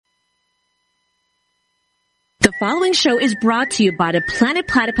The following show is brought to you by the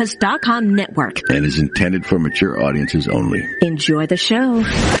PlanetPlatypus.com network and is intended for mature audiences only. Enjoy the show.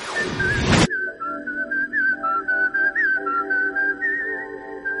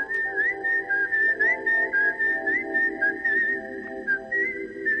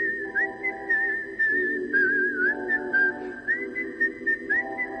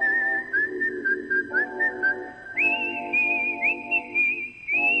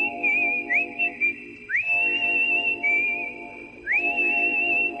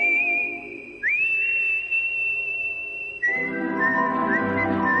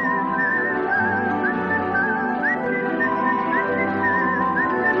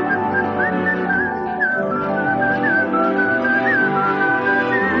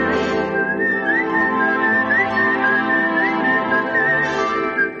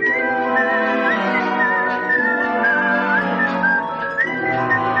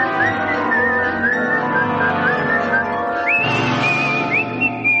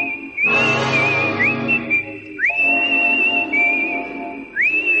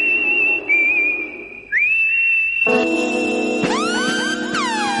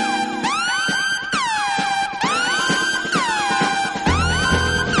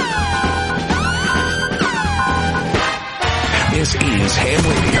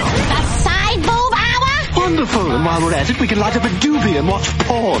 We can light up a doobie and watch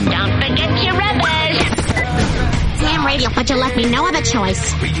porn. Don't forget your rubbish. Ham Radio, but you left me no other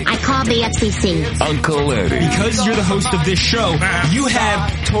choice. I called the FCC. Uncle Eddie. Because you're the host of this show, you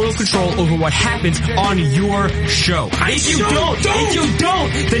have total control over what happens on your show. If you don't,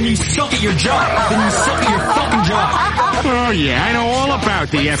 then you suck at your job. Then you suck at your fucking job. Oh, yeah, I know all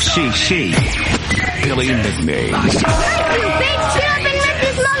about the FCC. Billy McNames. You bitch, get up and rip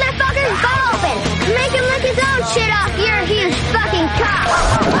this motherfucker's ball open. Make him lick his own shit off your huge fucking cock.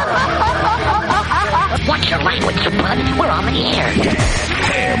 Watch your language, you bud. We're on the air.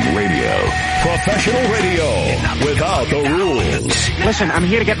 Ham Radio. Professional radio without the rules. Listen, I'm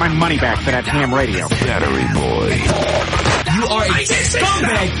here to get my money back for that Ham Radio. Battery boy. You are a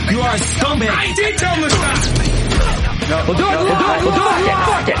scumbag. You are a scumbag. I did tell him to stop. We'll do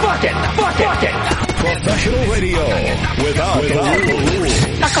it. Fuck it. Professional radio without the rules.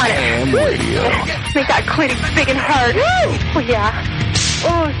 Suck on it. Ham Radio. Make that clit big and hard. Woo! Oh, yeah.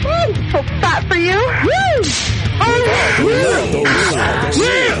 Oh, so fat for you. Woo!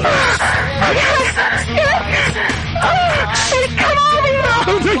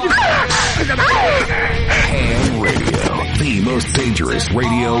 Ham Radio, the most dangerous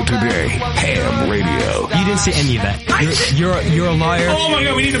radio today. Ham Radio. You didn't say any of that. You're a liar. Oh my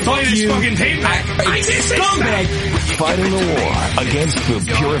God, we need to play this fucking tape back. I did say scumbag. Fighting the war against the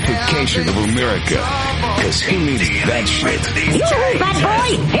purification of America. Because who needs that shit? You bad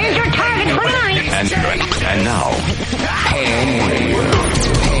boy. Here's your target for tonight. And now, Ham Radio.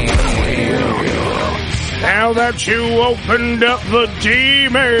 Ham Radio. Now that you opened up the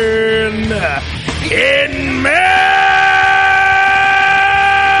demon in me.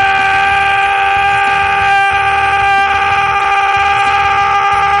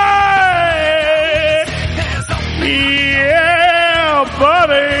 Yeah,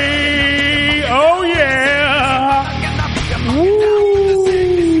 buddy. Oh, yeah. Woo.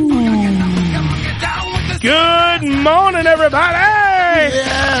 Good morning, everybody.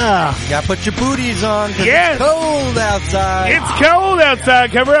 Yeah. You gotta put your booties on because it's cold outside. It's cold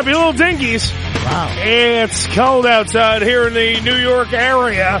outside. Cover up your little dinkies. Wow. It's cold outside here in the New York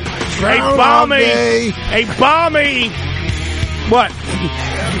area. A balmy, what?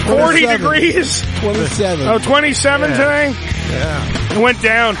 40 degrees? 27. Oh, 27 today? Yeah. It went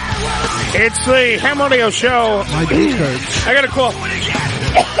down. It's the HamRadio Show. My dick hurts. I got a call.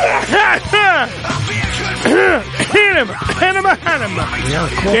 Yeah,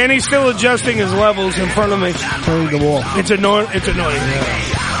 cool. Danny's still adjusting his levels in front of me. Turning the wall. It's annoying.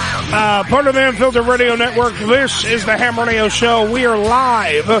 Yeah. Part of the Unfiltered Radio Network. This is the HamRadio Show. We are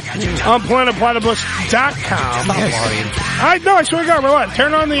live on PlanetPlatypus.com. I swear to God, we're live.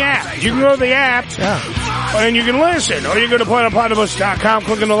 Turn on the app. You can go to the app. And you can listen. Or you go to PlanetPlatypus.com,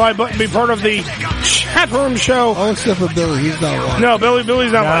 click on the live button, be part of the chat room show. Oh, except for Billy. He's not live. No, Billy's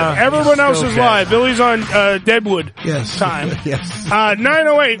not live. Everyone else is live. Billy's on Deadwood time. Yes.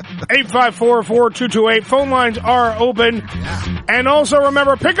 908-854-4228. Phone lines are open. And also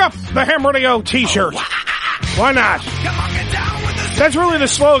remember, pick up the Ham Radio t-shirt. Why not? That's really the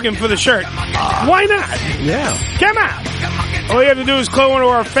slogan for the shirt. Why not? Yeah. Come on. All you have to do is go into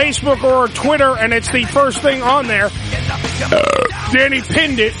our Facebook or our Twitter, and it's the first thing on there. Danny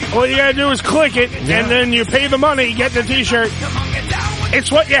pinned it. All you gotta do is click it, and then you pay the money, get the t-shirt. It's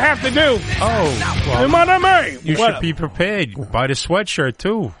what you have to do. Oh, well, you should be prepared. Buy the sweatshirt,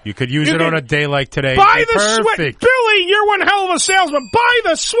 too. You could use it on a day like today. Buy the sweatshirt. Billy, you're one hell of a salesman. Buy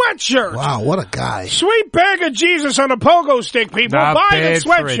the sweatshirt. Wow, what a guy. Sweet bag of Jesus on a pogo stick, people. Not Buy bad the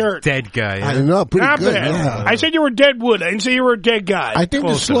sweatshirt. for a dead guy. I know, pretty Not good. bad. Yeah. I said you were deadwood. I didn't say you were a dead guy. I think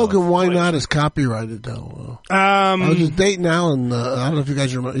Close the slogan, enough. why not, is copyrighted, though. I was just Dayton Allen. I don't know if you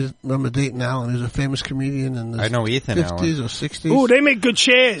guys remember Dayton Allen. He was a famous comedian in the I know Ethan 50s Allen. or 60s. Ooh, they make good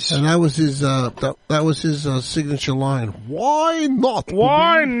chairs. And that was his that was his signature line. Why not?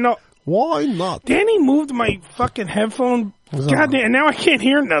 Why not? Why not? Danny moved my fucking headphone. God damn, now I can't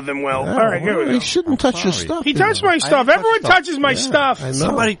hear nothing well. Yeah, All right, here we go. He shouldn't touch your stuff. He touched my stuff. Everyone touches my stuff. I know.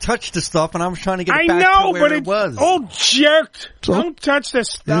 Somebody touched the stuff, and I was trying to get I it back know, to where but it was. old jerked. So- Don't touch this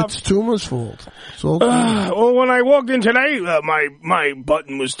stuff. It's Tuma's fault. It's all Well, when I walked in today, my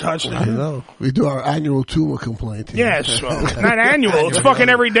button was touched. I know. We do our annual Tuma complaint here. Yes, well, not annual. It's fucking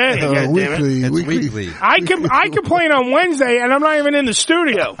every day. God damn it. Weekly. I complain on Wednesday, and I'm not even in the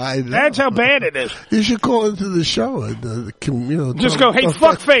studio. I know. That's how bad it is. You should call into the show and Just go, hey,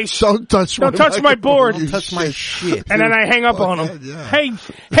 fuckface. Don't touch my board. Don't touch my shit. And then I hang up on him. Yeah.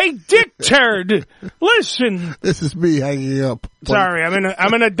 Hey, dick turd, listen. This is me hanging up. Sorry,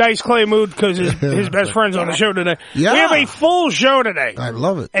 I'm in a Dice Clay mood because his best friend's on the show today. Yeah. We have a full show today. I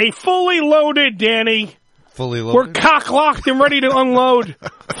love it. A fully loaded, Danny. Fully We're loaded. cock-locked and ready to unload.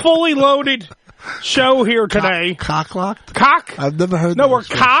 Fully loaded show here today. Cock-locked? Cock? I've never heard No, that we're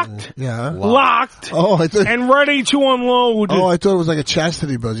expression. cocked, Yeah. locked, Oh, I thought. and ready to unload. Oh, I thought it was like a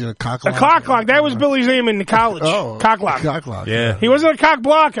chastity buzz. You know, cock. A cock-lock. That was Billy's name in college. Oh, Cock-lock. Cock-lock. Yeah, He wasn't a cock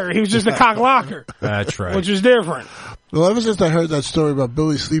blocker. He was just a cock locker, that's right. which is different. Well, ever since I heard that story about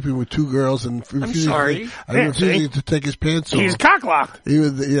Billy sleeping with two girls and refusing to take his pants off, He's cock-locked. he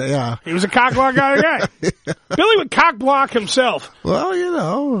was, yeah. He was a cock-block guy. Billy would cock-block himself. Well, you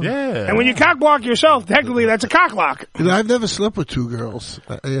know, Yeah. And when you cock-block yourself, technically that's a cock-lock. You know, I've never slept with two girls.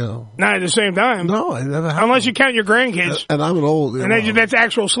 You know, Not at the same time. no, I never have. Unless you count your grandkids. And I'm an old. And that's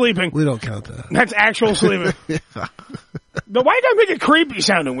actual sleeping. We don't count that. That's actual sleeping. The white guy make it creepy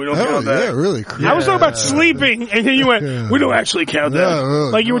sounding. We don't count that. Yeah, really creepy. I was talking about sleeping, and then you went, we don't actually count that. Yeah,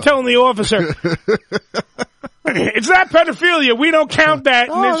 really, Like you were telling the officer. It's not pedophilia. We don't count that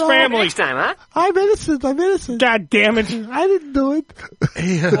in this family. Next time, huh? I'm innocent. God damn it. I didn't do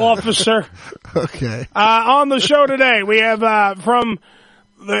it. Officer. Okay. On the show today, we have from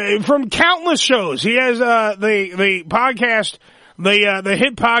countless shows. He has the podcast, the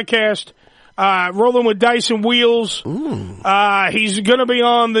hit podcast, Rolling with Dice and Wheels. He's going to be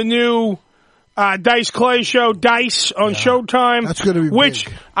on the new Dice Clay show, Dice on Showtime. That's going to be which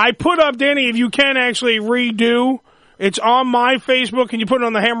big. I put up, Danny, if you can actually redo. It's on my Facebook, and you put it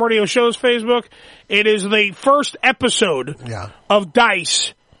on the Ham Radio Show's Facebook. It is the first episode of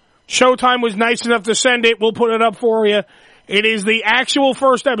Dice. Showtime was nice enough to send it. We'll put it up for you. It is the actual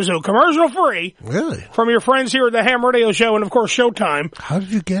first episode, commercial free. Really? From your friends here at the Ham Radio Show, and of course Showtime. How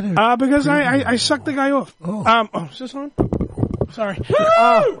did you get it? Because I sucked the guy off. Is this on? Sorry.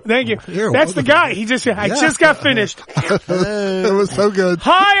 Thank you. That's the guy. I just got finished. It was so good.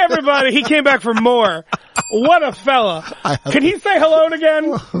 Hi, everybody. He came back for more. What a fella. Can he say hello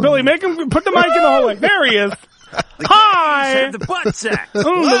again? Billy, make him put the mic in the hallway. There he is. Hi. Have the butt sack.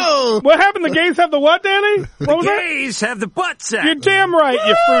 What happened? The gays have the what, Danny? What was the that? gays have the butt sack. You're damn right,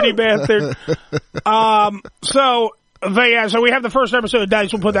 you fruity bastard. So we have the first episode of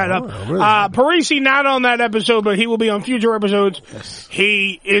Dice. We'll put that up. Parise not on that episode, but he will be on future episodes. Yes.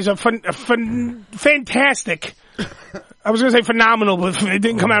 He is a fantastic. I was going to say phenomenal, but it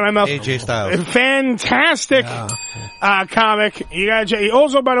didn't come out of my mouth. AJ Styles. Fantastic comic. You got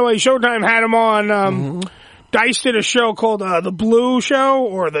also, by the way, Showtime had him on. Dice did a show called The Blue Show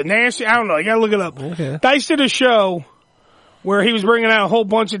or The Nasty. I don't know. You got to look it up. Okay. Dice did a show where he was bringing out a whole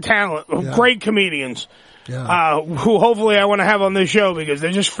bunch of talent, great comedians. Who hopefully I want to have on this show because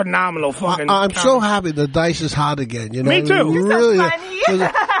they're just phenomenal fucking I'm so happy that Dice is hot again. You know? Me too. Really,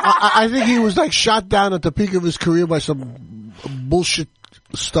 I think he was like shot down at the peak of his career by some bullshit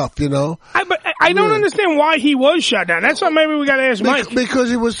stuff, you know? I don't understand why he was shot down. That's what maybe we got to ask Mike. Because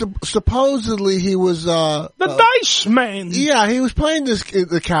he was supposedly he was the Dice man. Yeah, he was playing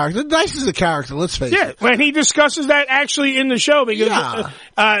the character. Dice is a character. Let's face it. Yeah, when he discusses that actually in the show because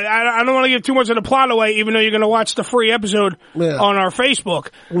I don't want to give too much of the plot away, even though you're going to watch the free episode on our Facebook.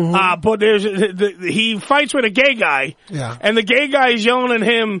 But he fights with a gay guy, and the gay guy is yelling at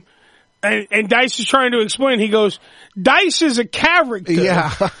him. And Dice is trying to explain. He goes, Dice is a character.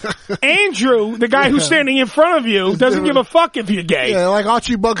 Yeah. Andrew, the guy who's standing in front of you, doesn't give a fuck if you're gay. Yeah, like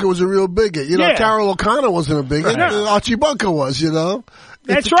Archie Bunker was a real bigot. You know, Yeah. Carol O'Connor wasn't a bigot. Right. Archie Bunker was, you know.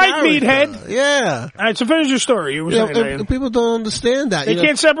 That's It's a right, character. meathead. Yeah. All right, so finish your story. You were saying, and people don't understand that. they you know.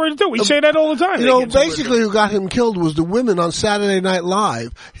 can't separate the two. We say that all the time. You They know, can't separate basically who got him killed was the women on Saturday Night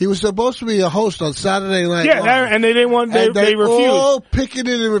Live. He was supposed to be a host on Saturday Night Yeah, Live. and they didn't want, they refused. all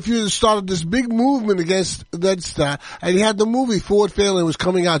picketed and refused and started this big movement against that. And he had the movie Ford Fairlane was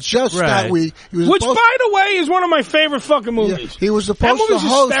coming out just that week. He was Which, supposed- by the way, is one of my favorite fucking movies. He was That supposed to movie's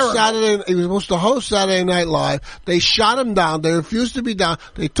host hysterical. He was supposed to host Saturday Night Live. They shot him down. They refused to be down.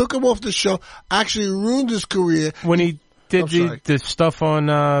 They took him off the show. Actually ruined his career. When he did the stuff on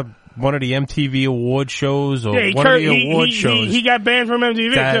one of the MTV award shows or Yeah, one of the award shows, he got banned from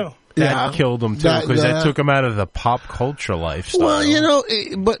MTV too. that killed him too because that took him out of the pop culture lifestyle. Well, you know,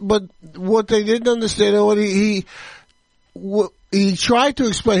 but what they didn't understand, what he tried to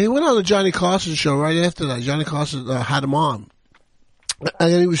explain. He went on the Johnny Carson show right after that. Johnny Carson had him on.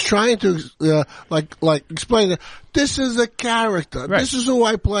 And he was trying to, explain that this is a character. Right. This is who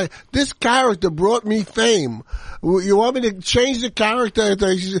I play. This character brought me fame. You want me to change the character?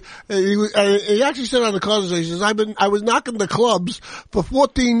 He actually said on the Carson show, he says, I was knocking the clubs for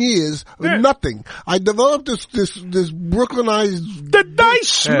 14 years with nothing. I developed this Brooklynized The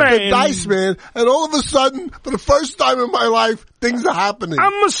Dice Man. The Dice Man. And all of a sudden, for the first time in my life, things are happening.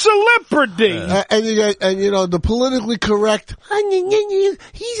 I'm a celebrity. And you know, the politically correct,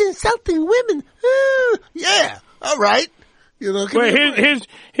 he's insulting women. Yeah, all right. You know, Wait,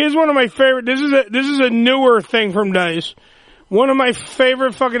 here's one of my favorite. This is a newer thing from Dice. One of my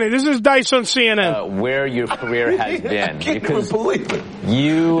favorite fucking. This is Dice on CNN. Where your career has been, because believe it.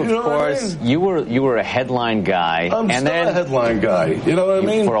 You of course, you were a headline guy, I'm and still then a headline guy. You know what I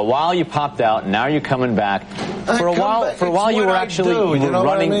mean? For a while, you popped out. Now you're coming back. For a while, you were actually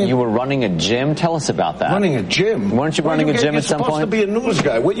running. You were running a gym. Tell us about that. Running a gym? Weren't you running a gym at some You're supposed point? to be a news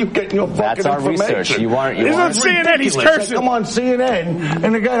guy. Where you getting your fucking That's our information? research. You aren't. He's on CNN. He's cursing. Come on CNN,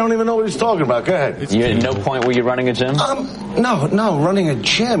 and the guy don't even know what he's talking about. Go ahead. You at no point were you running a gym? No, running a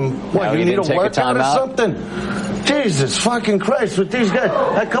gym. What, No, you you need didn't a take a workout or timeout? something? Jesus fucking Christ, with these guys.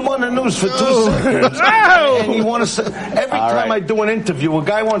 I come on the news for 2 seconds. Oh. And you want to say, every time I do an interview, a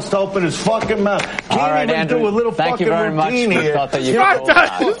guy wants to open his fucking mouth. Can't All right, even Andrew, do a little thank fucking you very much. routine We here. thought that you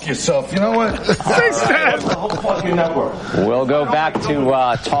Fuck yourself. You know what? The whole fucking network. We'll go back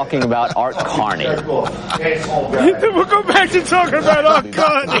to talking about Art Carney. We'll go back to talking about Art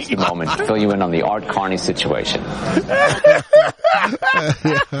Carney. Just a moment to fill you in on the Art Carney situation.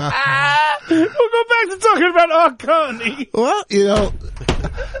 We'll go back to talking about Art Carney. Well,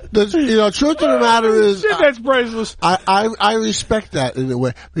 truth of the matter is, Shit, that's priceless. I respect that in a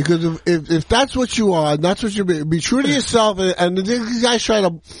way, because if that's what you are, and that's what you be true to yourself, and these guys try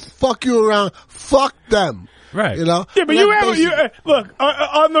to fuck you around, fuck them. Right. You know? Yeah, but look,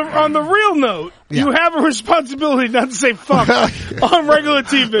 on the real note, you have a responsibility not to say fuck on regular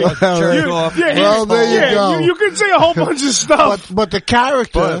TV. There you go. You can say a whole bunch of stuff. But the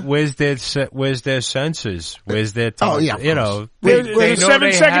character. But where's their senses? Where's their time? Oh, yeah, you know, the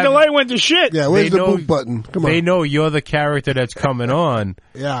 7-second delay went to shit. Yeah, where's the boot button? Come on. They know you're the character that's coming on.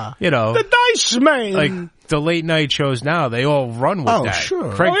 Yeah. You know. The Dice Man. Like, the late night shows now, they all run with that.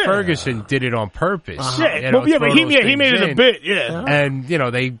 Sure. Craig Ferguson did it on purpose. But he made it a bit, And,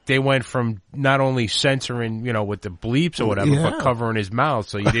 they went from not only censoring, with the bleeps or whatever, but covering his mouth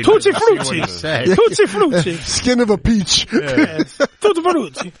so you didn't Tutti see what Frutti. he said. Tutti Frutti. Skin of a peach. Tutti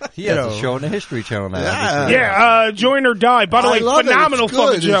Frutti. He has a show on the History Channel now. Join or Die. By the way, phenomenal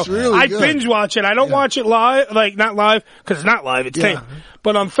fucking show. Really I good. binge watch it. I don't watch it live, not live, because it's not live, it's taped.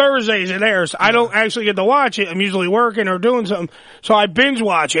 But on Thursdays it airs. I don't actually get to watch it. I'm usually working or doing something. So I binge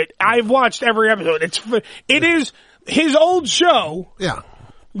watch it. I've watched every episode. It is his old show. Yeah.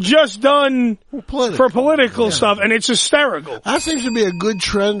 Just done for political stuff, and it's hysterical. That seems to be a good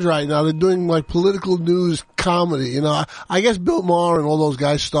trend right now. They're doing political news comedy. I guess Bill Maher and all those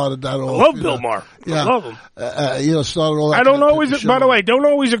guys started that off. I love Bill Maher. Yeah. I love him. Started all that. I don't always, by the way, don't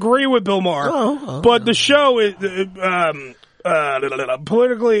always agree with Bill Maher, but the show is,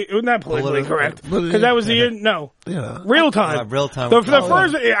 politically, not politically correct, because that was real time. Real time. The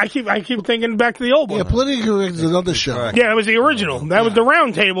first, I keep thinking back to the old one. Yeah, politically correct is another show. Right. Yeah, it was the original. That was the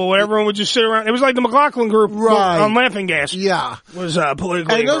round table where everyone would just sit around. It was like the McLaughlin group on Laughing Gas. Yeah. Was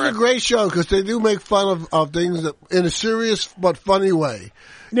politically and those correct. are great shows because they do make fun of things in a serious but funny way.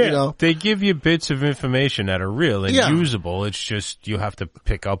 You know? They give you bits of information that are real and Yeah. usable. It's just you have to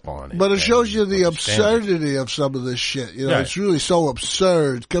pick up on it. But it shows you the understand absurdity of some of this shit. You know, Yeah. it's really so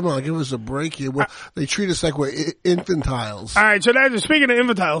absurd. Come on, give us a break here. They treat us like we're infantiles. All right, so that's speaking of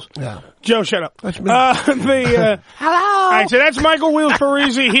infantiles. Yeah. Joe, shut up. That's me. Hello. All right, so that's Michael Wheels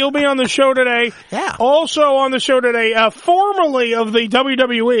Parise. He'll be on the show today. Yeah. Also on the show today, formerly of the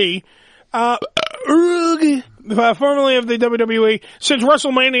WWE, formerly of the WWE, since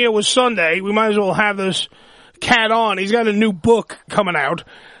WrestleMania was Sunday, we might as well have this cat on. He's got a new book coming out.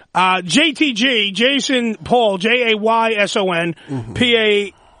 JTG, Jayson Paul, Jayson Paul,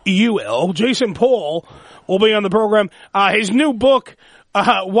 Jayson Paul will be on the program. His new book,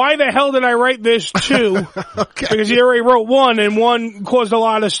 Why the Hell Did I Write This Too? Okay. Because he already wrote one, and one caused a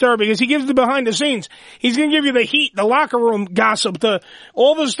lot of stir, because he gives the behind the scenes. He's going to give you the heat, the locker room gossip,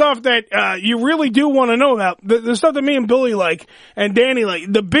 all the stuff that you really do want to know about. The stuff that me and Billy like, and Danny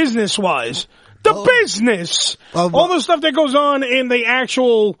like, the business-wise. Business! All the stuff that goes on in the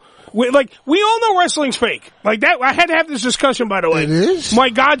actual... we all know wrestling's fake. Like that, I had to have this discussion, by the way. It is? My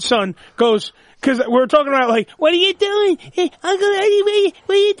godson goes... Because we were talking about, like, what are you doing? Hey, Uncle Eddie,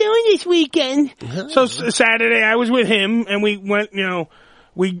 what are you doing this weekend? So Saturday, I was with him, and we went,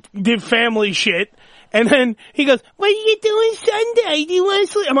 we did family shit. And then he goes, what are you doing Sunday? Do you want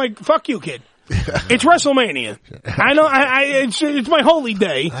to sleep? I'm like, fuck you, kid. It's WrestleMania. I know. It's my holy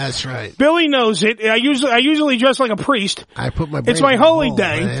day. That's right. Billy knows it. I usually dress like a priest. I put my. It's my holy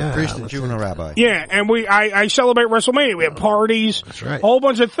day. Yeah, Priest and juvenile rabbi. Yeah, and I celebrate WrestleMania. We have parties. That's right. A whole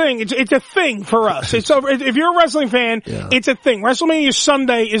bunch of things. It's a thing for us. It's if you're a wrestling fan, it's a thing. WrestleMania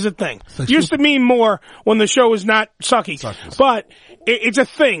Sunday is a thing. Used to mean more when the show was not sucky. But it's a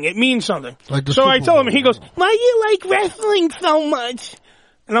thing. It means something. So I tell him, he goes, why do you like wrestling so much?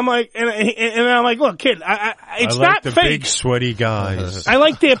 And I'm like, and I'm like, look, kid, it's like not the fake. Big sweaty guys. I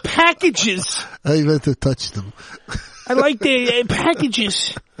like their packages. I like to touch them. I like their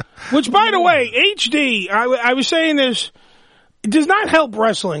packages. Which, by the way, HD, I was saying this, it does not help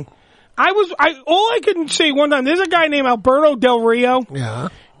wrestling. All I couldn't see one time, there's a guy named Alberto Del Rio. Yeah.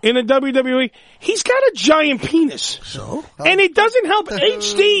 In the WWE, he's got a giant penis. So? And it doesn't help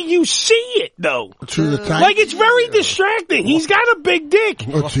HD, you see it, though. Like, it's very distracting. He's got a big dick.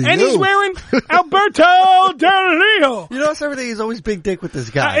 And he's wearing Alberto Del Rio. You notice everything is always big dick with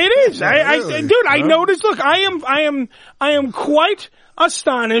this guy. It is. Dude, I noticed, look, I am quite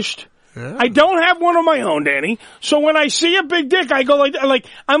astonished. Yeah. I don't have one of my own, Danny. So when I see a big dick, I go like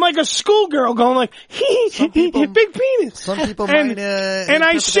I'm like a schoolgirl going like, big penis. Some people and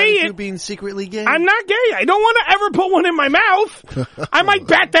I see it being secretly gay. I'm not gay. I don't want to ever put one in my mouth. I might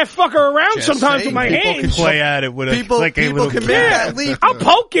bat that fucker around sometimes with my hands. People can play at it with a people can make that leap. I'll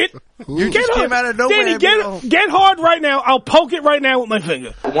poke it. You just came out of nowhere. Danny, get hard right now. I'll poke it right now with my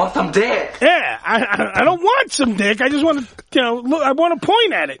finger. I want some dick. Yeah, I don't want some dick. I just want to, look, I want to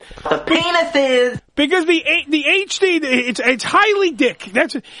point at it. The penises. Because the HD, it's highly dick.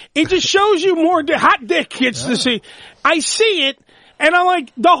 It just shows you more hot dick gets to see. I see it. And I'm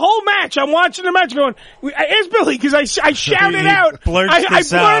like, the whole match, I'm watching the match going, I asked Billy, because I shouted out. I blurted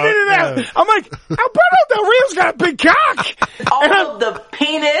it out. Yeah. I'm like, Alberto Del Rio's got a big cock. The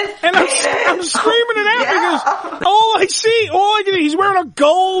penis. And I'm screaming it out because all I can see, he's wearing a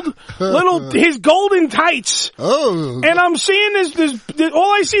gold, his golden tights. Oh. And I'm seeing this,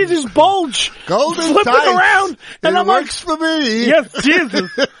 all I see is this bulge. Golden flipping tights. Around. And I'm works like, for me. Yes, Jesus.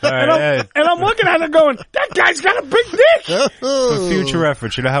 And I'm looking at it going, that guy's got a big dick. For future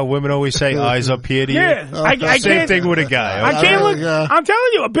reference, you know how women always say eyes up here to you? I Same can't, thing with a guy. I can't look. I'm telling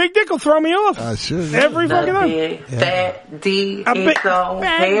you, a big dick will throw me off. Every fucking time. Big fat D is so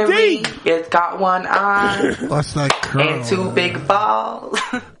hairy. It's got one eye. What's that curl? And two big balls.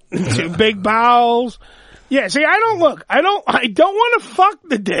 Two big balls. Yeah, see, I don't want to fuck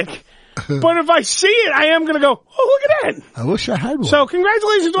the dick. But if I see it, I am going to go, oh, look at that. I wish I had one. So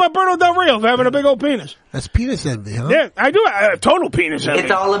congratulations to Alberto Del Rio for having a big old penis. That's penis envy, huh? Yeah, I do. I have total penis envy.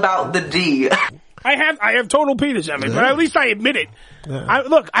 It's all about the D. I have total penis envy, but at least I admit it. Yeah.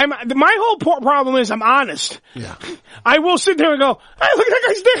 My whole problem is I'm honest. Yeah. I will sit there and go, hey, look at that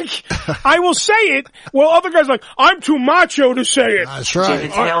guy's dick. I will say it, while other guys are like, I'm too macho to say it. That's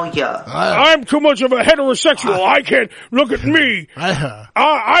right. I'm too much of a heterosexual. I can't look at me.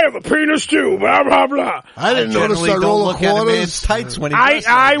 I have a penis too. Blah blah blah. I didn't notice that roll of quarters. Tights when he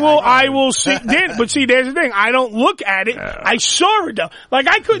I will see. But see, there's the thing. I don't look at it. I saw it though. Like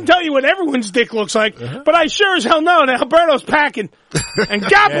I couldn't tell you what everyone's dick looks like, but I sure as hell know that Alberto's packing. And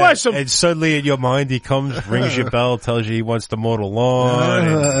God bless him. And suddenly in your mind he comes, rings your bell, tells you he wants to mow the lawn.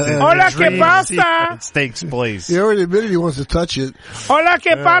 Hola, ¿qué pasa? It takes place. He already admitted he wants to touch it. Hola,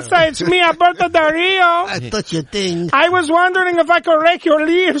 ¿qué pasa? It's me, Alberto Del Rio. I touch your thing. I was wondering if I could rake your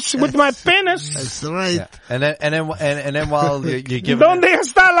leaves with my penis. That's right. Yeah. And then while you're giving ¿Dónde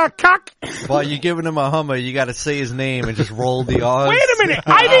está la cac? While you're giving him a Hummer, you got to say his name and just roll the R's. Wait a minute.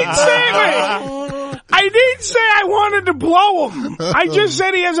 I didn't say I wanted to blow him. I just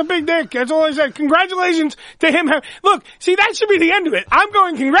said he has a big dick. That's all I said. Congratulations to him. Look, see, that should be the end of it. I'm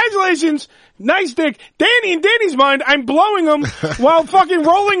going, congratulations, nice dick. Danny, in Danny's mind, I'm blowing him while fucking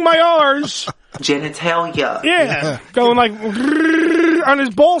rolling my R's. Genitalia. Yeah. Going like on his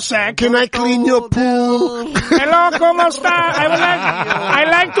ball sack. Can I clean your pool? Hello, ¿cómo está? I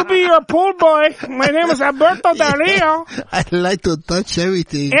like to be your pool boy. My name is Alberto Del Rio. I like to touch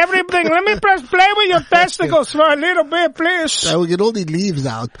everything. Everything. Let me press play with your testicles for a little bit, please. I will get all the leaves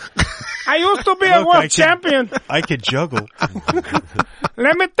out. I used to be a world champion. I could juggle.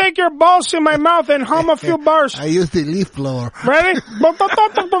 Let me take your balls in my mouth and hum a few bars. I use the leaf blower. Ready?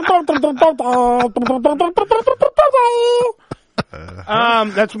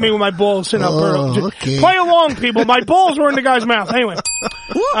 That's me with my balls sitting up. Okay. Play along, people. My balls were in the guy's mouth. Anyway,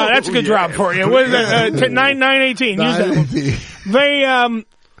 that's a good drop for you. What is that? 918. Use that one.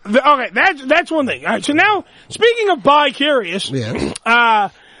 Okay, that's one thing. All right, so now, speaking of bi-curious, later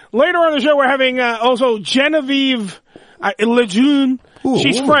on the show we're having also Genevieve LeJeune.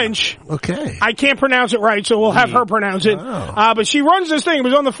 She's French. Okay. I can't pronounce it right, so we'll have her pronounce it. Wow. But she runs this thing. It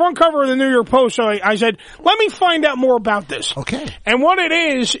was on the front cover of the New York Post, so I said, let me find out more about this. Okay. And what it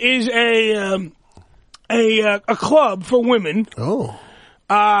is a club for women. Oh.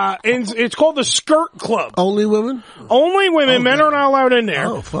 It's called the Skirt Club. Only women? Only women. Okay. Men are not allowed in there.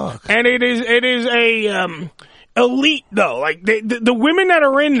 Oh, fuck. And it is a elite, though. Like, the women that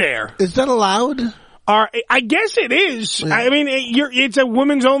are in there. Is that allowed? I guess it is. Yeah. I mean, it's a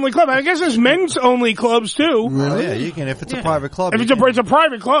women's only club. I guess there's men's only clubs too. Really? Oh, yeah, you can if it's a private club. If it's a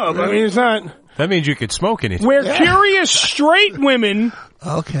private club, I mean, it's not. That means you could smoke in it. Where curious straight women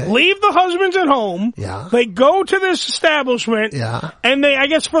leave the husbands at home. Yeah. They go to this establishment. Yeah. And they, I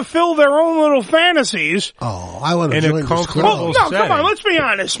guess, fulfill their own little fantasies. Oh, I want to join this club. Well, no, come on, let's be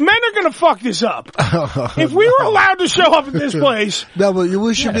honest. Men are going to fuck this up. If we were allowed to show up at this place, no, but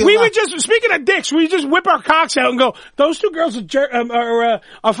we should be. We would just, speaking of dicks, we just whip our cocks out and go, those two girls are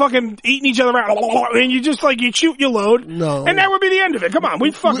fucking eating each other out. And you just, like, you shoot your load. No. And that would be the end of it. Come on,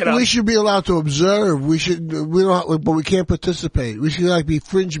 we'd fuck it up. We should be allowed to observe. We don't, but we can't participate. We should, like, be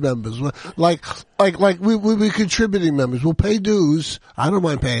fringe members. Like we'll be contributing members. We'll pay dues. I don't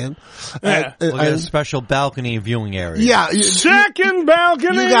mind paying. Yeah. We'll get a special balcony viewing area. Yeah. Second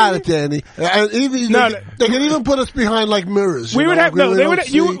balcony. You got it, Danny. And even, they can even put us behind, like, mirrors. We would have,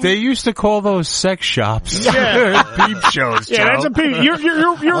 they used to call those sex shops. Yeah. Peep shows, Joe. Yeah, that's a peep. You're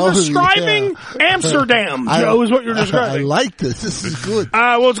describing Amsterdam, Joe, is what you're describing. I like this. This is good.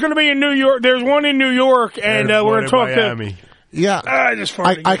 Well, it's going to be in New York. There's one in New York, and we're going to talk Miami. Yeah. I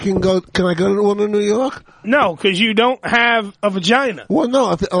can go. Can I go to one in New York? No, because you don't have a vagina. Well,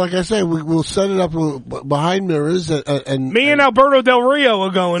 no. Like I say, we'll set it up behind mirrors and me and Alberto Del Rio are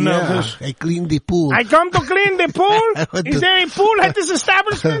going now. Yeah, I clean the pool. I come to clean the pool. Is there a pool at this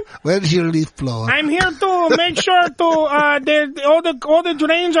establishment? Where's your leaf blower? I'm here to make sure to all the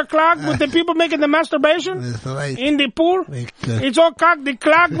drains are clogged with the people making the masturbation. That's right. In the pool. It's all clogged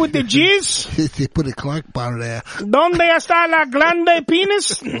with the jizz. They put a clock bar there. Donde está la grande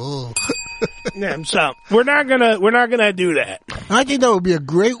penis? Oh. Yeah, so we're not gonna do that. I think that would be a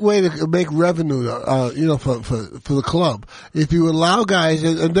great way to make revenue, for the club. If you allow guys,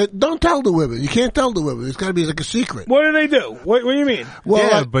 and don't tell the women. You can't tell the women. It's got to be like a secret. What do they do? What do you mean?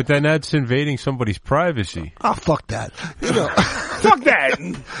 Well, but then that's invading somebody's privacy. Oh, fuck that. Fuck that.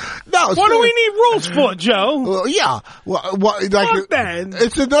 No. What do we need rules for, Joe? Well, yeah. Fuck that.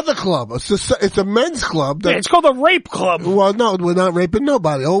 It's another club. It's a men's club. It's called a rape club. Well, no, we're not raping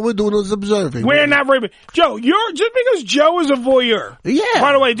nobody. All we're doing is observing. We're not raping. Joe, just because Joe is a voyeur. Yeah.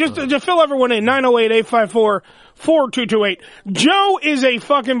 By the way, just fill everyone in. 908-854-4228. Joe is a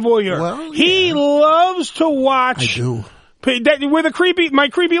fucking voyeur. Well, yeah. He loves to watch. I do. Where my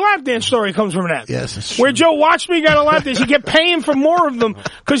creepy lap dance story comes from that. Yes, it's true. Where Joe watched me get a lap dance. He kept paying for more of them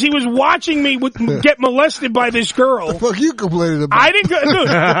because he was watching me get molested by this girl. The fuck you complaining about? I didn't dude,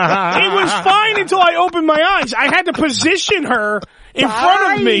 it was fine until I opened my eyes. I had to position her in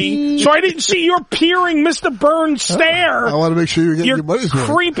front of me so I didn't see your peering Mr. Burns stare. I want to make sure you're getting your money's worth.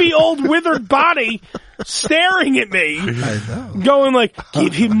 Creepy old withered body. staring at me, going like,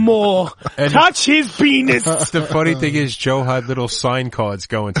 give him more, touch his penis. The funny thing is, Joe had little sign cards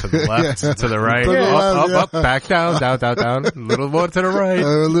going to the left, to the right, up, back down, down, a little more to the right.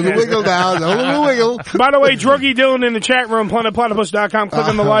 A little wiggle down, a little wiggle. By the way, Druggy Dylan in the chat room, planetplatypus.com, click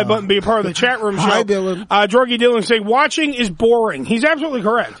on the live button, be a part of the chat room show. Hi, Dylan. Druggy Dylan say, watching is boring. He's absolutely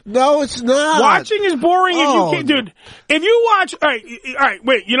correct. No, it's not. Watching is boring if you can't, dude. If you watch, all right,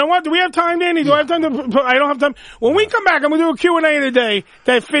 wait, you know what? Do we have time, Danny? Do I have time I don't have time. When we come back, I'm going to do a Q&A today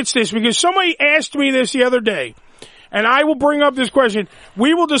that fits this because somebody asked me this the other day, and I will bring up this question.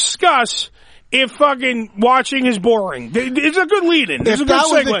 We will discuss if fucking watching is boring. It's a good lead-in. If that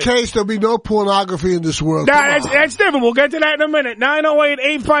was the case, there'll be no pornography in this world. That's different. We'll get to that in a minute.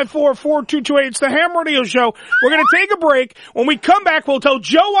 908-854-4228. It's the Ham Radio Show. We're going to take a break. When we come back, we'll tell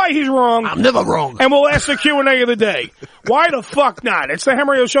Joe why he's wrong. I'm never wrong. And we'll ask the Q&A of the day. Why the fuck not? It's the Ham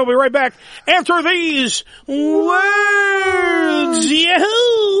Radio Show. We'll be right back after these words.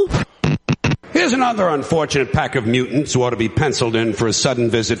 Yahoo! Here's another unfortunate pack of mutants who ought to be penciled in for a sudden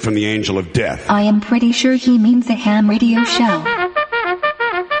visit from the angel of death. I am pretty sure he means the Ham Radio Show.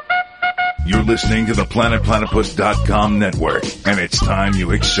 You're listening to the PlanetPlatypus.com network, and it's time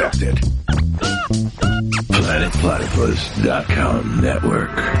you accept it. PlanetPlatypus.com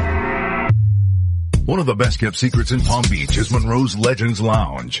network. One of the best-kept secrets in Palm Beach is Monroe's Legends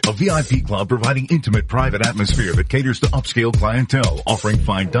Lounge, a VIP club providing intimate, private atmosphere that caters to upscale clientele, offering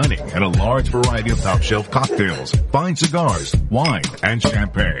fine dining and a large variety of top-shelf cocktails, fine cigars, wine, and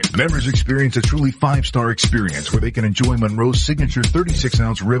champagne. Members experience a truly 5-star experience where they can enjoy Monroe's signature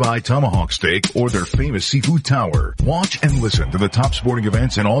 36-ounce ribeye tomahawk steak or their famous seafood tower. Watch and listen to the top sporting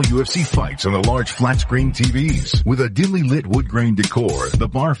events and all UFC fights on the large flat-screen TVs. With a dimly lit wood grain decor, the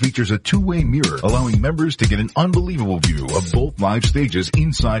bar features a two-way mirror, allowing members to get an unbelievable view of both live stages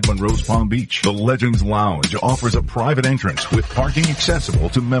inside Monroe's Palm Beach. The Legends Lounge offers a private entrance with parking accessible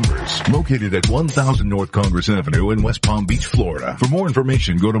to members. Located at 1000 North Congress Avenue in West Palm Beach, Florida. For more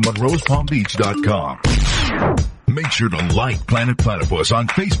information, go to monroespalmbeach.com. Make sure to like Planet Platypus on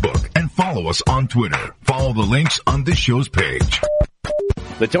Facebook and follow us on Twitter. Follow the links on this show's page.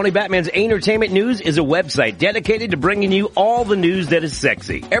 The Tony Batman's Entertainment News is a website dedicated to bringing you all the news that is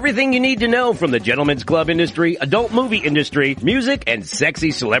sexy. Everything you need to know from the gentlemen's club industry, adult movie industry, music, and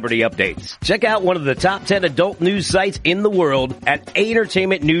sexy celebrity updates. Check out one of the top 10 adult news sites in the world at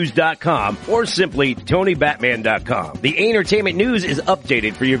entertainmentnews.com or simply TonyBatman.com. The Entertainment News is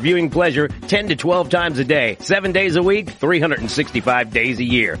updated for your viewing pleasure 10 to 12 times a day, 7 days a week, 365 days a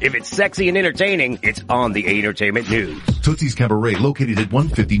year. If it's sexy and entertaining, it's on the Entertainment News. Tootsie's Cabaret, located at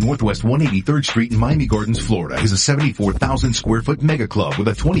 150 Northwest 183rd Street in Miami Gardens, Florida, is a 74,000 square foot mega club with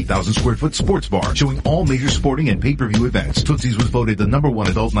a 20,000 square foot sports bar showing all major sporting and pay-per-view events. Tootsie's was voted the #1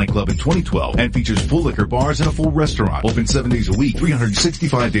 adult nightclub in 2012 and features full liquor bars and a full restaurant. Open 7 days a week,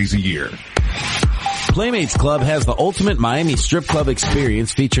 365 days a year. Playmates Club has the ultimate Miami strip club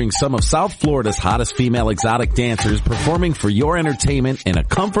experience featuring some of South Florida's hottest female exotic dancers performing for your entertainment in a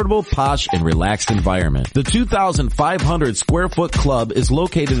comfortable, posh, and relaxed environment. The 2,500 square foot club is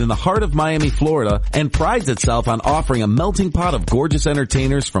located in the heart of Miami, Florida, and prides itself on offering a melting pot of gorgeous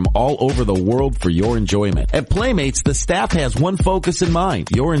entertainers from all over the world for your enjoyment. At Playmates, the staff has one focus in mind,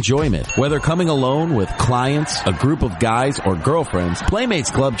 your enjoyment. Whether coming alone with clients, a group of guys, or girlfriends,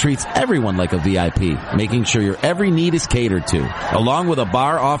 Playmates Club treats everyone like a VIP, making sure your every need is catered to. Along with a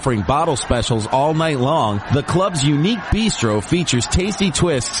bar offering bottle specials all night long, the club's unique bistro features tasty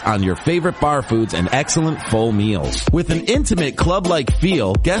twists on your favorite bar foods and excellent full meals. With an intimate club-like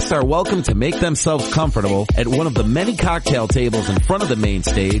feel, guests are welcome to make themselves comfortable at one of the many cocktail tables in front of the main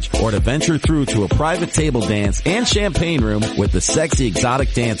stage, or to venture through to a private table dance and champagne room with the sexy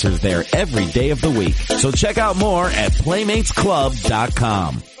exotic dancers there every day of the week. So check out more at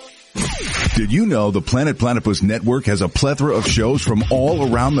PlaymatesClub.com. Did you know the Planet Platypus Network has a plethora of shows from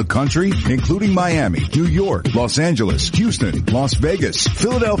all around the country, including Miami, New York, Los Angeles, Houston, Las Vegas,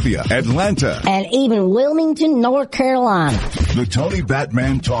 Philadelphia, Atlanta, and even Wilmington, North Carolina. The Tony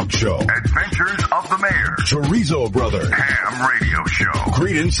Batman Talk Show, Adventures of the Mayor, Chorizo Brother, Ham Radio Show,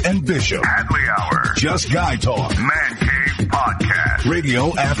 Credence and Bishop, Hadley Hour, Just Guy Talk, Man Cave Podcast,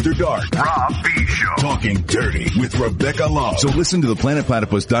 Radio After Dark, Rob B Show, Talking Dirty with Rebecca Love. So listen to the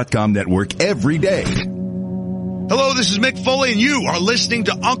PlanetPlatypus.com network every day. Hello, this is Mick Foley, and you are listening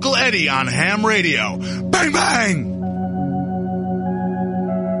to Uncle Eddie on Ham Radio. Bang, bang!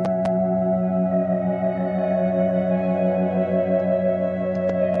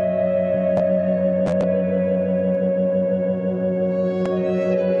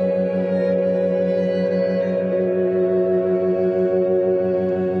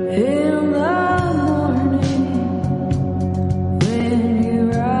 In the morning.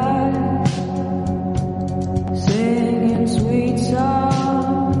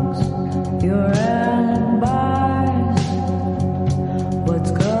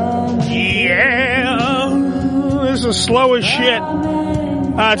 is slow as shit.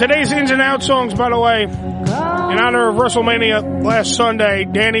 Today's ins and outs songs, by the way, in honor of WrestleMania last Sunday,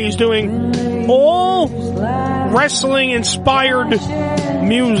 Danny's doing all wrestling-inspired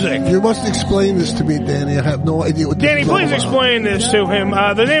music. You must explain this to me, Danny. I have no idea what this Danny, is all please about. explain this to him.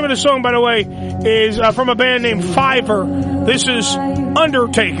 The name of the song, by the way, is from a band named Fiverr. This is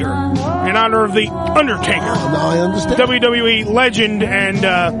Undertaker, in honor of The Undertaker. Now I understand. WWE legend and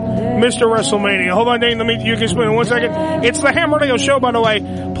Mr. WrestleMania. Hold on, Danny, you can explain in 1 second. It's the Ham Radio Show, by the way.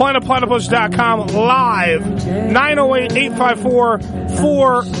 PlanetPlatypus.com live.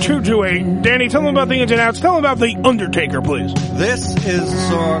 908-854-4228. Danny, tell them about the ins and outs. Tell them about The Undertaker, please. This is the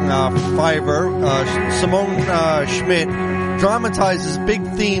song Fiverr. Simone Schmidt dramatizes big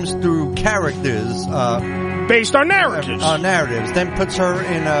themes through characters. Based on narratives. Then puts her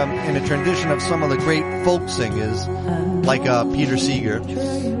in a tradition of some of the great folk singers, like Peter Seeger.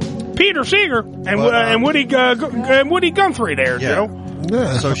 Peter Seeger and Woody Guthrie there, Joe.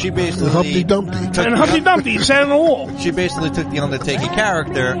 Yeah. So she basically Humpty Dumpty sat on the wall. She basically took the Undertaker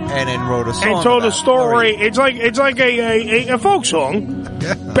character and then wrote a song and told a story. It's like a folk song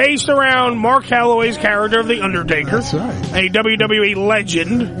based around Mark Calloway's character of the Undertaker. That's right. A WWE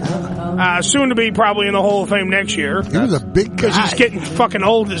legend, soon to be probably in the Hall of Fame next year. He was a big guy. Because he's getting fucking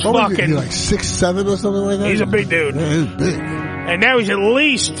old as fuck. He's like 6'7" or something like that. He's a big dude. Yeah, he's big. And now he's at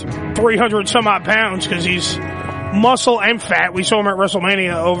least 300 some odd pounds because he's muscle and fat. We saw him at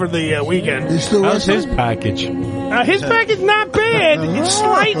WrestleMania over the weekend. How's his package? His package not bad. It's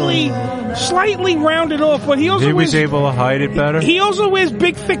slightly rounded off, but he also was able to hide it better. He also wears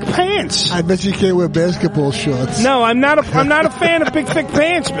big thick pants. I bet you can't wear basketball shorts. No, I'm not a fan of big thick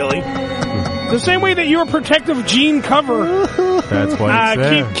pants, Billy. The same way that your protective jean cover that's why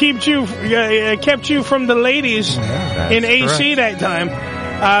kept you from the ladies in AC that time.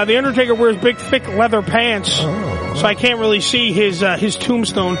 The Undertaker wears big, thick leather pants, so I can't really see his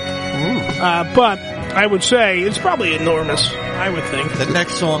tombstone. But I would say it's probably enormous. I would think the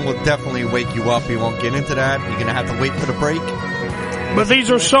next song will definitely wake you up. We won't get into that. You're gonna have to wait for the break. But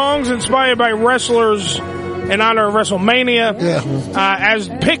these are songs inspired by wrestlers in honor of WrestleMania, as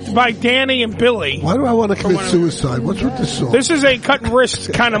picked by Danny and Billy. Why do I want to commit suicide? What's with this song? This is a cut and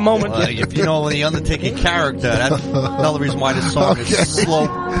wrist kind of moment. If you know the Undertaker character, that's another reason why this song is slow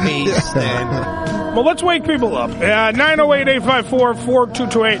paced. Well, let's wake people up.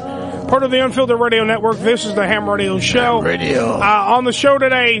 908-854-4228. Part of the Unfiltered Radio Network. This is the Ham Radio Show. On the show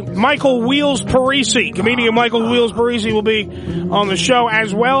today, Michael Wheels Parise. Comedian Michael Wheels Parise will be on the show,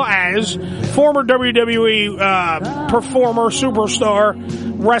 as well as former WWE performer, superstar,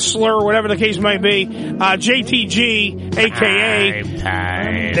 wrestler, whatever the case may be, JTG, a.k.a.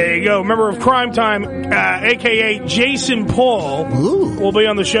 There you go, member of Crime Time, a.k.a. Jayson Paul, will be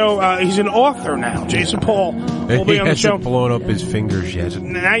on the show. He's an author now. Jayson Paul will be on the show. He hasn't blown up his fingers yet.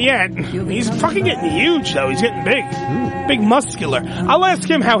 Not yet. He's fucking getting huge, though. He's getting big. Big muscular. I'll ask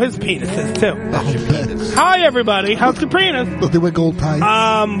him how his penis is, too. Hi, everybody. How's the penis? They wear gold ties.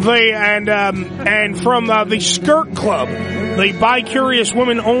 And from the Skirt Club, the Bi-Curious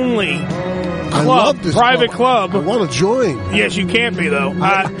Women Only Club, I love this private club. I want to join. Yes, you can't be, though.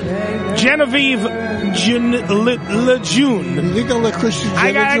 Genevieve LeJeune. You think they'll let Christian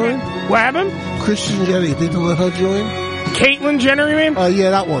Jenner join? What happened? Christian Jenner. You think they'll let her join? Caitlyn Jenner, you mean?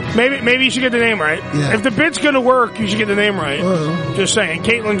 Yeah, that one. Maybe you should get the name right. Yeah. If the bid's going to work, you should get the name right. Just saying.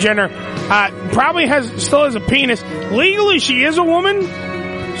 Caitlyn Jenner probably still has a penis. Legally, she is a woman.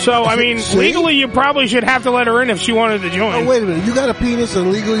 So, I mean, legally, you probably should have to let her in if she wanted to join. Oh, wait a minute. You got a penis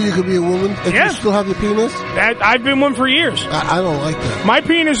and legally you could be a woman and you still have your penis? I've been one for years. I don't like that. My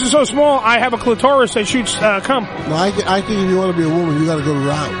penis is so small, I have a clitoris that shoots cum. No, I think if you want to be a woman, you got to go the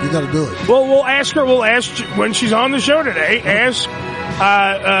route. You got to do it. Well, we'll ask her. We'll ask when she's on the show today. Ask,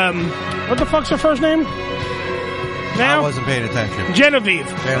 what the fuck's her first name? Now? I wasn't paying attention. Genevieve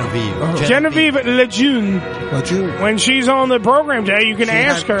LeJeune. When she's on the program today, you can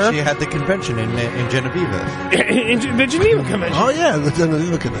ask her. She had the convention in Geneva. The Geneva Convention. Oh, yeah, the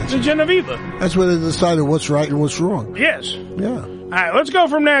Geneva Convention. The Geneva. That's where they decided what's right and what's wrong. Yes. Yeah. All right, let's go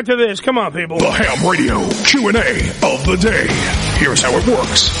from that to this. Come on, people. The Ham Radio Q&A of the day. Here's how it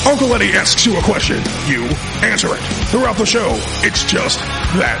works. Uncle Eddie asks you a question. You answer it. Throughout the show, it's just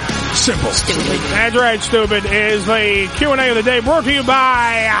that simple. Stupid. That's right, stupid. Is the Q&A of the day brought to you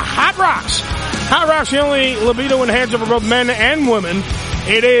by Hot Rocks. Hot Rocks, the only libido enhancer for both men and women.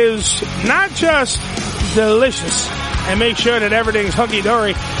 It is not just delicious and make sure that everything's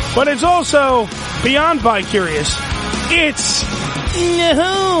hunky-dory, but it's also beyond bi-curious. It's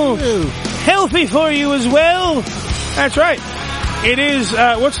healthy for you as well. That's right. It is,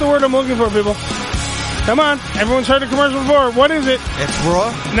 what's the word I'm looking for, people? Come on. Everyone's heard the commercial before. What is it? It's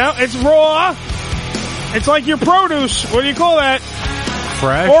raw? No, it's raw. It's like your produce. What do you call that?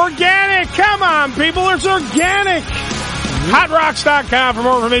 Fresh. Organic. Come on, people. It's organic. HotRocks.com for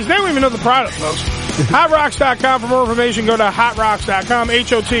more information. They don't even know the product, folks. HotRocks.com for more information. Go to HotRocks.com.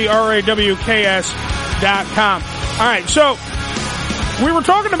 HotRawks.com. All right, so we were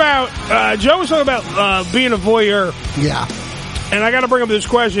talking about, Joe was talking about being a voyeur. Yeah. And I got to bring up this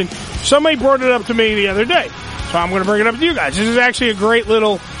question. Somebody brought it up to me the other day, so I'm going to bring it up to you guys. This is actually a great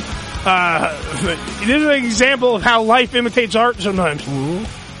little, this is an example of how life imitates art sometimes.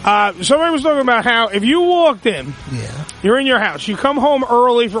 Mm-hmm. Somebody was talking about how if you walked in, you're in your house, you come home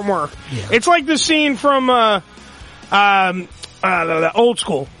early from work. Yeah. It's like the scene from the Old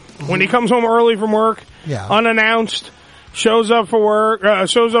School, when he comes home early from work, unannounced, shows up from work,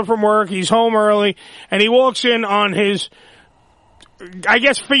 he's home early, and he walks in on his, I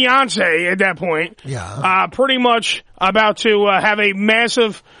guess, fiance at that point. Yeah. Pretty much about to have a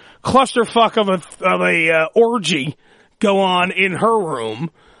massive clusterfuck of a orgy go on in her room.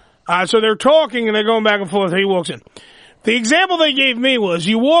 So they're talking and they're going back and forth. He walks in. The example they gave me was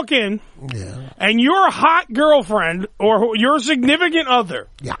you walk in and your hot girlfriend or your significant other.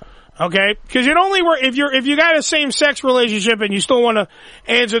 Yeah. Okay? Because it only works if you got a same sex relationship and you still want to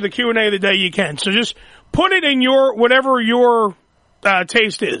answer the Q&A of the day, you can. So just put it in your whatever your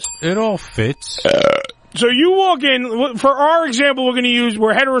taste is. It all fits. So you walk in, for our example, we're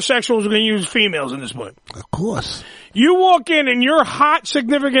heterosexuals, we're going to use females in this point. Of course. You walk in and your hot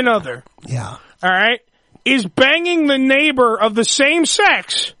significant other, all right, is banging the neighbor of the same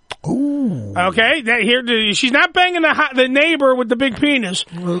sex. Ooh. Okay? She's not banging the neighbor with the big penis.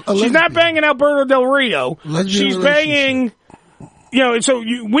 She's not banging Alberto Del Rio. She's banging...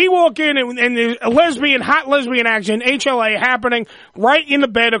 we walk in and there's a hot lesbian action, HLA, happening right in the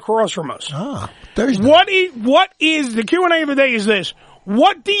bed across from us. Thursday. What is the Q&A of the day is this.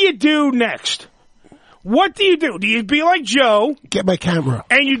 What do you do next? What do you do? Do you be like Joe? Get my camera.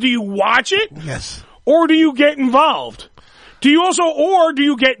 And do you watch it? Yes. Or do you get involved? Do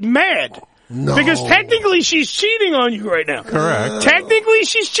you get mad? No. Because technically she's cheating on you right now. Correct. Technically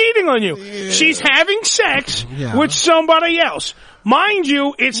she's cheating on you. Yeah. She's having sex with somebody else. Mind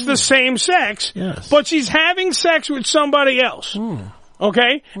you, it's the same sex, but she's having sex with somebody else.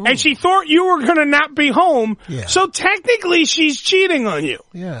 Okay? And she thought you were going to not be home, so technically she's cheating on you.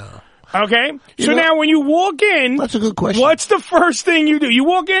 Yeah. Okay? Now when you walk in... That's a good question. What's the first thing you do? You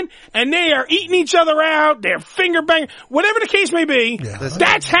walk in, and they are eating each other out, they're finger banging, whatever the case may be,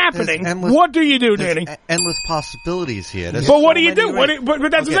 that's happening. What do you do, Danny? Endless possibilities here. But what do you do?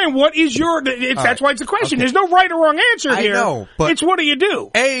 But that's the thing. What is your... That's why it's a question. There's no right or wrong answer here. I know, but... It's what do you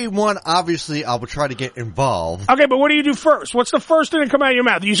do? One, obviously, I will try to get involved. Okay, but what do you do first? What's the first thing that come out of your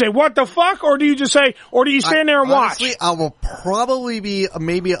mouth? Do you say, what the fuck? Or do you just say... Or do you stand there and watch? Honestly, I will probably be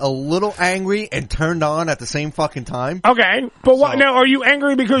maybe a little angry and turned on at the same fucking time. Okay, but what now? Are you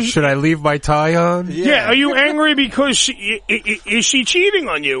angry because should I leave my tie on? Yeah, are you angry because is she cheating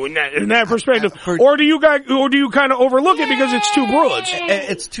on you in that perspective, or do you kind of overlook it because it's two broads?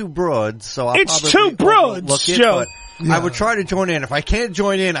 It's two broads, so I'll it's two broads, Joe. I would try to join in. If I can't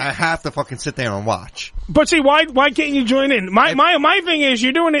join in, I have to fucking sit there and watch. But see, why can't you join in? My thing is,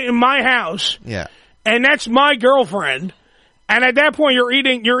 you're doing it in my house. Yeah, and that's my girlfriend. And at that point, you're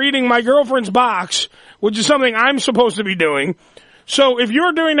eating my girlfriend's box, which is something I'm supposed to be doing. So if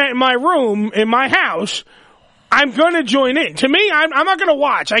you're doing that in my room, in my house, I'm going to join in. To me, I'm not going to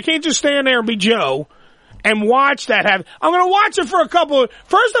watch. I can't just stand there and be Joe and watch that happen. I'm going to watch it for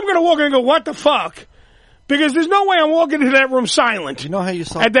first I'm going to walk in and go, what the fuck? Because there's no way I'm walking into that room silent. You know how you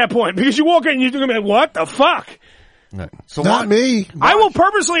saw at that point? Because you walk in and you're going to be like, what the fuck? No. So not me. I will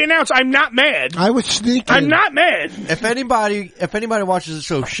purposely announce I'm not mad. I would sneak in. I'm not mad. If anybody watches the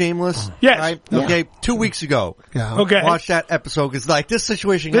show Shameless, yes. Right? Okay, 2 weeks ago. Yeah. Okay. Watch that episode because like this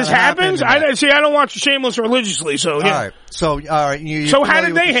situation. This happens. I don't watch Shameless religiously, so yeah. All right. So so how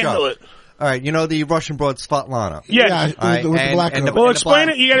did they handle it? All right, you know the Russian broad Svetlana. Yes. Yeah, with the black. Well, explain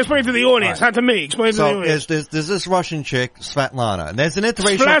it. You got to explain it to the audience, not to me. Explain it to the audience. There's this Russian chick, Svetlana, and there's an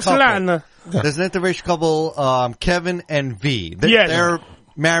interracial couple. There's an interracial couple, Kevin and V. They're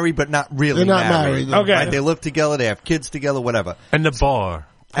married, but not really. They're not married. Okay. Right? They live together. They have kids together. Whatever. And the bar.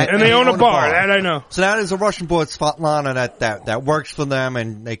 And they own a bar. That I know. So now there's a Russian boy, Svetlana, that works for them,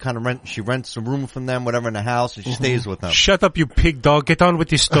 and they kind of she rents a room from them, whatever, in the house, and she stays with them. Shut up, you pig dog. Get on with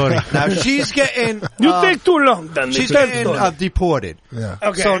your story. Now she's getting... you take too long, then. She's getting deported. Yeah.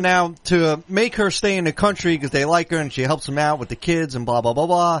 Okay. So now, to make her stay in the country, because they like her, and she helps them out with the kids, and blah, blah, blah,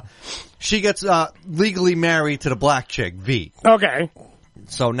 blah, she gets legally married to the black chick, V. Okay.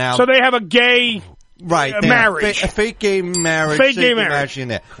 So now... So they have a gay... marriage. A fake gay marriage. Fake gay marriage in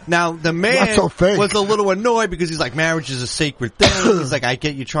there. Now, the man was a little annoyed because he's like, marriage is a sacred thing. He's like, I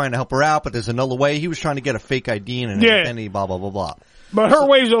get you trying to help her out, but there's another way. He was trying to get a fake ID and an identity, blah, blah, blah, blah. But her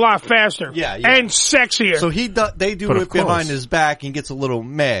way's a lot faster. Yeah. And sexier. So they do it behind his back and gets a little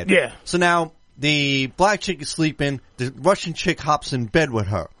mad. Yeah. So now, the black chick is sleeping, the Russian chick hops in bed with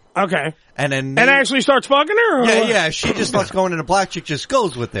her. Okay. And then actually starts fucking her? Or yeah. She just starts going and the black chick just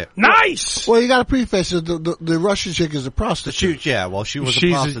goes with it. Nice! Well, you gotta preface it, the Russian chick is a prostitute. She was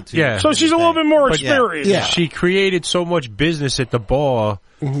a prostitute. Yeah. So she's a little bit more experienced. Yeah. She created so much business at the bar.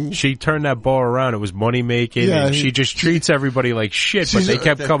 Mm-hmm. She turned that bar around. It was money making. Yeah, and she just treats everybody like shit, but they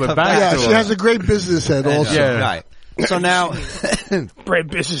kept coming back to her. She has a great business head also. Yeah. Right. So now, great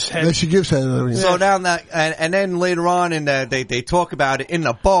business head. Then she gives head. So now that, and then later on they talk about it in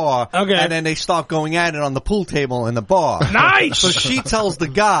the bar. Okay. And then they start going at it on the pool table in the bar. Nice! So she tells the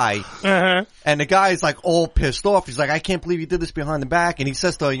guy, and the guy's like all pissed off. He's like, I can't believe you did this behind the back. And he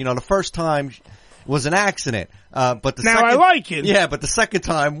says to her, the first time was an accident. But the second, I like it. Yeah, but the second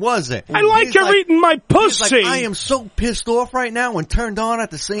time wasn't. I like her eating my pussy. He's like, I am so pissed off right now and turned on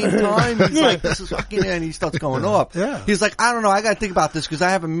at the same time. He's like, this is fucking, and he starts going off. Yeah. He's like, I don't know, I gotta think about this because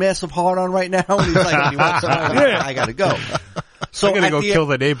I have a massive heart on right now. And he's like, he wants to know, I gotta go. So I'm gonna go kill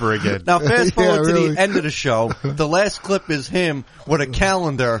the neighbor again. Now fast forward to the end of the show. The last clip is him with a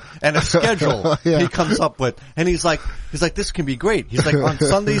calendar and a schedule he comes up with. And he's like, this can be great. He's like, on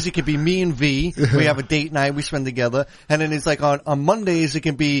Sundays it can be me and V. We have a date night, we spend together. And then he's like, on Mondays it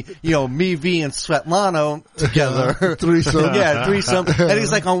can be, me, V, and Svetlana together. Threesome. Yeah, threesome. And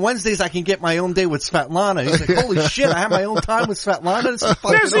he's like, on Wednesdays I can get my own day with Svetlana. He's like, holy shit, I have my own time with Svetlana? This is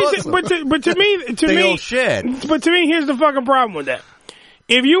fucking awesome. But to me, here's the fucking problem with that.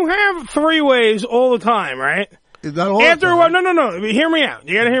 If you have three-ways all the time, right? After a while, no. Hear me out.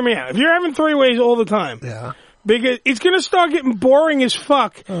 You gotta hear me out. If you're having three-ways all the time, because it's gonna start getting boring as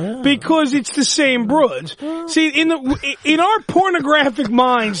fuck because it's the same broods. See, in our pornographic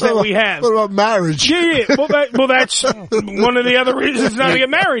minds that we have. What about marriage? Yeah. Well, that's one of the other reasons not to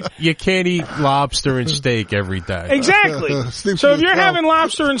get married. You can't eat lobster and steak every day. Exactly. So if you're having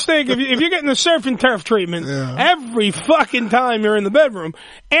lobster and steak, if you're getting the surf and turf treatment every fucking time you're in the bedroom,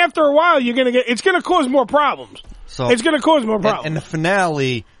 after a while it's gonna cause more problems. So it's gonna cause more problems. In the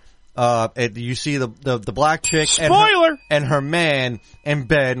finale, you see the black chick Spoiler! and her man in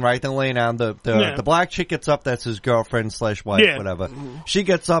bed, right? They're laying down. The black chick gets up. That's his girlfriend / wife, whatever. She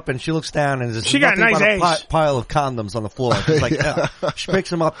gets up and she looks down and she got a nice pile of condoms on the floor. She's like, she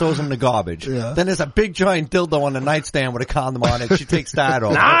picks them up, throws them in the garbage. Yeah. Then there's a big giant dildo on the nightstand with a condom on it. She takes that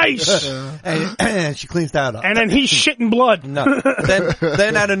off. Nice! And she cleans that up. And then he's shitting blood. No.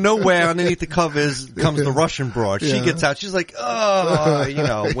 Then out of nowhere, underneath the covers, comes the Russian broad. She gets out. She's like,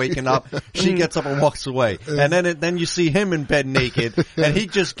 waking up. She gets up and walks away. And then you see him in bed naked. And he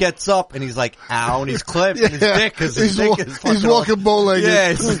just gets up and he's like, ow, and he's clipped and his dick is he's walking bow-legged. Yeah,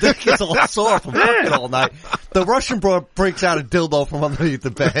 his dick is all sore from fucking all night. The Russian broad breaks out a dildo from underneath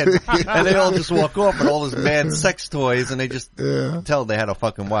the bed. And they all just walk off with all his mad sex toys and they just tell they had a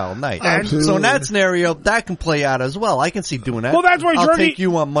fucking wild night. Absolutely. So in that scenario, that can play out as well. I can see doing that. Well, that's why I'll take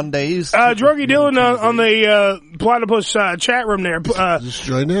you on Mondays. Druggy Dylan on the Platypus chat room there. Just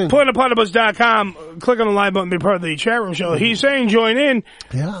join in. PlanetPlatypus.com. Click on the live button, be part of the chat room show. He's saying join in.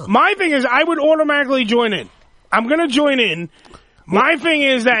 Yeah. My thing is, I would automatically join in. I'm going to join in. My thing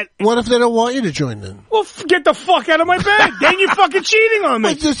is that... What if they don't want you to join in? Well, get the fuck out of my bed. Then you're fucking cheating on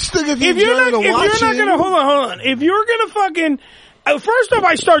me. If you're not going to... Hold on. If you're going to fucking... first off,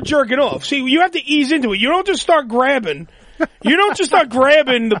 I start jerking off. See, you have to ease into it. You don't just start grabbing... You don't just start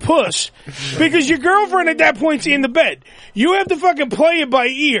grabbing the puss because your girlfriend at that point's in the bed. You have to fucking play it by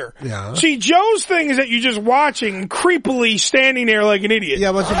ear. Yeah. See, Joe's thing is that you're just watching creepily standing there like an idiot.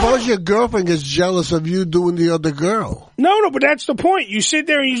 Yeah, but suppose your girlfriend gets jealous of you doing the other girl. No, but that's the point. You sit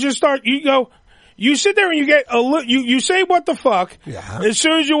there and you just start, you sit there and you get you say what the fuck as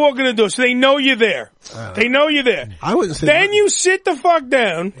soon as you walk in the door, so they know you're there. They know you're there. I wouldn't say Then you sit the fuck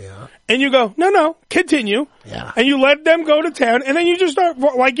down and you go, no, continue. Yeah. And you let them go to town and then you just start,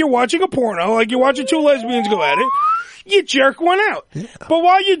 like you're watching a porno, like you're watching two lesbians go at it. You jerk one out. Yeah. But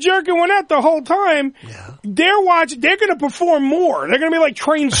while you're jerking one out the whole time, they're going to perform more. They're going to be like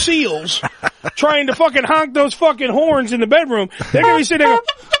trained seals trying to fucking honk those fucking horns in the bedroom. They're going to be sitting there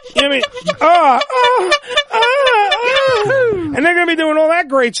going, and they're going to be doing all that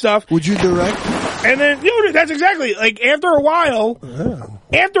great stuff. Would you direct? And then, that's exactly, like, after a while,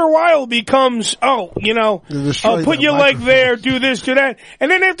 it becomes, put your leg there, do this, do that.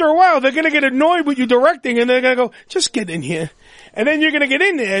 And then after a while, they're going to get annoyed with you directing, and they're going to go, just get in here. and then you're going to get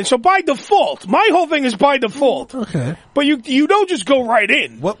in there. And so by default, my whole thing is by default. Okay. But you don't just go right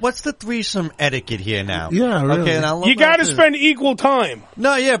in. What's the threesome etiquette here now? Yeah, really. Okay, now you got to spend equal time.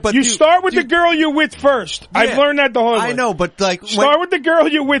 No, yeah, but you start with the girl you're with first. Yeah, I've learned that the hard way. I know, but like start with the girl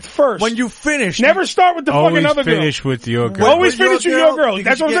you're with first. When you finish, never start with the fucking other girl. Always finish with your girl. Always finish with your girl.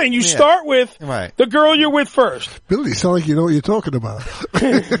 That's what I'm saying. You start with the girl you're with first. Billy, you sound like you know what you're talking about.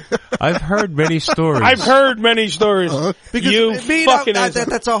 I've heard many stories. Because you fucking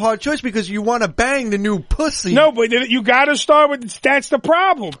that's a hard choice because you want to bang the new pussy. No, but you got to start with. That's the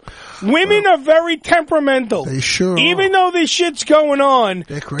problem. Women are very temperamental. They sure Even though this shit's going on,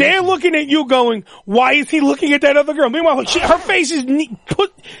 they're looking at you going, "Why is he looking at that other girl?" Meanwhile, her face is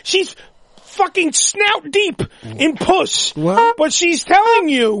she's fucking snout deep in puss. What? But she's telling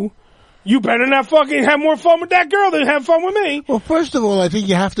you. You better not fucking have more fun with that girl than have fun with me. Well, first of all, I think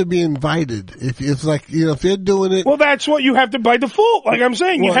you have to be invited. If like, if they're doing it. Well, that's what you have to by default. Like I'm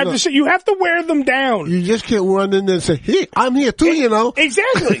saying, you have to wear them down. You just can't run in there and say, "Hey, I'm here too," you know.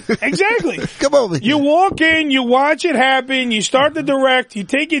 Exactly. Come over here. You walk in, you watch it happen, you start to direct, you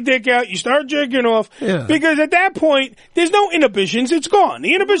take your dick out, you start jerking off. Yeah. Because at that point, there's no inhibitions. It's gone.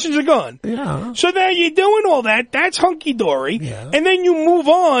 The inhibitions are gone. Yeah. So then you're doing all that. That's hunky dory. Yeah. And then you move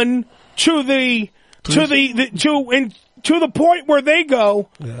on to the point where they go,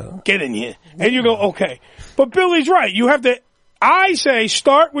 get in here. And you go, okay. But Billy's right. You have to, I say,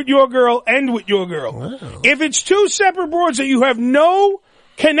 start with your girl, end with your girl. Wow. If it's two separate broads that you have no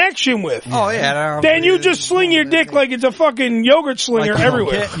connection with, then you just sling your dick like it's a fucking yogurt slinger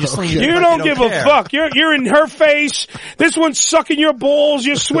everywhere. You don't give a fuck. You're in her face. This one's sucking your balls.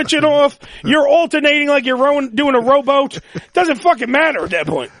 You're switching off. You're alternating like you're doing a rowboat. Doesn't fucking matter at that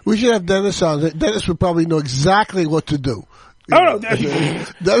point. We should have Dennis on. Dennis would probably know exactly what to do. No.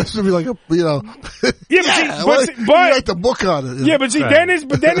 Dennis would be like Yeah, but you write the book on it. Yeah, but see,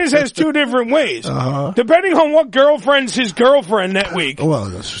 Dennis has two different ways. Depending on what girlfriend's his girlfriend that week,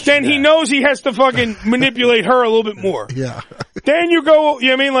 then he knows he has to fucking manipulate her a little bit more. Yeah. Then you go, you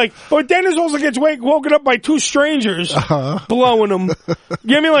know what I mean? Like, but Dennis also gets woken up by two strangers blowing him. You know what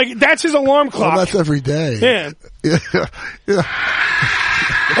I mean? Like, that's his alarm clock. Well, that's every day. Yeah.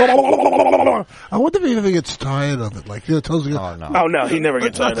 I wonder if he ever gets tired of it. Like, tells you, oh no, he never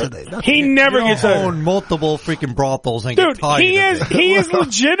gets tired of it. He never gets tired. Own multiple freaking brothels and Dude, get tired he is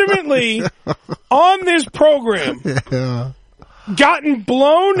legitimately on this program. Gotten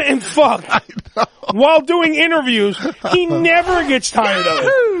blown and fucked while doing interviews. He never gets tired of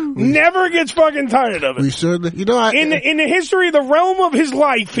it. Never gets fucking tired of it. We certainly, in the history of the realm of his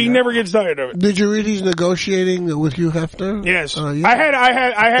life, he never gets tired of it. Did you read he's negotiating with Hugh Hefner? Yes. Yeah. I had.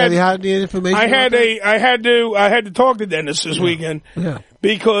 Have you had any information? I had to talk to Dennis this weekend. Yeah.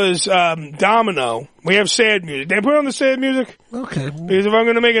 Because Domino, we have sad music. They put on the sad music. Okay. Because if I'm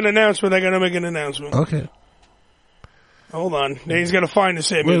going to make an announcement, I got to make an announcement. Okay. Hold on. Then he's got to find the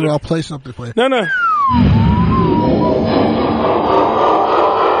sad music. I'll play something for you. No. It's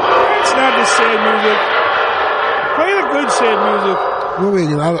not the sad music. Play the good sad music. What were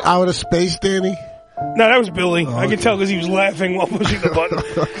you, out of space, Danny? No, that was Billy. I could tell because he was laughing while pushing the button.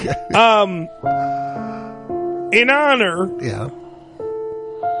 In honor. Yeah.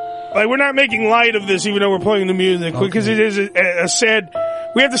 Like, we're not making light of this even though we're playing the music because it is a sad...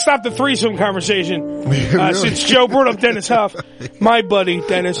 We have to stop the threesome conversation since Joe brought up Dennis Huff, my buddy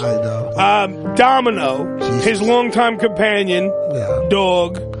Dennis. I know. Domino, his longtime companion,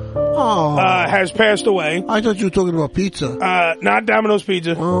 dog, has passed away. I thought you were talking about pizza. Not Domino's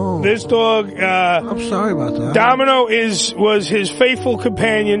Pizza. Oh. This dog. I'm sorry about that. Domino was his faithful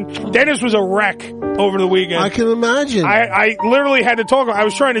companion. Dennis was a wreck over the weekend. I can imagine. I literally had to talk. I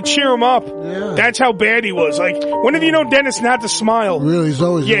was trying to cheer him up. Yeah. That's how bad he was. Like, when have you known Dennis not to smile? Really, he's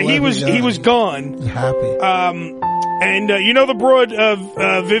always he was gone. He's happy. And you know the broad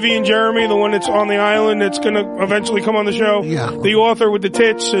of Vivian Jeremy, the one that's on the island that's going to eventually come on the show? Yeah. The author with the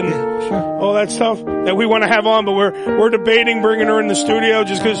tits and all that stuff that we want to have on, but we're debating bringing her in the studio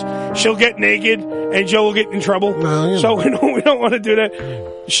just because she'll get naked and Joe will get in trouble. So we don't want to do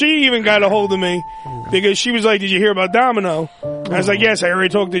that. She even got a hold of me because she was like, "Did you hear about Domino?" I was like, "Yes, I already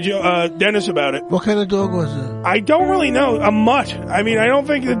talked to Dennis about it." What kind of dog was it? I don't really know. A mutt. I mean, I don't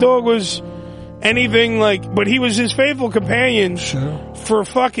think the dog was anything like, but he was his faithful companion for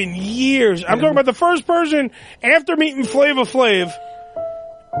fucking years. I'm talking about the first person after meeting Flava Flav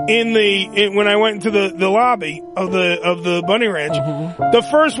when I went into the lobby of the Bunny Ranch. The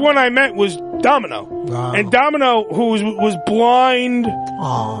first one I met was Domino. Wow. And Domino, who was blind,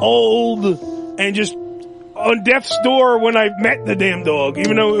 old, and just on death's door when I met the damn dog,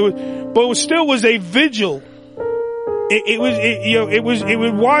 even though it still was a vigil it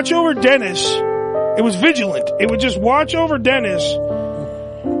would watch over Dennis. It was vigilant. It would just watch over Dennis.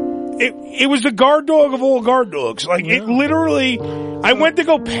 It was the guard dog of all guard dogs. Like, it literally, I went to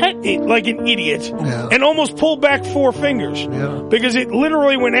go pet it like an idiot and almost pulled back 4 fingers because it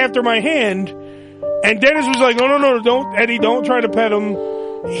literally went after my hand. And Dennis was like, no, don't, Eddie, don't try to pet him.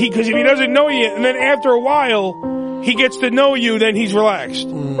 Because if he doesn't know you, and then after a while, he gets to know you, then he's relaxed.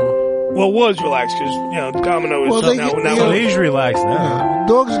 Well, was relaxed because, Domino is now he's relaxed now.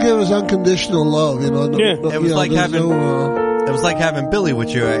 Dogs give us unconditional love, It was like having Billy with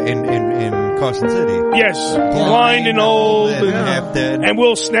you in Carson City. Yes, blind and old, and dead, and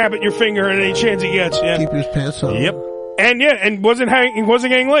will snap at your finger at any chance he gets. Yeah, keep his pants on. Yep, and wasn't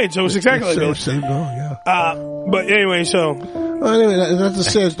getting laid, so it was exactly like that. Same dog, but anyway, so. Anyway, that is a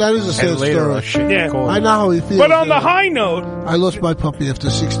sad story. Yeah, I know how he feels. But on the high note, I lost my puppy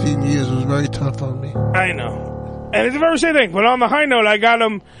after 16 years. It was very tough on me. I know, and it's a very sad thing. But on the high note, I got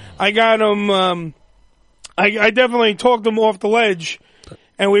him. I definitely talked him off the ledge,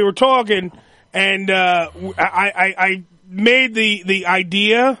 and we were talking, and I made the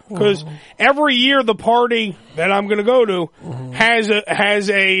idea because every year the party that I'm going to go to has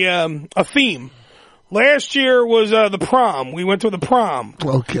a theme. Last year was the prom. We went to the prom.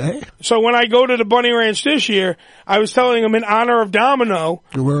 Okay. So when I go to the Bunny Ranch this year, I was telling them in honor of Domino,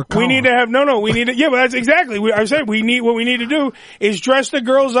 we need to have but that's exactly. I said what we need to do is dress the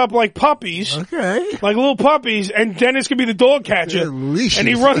girls up like puppies, like little puppies, and Dennis can be the dog catcher, and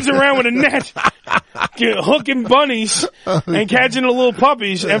he runs around with a net, hooking bunnies and catching the little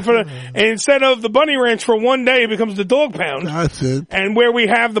puppies, and instead of the Bunny Ranch for one day, it becomes the dog pound. That's it. And where we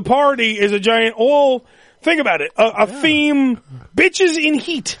have the party is a giant think about it, a theme, bitches in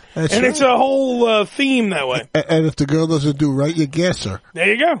heat. That's and right. It's a whole theme that way. And if the girl doesn't do right, you gas her.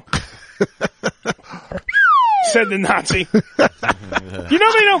 There you go. Said the Nazi. You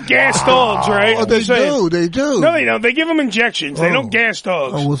know they don't gas dogs, right? Oh, they do. No, they don't. They give them injections. They don't gas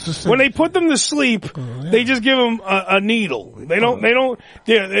dogs. Oh, what's the same? When they put them to sleep, they just give them a needle. They don't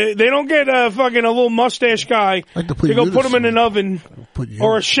get a little mustache guy to go put them in an oven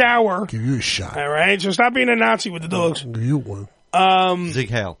or a shower. Give you a shot. All right, so stop being a Nazi with the dogs. Give you one.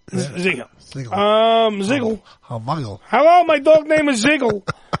 Zig Heil. Ziggle. Ziggle. Hello, my dog name is Ziggle.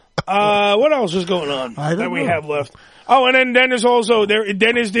 What else is going on that we have left? Oh, and then Dennis also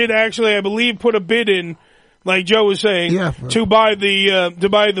Dennis did actually, I believe, put a bid in, like Joe was saying, to buy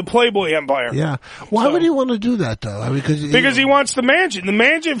the Playboy Empire. Yeah. Why would he want to do that though? I mean, because he wants the mansion. The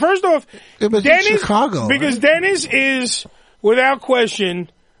mansion. First off, Dennis, Chicago, because Dennis is without question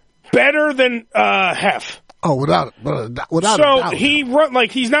better than Hef. Oh, without so a doubt.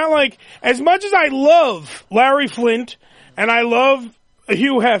 he's not like, as much as I love Larry Flint and I love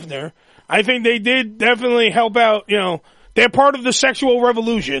Hugh Hefner, I think they did definitely help out, they're part of the sexual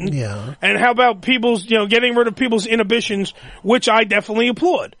revolution. Yeah. And help out people's, getting rid of people's inhibitions, which I definitely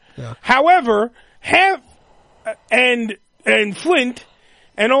applaud. Yeah. However, Hef and Flint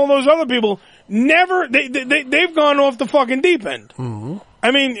and all those other people they've gone off the fucking deep end. Mm-hmm. I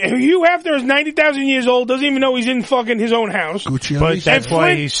mean, Hugh Hefner is 90,000 years old, doesn't even know he's in fucking his own house. But that's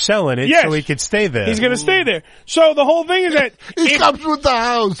why he's selling it, so he could stay there. He's going to stay there. So the whole thing is that he comes with the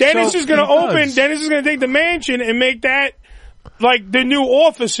house. Dennis is going to take the mansion and make that like the new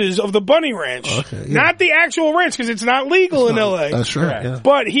offices of the Bunny Ranch. Okay, yeah. Not the actual ranch, because it's not legal in LA. That's right. Yeah.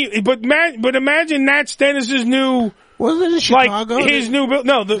 But imagine that's Dennis's new. Wasn't it in Chicago? Like his new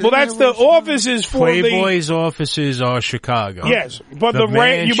that's the offices for Playboy's offices are Chicago. Yes, but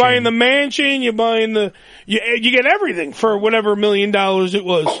you buy in the mansion, you buy in you get everything for whatever $1 million it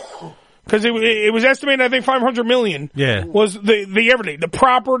was. Because it was estimated, I think, $500 million. Yeah. Was the everything, the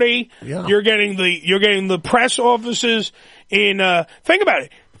property. Yeah. You're getting the press offices in. Think about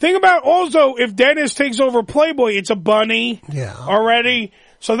it. Think about also if Dennis takes over Playboy, it's a bunny. Yeah. Already.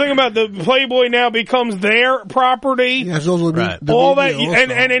 So think about the Playboy now becomes their property. He has all that, and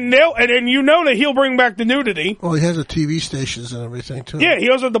that he'll bring back the nudity. Well, he has the TV stations and everything too. Yeah,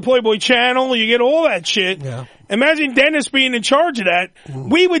 he also has the Playboy channel. You get all that shit. Yeah. Imagine Dennis being in charge of that.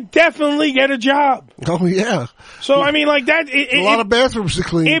 We would definitely get a job. Oh yeah. So I mean, like that. A lot of bathrooms to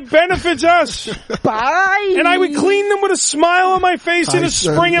clean. It benefits us. Bye. And I would clean them with a smile on my face and a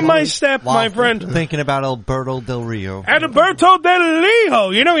spring in my step, my friend. Thinking about Alberto Del Rio. Alberto Del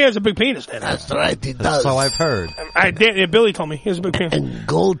Rio. You know he has a big penis. That's right, he does. So I've heard. Billy told me he has a big penis. And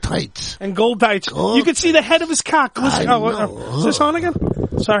gold tights. You could see the head of his cock. Listen, is this on again?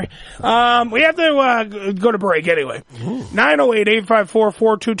 Sorry. We have to go to break anyway.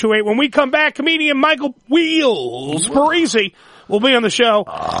 908-854-4228. When we come back, comedian Michael Wheels Parise will be on the show.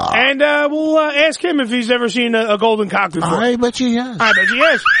 And we'll ask him if he's ever seen a golden cock before. I bet he has. I bet he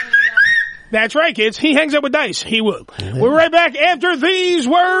has. That's right, kids. He hangs out with dice. He will. We're right back after these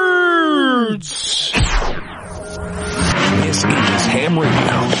words. This is Ham Radio.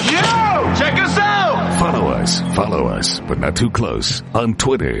 Yo! Check us out! Follow us, but not too close, on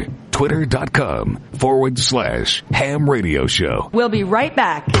Twitter. Twitter.com/Ham Radio Show. We'll be right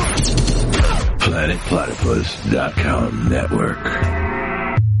back. PlanetPlatypus.com Network.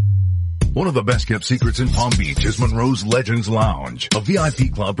 One of the best-kept secrets in Palm Beach is Monroe's Legends Lounge, a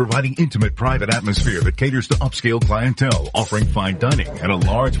VIP club providing intimate, private atmosphere that caters to upscale clientele, offering fine dining and a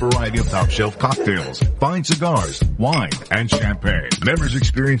large variety of top-shelf cocktails, fine cigars, wine, and champagne. Members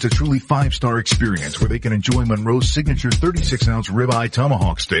experience a truly 5-star experience where they can enjoy Monroe's signature 36-ounce ribeye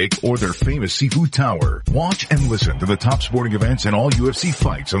tomahawk steak or their famous seafood tower. Watch and listen to the top sporting events and all UFC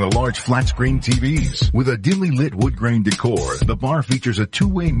fights on the large flat-screen TVs. With a dimly lit wood-grain decor, the bar features a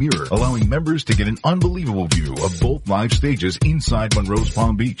two-way mirror, allowing members to get an unbelievable view of both live stages inside Monroe's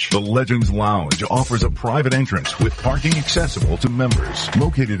Palm Beach. The Legends Lounge offers a private entrance with parking accessible to members.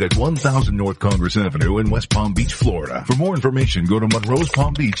 Located at 1000 North Congress Avenue in West Palm Beach, Florida. For more information, go to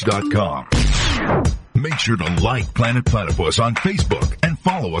monroespalmbeach.com. Make sure to like Planet Platypus on Facebook and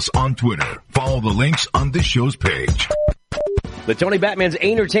follow us on Twitter. Follow the links on this show's page. The Tony Batman's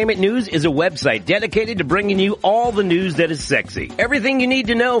Entertainment News is a website dedicated to bringing you all the news that is sexy. Everything you need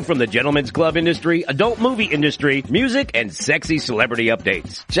to know from the gentlemen's club industry, adult movie industry, music, and sexy celebrity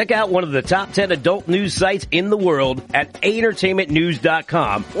updates. Check out one of the top 10 adult news sites in the world at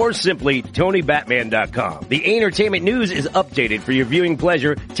entertainmentnews.com or simply TonyBatman.com. The Entertainment News is updated for your viewing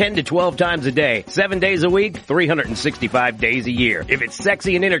pleasure 10 to 12 times a day, 7 days a week, 365 days a year. If it's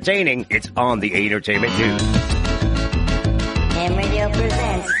sexy and entertaining, it's on the Entertainment News. Ham Radio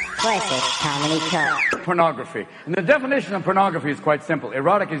presents Classic Comedy Cut. Pornography. And the definition of pornography is quite simple.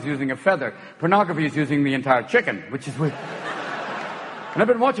 Erotic is using a feather. Pornography is using the entire chicken, which is weird. And I've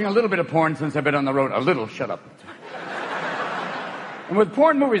been watching a little bit of porn since I've been on the road. A little, shut up. And with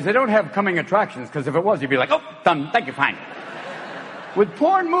porn movies, they don't have coming attractions, because if it was, you'd be like, oh, done, thank you, fine. With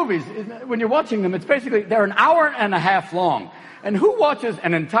porn movies, when you're watching them, it's basically, they're an hour and a half long. And who watches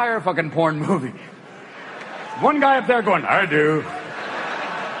an entire fucking porn movie? One guy up there going, I do.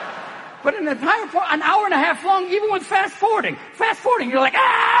 But an entire an hour and a half long, even with fast forwarding. Fast forwarding, you're like,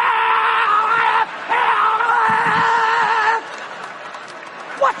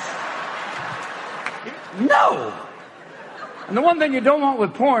 what? No. And the one thing you don't want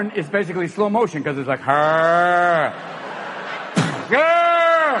with porn is basically slow motion, because it's like,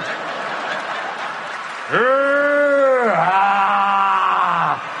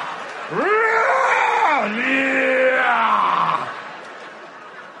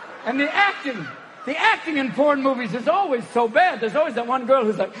 and the acting in porn movies is always so bad. There's always that one girl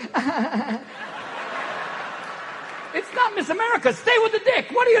who's like, it's not Miss America. Stay with the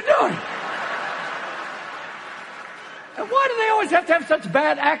dick. What are you doing? And why do they always have to have such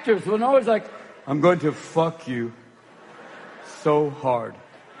bad actors who are always like, I'm going to fuck you so hard.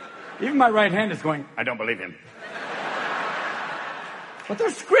 Even my right hand is going, I don't believe him. But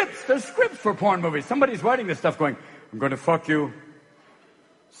there's scripts for porn movies. Somebody's writing this stuff going, I'm going to fuck you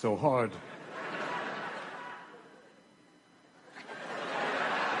so hard.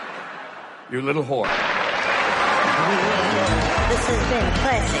 You little whore. This has been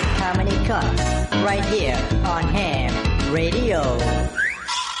Classic Comedy Cut, right here on Ham Radio.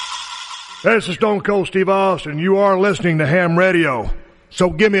 This is Stone Cold Steve Austin. You are listening to Ham Radio. So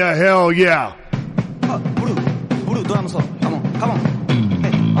give me a hell yeah. Blue, drum solo. Come on.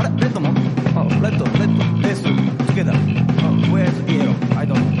 Hey, red mo. Red, bass, together. Where's the arrow? I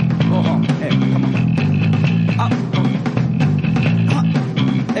don't know. Go on. Hey, come on. Up.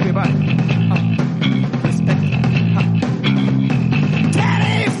 Everybody. Respect.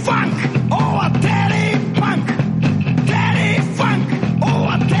 Terry Funk! Oh, a Terry Punk! Terry Funk! Oh,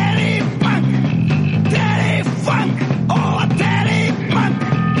 a Terry Punk! Terry Funk! Oh, a Terry Punk!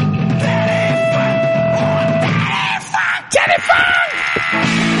 Terry Funk! Oh, Terry Funk!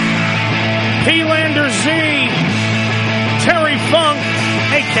 P-Lander Z, Terry Funk,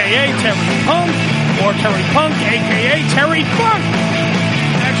 a.k.a. Terry Punk, or Terry Punk, a.k.a. Terry Funk.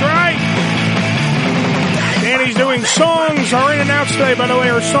 That's right. Danny's doing songs, our in and outs today, by the way,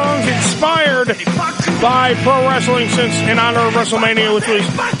 are songs inspired by pro wrestling since in honor of WrestleMania, which was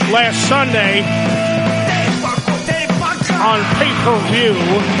last Sunday on pay-per-view.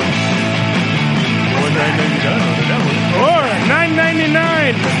 Or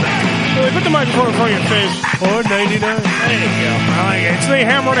 $9.99. Billy, put the microphone in front of your face. $4.99. There you go. I like it. It's the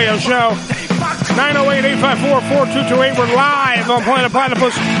Ham Radio Show. 908-854-4228. We're live on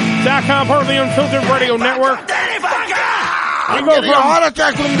PlanetPlatypus.com, part of the Unfiltered Radio Network. I'm getting a heart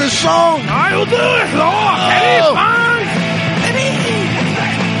attack from this song. I will do it, Lord.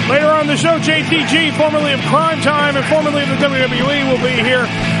 Later on the show, JTG, formerly of Crime Time and formerly of the WWE, will be here,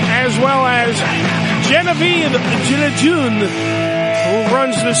 as well as Genevieve LeJeune, who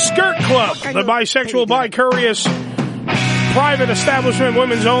runs the Skirt Club, the bisexual, bi-curious, private establishment,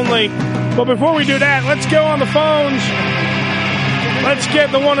 women's only. But before we do that, let's go on the phones. Let's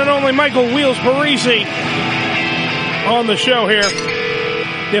get the one and only Michael Wheels Parise on the show here.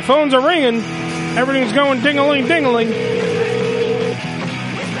 The phones are ringing. Everything's going ding-a-ling, ding-a-ling.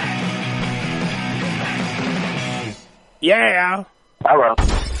 Yeah. Hello.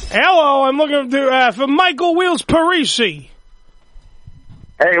 Hello, I'm looking for Michael Wheels Parise.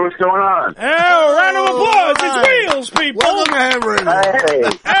 Hey, what's going on? Oh, round of applause. It's Wheels, people. Welcome to HamRadio. Hey.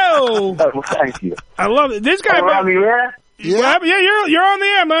 Oh. Well, thank you. I love it. This guy... Are on the air? Yeah, you're on the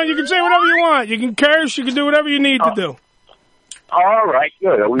air, man. You can say whatever you want. You can curse. You can do whatever you need to do. All right,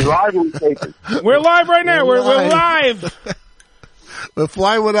 good. Are we live or we taping? We're live right now. We're live. We're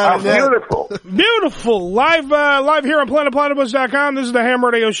flying without a net. Beautiful. Beautiful. Live here on PlanetPlatypus.com. This is the Ham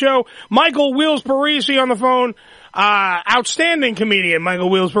Radio Show. Michael Wheels Parise on the phone. Outstanding comedian, Michael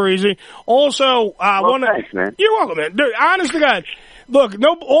Wheels Parise. Also, thanks, man. You're welcome, man. Dude, honest to God. Look,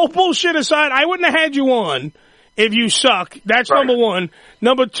 all bullshit aside, I wouldn't have had you on if you suck. That's right. Number one.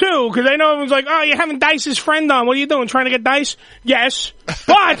 Number two, because I know everyone's like, oh, you're having Dice's friend on. What are you doing? Trying to get Dice? Yes.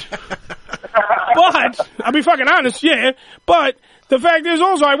 But, I'll be fucking honest, yeah. But, the fact is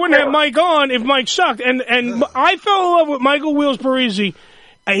also, I wouldn't have Mike on if Mike sucked. And I fell in love with Michael Wheels Parise.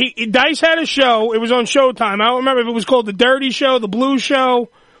 Dice had a show. It was on Showtime. I don't remember if it was called The Dirty Show, The Blue Show.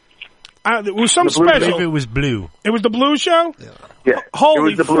 It was some special. I believe it was Blue. It was The Blue Show? Yeah.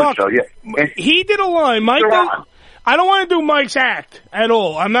 Holy it was The Blue fuck. Show, yeah. He did a line. Mike I don't want to do Mike's act at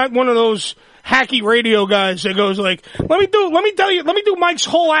all. I'm not one of those hacky radio guys that goes like, let me do Mike's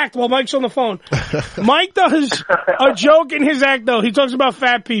whole act while Mike's on the phone. Mike does a joke in his act though. He talks about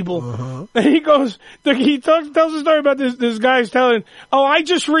fat people. And he goes, tells a story about this guy's telling, oh, I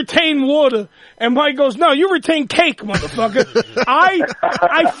just retain water. And Mike goes, no, you retain cake, motherfucker.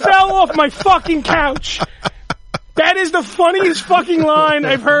 I fell off my fucking couch. That is the funniest fucking line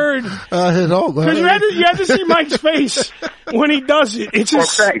I've heard. Because you had to see Mike's face when he does it. It's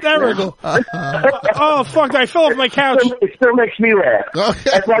hysterical. Oh, fuck, I fell off my couch. It still makes me laugh.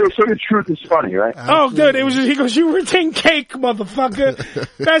 That's why the sort of truth is funny, right? Oh, good. It was. He goes, you retain cake, motherfucker.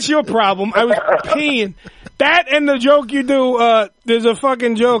 That's your problem. I was peeing. That and the joke you do, there's a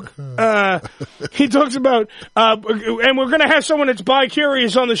fucking joke, he talks about, and we're gonna have someone that's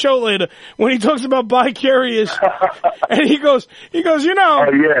bi-curious on the show later, when he talks about bi-curious, and he goes, you know,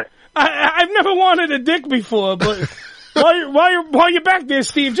 oh, yeah. I've never wanted a dick before, but while you're back there,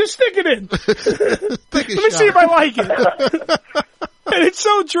 Steve, just stick it in. Let me see if I like it. And it's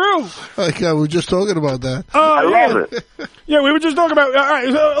so true. Okay, we were just talking about that. I love it. Yeah, we were just talking about, all right,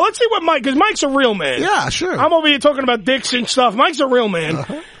 so let's see what Mike, because Mike's a real man. Yeah, sure. I'm over here talking about dicks and stuff. Mike's a real man.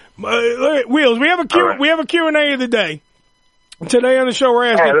 Wheels, we have a Q&A of the day. Today on the show we're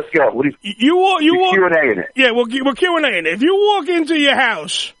asking. All right, let's go. You walk Q&A in it. Yeah, we're Q&A in it. If you walk into your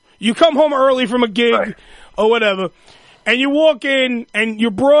house, you come home early from a gig or whatever, and you walk in, and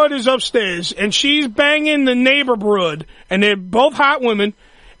your broad is upstairs, and she's banging the neighbor broad, and they're both hot women,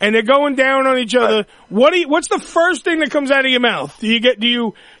 and they're going down on each other. What's the first thing that comes out of your mouth? Do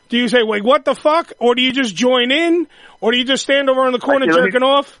you say, wait, what the fuck? Or do you just join in? Or do you just stand over in the corner jerking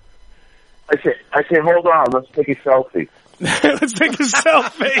off? I say, hold on, let's take a selfie. Let's take a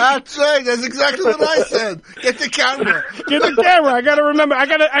selfie. That's right. That's exactly what I said. Get the camera. Get the camera. I gotta remember. I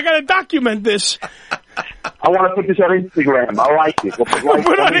gotta document this. I want to put this on Instagram. I like it. We'll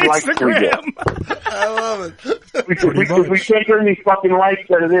put on Instagram. I love it. If we can't get any fucking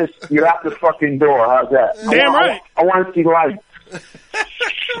likes out of this, you're out the fucking door. How's that? Damn right. I want to see likes.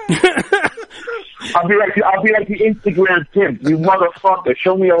 I'll be like the Instagram pimp. You motherfucker,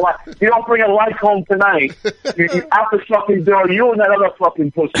 show me a like. You don't bring a like home tonight. You're out the fucking door. You and that other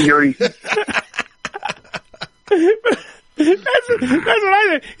fucking pussy are eating. That's what I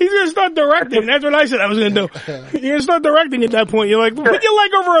said. He's going to start directing. That's what I said I was going to do. You're going to start directing at that point. You're like, put your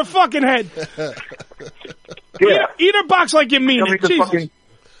leg over her fucking head. Yeah. Eat a box like you mean it.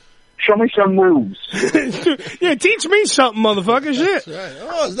 Show me some moves. Yeah, teach me something, motherfucker. Shit. Right.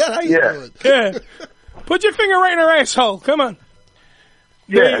 Oh, is that how you do it? Yeah. Put your finger right in her asshole. Come on.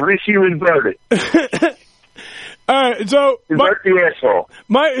 Yeah, at least you inverted. All right, so invert the asshole.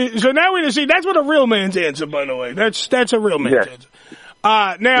 So now we see that's what a real man's answer, by the way. That's a real man's answer.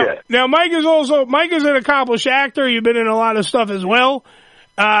 Now Mike is an accomplished actor. You've been in a lot of stuff as well.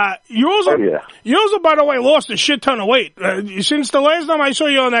 You also, by the way, lost a shit ton of weight since the last time I saw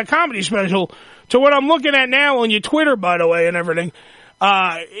you on that comedy special to what I'm looking at now on your Twitter, by the way, and everything.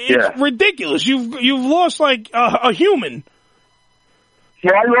 It's ridiculous. You've lost like a human.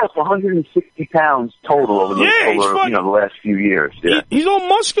 Yeah, I lost 160 pounds total over the last few years. Yeah. He's all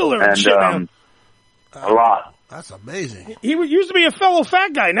muscular and shit now. A lot. That's amazing. He used to be a fellow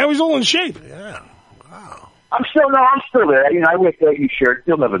fat guy. Now he's all in shape. Yeah. Wow. I'm still there. I wear baggy shirts.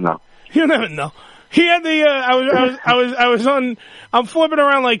 You'll never know. You'll never know. He had the. I'm flipping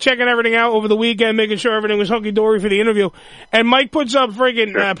around, like checking everything out over the weekend, making sure everything was hunky dory for the interview. And Mike puts up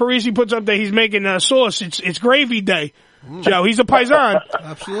Parise puts up that he's making sauce. It's gravy day. Joe, he's a paisan.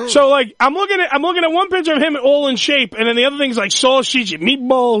 Absolutely. So like, I'm looking at one picture of him all in shape, and then the other thing's like sausage and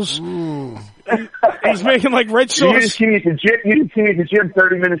meatballs. He's making like red sauce. You didn't see me at the gym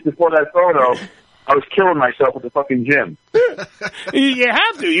 30 minutes before that photo. I was killing myself at the fucking gym. You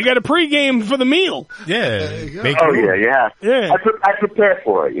have to. You got to pregame for the meal. Yeah. You have. Yeah. I prepare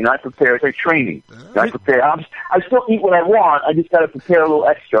for it. I prepare. It's like training. I prepare. I still eat what I want. I just got to prepare a little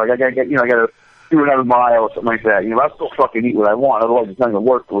extra. I got to get. I got to do another mile or something like that. I still fucking eat what I want. Otherwise, it's not going to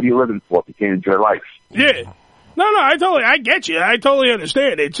work. What are you living for if you can't enjoy life? Yeah. No, I get you. I totally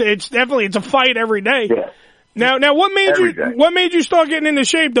understand. It's definitely a fight every day. Yeah. Now, what made you start getting into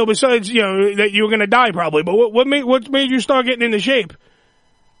shape though? Besides, that you were going to die probably, but what made you start getting into shape?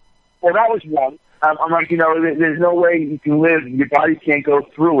 Well, that was one. I'm like, there's no way you can live. Your body can't go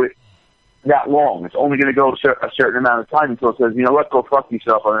through it that long. It's only going to go a certain amount of time until it says, let go fuck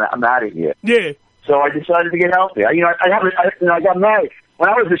yourself. I'm out of here. Yeah. So I decided to get healthy. I got married when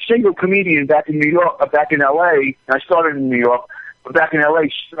I was a single comedian back in New York, back in L.A. And I started in New York, but back in L.A.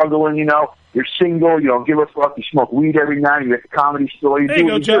 struggling. You're single, you don't give a fuck, you smoke weed every night, you're at the comedy store, you do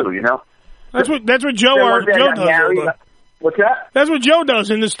what you do, That's what Joe does. What's that? That's what Joe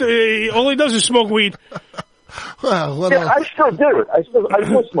does in this. All he does is smoke weed. I still do it. I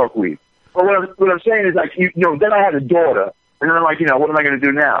still smoke weed. But what I'm saying is, like, then I had a daughter, and then I'm like, what am I going to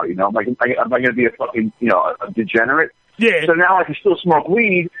do now? Am I going to be a fucking, a degenerate? Yeah. So now I can still smoke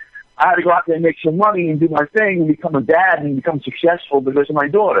weed. I had to go out there and make some money and do my thing and become a dad and become successful because of my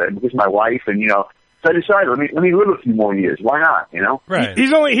daughter and because of my wife and so I decided let me live a few more years. Why not? Right.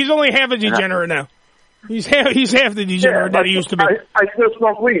 He's only half a degenerate now. He's half the degenerate that he used to be. I still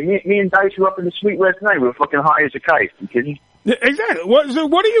smoke weed. Me and Dice were up in the suite last night. We were fucking high as a kite. You kidding? Exactly. Why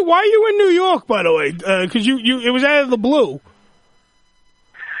are you in New York, by the way? Because it was out of the blue.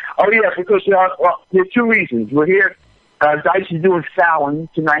 Oh yeah, because there's two reasons. We're here. Dice is doing Fallon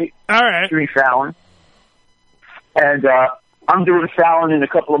tonight. All right. Doing Fallon. And I'm doing Fallon in a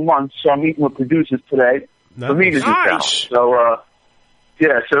couple of months, so I'm meeting with producers today for me to do Fallon. So,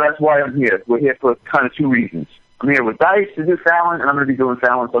 so that's why I'm here. We're here for kind of two reasons. I'm here with Dice to do Fallon, and I'm going to be doing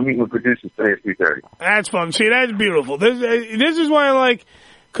Fallon, so I'm meeting with producers today at 3:30. That's fun. See, that's beautiful. This is why I like,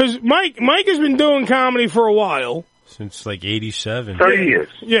 because Mike has been doing comedy for a while. Since like 87. 30 years.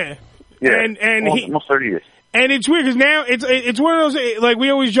 Yeah. And almost 30 years. And it's weird because now it's one of those, like we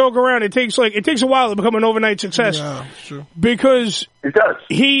always joke around. It takes a while to become an overnight success. Yeah, sure. Because it does.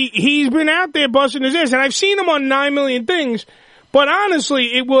 He's been out there busting his ass, and I've seen him on 9 million things. But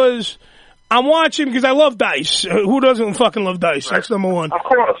honestly, I'm watching because I love Dice. Who doesn't fucking love Dice? That's number one. Of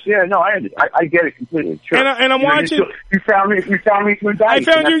course, yeah. No, I get it completely. Sure. And I'm watching. You found me through Dice.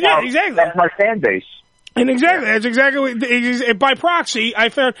 I found you. Yeah, exactly. That's my fan base. And that's exactly by proxy. I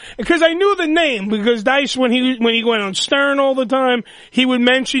found because I knew the name because Dice when he went on Stern all the time, he would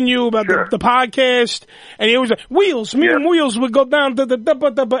mention you about the podcast, and he was like Wheels. Me and Wheels would go down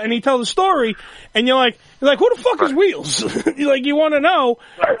and he tell the story, and you're like who the fuck is Wheels? You want to know,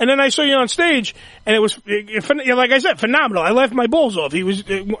 and then I saw you on stage, and it was like I said, phenomenal. I laughed my balls off. He was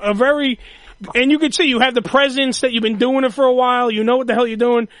a very, and you could see you have the presence that you've been doing it for a while. You know what the hell you're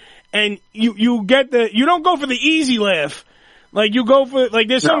doing. And you don't go for the easy laugh. Like you go for,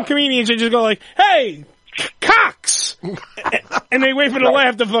 there's some comedians that just go like, hey, cocks! and they wait for the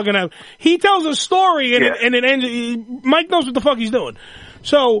laugh to fucking happen. He tells a story and it ends, Mike knows what the fuck he's doing.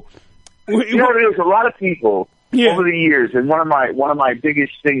 So, there's a lot of people over the years, and one of my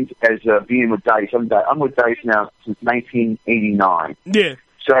biggest things as being with Dice, I'm with Dice now since 1989. Yeah.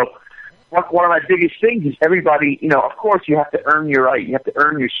 So, one of my biggest things is everybody, of course you have to earn your right. You have to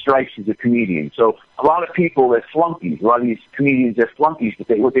earn your stripes as a comedian. So a lot of people, they're flunkies. A lot of these comedians, they're flunkies.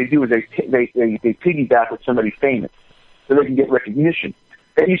 But what they do is they piggyback with somebody famous so they can get recognition.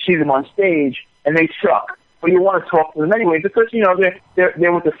 Then you see them on stage and they suck. but you want to talk to them anyway because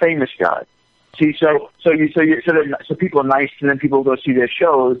they're with the famous guy. See, so people are nice, and then people go see their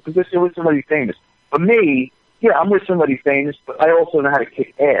shows because they're with somebody famous. But me, yeah, I'm with somebody famous, but I also know how to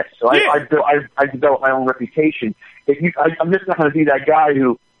kick ass. So I developed my own reputation. I'm just not going to be that guy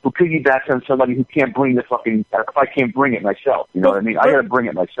who piggybacks on somebody who can't bring the fucking. If I can't bring it myself, you know what I mean? I got to bring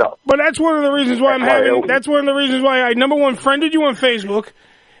it myself. But that's one of the reasons why That's one of the reasons why I number one friended you on Facebook,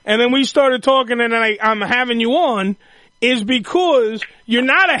 and then we started talking, and then I'm having you on. Is because you're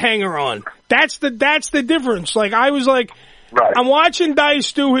not a hanger-on. That's the difference. Like, I was like, right. I'm watching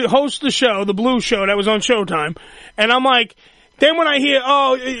Dice host the show, the Blue Show that was on Showtime, and I'm like, then when I hear,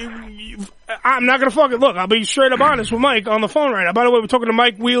 I'm not gonna fucking look, I'll be straight up honest with Mike on the phone right now. By the way, we're talking to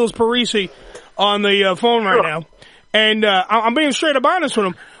Mike Wheels Parise on the phone right now, and I'm being straight up honest with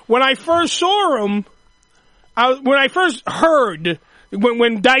him. When I first saw him, when I first heard...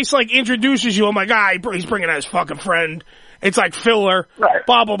 When Dice, like, introduces you, I'm like, he's bringing out his fucking friend. It's like filler. Right.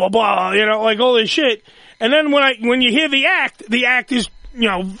 Blah, blah, blah, blah, like all this shit. And then when you hear the act is,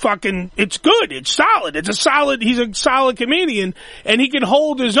 fucking, it's good. It's solid. He's a solid comedian, and he can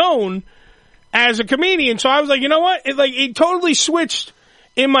hold his own as a comedian. So I was like, you know what? It totally switched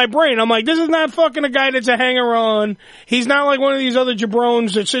in my brain. I'm like, this is not fucking a guy that's a hanger-on. He's not like one of these other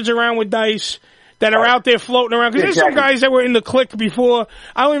jabrones that sits around with Dice. That are out there floating around. Because there's some guys that were in the clique before.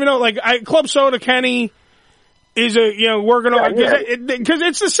 I don't even know, Club Soda Kenny is working on, because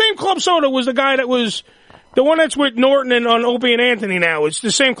it's the same Club Soda was the guy that was, the one that's with Norton and on Opie and Anthony now. It's the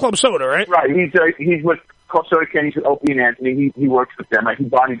same Club Soda, right? Right. He's with Club Soda Kenny, he's with Opie and Anthony. He works with them. He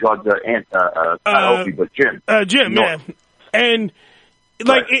bodyguards not Opie, but Jim. Jim, Norton. Yeah. And, and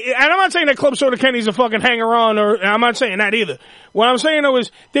I'm not saying that Club Soda Kenny's a fucking hanger-on, or I'm not saying that either. What I'm saying, though,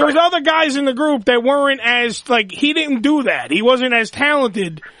 is there was other guys in the group that weren't as, he didn't do that. He wasn't as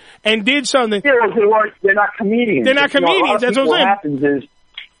talented and did something. Yeah, they're not comedians. They're not comedians, that's what I'm saying. What happens is...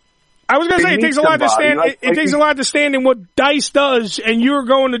 I was going to say, it takes a lot to stand, it takes a lot to stand in what Dice does, and you're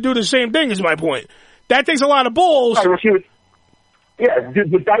going to do the same thing, is my point. That takes a lot of balls. Right,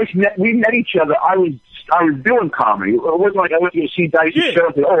 with Dice, we met each other. I was doing comedy. It wasn't like I went to see Dice's show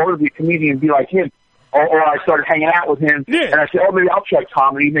and said, I want to be a comedian and be like him. Or I started hanging out with him, and I said, maybe I'll try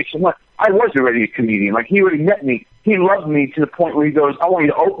comedy, make some money. I was already a comedian. Like, he already met me. He loved me to the point where he goes, I want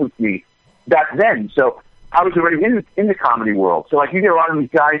you to open for me back then. So I was already in the comedy world. So, you get a lot of these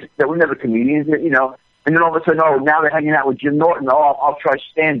guys that were never comedians, and then all of a sudden, now they're hanging out with Jim Norton. I'll try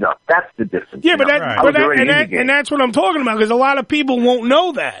stand-up. That's the difference. Yeah, and that's what I'm talking about, because a lot of people won't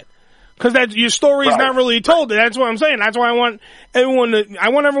know that. Because your story's not really told. That's what I'm saying. That's why I want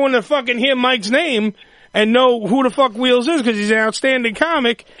everyone to fucking hear Mike's name and know who the fuck Wheels is, because he's an outstanding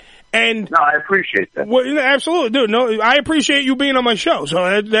comic. And no, I appreciate that. Well, absolutely, dude. No, I appreciate you being on my show.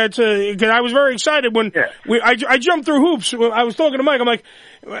 So that's because I was very excited when I jumped through hoops. I was talking to Mike. I'm like,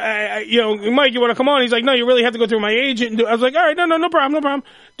 Mike, you want to come on? He's like, no, you really have to go through my agent. I was like, all right, no problem.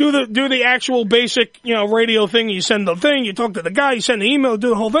 Do the actual basic, radio thing. You send the thing, you talk to the guy, you send the email, do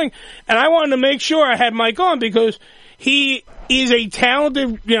the whole thing. And I wanted to make sure I had Mike on because he is a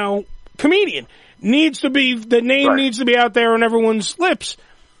talented, comedian. Needs to be out there on everyone's lips.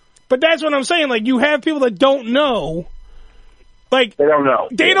 But that's what I'm saying. You have people that don't know. They don't know.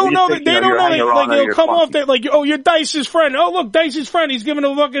 They don't know that. They'll come off that. You're Dice's friend. Oh, look, Dice's friend. He's giving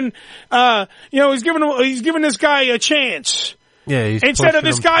a fucking, he's giving this guy a chance. Yeah. Instead of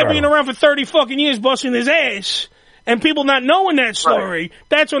this guy being around for 30 fucking years busting his ass and people not knowing that story. Right.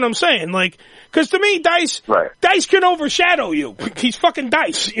 That's what I'm saying. Because to me, Dice can overshadow you. He's fucking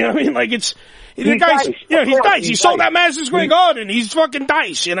Dice. You know what I mean? He's Dice. He's Dice. He sold out Madison Square Garden. He's fucking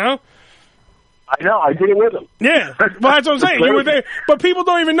Dice, I know. I did it with him. Yeah. Well, that's what I'm saying. You were there. But people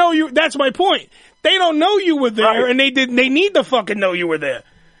don't even know you. That's my point. They don't know you were there, and they need to fucking know you were there.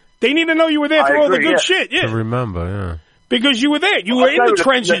 They need to know you were there for all the good shit. Yeah. To remember, Because you were there. You were in the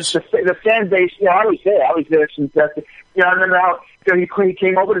trenches. The fan base, I was there. I was there since that. I remember how he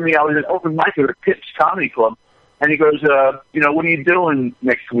came over to me. I was at open mic at a Pips Comedy Club, and he goes, what are you doing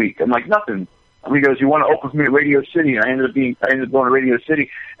next week? I'm like, nothing. And he goes, you want to open for me at Radio City? And I ended up going to Radio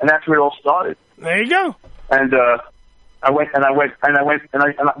City, and that's where it all started. There you go. And but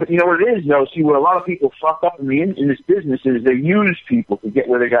you know what it is, though? See, what a lot of people fuck up in this business is they use people to get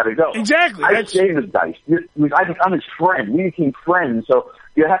where they got to go. Exactly. I say with Dice, I'm his friend. We became friends, so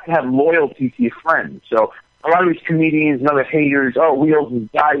you have to have loyalty to your friends. So a lot of these comedians and other haters, Wheels is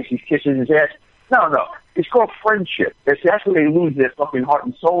Dice, he's kissing his ass. No. It's called friendship. That's where they lose their fucking heart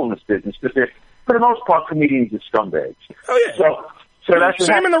and soul in this business, because they're, for the most part, comedians are scumbags. Oh, yeah. So that's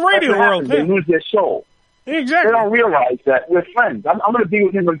same in the radio world. They lose their soul. Exactly. They don't realize that we're friends. I'm going to be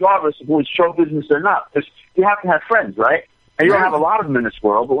with him regardless of whether it's show business or not, because you have to have friends, right? And you don't have a lot of them in this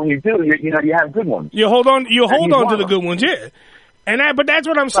world, but when you do, you have good ones. You hold on to the good ones, yeah. But that's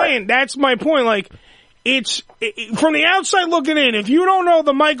what I'm saying. That's my point. Like, from the outside looking in, if you don't know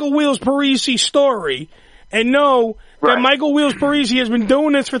the Michael Wheels Parise story and know that Michael Wheels Parise has been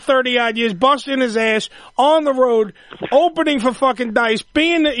doing this for 30-odd years, busting his ass on the road, opening for fucking Dice,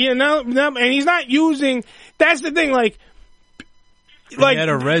 being, and he's not using, that's the thing, like, he had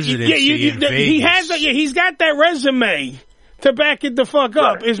a residency in Vegas. He's got that resume to back it the fuck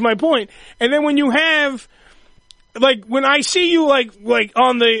up, is my point. And then when you have, like, when I see you, like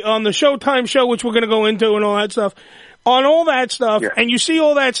on the Showtime show, which we're going to go into and all that stuff, on all that stuff, and you see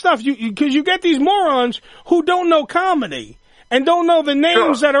all that stuff, because you get these morons who don't know comedy and don't know the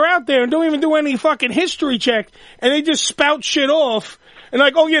names that are out there and don't even do any fucking history check, and they just spout shit off. And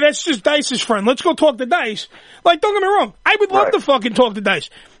like, oh yeah, that's just Dice's friend. Let's go talk to Dice. Like, don't get me wrong. I would love to fucking talk to Dice.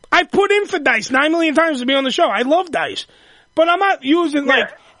 I put in for Dice 9 million times to be on the show. I love Dice. But I'm not using, like,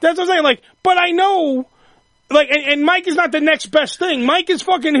 that's what I'm saying. Like, but I know, like, and Mike is not the next best thing. Mike is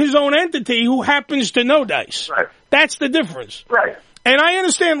fucking his own entity who happens to know Dice. Right. That's the difference. Right. And I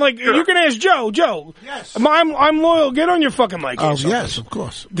understand, like, you can ask Joe. Joe. Yes. I'm loyal. Get on your fucking mic. Oh, yes, of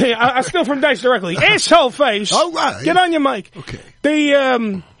course. I steal from Dice directly. Asshole face. All right. Get on your mic. Okay.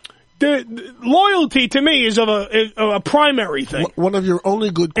 The loyalty to me is of a primary thing. One of your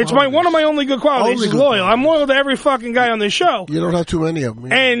only good qualities. It's one of my only good qualities is loyal. I'm loyal to every fucking guy on this show. You don't have too many of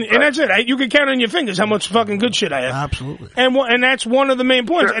them. And that's it. You can count on your fingers how much fucking good shit I have. Absolutely. And that's one of the main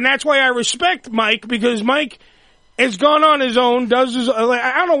points. Sure. And that's why I respect Mike, because Mike has gone on his own, does his,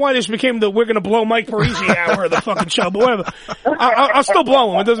 I don't know why this became the we're going to blow Mike Parise hour of the fucking show, but whatever. I'll still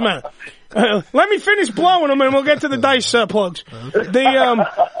blow him. It doesn't matter. Let me finish blowing him and we'll get to the Dice plugs.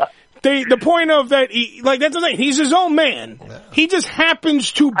 The point of that, that's the thing. He's his own man. He just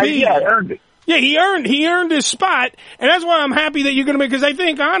happens to be. Earned it. Yeah, he earned his spot, and that's why I'm happy that you're going to because I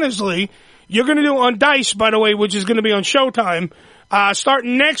think honestly you're going to do on Dice, by the way, which is going to be on Showtime,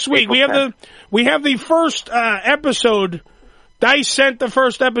 starting next week. We have the first episode. Dice sent the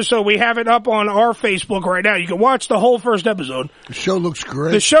first episode. We have it up on our Facebook right now. You can watch the whole first episode. The show looks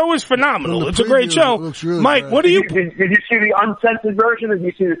great. The show is phenomenal. It's a great show. Really Mike, great. what do you... Did you see the uncensored version or did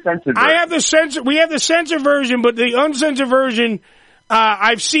you see the censored version? I have the censored... We have the censored version, but the uncensored version,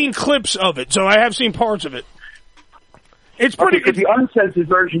 I've seen clips of it, so I have seen parts of it. It's pretty good. The uncensored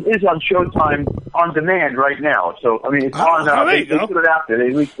version is on Showtime on demand right now. So, I mean, it's on, they put it out there.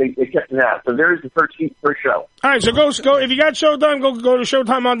 They kept it out. So there is the first show. All right, so go, if you got Showtime, go to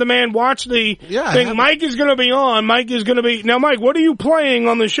Showtime on demand, watch the thing. Mike is going to be on. Now, Mike, what are you playing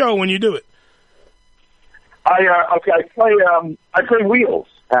on the show when you do it? I play Wheels,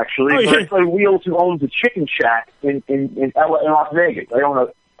 actually. Oh, yeah. I play Wheels, who owns a chicken shack in Las Vegas. I own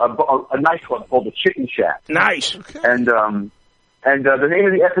a nightclub called the Chicken Shack. Nice. Okay. And the name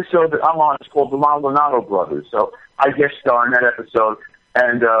of the episode that I'm on is called the Maldonado Brothers. So I guest star in that episode,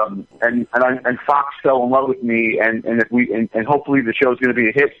 and Fox fell in love with me, and hopefully the show's going to be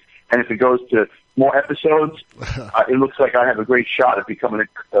a hit. And if it goes to more episodes, it looks like I have a great shot at becoming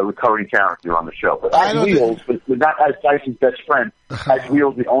a recurring character on the show. But as Wheels, but not as Dyson's best friend, as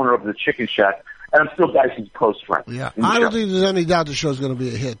Wheels, the owner of the Chicken Shack. And I'm still Dyson's close friend. Yeah, I don't think there's any doubt the show's going to be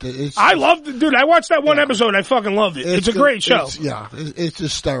a hit. I loved it, dude. I watched that one episode. I fucking loved it. It's a great show. It's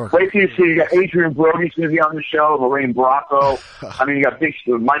hysterical. Wait till you see. You got Adrian Brody's going to be on the show. Lorraine Bracco. I mean, you got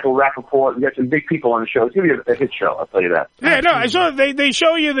Michael Rappaport. You got some big people on the show. It's going to be a hit show. I'll tell you that. Yeah, no, I saw they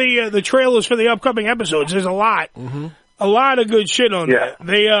show you the trailers for the upcoming episodes. There's a lot of good shit on there.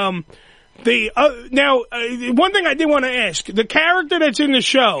 Now, one thing I did want to ask: the character that's in the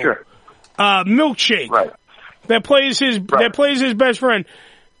show. Sure. Milkshake, that plays his best friend.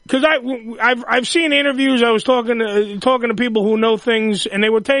 Because I've seen interviews. I was talking to people who know things, and they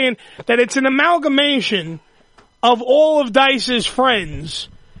were saying that it's an amalgamation of all of Dice's friends,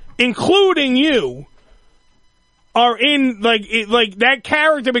 including you, are in like that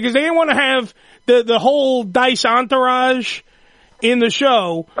character because they didn't want to have the whole Dice entourage in the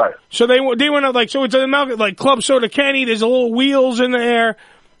show. Right. So they want to so it's an amalgamation like Club Soda Kenny. There's a little Wheels in there.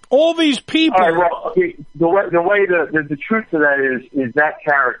 All these people. All right, well, okay, the truth to that is that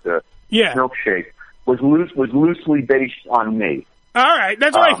character, Milkshake, was loosely based on me. All right,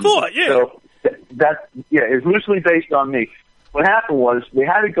 that's what I thought. Yeah. So it's loosely based on me. What happened was they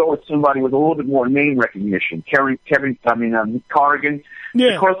had to go with somebody with a little bit more name recognition. Corrigan.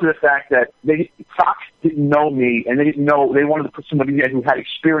 Yeah. Because of the fact that Fox didn't know me, and they wanted to put somebody there who had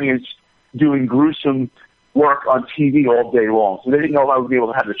experience doing gruesome work on TV all day long, so they didn't know if I would be able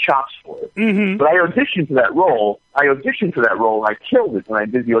to have the chops for it. Mm-hmm. But I auditioned for that role. And I killed it when I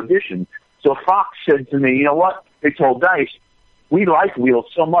did the audition. So Fox said to me, you know what? They told Dice, we like Wheels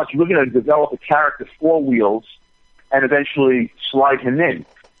so much, we're going to develop a character for Wheels and eventually slide him in.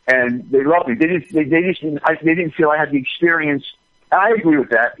 And they loved me. They didn't feel I had the experience. And I agree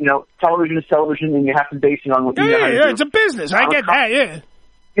with that. You know, television is television, and you have to base it on what you know how to do. It's a business. I get that, yeah.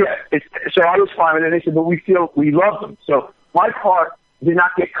 Yeah, so I was fine with it. They said, but we love them. So my part did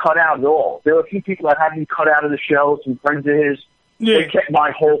not get cut out at all. There were a few people that had been cut out of the show, some friends of his. Yeah. They kept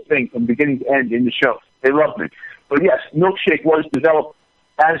my whole thing from beginning to end in the show. They loved me. But yes, Milkshake was developed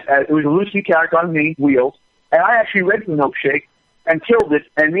as it was a Lucy character on me, Wheels, and I actually read for Milkshake and killed it,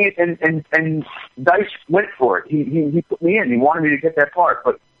 and me and Dice went for it. He put me in. He wanted me to get that part,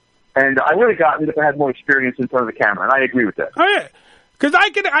 and I would have gotten it if I had more experience in front of the camera, and I agree with that. Oh yeah, because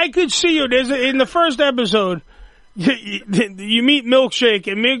I could see you. In the first episode, you meet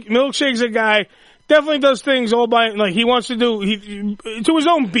Milkshake, and Milkshake's a guy definitely does things all by like he wants to do to his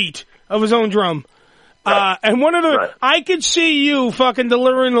own beat of his own drum. Right. And one of the I could see you fucking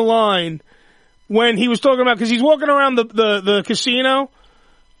delivering the line. When he was talking about, because he's walking around the casino,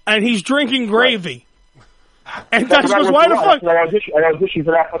 and he's drinking gravy. And Dice goes, why the fuck? I auditioned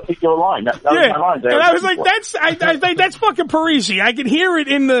for that particular line. That was my line. And I was like, that's fucking Parise. I could hear it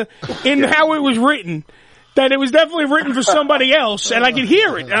in how it was written. That it was definitely written for somebody else, and I could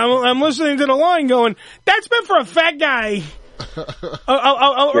hear it. And I'm listening to the line going, that's meant for a fat guy.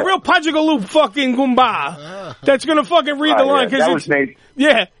 A real Pajagaloop fucking Goomba that's gonna fucking read the line. That was made.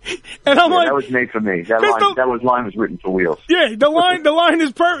 Yeah. And I'm like, that was made for me. That line was written for Wheels. Yeah, the line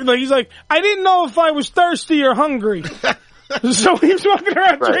is perfect. Like, he's like, I didn't know if I was thirsty or hungry. So he's walking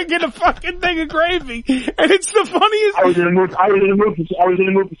around drinking a fucking thing of gravy, and it's the funniest. I was in the mood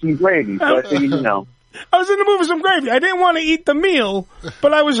for some gravy, so I figured, you know. I was in the mood for some gravy. I didn't want to eat the meal,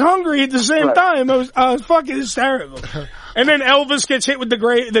 but I was hungry at the same time. I was fucking hysterical. And then Elvis gets hit with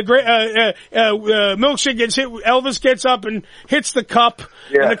Milkshake gets hit. Elvis gets up and hits the cup,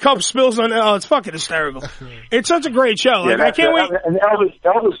 and the cup spills on. Oh, it's fucking hysterical. It's such a great show. Like, I can't wait. And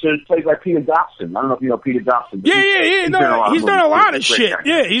Elvis is played by Peter Dobson. I don't know if you know Peter Dobson. Yeah. No, he's done a lot of shit.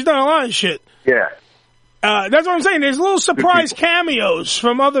 Yeah, he's done a lot of shit. Yeah. That's what I'm saying. There's little surprise cameos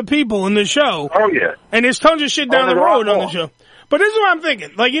from other people in the show. Oh yeah. And there's tons of shit down the road on the show. But this is what I'm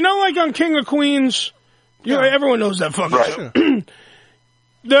thinking. Like, you know, like on King of Queens. You know, everyone knows that fucking show.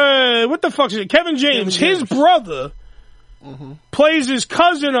 What the fuck is it? Kevin James, his brother, plays his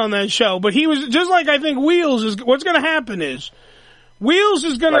cousin on that show, but he was, just like I think Wheels is, what's gonna happen is, Wheels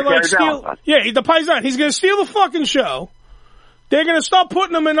is gonna steal, the Paisan, he's gonna steal the fucking show. They're gonna start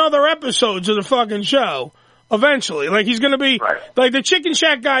putting him in other episodes of the fucking show. Eventually, like he's going to be like the Chicken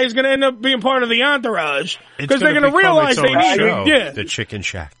Shack guy is going to end up being part of the entourage because they're going to realize they need him. Yeah, the Chicken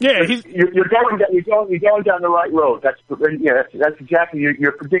Shack. Yeah, you're going down the right road. That's exactly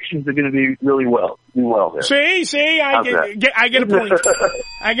your predictions are going to be really well. There. See, I get a point.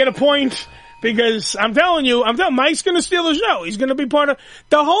 I get a point because I'm telling Mike's going to steal the show. He's going to be part of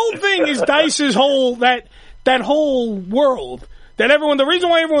the whole thing. Is Dice's whole that whole world that everyone. The reason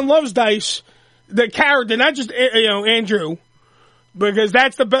why everyone loves Dice. The character, not just, Andrew, because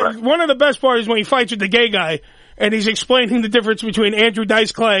that's the best, one of the best parts is when he fights with the gay guy, and he's explaining the difference between Andrew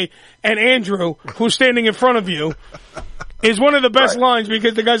Dice Clay and Andrew, who's standing in front of you, is one of the best lines,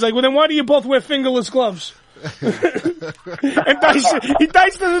 because the guy's like, well then why do you both wear fingerless gloves? And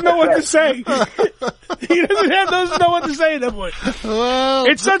Dice doesn't know what to say. He doesn't know what to say at that point. Well,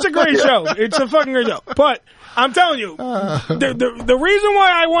 it's such a great show. It's a fucking great show. But, I'm telling you, the reason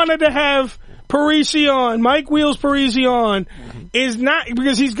why I wanted to have Parise on, Mike Wheels Parise on, is not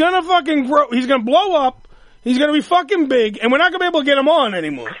because he's gonna fucking grow. He's gonna blow up. He's gonna be fucking big, and we're not gonna be able to get him on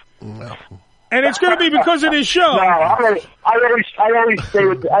anymore. No. And it's gonna be because of this show. No, I always stay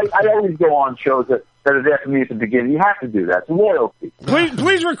with. I always go on shows that are there for me at the beginning. You have to do that. It's loyalty.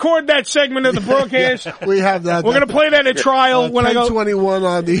 Please record that segment of the broadcast. We have that. We're gonna play that at trial when I go 21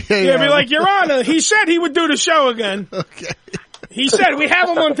 on the AM. Yeah, be like, Your Honor, he said he would do the show again. Okay. He said we have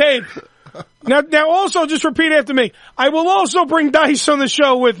him on tape. Now also, just repeat after me. I will also bring Dice on the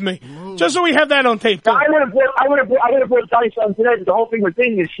show with me, just so we have that on tape. I would have brought Dice on today. But the whole thing with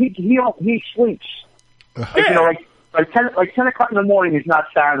thing is he sleeps. Like 10 o'clock in the morning is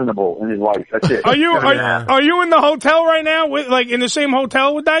not fathomable in his life. That's it. Are you in the hotel right now? In the same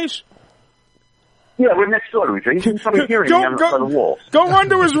hotel with Dice? Yeah, we're next door to each other. He's probably hearing me on the wall. Go run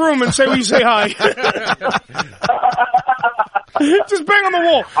to his room and say we say hi. Just bang on the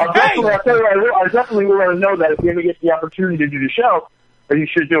wall. I definitely will let him know that if he ever gets the opportunity to do the show, that he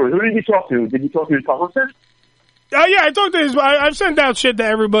should do it. Who did you talk to? Did you talk to his publicist? Yeah, I talked to I've sent out shit to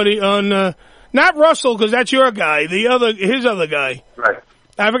everybody on, not Russell, because that's your guy, his other guy. Right.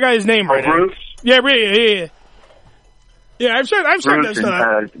 I forgot his name right now. Bruce? Yeah, I've sent that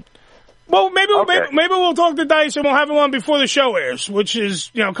stuff. Well, maybe we'll talk to Dice and we'll have him on before the show airs, which is,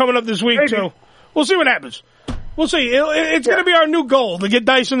 coming up this week, so we'll see what happens. We'll see. It's going to be our new goal to get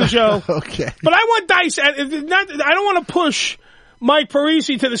Dice on the show. Okay. But I want Dice, I don't want to push Mike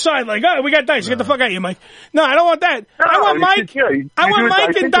Parise to the side, like, oh, we got Dice. Get the fuck out of here, Mike. No, I don't want that. I want Mike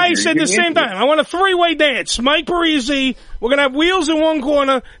and Dice at the same time. I want a three-way dance. Mike Parise, we're going to have Wheels in one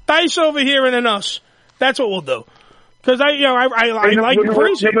corner, Dice over here, and then us. That's what we'll do. Because I like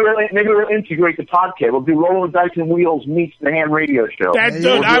Parise. Maybe we'll integrate the podcast. We'll do Rolling Dice and Wheels meets the Ham Radio Show. That's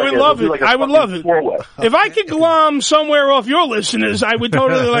good. I would love it. I would love it. If I could glom somewhere off your listeners, I would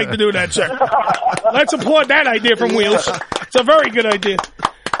totally like to do that, sir. Let's applaud that idea from Wheels. It's a very good idea.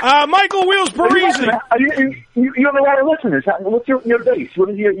 Michael Wheels Parise. You have a lot of listeners. What's your base?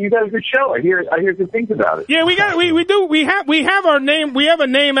 You got a good show. I hear good things about it. Yeah, we do. We have our name. We have a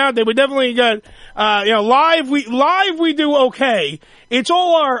name out there. We definitely got live. We do okay. It's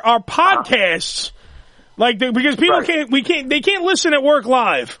all our podcasts, because people they can't listen at work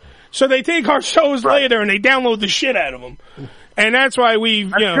live, so they take our shows later and they download the shit out of them, and that's why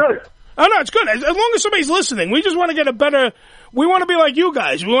That's good. Oh no, it's good as long as somebody's listening. We just want to get a better. We want to be like you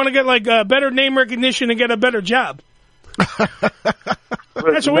guys. We want to get better name recognition and get a better job. That's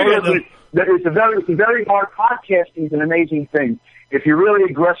what we got to do. It's a very hard. Podcasting is an amazing thing. If you're really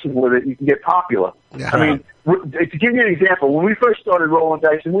aggressive with it, you can get popular. Yeah. I mean, to give you an example, when we first started Rolling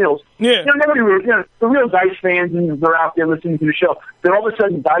Dice and Wheels, nobody really, the real Dice fans, and they're out there listening to the show. Then all of a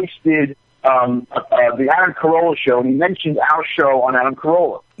sudden, Dice did the Adam Carolla show, and he mentioned our show on Adam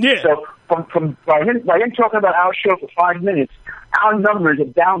Carolla. Yeah. So by him talking about our show for 5 minutes, our numbers of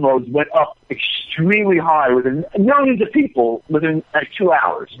downloads went up extremely high within millions of people within 2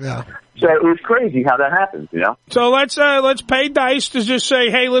 hours. Yeah. So it was crazy how that happens, So let's pay Dice to just say,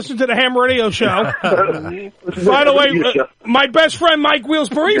 hey, listen to the Ham Radio Show. By the way, my best friend Mike Wheels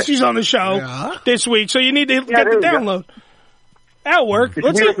Parise's on the show this week, so you need to get the download. That'll work.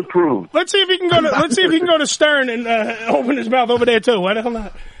 Let's see if he can go to. Let's see if he can go to Stern and open his mouth over there too. Why the hell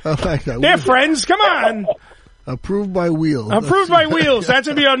not? They're friends. Come on. Approved by Wheels. Approved by Wheels. That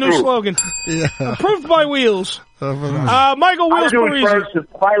should be our new slogan. Yeah. Approved by Wheels. Michael Wheels Parise. If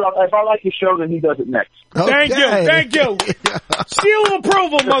I like your show, then he does it next. Okay. Thank you. Seal of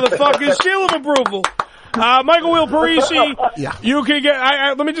approval, motherfuckers. Seal of approval. Michael Wheel Parise, you can get.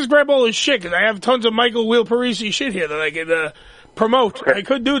 Let me just grab all his shit because I have tons of Michael Wheel Parise shit here that I could promote. I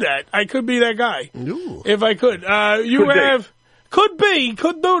could do that. I could be that guy if I could. Could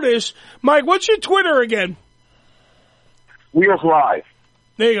do this. Mike, what's your Twitter again? Wheels Live.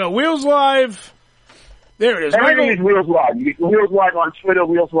 There you go. Wheels Live. There it is. Everything is Wheels Live. You get Wheels Live on Twitter,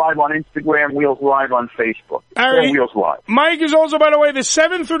 Wheels Live on Instagram, Wheels Live on Facebook. Wheels Live. Mike is also, by the way, the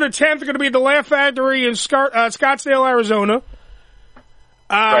 7th through the 10th going to be at the Laugh Factory in Scottsdale, Arizona.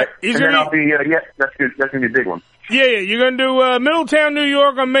 Right. And then I'll be, that's good. That's going to be a big one. Yeah, you're going to do Middletown, New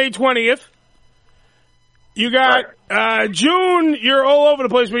York on May 20th. You got June, you're all over the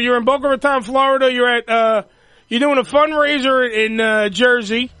place, but you're in Boca Raton, Florida. You're at, you're doing a fundraiser in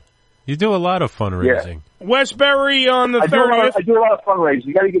Jersey. You do a lot of fundraising. Yeah. Westbury on the 30th. I do a lot of fundraising.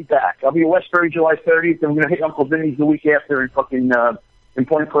 You got to get back. I'll be in Westbury July 30th, and I'm going to hit Uncle Vinny's the week after in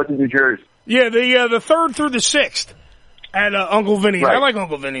Point Pleasant, New Jersey. Yeah, the 3rd through the 6th at Uncle Vinny's. Right. I like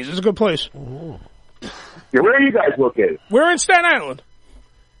Uncle Vinny's. It's a good place. Ooh. Yeah, where are you guys located? We're in Staten Island.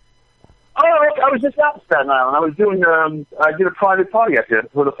 Oh, I was just out in Staten Island. I was doing, I did a private party out there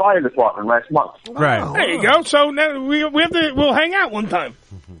for the fire department last month. Right. There you go. So now we'll hang out one time.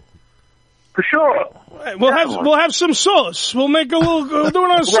 For sure. We'll have some sauce. We'll make we'll do it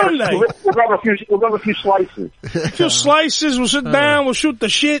on Sunday. We'll grab a few slices. A few slices. We'll sit down. We'll shoot the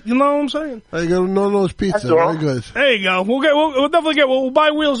shit. You know what I'm saying? There you go. Nono's Pizza. Very good. There you go. We'll definitely we'll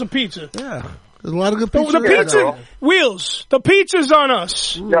buy Wheels of pizza. Yeah. There's a lot of good pizza. The pizza, Wheels. The pizza's on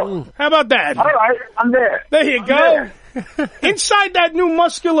us. Yeah. How about that? All right, I'm there. There you go. Inside that new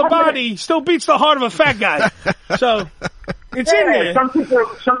muscular body still beats the heart of a fat guy. So it's in there. Some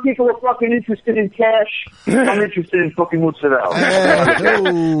people are fucking interested in cash. I'm interested in fucking mozzarella.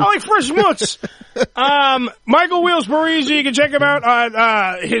 I like fresh mutz. Michael Wheels Parise. You can check him out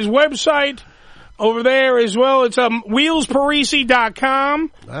on his website over there as well. It's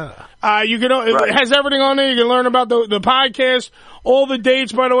wheelsparise.com. You can, it has everything on there. You can learn about the podcast, all the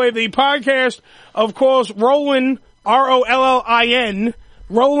dates, by the way. The podcast, of course, Rollin', Rollin'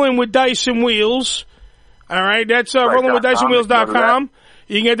 with Dice and Wheels. All right, that's rollingwithdicewheels.com.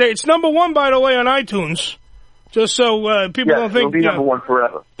 You can get that. It's number one, by the way, on iTunes. Just so people don't think... it'll be number one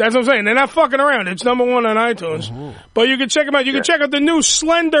forever. That's what I'm saying. They're not fucking around. It's number one on iTunes. But you can check them out. You can check out the new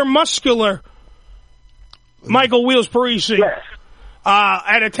slender, muscular Michael Wheels Parise. Yes.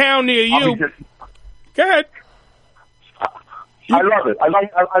 At a town near you. Go ahead. I love it. I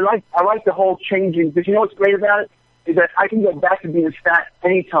like the whole changing. Because you know what's great about it? Is that I can get back to being fat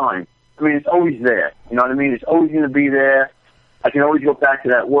anytime. I mean, it's always there. You know what I mean? It's always going to be there. I can always go back to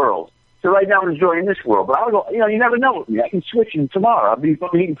that world. So right now I'm enjoying this world, but I'll go, you know, you never know with me. I can switch in tomorrow. I'll be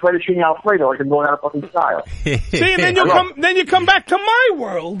fucking eating fettuccine Alfredo like I'm going out of fucking style. See, and then you come back to my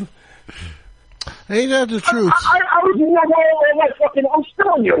world. Ain't that the truth? I was in your world, I'm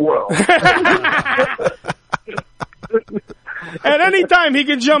still in your world. At any time he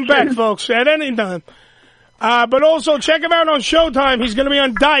can jump back, folks. At any time. But also check him out on Showtime. He's going to be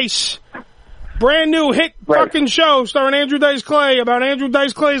on Dice. Brand new hit fucking show starring Andrew Dice Clay about Andrew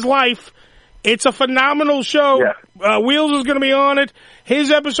Dice Clay's life. It's a phenomenal show. Yeah. Wheels is going to be on it. His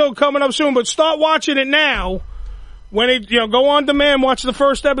episode coming up soon, but start watching it now. When it, go on demand, watch the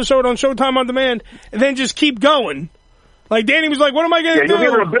first episode on Showtime on demand, and then just keep going. Like Danny was like, what am I going to do?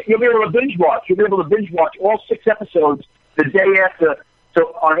 You'll be able to binge watch. You'll be able to binge watch all 6 episodes the day after. So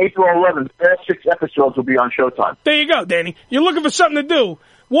on April 11th, all 6 episodes will be on Showtime. There you go, Danny. You're looking for something to do.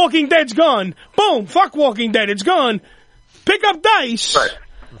 Walking Dead's gone. Boom. Fuck Walking Dead. It's gone. Pick up Dice. Right.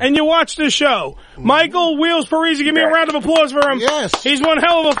 And you watch the show. Michael Wheels Parise, give me a round of applause for him. Yes. He's one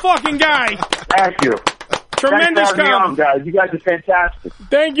hell of a fucking guy. Thank you. Tremendous comment. Guys. You guys are fantastic.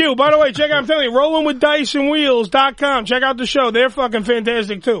 Thank you. By the way, check out, I'm telling you, rollingwithdiceandwheels.com. Check out the show. They're fucking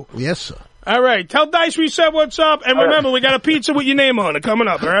fantastic, too. Yes, sir. All right. Tell Dice we said what's up. And remember, we got a pizza with your name on it coming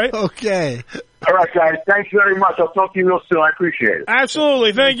up, all right? Okay. All right, guys. Thanks very much. I'll talk to you real soon. I appreciate it.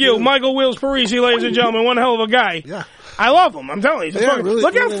 Absolutely. Thank you. Michael Wheels Parise, ladies and gentlemen. One hell of a guy. Yeah. I love him. I'm telling you. Really,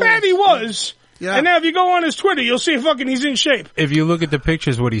 look how fat he was. Yeah. And now if you go on his Twitter, you'll see he's in shape. If you look at the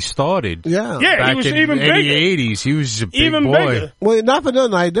pictures when he started. Yeah. Yeah, he was even bigger. In the 80s, he was a big even boy. Bigger. Well, not for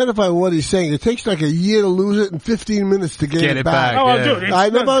nothing, I identify what he's saying. It takes like a year to lose it and 15 minutes to get it back. Oh, yeah. Dude, I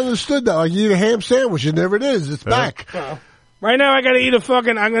never understood that. Like you eat a ham sandwich and there it is. It's back. Right now, I gotta eat if I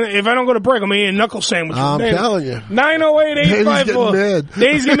don't go to break, I'm gonna eat a knuckle sandwich. I'm telling you. 908-854.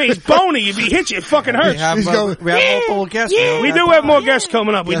 He's bony. If he hits you, it fucking hurts. We have multiple guests. We do have more guests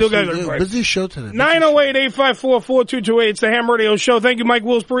coming up. We do gotta go to break. Busy show today. 908-854-4228. It's the Ham Radio Show. Thank you, Mike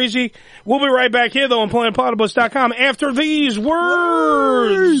Wills Parise. We'll be right back here, though, on PlanetPlatypus.com after these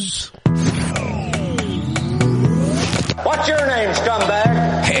words. What's your name,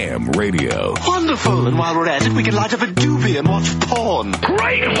 scumbag? Ham Radio. Wonderful. And while we're at it, we can light up a doobie and watch porn.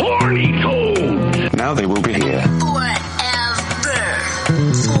 Great horny toad. Now they will be here.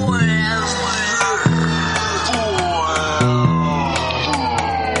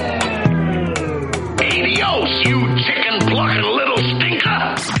 Adios, you chicken-plucking little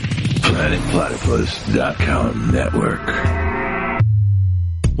stinker. PlanetPlatypus.com Network.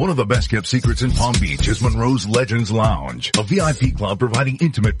 One of the best-kept secrets in Palm Beach is Monroe's Legends Lounge, a VIP club providing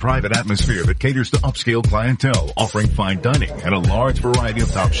intimate, private atmosphere that caters to upscale clientele, offering fine dining and a large variety of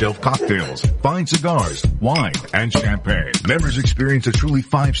top-shelf cocktails, fine cigars, wine, and champagne. Members experience a truly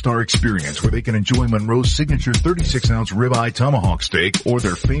 5-star experience where they can enjoy Monroe's signature 36-ounce ribeye tomahawk steak or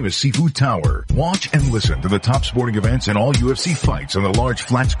their famous seafood tower. Watch and listen to the top sporting events and all UFC fights on the large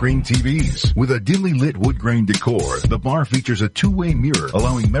flat-screen TVs. With a dimly lit wood grain decor, the bar features a 2-way mirror,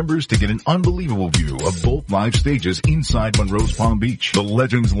 allowing members to get an unbelievable view of both live stages inside Monroe's Palm Beach. The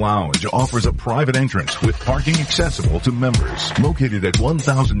Legends Lounge offers a private entrance with parking accessible to members. Located at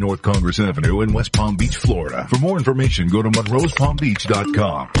 1000 North Congress Avenue in West Palm Beach, Florida. For more information, go to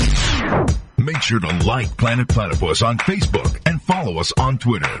monroespalmbeach.com. Make sure to like Planet Platypus on Facebook and follow us on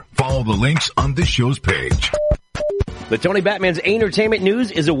Twitter. Follow the links on this show's page. The Tony Batman's Entertainment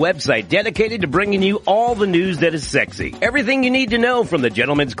News is a website dedicated to bringing you all the news that is sexy. Everything you need to know from the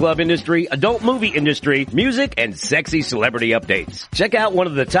gentlemen's club industry, adult movie industry, music, and sexy celebrity updates. Check out one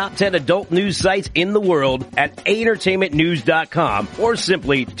of the top 10 adult news sites in the world at entertainmentnews.com or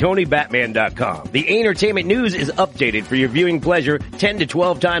simply TonyBatman.com. The Entertainment News is updated for your viewing pleasure 10 to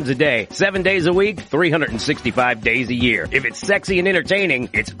 12 times a day, 7 days a week, 365 days a year. If it's sexy and entertaining,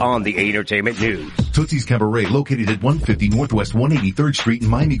 it's on the Entertainment News. Tootsie's Cabaret, located at 150 Northwest 183rd Street in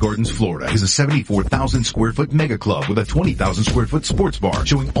Miami Gardens, Florida, is a 74,000 square foot mega club with a 20,000 square foot sports bar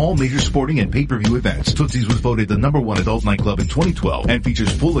showing all major sporting and pay-per-view events. Tootsie's was voted the #1 adult nightclub in 2012 and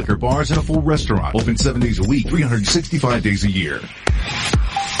features full liquor bars and a full restaurant. Open 7 days a week, 365 days a year.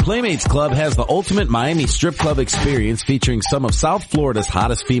 Playmates Club has the ultimate Miami strip club experience featuring some of South Florida's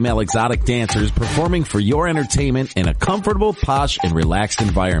hottest female exotic dancers performing for your entertainment in a comfortable, posh, and relaxed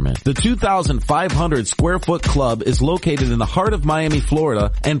environment. The 2,500 square foot club is located in the heart of Miami,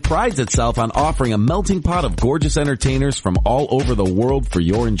 Florida, and prides itself on offering a melting pot of gorgeous entertainers from all over the world for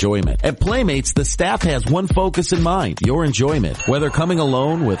your enjoyment. At Playmates, the staff has one focus in mind, your enjoyment. Whether coming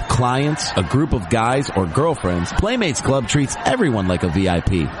alone, with clients, a group of guys, or girlfriends, Playmates Club treats everyone like a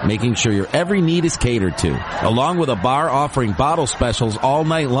VIP, making sure your every need is catered to. Along with a bar offering bottle specials all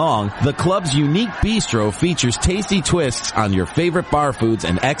night long, the club's unique bistro features tasty twists on your favorite bar foods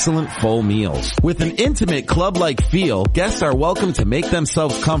and excellent full meals. With an intimate club-like feel, guests are welcome to make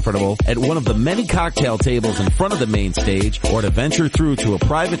themselves comfortable at one of the many cocktail tables in front of the main stage, or to venture through to a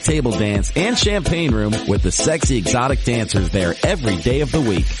private table dance and champagne room with the sexy exotic dancers there every day of the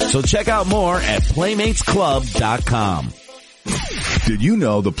week. So check out more at PlaymatesClub.com. Did you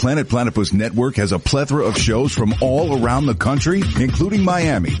know the Planet Platypus Network has a plethora of shows from all around the country, including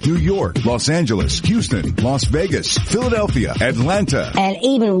Miami, New York, Los Angeles, Houston, Las Vegas, Philadelphia, Atlanta, and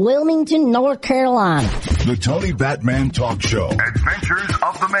even Wilmington, North Carolina. The Tony Batman Talk Show, Adventures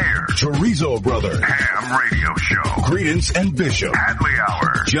of the Mayor, Chorizo Brother, Ham Radio Show, Credence and Bishop, Hadley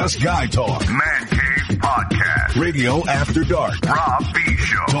Hour, Just Guy Talk, Man Cave Podcast, Radio After Dark, Rob B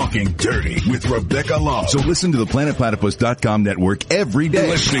Show, Talking Dirty with Rebecca Love. So listen to the PlanetPlatypus.com network every day. You're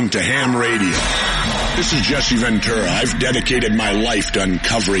listening to Ham Radio. This is Jesse Ventura. I've dedicated my life to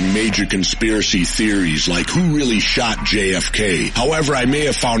uncovering major conspiracy theories like who really shot JFK. However, I may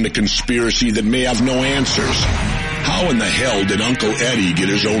have found a conspiracy that may have no answers. How in the hell did Uncle Eddie get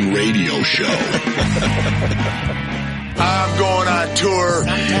his own radio show? I'm going on tour,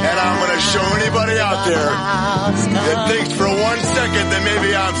 and I'm going to show anybody out there that thinks for 1 second that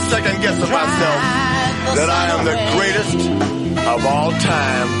maybe I'm second-guessing myself that I am the greatest of all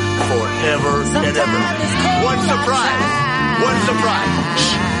time forever and ever. One surprise. One surprise.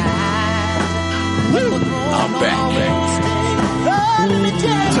 I'm back.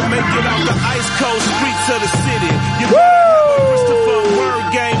 To make it off the ice cold streets of the city, you better have a Christopher word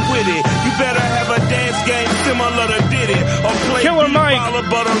game with it. You better have a dance game similar to Diddy, or play Killer Mike,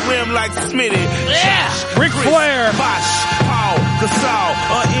 but a rim like Smitty. Yeah, Ric Flair, Bosh, Paul, Gasol,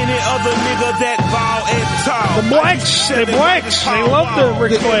 or any other nigga that ball and tall. The blacks, they love the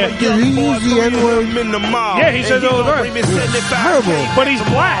Ric Flair. Did he use the N-word? Yeah, he says all the time. Terrible. But he's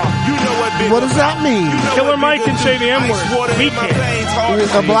black. What does that mean? Killer Mike can say the N-word. We can't.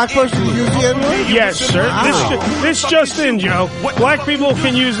 A black person can use the N-word? Yes, sir. This just in, Joe. Black people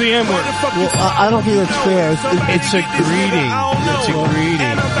can use the N-word. Well, I don't think that's fair. It's a greeting. It's a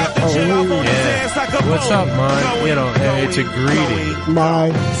greeting. Yeah. What's up, man? You know, it's a greeting. Bye.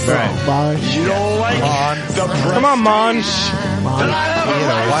 Right. Bye. You don't like the press. Come on, Mon. You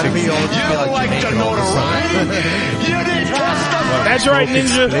know, why do we all just feel like Jamaican all of a sudden? That's right,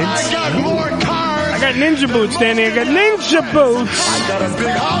 Ninja. I got more cars. I got ninja boots, Danny. I got ninja boots. I got a big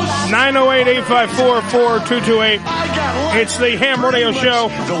house. 908-854-4228. It's the Ham Radio Show.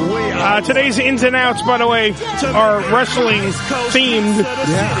 Today's ins and outs, by the way, are wrestling themed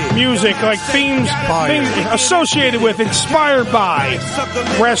music, like things associated with, inspired by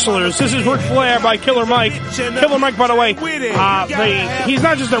wrestlers. This is Ric Flair by Killer Mike. Killer Mike, by the way, he's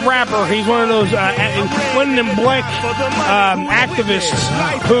not just a rapper. He's one of those one of them black activists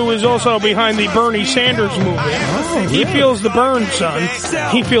who is also behind the Bernie Sanders movement. He feels the burn, son.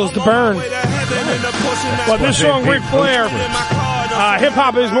 He feels the burn. But this song, Ric Flair,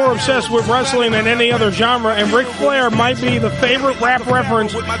 hip-hop is more obsessed with wrestling than any other genre, and Ric Flair might be the favorite rap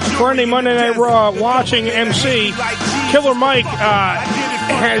reference for any Monday Night Raw watching MC. Killer Mike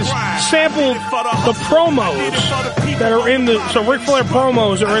has sampled the promos that are in the... So Ric Flair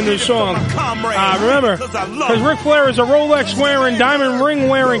promos are in this song. Remember, because Ric Flair is a Rolex-wearing, diamond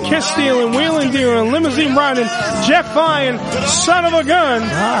ring-wearing, kiss-stealing, wheeling-dealing, limousine-riding, jet-flying son of a gun.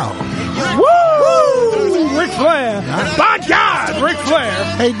 Wow. Woo! Ric Flair. By God, Ric Flair.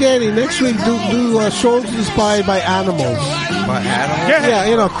 Hey, Danny, next week do songs inspired by animals. By animals? Yeah,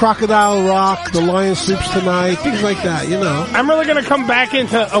 you know, Crocodile Rock, The Lion Sleeps Tonight, things like that, you know. I'm really going to come back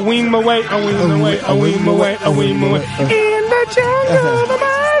into a weem away, a weem away, a weem away, a weem away. In the jungle, the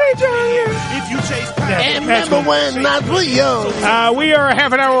mighty jungle. Remember when not with you. We are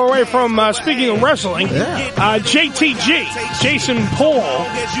half an hour away from, speaking of wrestling, JTG, Jayson Paul,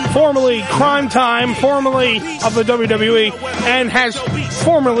 formerly Crime Time, formerly of the WWE, and has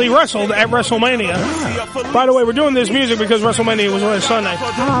formerly wrestled at WrestleMania. By the way, we're doing this music because WrestleMania was last Sunday.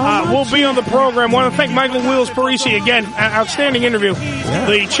 We'll be on the program. Want to thank Michael Wheels Parise again. Outstanding interview.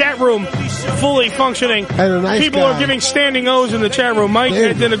 The chat room fully functioning. And a nice People guy. are giving standing O's in the chat room. Mike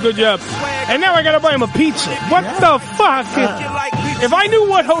did a good job. And now I gotta buy him a pizza. What the fuck? If I knew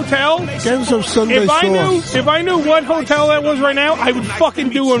what hotel, Get him some Sunday sauce. if I knew what hotel that was right now, I would fucking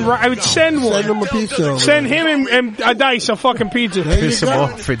do one. I would send one. Send him a pizza. Send him and Dice a fucking pizza. Piss him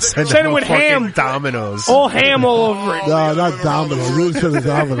off and send Send him it with fucking ham. Domino's. All ham all over it. No, not Domino's. Really to the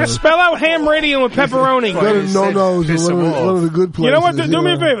Domino's. Spell out ham radio with pepperoni. Go to No-No's, one of the good places. You know what? Do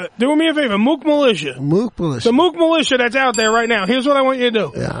me a favor. Do me a favor. Mook Militia. Mook Militia. The Mook Militia that's out there right now. Here's what I want you to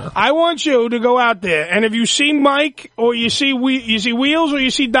do. Yeah. I want you to go out there, and if you see Mike or you see Wheels or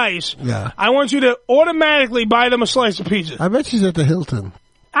you see Dice, I want you to automatically buy them a slice of pizza. I bet she's at the Hilton.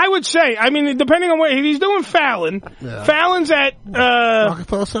 I would say. I mean, depending on where he's doing Fallon. Yeah. Fallon's at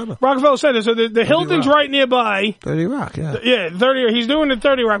Rockefeller Center. Rockefeller Center. So the Hilton's right nearby. 30 Rock, yeah. Yeah, 30. He's doing it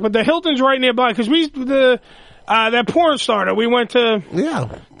 30 Rock, but the Hilton's right nearby because that porn starter. We went to.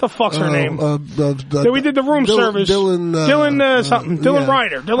 Yeah. The fuck's her name? We did the room service. Dylan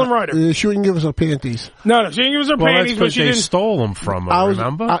Ryder. Dylan Ryder. She wouldn't give us her panties. No, she didn't give us her panties, but she they didn't. stole them from her,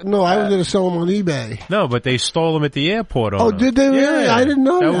 remember? I was going to sell them on eBay. No, but they stole them at the airport. Oh, did they really? Yeah. I didn't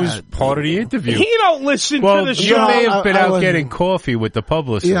know that. That was part of the interview. He don't listen to the show. You may have been out getting coffee with the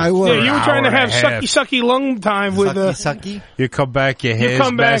publicist. Yeah, I was. Yeah, you were trying to have sucky lung time with sucky. You come back, your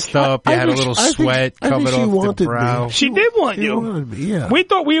hair's messed up, you had a little sweat covered off the brow. She did want you. Yeah. We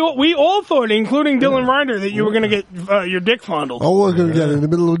thought we all thought, including Dylan Ryder, that you were going to get your dick fondled. Oh, we're going to get it in the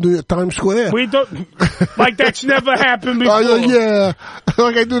middle of Times Square. We thought like that's never happened before. Yeah,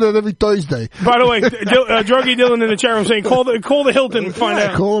 like I do that every Thursday. By the way, Druggy Dylan in the chat room saying, call the Hilton and find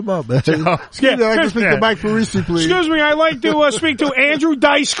out. Call him up, man. Excuse me, I can speak to Mike Parise, please. Excuse me, I'd like to speak to Andrew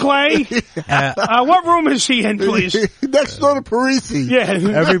Dice Clay. What room is he in, please? Next door to Parise. Yeah.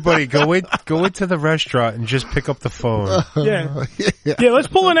 Everybody, go into the restaurant and just pick up the phone. Yeah. Let's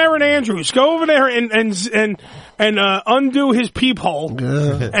pull an Aaron Andrews. Go over there and undo his peephole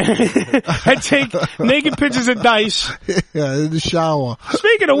and take naked pictures of Dice. Yeah, in the shower.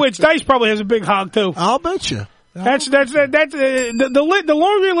 Speaking of which, Dice probably has a big hog too. I'll bet you. That's the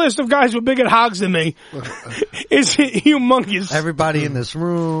laundry list of guys with bigger hogs than me is humongous. Everybody in this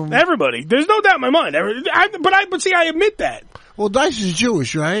room. Everybody. There's no doubt in my mind. But see, I admit that. Well, Dice is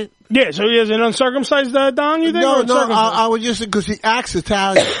Jewish, right? Yeah, so he has an uncircumcised dong, you think? No, I would just because he acts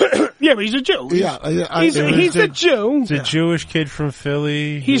Italian. Yeah, but he's a Jew. He's a Jew. He's a Jewish kid from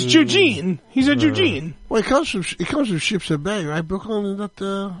Philly. He's Eugene. He's a Eugene. Well, he comes from Shipson Bay, right? Brooklyn, is that,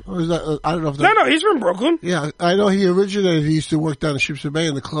 or is that, I don't know if that... No, he's from Brooklyn. Yeah, I know he originated, he used to work down in Shipson Bay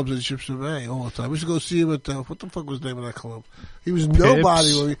in the clubs in Shipson Bay all the time. We used to go see him at, what the fuck was the name of that club? He was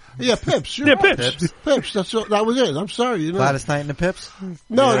nobody. When Pips. Yeah, Pips. Pips, that was it. I'm sorry, you know. Gladys Knight and the Pips?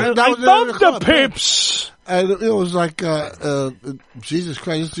 No, I love the Pips. And it was like, Jesus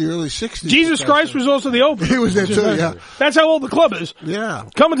Christ, it's the early 60s. Jesus Christ was also the opener. He was there too, yeah. That's how old the club is. Yeah.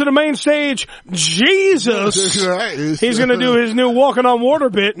 Coming to the main stage, Jesus. That's right. He's going to do his new Walking on Water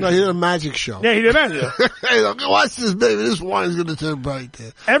bit. No, he did a magic show. Yeah, he did that. Hey, look, watch this, baby. This wine's going to turn bright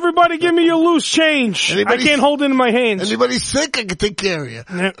there. Everybody give me your loose change. I can't hold it in my hands. Anybody sick, I can take care of you.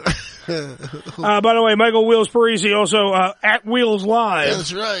 Yeah. By the way, Michael Wheels Parise, also at Wheels Live.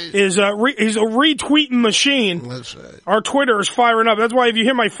 That's right. He's a retweeting machine. That's right. Our Twitter is firing up. That's why if you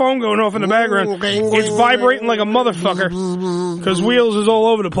hear my phone going off in the background, it's vibrating like a motherfucker. Because Wheels is all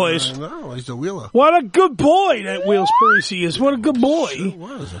over the place. No, he's a wheeler. What a good boy that Wheels Parise is. What a good boy. Sure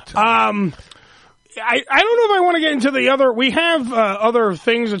was. I don't know if I want to get into the other. We have other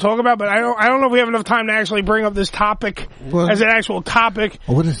things to talk about, but I don't know if we have enough time to actually bring up this topic as an actual topic.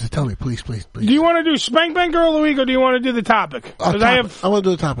 Oh, what is it? Tell me, please. Do you want to do Spank Bank Girl of the Week, or do you want to do the topic? I want to do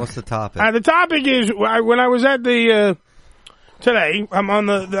the topic. What's the topic? The topic is when I was at the today.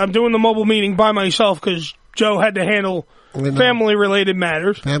 I'm doing the mobile meeting by myself because Joe had to handle family related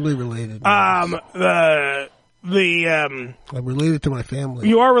matters. Family related. I'm related to my family.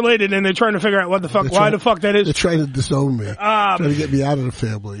 You are related, and they're trying to figure out why the fuck that is. They're trying to disown me. Trying to get me out of the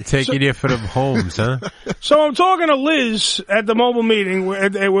family. Take you there for them homes, huh? So I'm talking to Liz at the mobile meeting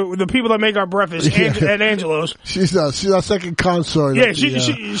with the people that make our breakfast at Angelo's. She's our second consort. Yeah, she's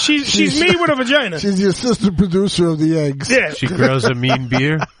me with a vagina. She's the assistant producer of the eggs. Yeah, she grows a mean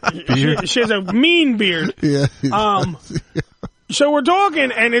beard. She has a mean beard. Yeah. So we're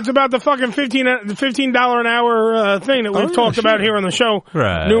talking, and it's about the fucking $15 an hour thing that we've talked about here on the show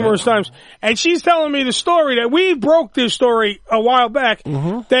numerous times. And she's telling me the story that we broke this story a while back,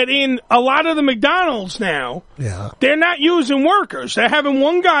 that in a lot of the McDonald's now, they're not using workers. They're having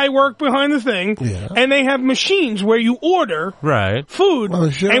one guy work behind the thing, and they have machines where you order food.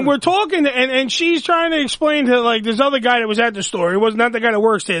 And we're talking, and she's trying to explain to like this other guy that was at the store. It was not the guy that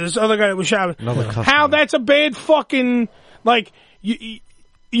works there. This other guy that was shopping. How that's a bad fucking like.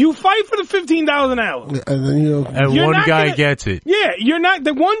 You fight for the $15 an hour, and then and one guy gets it. Yeah, you're not.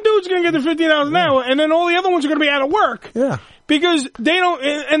 The one dude's going to get the $15 an hour, and then all the other ones are going to be out of work. Yeah, because they don't.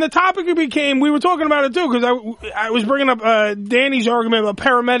 And the topic became, we were talking about it too, because I was bringing up Danny's argument about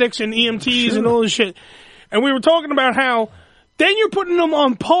paramedics and EMTs and all this shit, and we were talking about how then you're putting them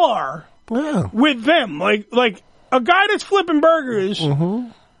on par with them, like a guy that's flipping burgers,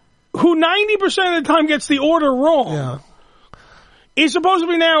 who 90% of the time gets the order wrong. Yeah. He's supposed to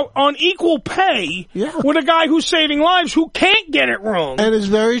be now on equal pay with a guy who's saving lives who can't get it wrong. And it's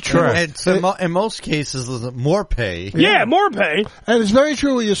very true. It's in most cases, more pay. Yeah, more pay. And it's very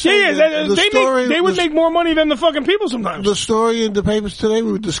true what you're saying. They would make more money than the fucking people sometimes. The story in the papers today,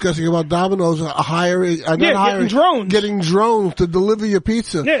 we were discussing about Domino's getting drones to deliver your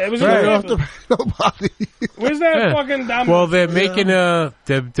pizza. Yeah, it was nobody. Where's that fucking Domino's? Well, they're making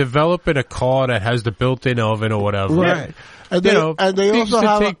they're developing a car that has the built-in oven or whatever. Right. And they also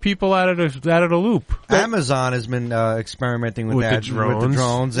have take people out of the loop. Amazon has been experimenting with that the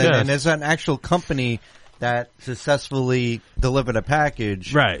drones. And there's an actual company that successfully delivered a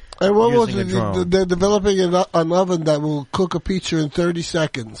package. Right. And what was it? They're developing an oven that will cook a pizza in 30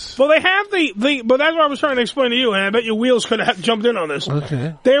 seconds. Well, they have but that's what I was trying to explain to you, and I bet your wheels could have jumped in on this.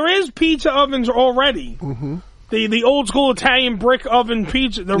 Okay. There is pizza ovens already. The old school Italian brick oven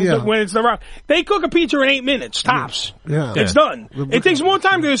pizza, when it's the rock. They cook a pizza in 8 minutes, tops. Yeah. It's done. It takes more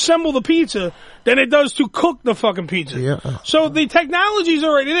time to assemble the pizza than it does to cook the fucking pizza. Yeah. So the technology's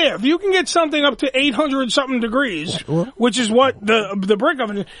already there. If you can get something up to 800 something degrees, which is what the brick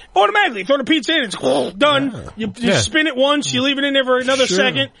oven is, automatically throw the pizza in, it's done. You spin it once, you leave it in there for another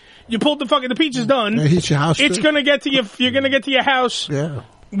second, you pull the pizza's done. Heat your house. It's gonna get to you're gonna get to your house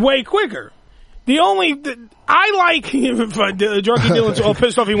way quicker. I like, if Drunky Dylan's all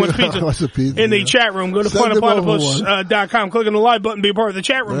pissed off he wants pizza in the chat room, go to funandplatypus.com, click on the live button, be a part of the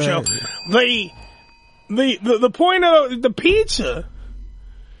chat room show. The point of the pizza,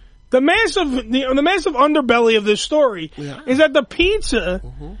 the massive underbelly of this story is that the pizza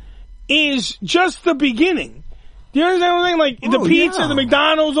is just the beginning. Do you understand what I'm saying? Like, the pizza, the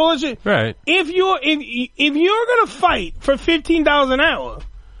McDonald's, all that shit. Right. If you're gonna fight for $15 an hour,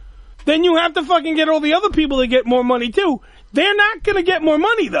 then you have to fucking get all the other people to get more money too. They're not going to get more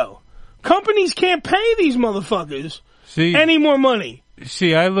money though. Companies can't pay these motherfuckers any more money.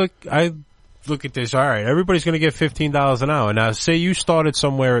 See, I look at this. All right, everybody's going to get $15 an hour. Now, say you started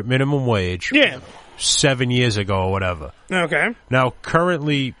somewhere at minimum wage. 7 years ago or whatever. Okay. Now,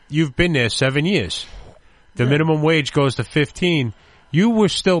 currently, you've been there 7 years. The minimum wage goes to 15. You were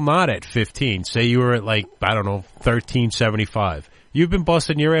still not at 15. Say you were at $13.75. You've been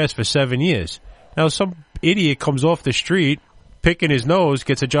busting your ass for 7 years. Now some idiot comes off the street, picking his nose,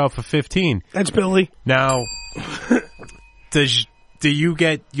 gets a job for 15. That's Billy. Now, do you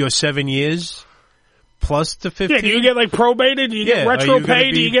get your 7 years plus the 15? Yeah, do you get probated? Do you get retro pay?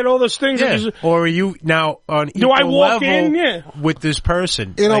 Do you get all those things? Yeah. Or are you now on equal level with this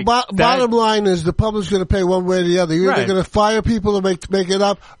person? Bottom line is the public's going to pay one way or the other. You're either going to fire people to make it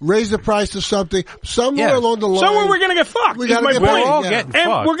up, raise the price of something. Somewhere along the line. Somewhere we're going to get fucked. We're all getting fucked.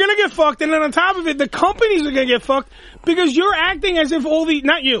 And we're going to get fucked. And then on top of it, the companies are going to get fucked because you're acting as if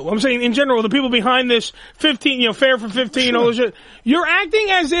not you, I'm saying in general, the people behind this 15, fair for 15, all this shit. You're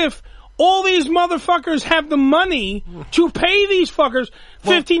acting as if all these motherfuckers have the money to pay these fuckers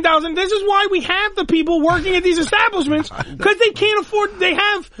 $15,000. This is why we have the people working at these establishments, because they can't afford. They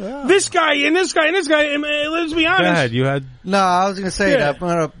have this guy and this guy and this guy. And let's be honest. Go ahead, you had. No, I was going to say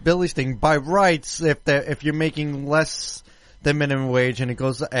that Billy's thing. By rights, if you're making less than minimum wage and it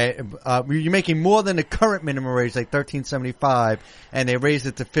goes, you're making more than the current minimum wage, like $13.75, and they raise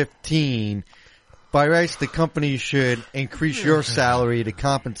it to 15. By rights, the company should increase your salary to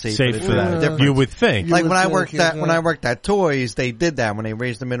compensate for that difference. You would think. Like when I worked at Toys, they did that when they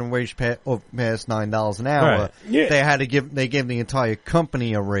raised the minimum wage past $9 an hour. Right. They gave the entire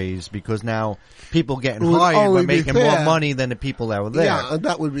company a raise because now people getting hired were making more money than the people that were there. Yeah,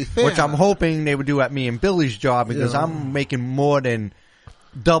 that would be fair. Which I'm hoping they would do at me and Billy's job because I'm making more than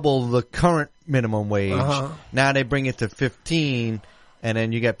double the current minimum wage. Now they bring it to 15. and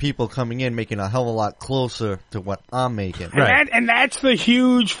then you get people coming in making a hell of a lot closer to what I'm making. And that's the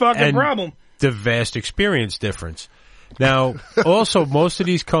huge fucking problem. The vast experience difference. Now, also, most of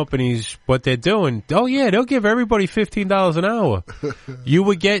these companies, what they're doing, they'll give everybody $15 an hour. You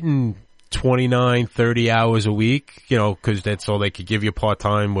were getting 29, 30 hours a week, because that's all they could give you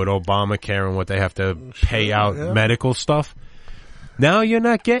part-time with Obamacare and what they have to pay out medical stuff. Now you're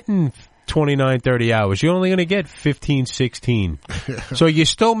not getting 29, 30 hours. You're only going to get 15, 16. So you're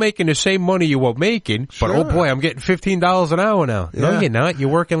still making the same money you were making, but oh boy, I'm getting $15 an hour now. Yeah. No, you're not. You're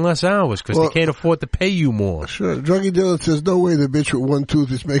working less hours because they can't afford to pay you more. Sure. Druggy dealer says, no way the bitch with one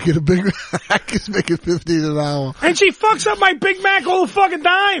tooth is making a Big Mac is making $15 an hour. And she fucks up my Big Mac all the fucking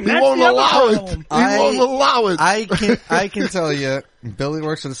time. He won't allow it. He won't allow it. I can tell you, Billy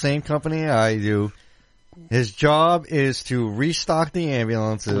works for the same company I do. His job is to restock the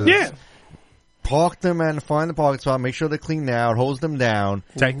ambulances. Yeah. Park them and find the parking spot, make sure they're cleaned out, hose them down.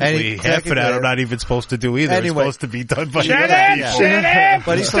 Technically, half of that I'm not even supposed to do either. Anyway. It's supposed to be done by Shut up!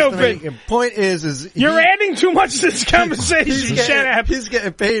 But he's Stupid. Point is you're adding too much to this conversation. Shut up. He's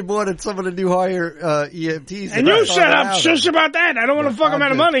getting paid more than some of the new hire EMTs. And you shut up. Shush about that. I don't want to fuck him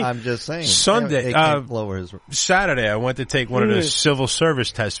out of money. I'm just saying. Saturday, I went to take one of the Mm. civil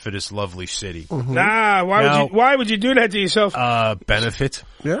service tests for this lovely city. Nah, why would you do that to yourself? Benefit.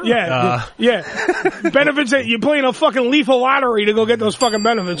 Yeah. Benefits that you're playing a fucking lethal lottery to go get those fucking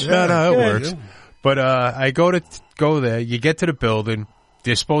benefits. No, it works. But I go there. You get to the building.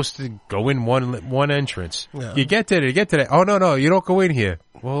 They're supposed to go in one entrance. Yeah. You get there. Oh no, you don't go in here.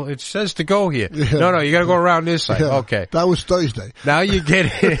 Well, it says to go here. Yeah. No, you got to go around this side. Yeah. Okay, that was Thursday. Now you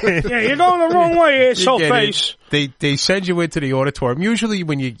get in. Yeah, you're going the wrong way, asshole face. They send you into the auditorium. Usually,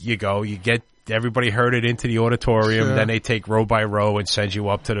 when you go, you get everybody herded into the auditorium. Sure. Then they take row by row and send you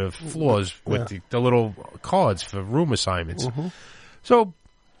up to the floors with the little cards for room assignments. Mm-hmm. So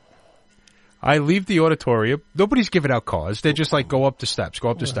I leave the auditorium. Nobody's giving out cards. They're just like, go up the steps.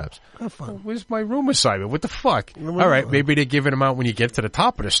 Oh, where's my room assignment? What the fuck? All right, maybe they're giving them out when you get to the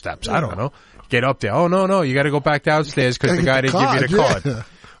top of the steps. I don't know. Get up there. Oh, no, you got to go back downstairs because the guy didn't give you the card. Yeah.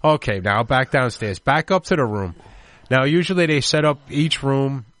 Okay, now back downstairs. Back up to the room. Now, usually they set up each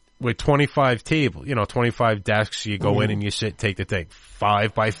room with 25 tables, 25 desks. You go in and you sit, take the thing.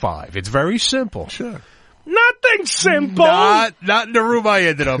 5 by 5. It's very simple. Sure. Nothing simple. Not in the room I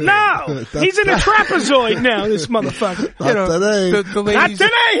ended up in. No, he's in a trapezoid now, this motherfucker. Not today. The ladies, not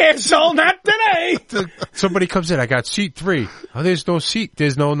today, asshole, not today. Somebody comes in, I got seat 3. Oh, there's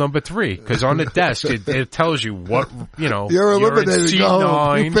no number 3. Because on the desk, it tells you what, You're eliminated. in seat Go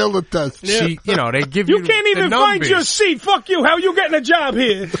 9. You failed the test. Seat, they give you You can't even the find numbers. your seat. Fuck you. How you getting a job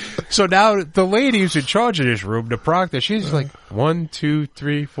here? So now the lady who's in charge of this room, the proctor, she's like, 1, 2,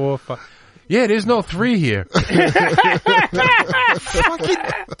 3, 4, 5. Yeah, there's no 3 here. Fucking,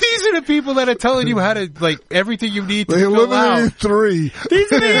 these are the people that are telling you how to, everything you need to They fill out. eliminated 3.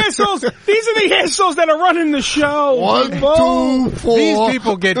 These are the assholes. These are the assholes that are running the show. 1, 2, 4. These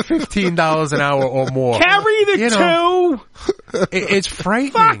people get $15 an hour or more. Carry the 2. It's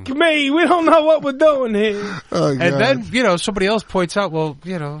frightening. Fuck me. We don't know what we're doing here. Oh, and then, somebody else points out, well,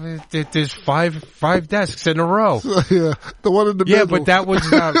 there's five desks in a row. Yeah, the one in the middle. Yeah, but that was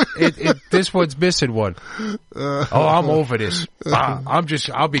this one's missing one. I'm over this.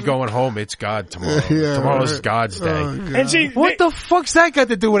 I'll be going home. It's God tomorrow. Yeah, Tomorrow's right. God's day. And see, What the fuck's that got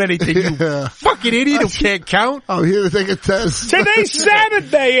to do with anything? You fucking idiot who can't count. I'm here to take a test. Today's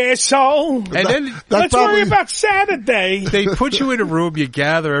Saturday, asshole. And then Let's worry about Saturday. they put you in a room, you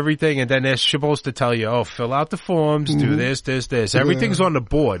gather everything, and then they're supposed to tell you, fill out the forms, do this. Everything's on the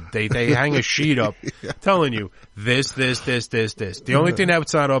board. They hang a sheet up telling you this. The only thing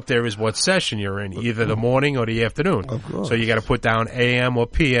that's not up there is what session you're in, either the morning or the afternoon. So you got to put down AM or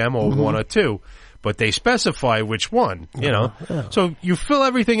PM or 1 or 2. But they specify which one, So you fill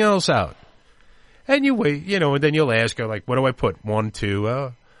everything else out. And you wait, and then you'll ask her, what do I put? 1,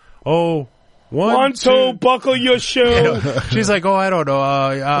 2, 1, 2, buckle your shoe. She's like, I don't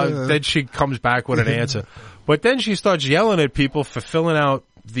know. Then she comes back with an answer. But then she starts yelling at people for filling out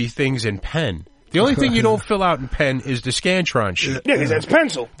the things in pen. The only thing you don't fill out in pen is the Scantron sheet. Yeah, because that's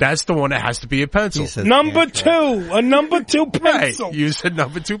pencil. That's the one that has to be a pencil. Number 2. A number 2 pencil. Right. Use a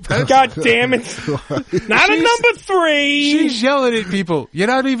number 2 pencil. God damn it. Not a number 3. She's yelling at people. You're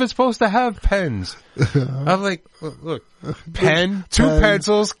not even supposed to have pens. I'm like, look, pen, 2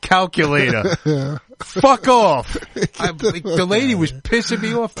 pencils, calculator. Fuck off. The lady was pissing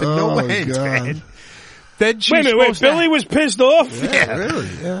me off to no end, man. Then wait, Billy was pissed off? Yeah, really?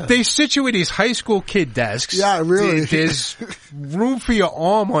 Yeah. They sit you in these high school kid desks. Yeah, really. There's room for your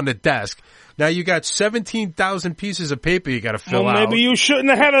arm on the desk. Now you got 17,000 pieces of paper you got to fill out. Maybe you shouldn't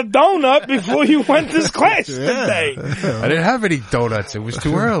have had a donut before you went to class today. I didn't have any donuts. It was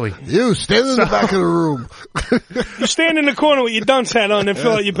too early. You stand in the back of the room. You stand in the corner with your dunce hat on and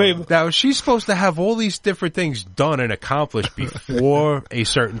fill out your paper. Now she's supposed to have all these different things done and accomplished before a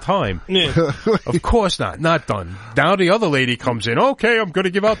certain time. Yeah. Of course not done. Now the other lady comes in. Okay, I'm going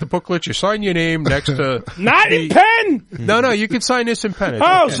to give out the booklet. You sign your name next to. Not in pen. No, you can sign this in pen. It's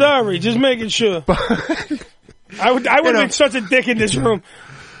Oh, okay. sorry, just making sure. I would have been such a dick in this room.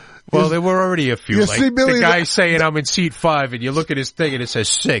 Well, there were already a few. You Like see, Billy, the guy saying I'm in seat 5, and you look at his thing and it says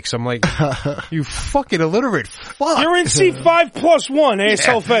 6. I'm like, you fucking illiterate fuck. You're in seat 5+1,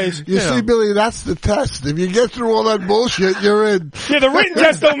 asshole face. You see, Billy, that's the test. If you get through all that bullshit, you're in. Yeah, the written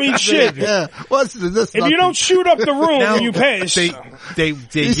test don't mean shit. Yeah. If you don't shoot up the room, Now, you pass. They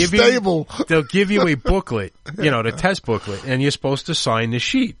He's give stable. They'll give you a booklet, the test booklet, and you're supposed to sign the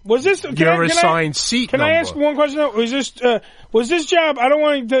sheet. Was this your assigned seat Can number. I ask one question? Was this job? I don't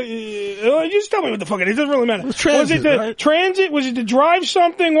want to. Just tell me what the fuck it is. It doesn't really matter. Was it the transit? Was it to drive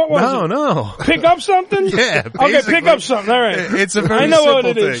something? What was it? No. Pick up something? Yeah. Okay, pick up something. All right. It's a very I know simple what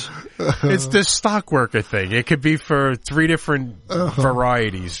it thing. is. It's the stock worker thing. It could be for 3 different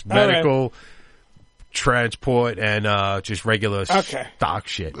varieties: medical, transport, and just regular stock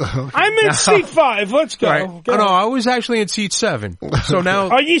shit. I'm in seat 5. Let's go. Right. No, I was actually in seat 7. So now,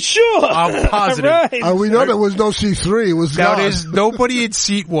 are you sure? I'm positive. Right. We know there was no C3. It was now gone. there's nobody in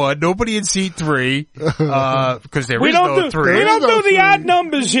seat 1, nobody in seat 3, because there is no 3. We don't do the odd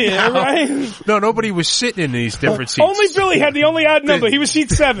numbers here, right? No, nobody was sitting in these different seats. Only Billy had the only odd number. He was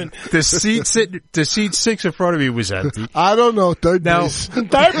seat 7. The seat 6 in front of me was empty. I don't know. Third base.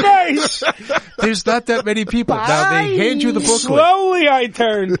 Third base. There's not that many people. Now they hand you the booklet. Slowly I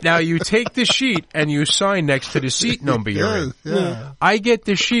turn. Now you take the sheet and you sign next to the seat number you're in. Yeah. I get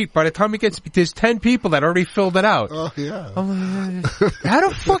the sheet. By the time it gets, there's 10 people that already filled it out. Oh, yeah. I'm like, how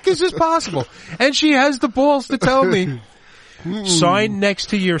the fuck is this possible? And she has the balls to tell me, sign next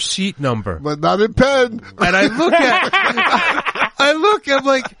to your seat number. But not in pen. And I'm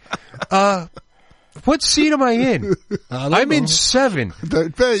like, what seat am I in? I'm in 7.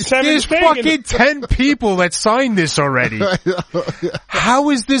 There's fucking 10 people that signed this already.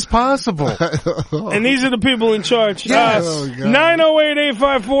 How is this possible? And these are the people in charge. Yes.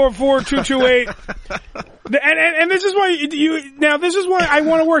 908-854-4228. And this is why this is why I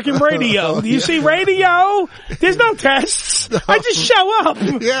want to work in radio. Do you see radio? There's no tests. I just show up.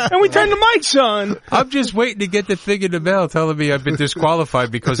 And we turn the mics on. I'm just waiting to get the thing in the mail telling me I've been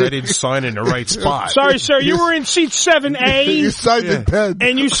disqualified because I didn't sign in the right spot. Sorry, sir. You were in seat 7A. You signed in pen.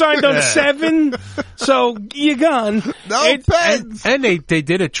 And you signed on 7. So you're gone. No pens. And they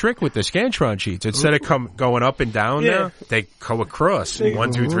did a trick with the Scantron sheets. Instead of going up and down there, they go across.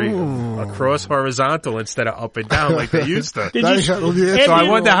 1, 2, 3. Across horizontal instead of up and down like they used to. So I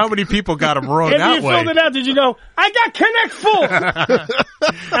wonder how many people got them wrong that way. After you filled it out, did you go, I got Connect Full? All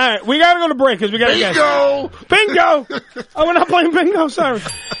right, we got to go to break because we got to get Bingo! Oh, we're not playing bingo? Sorry.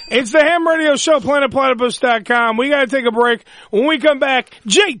 It's the HamRadio Show, PlanetPlatypus.com. We got to take a break. When we come back,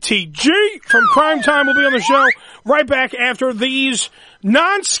 JTG from Crime Time will be on the show right back after these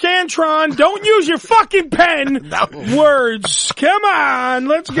non-Scantron, don't use your fucking pen words. Come on,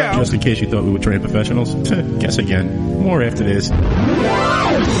 let's go. Just in case you thought we were trained professionals, guess again. More after this.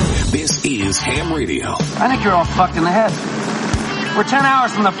 This is Ham Radio. I think you're all fucked in the head. We're 10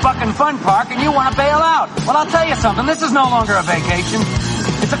 hours from the fucking fun park and you want to bail out. Well, I'll tell you something. This is no longer a vacation.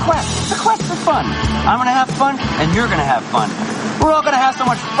 It's a quest. It's a quest for fun. I'm going to have fun and you're going to have fun. We're all going to have so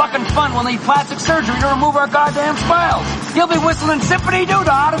much fucking fun we'll need plastic surgery to remove our goddamn smiles. You'll be whistling Symphony Doodah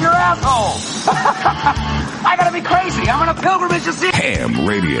out of your asshole. I gotta be crazy. I'm on a pilgrimage to see Ham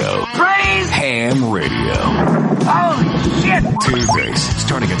Radio. Praise Ham Radio. Holy shit. Tuesdays,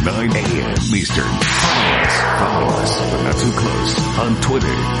 starting at 9 a.m. Eastern. Follow us, but not too close, on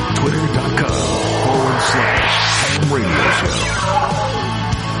Twitter. Twitter.com/Ham Radio Show.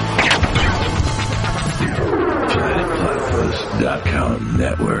 PlanetPlatypus.com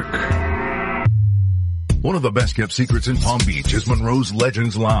Network. One of the best-kept secrets in Palm Beach is Monroe's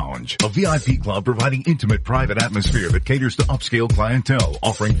Legends Lounge, a VIP club providing intimate private atmosphere that caters to upscale clientele,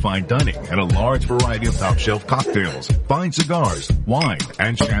 offering fine dining and a large variety of top-shelf cocktails, fine cigars, wine,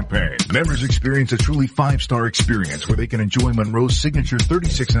 and champagne. Members experience a truly 5-star experience where they can enjoy Monroe's signature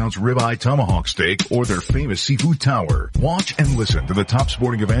 36-ounce ribeye tomahawk steak or their famous seafood tower. Watch and listen to the top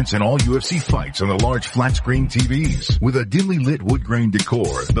sporting events and all UFC fights on the large flat-screen TVs. With a dimly lit wood grain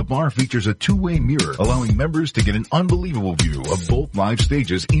decor, the bar features a two-way mirror allowing allowing members to get an unbelievable view of both live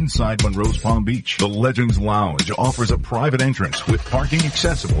stages inside Monroe's Palm Beach. The Legends Lounge offers a private entrance with parking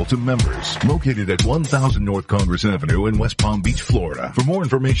accessible to members. Located at 1000 North Congress Avenue in West Palm Beach, Florida. For more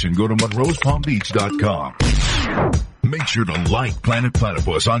information, go to monroespalmbeach.com. Make sure to like Planet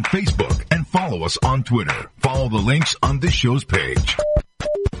Platypus on Facebook and follow us on Twitter. Follow the links on this show's page.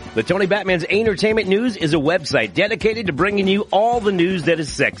 The Tony Batman's Entertainment News is a website dedicated to bringing you all the news that is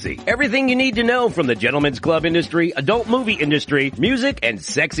sexy. Everything you need to know from the gentlemen's club industry, adult movie industry, music, and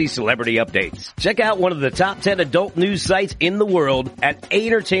sexy celebrity updates. Check out one of the top 10 adult news sites in the world at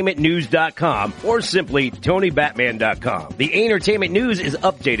entertainmentnews.com or simply TonyBatman.com. The Entertainment News is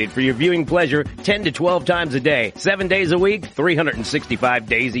updated for your viewing pleasure 10 to 12 times a day, 7 days a week, 365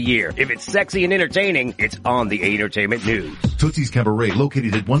 days a year. If it's sexy and entertaining, it's on the Entertainment News. Tootsie's Cabaret,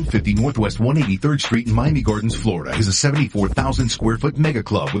 located at 150 Northwest 183rd Street in Miami Gardens, Florida, is a 74,000 square foot mega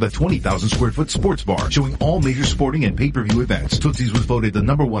club with a 20,000 square foot sports bar showing all major sporting and pay-per-view events. Tootsie's was voted the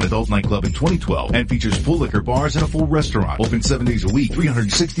 #1 adult nightclub in 2012 and features full liquor bars and a full restaurant. Open 7 days a week,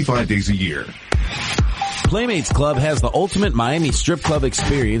 365 days a year. Playmates Club has the ultimate Miami strip club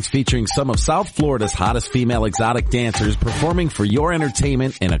experience featuring some of South Florida's hottest female exotic dancers performing for your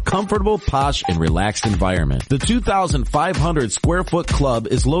entertainment in a comfortable, posh, and relaxed environment. The 2,500 square foot club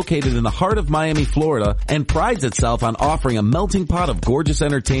is located in the heart of Miami, Florida, and prides itself on offering a melting pot of gorgeous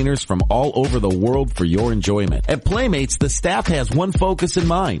entertainers from all over the world for your enjoyment. At Playmates, the staff has one focus in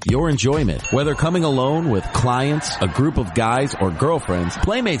mind, your enjoyment. Whether coming alone with clients, a group of guys, or girlfriends,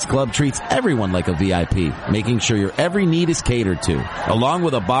 Playmates Club treats everyone like a VIP, making sure your every need is catered to. Along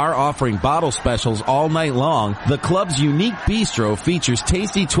with a bar offering bottle specials all night long, the club's unique bistro features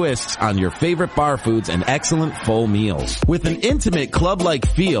tasty twists on your favorite bar foods and excellent full meals. With an intimate club-like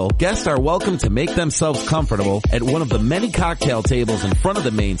feel, guests are welcome to make themselves comfortable at one of the many cocktail tables in front of the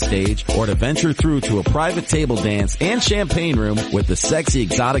main stage, or to venture through to a private table dance and champagne room with the sexy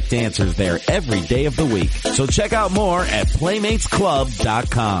exotic dancers there every day of the week. So check out more at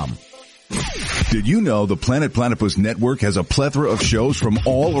PlaymatesClub.com. Did you know the Planet Platypus Network has a plethora of shows from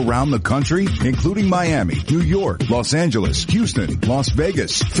all around the country, including Miami, New York, Los Angeles, Houston, Las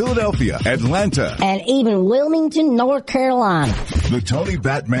Vegas, Philadelphia, Atlanta, and even Wilmington, North Carolina. The Tony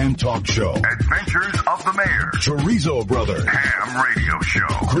Batman Talk Show, Adventures of the Mayor, Chorizo Brother, Ham Radio Show,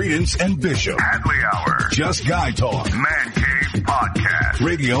 Credence and Bishop, Hadley Hour, Just Guy Talk, Man Cave Podcast,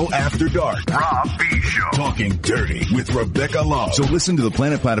 Radio After Dark, Rob B Show, Talking Dirty with Rebecca Love. So listen to the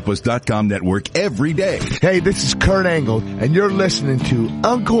PlanetPlatypus.com network every day. Hey, this is Kurt Angle, and you're listening to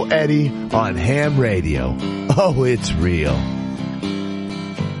Uncle Eddie on Ham Radio. Oh, it's real.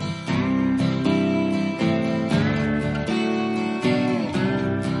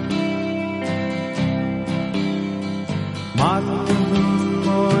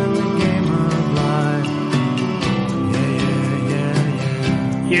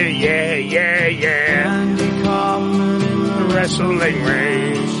 Yeah. Andy Kaufman in the wrestling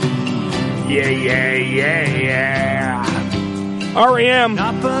ring. Yeah. REM,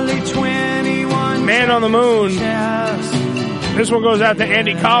 Man on the Moon. This one goes out to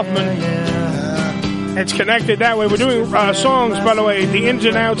Andy Kaufman. It's connected that way. We're doing songs, by the way, the ins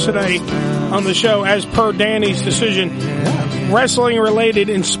and outs today on the show as per Danny's decision. Wrestling-related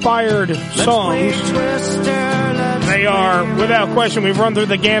inspired songs. They are, without question, we've run through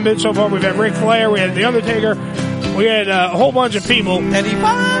the gambit so far. We've had Ric Flair, we had The Undertaker, we had a whole bunch of people. Teddy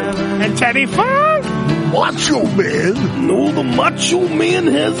Funk! Macho Man? No, the Macho Man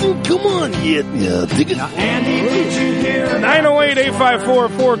hasn't come on yet. Think it.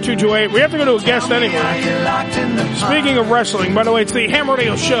 908-854-4228. We have to go to a guest anyway. Speaking of wrestling, by the way, it's the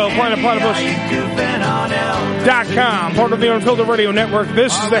HamRadio Show, PlanetPlatypus.com, part of the Unfiltered Radio Network.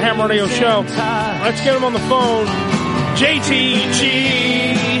 This is the HamRadio Show. Let's get him on the phone.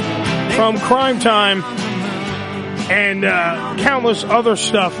 JTG from Crime Time and countless other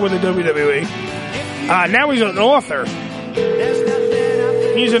stuff with the WWE. Now he's an author.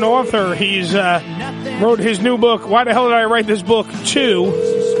 He's an author. He's wrote his new book. Why the hell did I write this book? 2.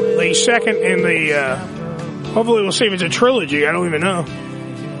 The second in the... hopefully we'll see if it's a trilogy. I don't even know.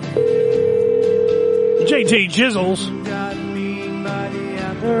 JT Jizzles.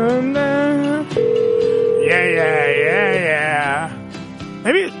 Yeah.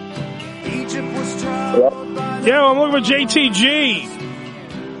 Maybe... Yo, I'm looking for JTG.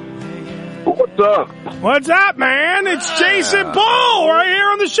 What's up, man? It's Jayson Paul right here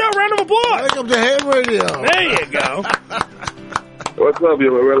on the show. Round of applause. Welcome to Ham Radio. There you go. What's up?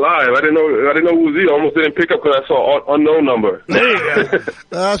 We're live. I didn't know who was you. I almost didn't pick up because I saw unknown number. There you go.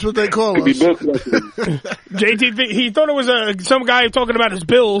 That's what they call us. JT, he thought it was some guy talking about his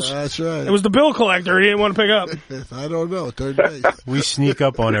bills. That's right. It was the bill collector. He didn't want to pick up. I don't know. Third base. We sneak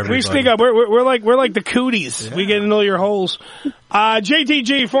up on everybody. We sneak up. We're like the cooties. Yeah. We get into your holes.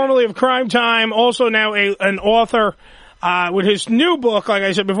 JTG, formerly of Crime Time, also now an author with his new book. Like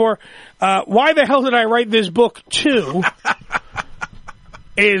I said before, why the hell did I write this book too?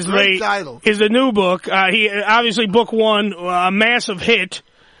 Is the new book. He obviously book one, a massive hit.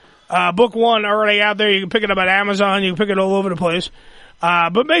 Book one already out there. You can pick it up at Amazon. You can pick it all over the place.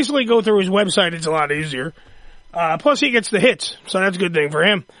 But basically go through his website. It's a lot easier. Plus he gets the hits. So that's a good thing for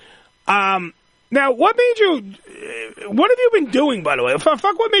him. Now, what have you been doing, by the way? Fuck,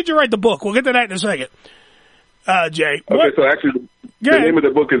 what made you write the book? We'll get to that in a second. Jay. Okay, so actually, the name of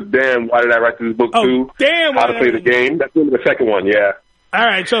the book is Damn, Why Did I Write This Book Too? Damn, How to Play the Game. That's the second one, yeah. All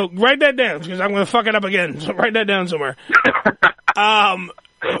right, so write that down, because I'm going to fuck it up again. So write that down somewhere. All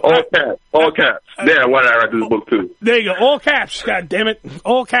caps. Damn, why did I write this book too? There you go, all caps. God damn it,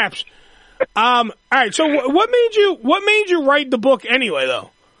 all caps. All right, so what made you write the book anyway,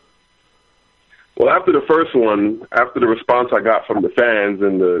 though? Well, after the first one, after the response I got from the fans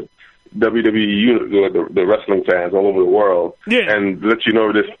and the WWE, the wrestling fans all over the world, and let you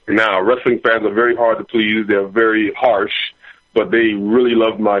know this now, wrestling fans are very hard to please. They're very harsh. But they really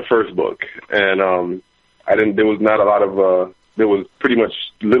loved my first book, and there was not a lot of, there was pretty much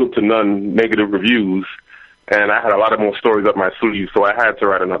little to none negative reviews, and I had a lot of more stories up my sleeve, so I had to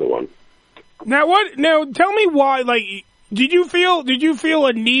write another one. Now tell me why, like, did you feel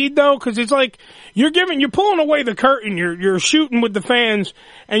a need though? Cause it's like, you're pulling away the curtain, you're shooting with the fans,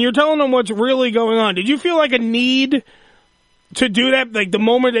 and you're telling them what's really going on. Did you feel like a need to do that, like the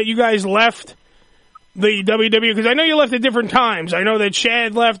moment that you guys left the WWE, because I know you left at different times. I know that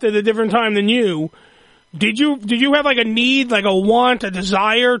Shad left at a different time than you. Did you have like a need, like a want, a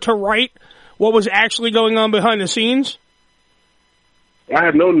desire to write what was actually going on behind the scenes? I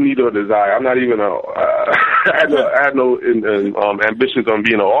had no need or desire. I'm not even I had no ambitions on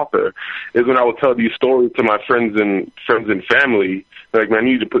being an author. Is when I would tell these stories to my friends and family. Like, man,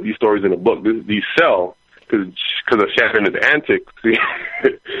 you need to put these stories in a book. These sell. Because of Shad and his antics,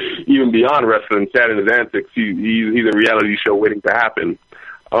 even beyond wrestling, Shad and his antics, he's a reality show waiting to happen.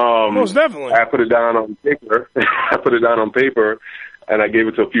 Most definitely. I put it down on paper. And I gave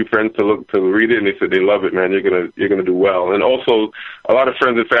it to a few friends to read it, and they said they love it, man. You're gonna do well. And also, a lot of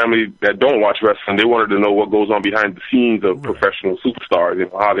friends and family that don't watch wrestling, they wanted to know what goes on behind the scenes of professional superstars, you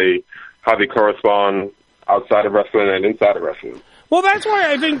know, how they correspond outside of wrestling and inside of wrestling. Well, that's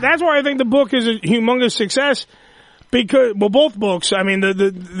why I think the book is a humongous success. Because, well, both books. I mean,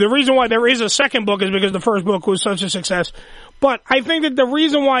 the reason why there is a second book is because the first book was such a success. But I think that the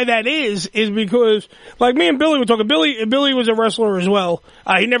reason why that is because, like me and Billy were talking. Billy was a wrestler as well.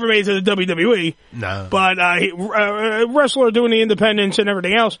 He never made it to the WWE. No. But a wrestler doing the independents and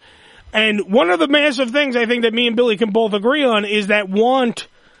everything else. And one of the massive things I think that me and Billy can both agree on is that want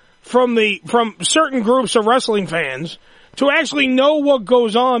from certain groups of wrestling fans to actually know what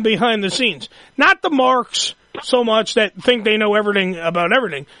goes on behind the scenes. Not the marks so much that think they know everything about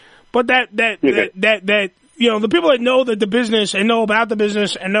everything, but that you know, the people that know the business and know about the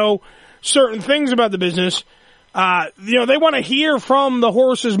business and know certain things about the business, you know, they want to hear from the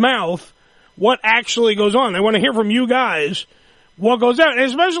horse's mouth what actually goes on. They want to hear from you guys what goes on, and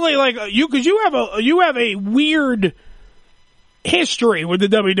especially like you, because you have a weird history with the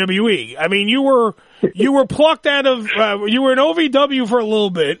WWE. I mean, you were plucked out of you were in OVW for a little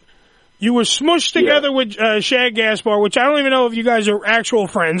bit. You were smushed together with Shad Gaspar, which I don't even know if you guys are actual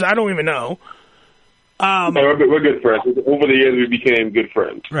friends. I don't even know. We're good friends. Over the years, we became good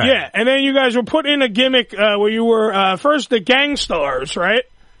friends. Right. Yeah, and then you guys were put in a gimmick where you were first the Gang Stars, right?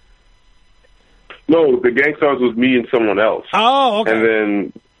 No, the Gang Stars was me and someone else. Oh, okay. And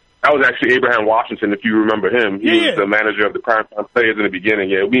then that was actually Abraham Washington, if you remember him. He was the manager of the Crime Time Players in the beginning.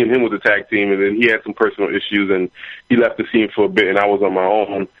 Yeah, me and him was a tag team, and then he had some personal issues, and he left the scene for a bit, and I was on my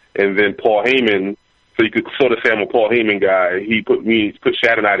own. And then Paul Heyman, so you could sort of say I'm a Paul Heyman guy. He put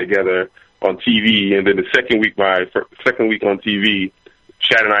Shad and I together on TV, and then the second week on TV,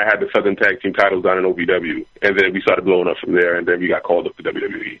 Shad and I had the Southern Tag Team titles down in OVW, and then we started blowing up from there, and then we got called up to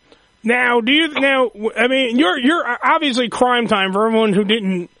WWE. Now, I mean, you're obviously Crime Time for everyone who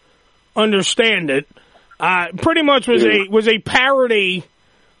didn't understand it. Pretty much was a parody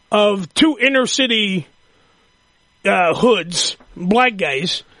of two inner city hoods, black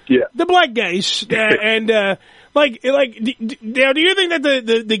guys. Yeah. The black guys, and Now, do you think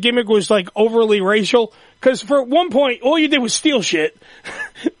that the gimmick was like overly racial? Because for one point, all you did was steal shit.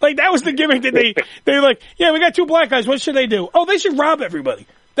 Like that was the gimmick that they were like, yeah, we got 2 black guys. What should they do? Oh, they should rob everybody.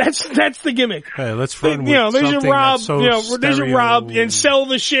 That's the gimmick. Hey, let's run with they should rob. so They should rob and sell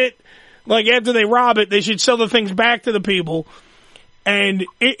the shit. Like after they rob it, they should sell the things back to the people. And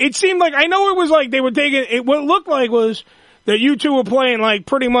it seemed like, I know it was like they were taking it. What it looked like was that you two were playing like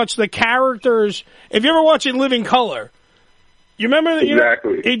pretty much the characters. If you ever watch In Living Color, you remember that?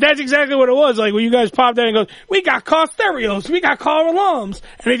 Exactly. That's exactly what it was. Like when you guys popped out and goes, we got car stereos, we got car alarms,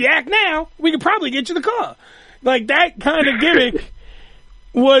 and if you act now, we could probably get you the car. Like that kind of gimmick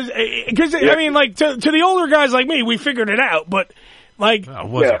was, because I mean, like to the older guys like me, we figured it out, but like, I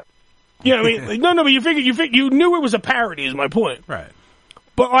mean, no, but you knew it was a parody. Is my point, right?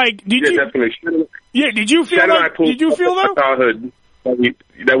 But like, did you? Definitely. Did you feel like? Did you feel though? Childhood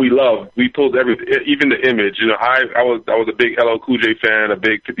that we loved. We pulled everything, even the image. You know, I was a big LL Cool J fan, a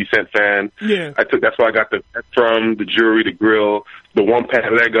big 50 Cent fan. Yeah. That's where I got the from the jewelry, the grill, the one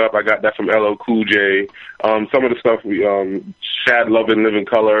pat leg up. I got that from LL Cool J. Some of the stuff we Shad Love in Living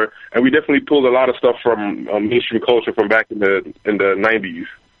Color, and we definitely pulled a lot of stuff from mainstream culture from back in the 90s.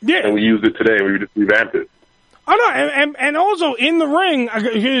 Yeah. And we used it today, and we just revamped it. Oh no, and also in the ring,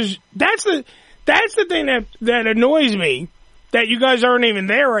 because that's the thing that annoys me, that you guys aren't even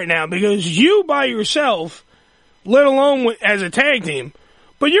there right now, because you by yourself, let alone as a tag team,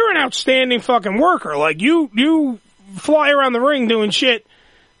 but you're an outstanding fucking worker. Like you fly around the ring doing shit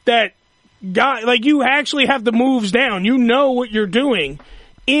that like you actually have the moves down. You know what you're doing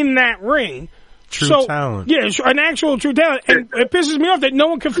in that ring. True talent. Yeah, an actual true talent. And it pisses me off that no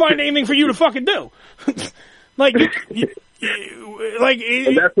one can find anything for you to fucking do. Like, and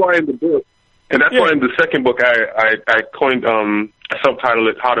that's why in the book, and that's why in the second book I coined, I subtitled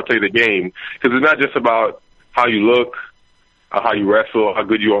it "How to Play the Game," because it's not just about how you look, how you wrestle, how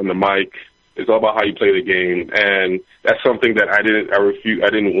good you are on the mic. It's all about how you play the game, and that's something that I didn't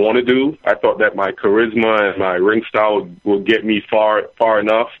want to do. I thought that my charisma and my ring style would get me far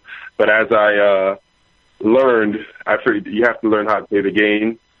enough, but as I learned, I figured you have to learn how to play the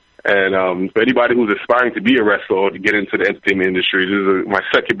game. And for anybody who's aspiring to be a wrestler or to get into the entertainment industry, my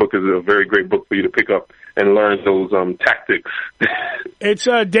second book is a very great book for you to pick up and learn those tactics. It's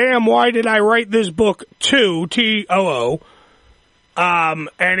Damn Why Did I Write This Book 2, TOO. And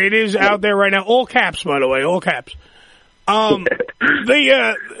it is out there right now. All caps, by the way, all caps. Now,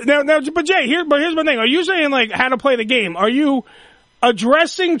 but Jay, here's my thing. Are you saying like how to play the game? Are you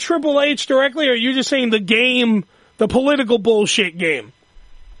addressing Triple H directly, or are you just saying the game, the political bullshit game?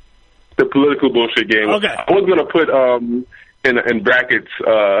 The political bullshit game. Okay. I was gonna put in brackets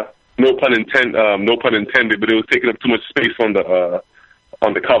no pun intended, but it was taking up too much space on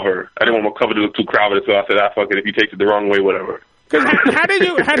the cover. I didn't want my cover to look too crowded, so I said, fuck it. If he takes it the wrong way, whatever. How did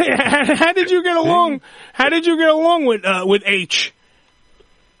you get along? How did you get along with H?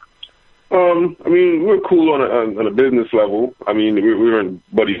 I mean, we're cool on a business level. I mean, we were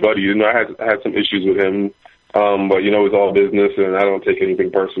buddy. You know, I had some issues with him. But you know, it's all business, and I don't take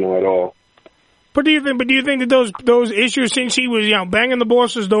anything personal at all. But do you think that those issues, since he was, banging the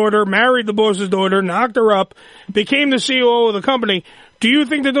boss's daughter, married the boss's daughter, knocked her up, became the COO of the company, do you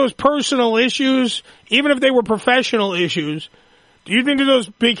think that those personal issues, even if they were professional issues, do you think that those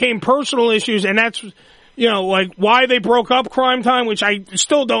became personal issues, and that's, like why they broke up Crime Time, which I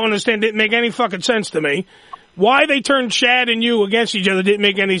still don't understand, didn't make any fucking sense to me. Why they turned Shad and you against each other didn't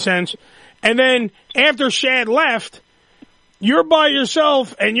make any sense. And then after Shad left, you're by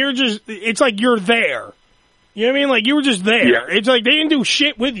yourself and it's like you're there. You know what I mean? Like you were just there. Yeah. It's like they didn't do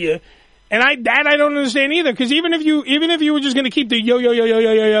shit with you. And I don't understand either. Cause even if you were just going to keep the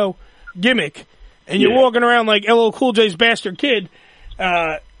yo gimmick and you're walking around like LL Cool J's bastard kid,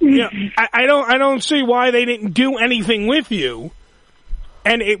 I don't see why they didn't do anything with you.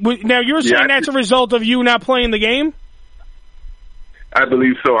 And now you're saying that's a result of you not playing the game? I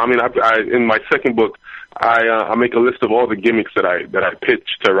believe so. I mean, I in my second book, I make a list of all the gimmicks that I pitch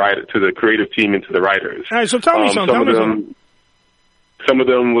to the creative team and to the writers. All right, so tell me something. Some of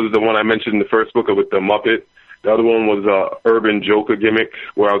them was the one I mentioned in the first book with the Muppet. The other one was urban Joker gimmick,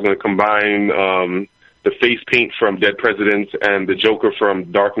 where I was going to combine the face paint from Dead Presidents and the Joker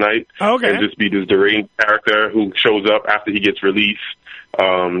from Dark Knight, and just be this deranged character who shows up after he gets released.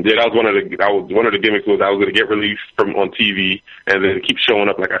 that was one of the gimmicks was I was going to get released from on TV and then keep showing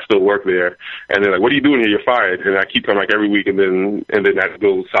up like I still work there. And they're like, "What are you doing here? You're fired." And I keep coming like every week, and then that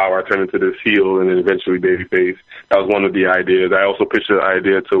goes sour. I turn into this heel, and then eventually babyface. That was one of the ideas. I also pitched the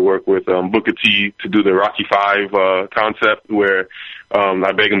idea to work with Booker T to do the Rocky V concept where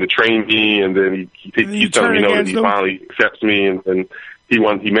I beg him to train me, and then he tells me no, and he finally accepts me, and he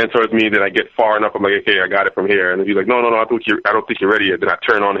mentors me. Then I get far enough. I'm like, okay, I got it from here. And he's like, no, I don't think you're ready yet. Then I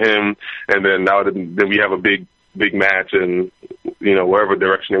turn on him, and then we have a big match, and wherever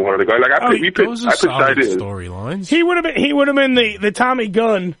direction they wanted to go. Like I pitched ideas. Storylines. He would have been the Tommy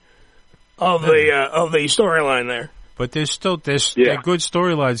Gunn of the storyline there. But they're good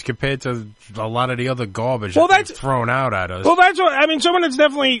storylines compared to a lot of the other garbage that's thrown out at us. Well, that's what I mean. Someone that's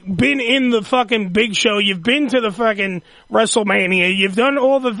definitely been in the fucking big show. You've been to the fucking WrestleMania. You've done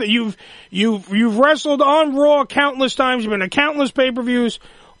all you've wrestled on Raw countless times. You've been to countless pay-per-views.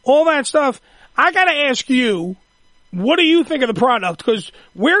 All that stuff. I gotta ask you, what do you think of the product? Because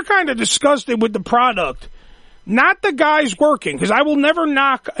we're kind of disgusted with the product, not the guys working. Because I will never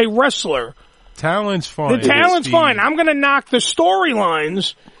knock a wrestler. Talent's fine. The talent's fine. I'm going to knock the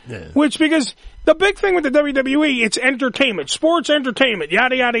storylines, because the big thing with the WWE, it's entertainment, sports entertainment,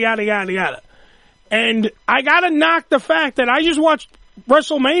 yada, yada, yada, yada, yada. And I got to knock the fact that I just watched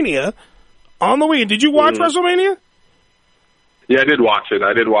WrestleMania on the weekend. Did you watch WrestleMania? Yeah, I did watch it.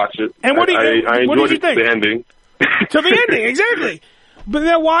 And what I enjoyed you think? The ending. To the ending, exactly. But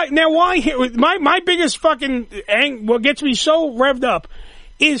now why, my biggest fucking, what gets me so revved up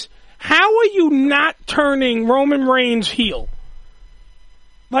is, how are you not turning Roman Reigns heel?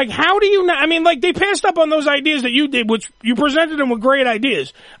 Like, how do you not? I mean, like, they passed up on those ideas that you did, which you presented them with great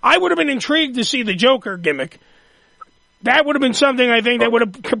ideas. I would have been intrigued to see the Joker gimmick. That would have been something, I think, that would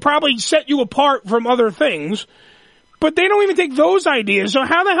have probably set you apart from other things. But they don't even take those ideas. So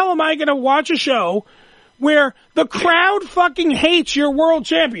how the hell am I going to watch a show where the crowd fucking hates your world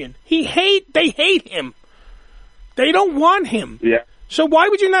champion? They hate him. They don't want him. Yeah. So why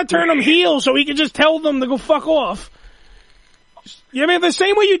would you not turn him heel so he could just tell them to go fuck off? I mean, the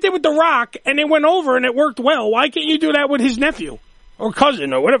same way you did with The Rock, and it went over and it worked well. Why can't you do that with his nephew? Or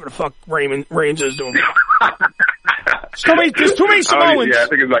cousin, or whatever the fuck Reigns is doing. There's too many Samoans. I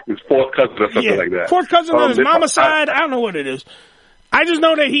think it's like his fourth cousin or something like that. Fourth cousin on his mama's side. I don't know what it is. I just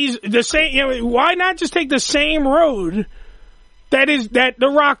know that he's the same. Why not just take the same road that The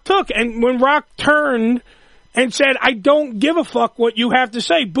Rock took? And when Rock turned and said, I don't give a fuck what you have to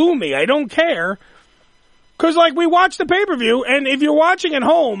say. Boo me. I don't care. Because, like, we watched the pay-per-view, and if you're watching at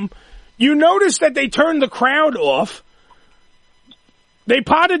home, you notice that they turned the crowd off. They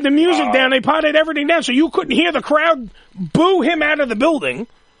potted the music down. They potted everything down, so you couldn't hear the crowd boo him out of the building.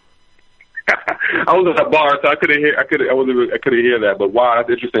 I was at a bar, so I couldn't hear that. But wow, that's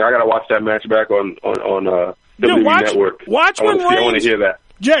interesting. I got to watch that match back on WWE Network. Watch when Reigns. I want to hear that.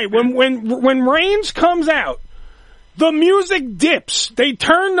 Jay, when Reigns comes out, the music dips. They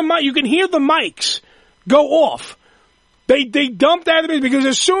turn the mic. You can hear the mics go off. They dumped out of it because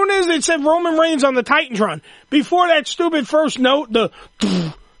as soon as it said Roman Reigns on the Titantron, before that stupid first note, before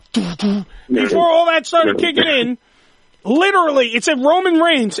all that started kicking in, literally it said Roman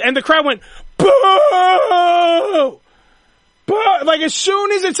Reigns, and the crowd went boo, boo. Like as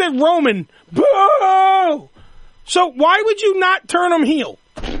soon as it said Roman, boo. So why would you not turn him heel?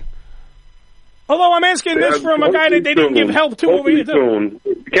 Although I'm asking this from a guy that they didn't give help to over here. You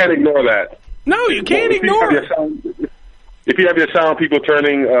can't ignore that. No, you can't ignore it. If you have your sound people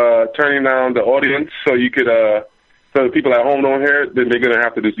turning down the audience so you could so the people at home don't hear it, then they're gonna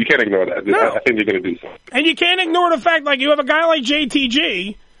have to do. You can't ignore that. No. I think you're gonna do something. And you can't ignore the fact, like, you have a guy like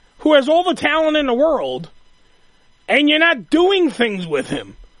JTG who has all the talent in the world, and you're not doing things with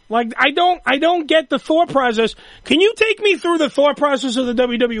him. Like, I don't get the thought process. Can you take me through the thought process of the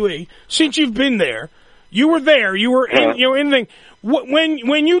WWE since you've been there? You were there. You were in the thing.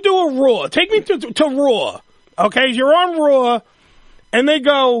 When you do a Raw, take me to Raw. Okay, you're on Raw, and they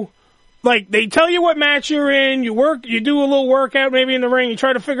go, like, they tell you what match you're in. You do a little workout maybe in the ring. You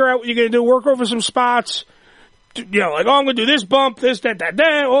try to figure out what you're going to do. Work over some spots. Like, oh, I'm going to do this bump, this, that,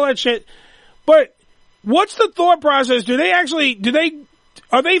 all that shit. But what's the thought process?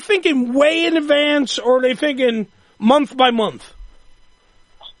 Are they thinking way in advance, or are they thinking month by month?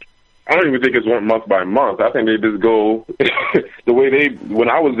 I don't even think it's month by month. I think they just go the way when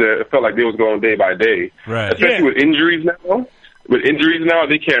I was there, it felt like they was going day by day. Right. Especially with injuries now. With injuries now,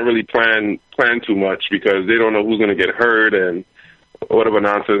 they can't really plan too much because they don't know who's going to get hurt and whatever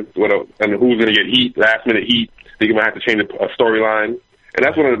nonsense, and who's going to get last minute heat. They're going to have to change a storyline. And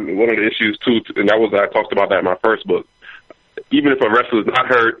that's one of the issues too, and I talked about that in my first book. even if a wrestler's not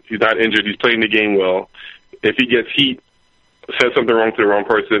hurt, he's not injured, he's playing the game well, if he gets heat, says something wrong to the wrong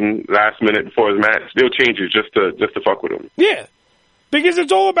person last minute before his match, they'll change it just to fuck with him. Yeah, because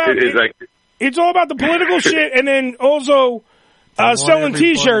it's all about it's all about the political shit, and then also selling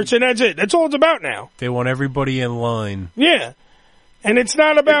T-shirts, and that's it. That's all it's about now. They want everybody in line. Yeah, and it's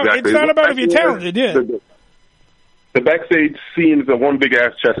not about it's not about if you're talented. Yeah, the backstage scene is a one big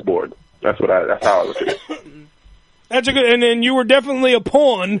ass chessboard. That's how I look at it. That's a good. And then you were definitely a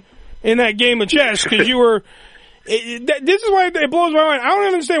pawn in that game of chess because you were. This is why it blows my mind. I don't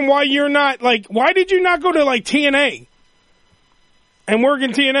understand why you're not why did you not go to TNA and work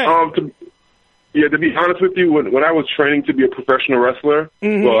in TNA? To be honest with you, when I was training to be a professional wrestler,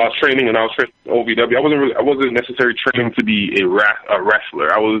 well, I was training OVW. I wasn't necessarily training to be a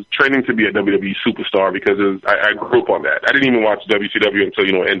wrestler. I was training to be a WWE superstar because I grew up on that. I didn't even watch WCW until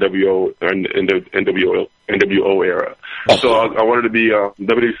NWO and NWO era. So I wanted to be a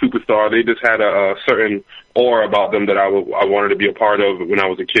WWE superstar. They just had a certain aura about them that I wanted to be a part of when I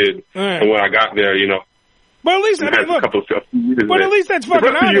was a kid. And when I got there, But at least at least that's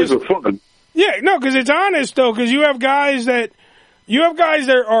fucking honest. Fun. Yeah, no, because it's honest though. Because you have guys that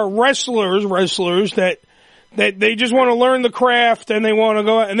are wrestlers that they just want to learn the craft and they want to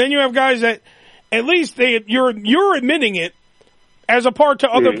go out, and then you have guys that at least you're admitting it as a part to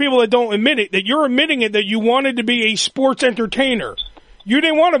other people that don't admit it, that you're admitting it that you wanted to be a sports entertainer. You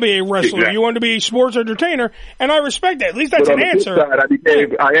didn't want to be a wrestler. Exactly. You wanted to be a sports entertainer, and I respect that. At least that's an answer. Flip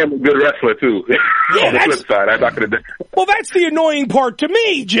side, I am a good wrestler, too. Yeah, on the flip side, I'm not going to... Well, that's the annoying part to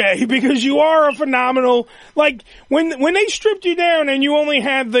me, Jay, because you are a phenomenal... when they stripped you down and you only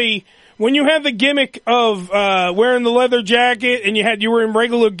had when you had the gimmick of wearing the leather jacket and you were in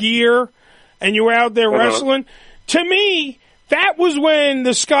regular gear and you were out there wrestling, to me, that was when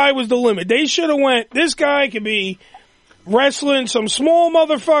the sky was the limit. They should have went, this guy could be... wrestling some small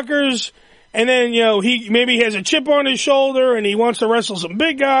motherfuckers, and then, he maybe has a chip on his shoulder and he wants to wrestle some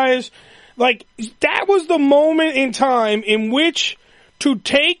big guys. That was the moment in time in which to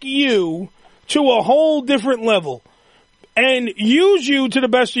take you to a whole different level and use you to the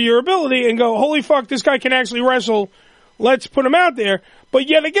best of your ability and go, holy fuck, this guy can actually wrestle. Let's put him out there. But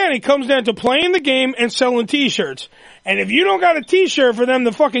yet again, it comes down to playing the game and selling T-shirts. And if you don't got a T-shirt for them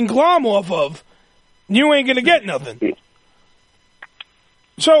to fucking glom off of, you ain't gonna get nothing.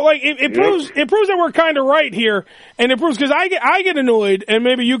 So, it proves that we're kind of right here, and it proves, because I get annoyed, and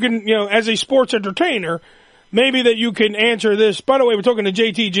maybe you can, as a sports entertainer, maybe that you can answer this. By the way, we're talking to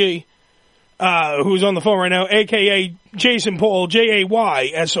JTG, who's on the phone right now, a.k.a. Jayson Paul,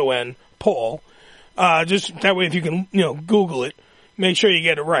 Jayson, Paul. Just that way, if you can, Google it, make sure you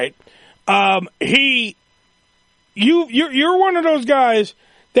get it right. You're one of those guys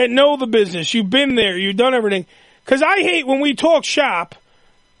that know the business. You've been there. You've done everything. Because I hate when we talk shop.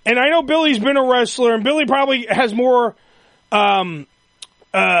 And I know Billy's been a wrestler, and Billy probably has more, what's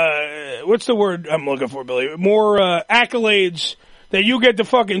the word I'm looking for, Billy? More, accolades that you get to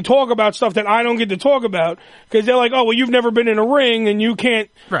fucking talk about stuff that I don't get to talk about. Because they're like, oh, well, you've never been in a ring, and you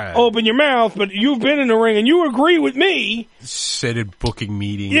can't open your mouth, but you've been in a ring, and you agree with me. Sit at booking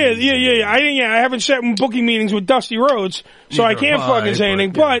meetings. Yeah. I haven't sat in booking meetings with Dusty Rhodes, so I can't fucking say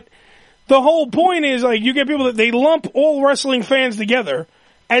anything. But the whole point is, you get people that they lump all wrestling fans together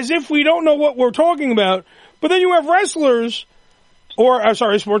as if we don't know what we're talking about. But then you have wrestlers,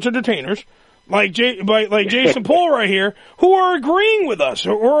 sports entertainers, like Jayson Paul right here, who are agreeing with us,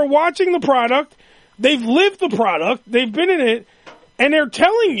 or are watching the product, they've lived the product, they've been in it, and they're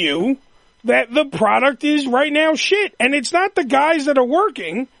telling you that the product is right now shit. And it's not the guys that are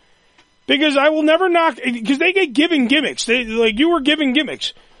working, because I will never knock, because they get given gimmicks. You were given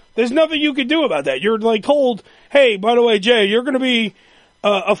gimmicks. There's nothing you could do about that. You're told, hey, by the way, Jay, you're going to be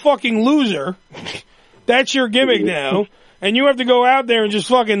a fucking loser. That's your gimmick now. And you have to go out there and just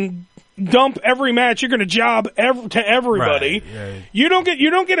fucking dump every match. You're going to job to everybody. Right. You don't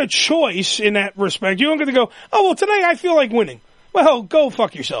get a choice in that respect. You don't get to go, oh, well, today I feel like winning. Well, go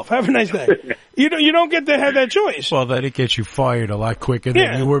fuck yourself. Have a nice day. You don't get to have that choice. Well, then it gets you fired a lot quicker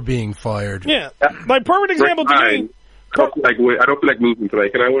than you were being fired. Yeah. Perfect example to me. I don't feel like losing today.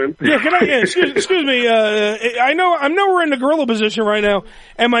 Can I win? Yeah, can I? Yeah, excuse me. I know we're in the gorilla position right now,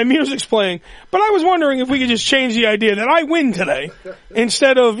 and my music's playing. But I was wondering if we could just change the idea that I win today,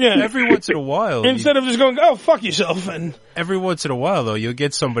 instead of every once in a while, instead of just going, oh, fuck yourself. And every once in a while, though, you'll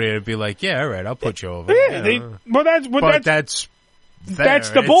get somebody to be like, yeah, all right, I'll put you over. Yeah, that's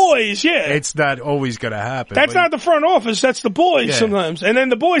the boys. Yeah, it's not always going to happen. That's not the front office. That's the boys sometimes, and then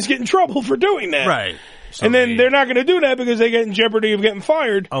the boys get in trouble for doing that. Right. and then they're not going to do that because they get in jeopardy of getting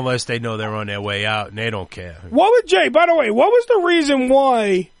fired. Unless they know they're on their way out and they don't care. What was, Jay, by the way, what was the reason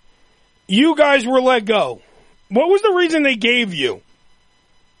why you guys were let go? What was the reason they gave you?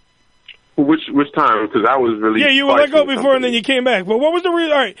 Which time? Because I was really... Yeah, you were let go before and then you came back. But what was the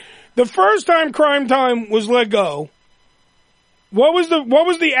reason? All right, the first time Crime Time was let go, what was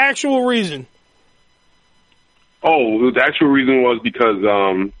the actual reason? Oh, the actual reason was because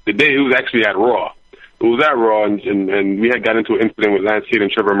the day it was actually at Raw. It was at Raw, and we had got into an incident with Lance Kidd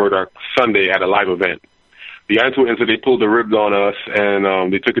and Trevor Murdoch Sunday at a live event. The actual incident, they pulled the ribs on us,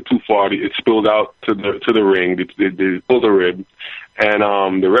 and they took it too far. It spilled out to the ring. They pulled the rib,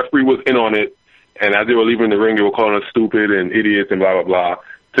 and the referee was in on it. And as they were leaving the ring, they were calling us stupid and idiots and blah blah blah.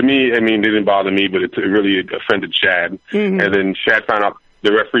 To me, I mean, it didn't bother me, but it really offended Shad. Mm-hmm. And then Shad found out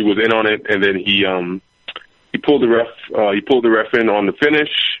the referee was in on it, and then he pulled the ref in on the finish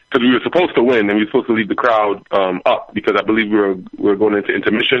because we were supposed to win and we were supposed to leave the crowd up because I believe we were going into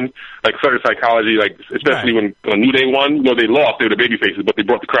intermission. Like certain psychology, like especially when New Day won, you know, they lost, they were the baby faces, but they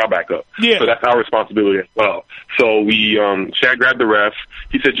brought the crowd back up. Yeah. So that's our responsibility as well. So we Shad grabbed the ref.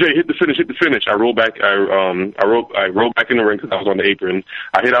 He said, "Jay, hit the finish." I rolled back. I rolled back in the ring because I was on the apron.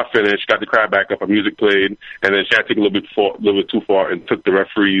 I hit our finish, got the crowd back up. Our music played, and then Shad took a little bit too far and took the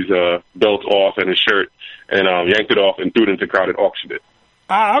referee's belt off and his shirt. And yanked it off and threw it into the crowd and auctioned it.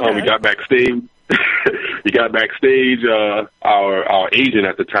 Okay. We got backstage. Our agent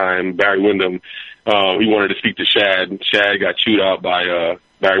at the time, Barry Windham, he wanted to speak to Shad. Shad got chewed out by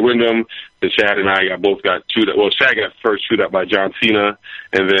Barry Windham. Then Shad and I both got chewed out. Well, Shad got first chewed out by John Cena,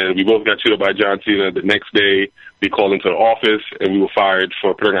 and then we both got chewed out by John Cena. The next day, we called into the office, and we were fired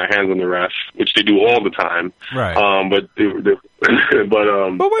for putting our hands on the refs, which they do all the time. Right. But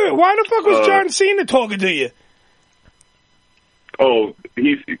wait, why the fuck was John Cena talking to you? Oh,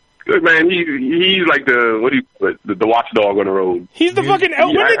 he's like the watchdog on the road. He's the fucking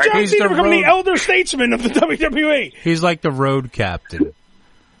when did John Cena become the elder statesman of the WWE? He's like the road captain.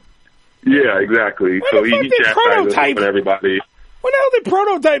 Yeah, exactly. So he chastises everybody. When the hell did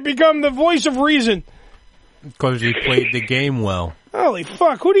Prototype become the voice of reason? Because he played the game well. Holy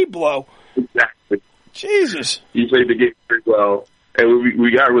fuck, who'd he blow? Exactly. Jesus. He played the game very well. And we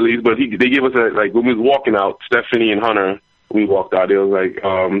got released, but they gave us when we was walking out, Stephanie and Hunter, we walked out, they was like,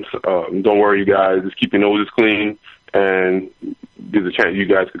 don't worry, you guys, just keep your noses clean, and there's a chance you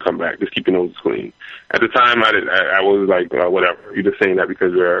guys could come back. Just keep your noses clean. At the time, I was like, whatever. You're just saying that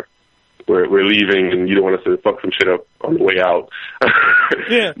because we're leaving and you don't want us to fuck some shit up on the way out.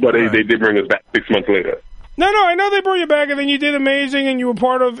 Yeah. But they did bring us back 6 months later. No, I know they brought you back, and then you did amazing, and you were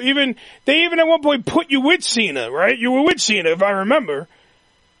part of they even at one point put you with Cena, right? You were with Cena, if I remember.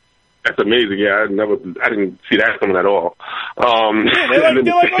 That's amazing. Yeah, I didn't see that coming at all. Yeah,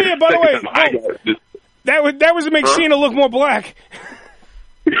 they're like, oh yeah, by the way, that was to make Cena look more black.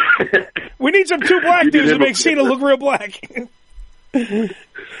 We need some two black dudes to make Cena look real black.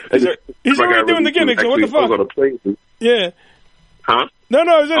 He's already doing the gimmick, so what the fuck? I was on a plane. Yeah. Huh? No,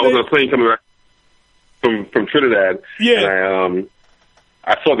 I was on a plane coming back from Trinidad. Yeah. And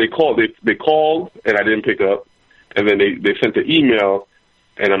I saw they called and I didn't pick up, and then they sent an email,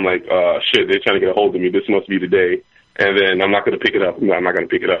 and I'm like, shit, they're trying to get a hold of me. This must be the day. And then I'm not going to pick it up. No, I'm not going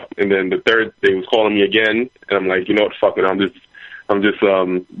to pick it up. And then the third, they was calling me again, and I'm like, you know what, fuck it. I'm just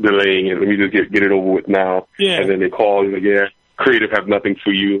delaying it. Let me just get it over with now. Yeah. And then they call, like, yeah, creative has nothing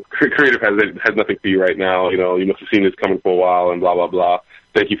for you. Creative has nothing for you right now. You know, you must have seen this coming for a while, and blah blah blah.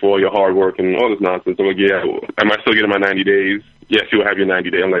 Thank you for all your hard work and all this nonsense. I'm like, yeah, am I still getting my 90 days? Yes, you'll have your 90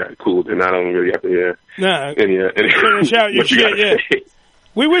 days. I'm like, cool, then I don't really have to, finish out your shit, yeah.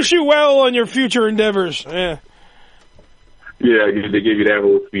 We wish you well on your future endeavors, yeah. Yeah, they gave you that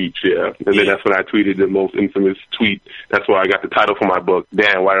whole speech, yeah. And then that's when I tweeted the most infamous tweet. That's why I got the title for my book.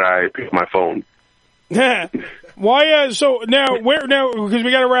 Damn, why did I pick up my phone? Yeah. Why, so now, because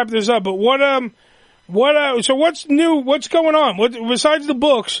we got to wrap this up, but so what's new, what's going on? Besides the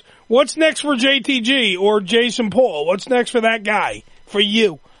books, what's next for JTG or Jayson Paul? What's next for that guy, for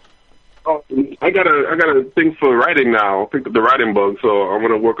you? Oh, I got a thing for writing now. I picked up the writing book, so I'm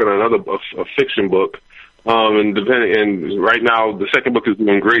going to work on a fiction book. And right now the second book is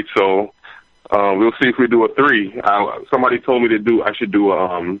doing great, so we'll see if we do a 3. Somebody told me I should do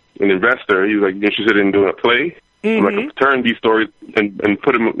an investor. He was like interested in doing a play. Mm-hmm. Like turn these stories and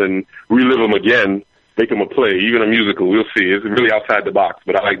put them and relive them again, make them a play, even a musical. We'll see. It's really outside the box,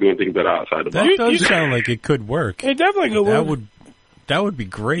 but I like doing things that are outside the box. That does sound like it could work. It definitely could work. That would be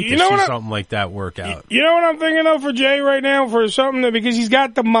great to see something like that work out. You know what I'm thinking of for Jay right now? For something that, because he's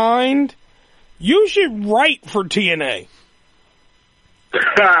got the mind, you should write for TNA.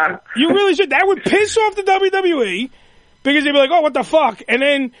 You really should. That would piss off the WWE because they'd be like, "Oh, what the fuck?" And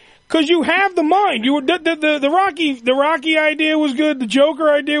then because you have the mind, the Rocky idea was good, the Joker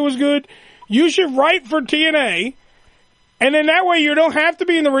idea was good. You should write for TNA, and then that way you don't have to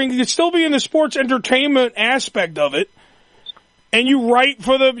be in the ring. You can still be in the sports entertainment aspect of it, and you write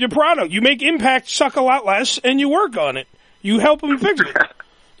for your product. You make Impact suck a lot less, and you work on it. You help them fix it.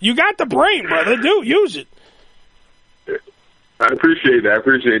 You got the brain, brother. Do use it. I appreciate that.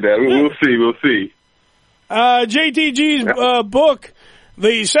 We'll see. JTG's book,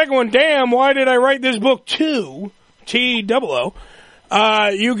 the second one, Damn, Why Did I Write This Book 2? T-O-O.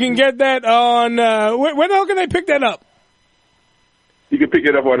 You can get that on, where the hell can they pick that up? You can pick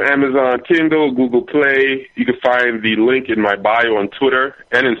it up on Amazon Kindle, Google Play. You can find the link in my bio on Twitter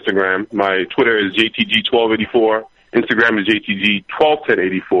and Instagram. My Twitter is JTG1284. Instagram is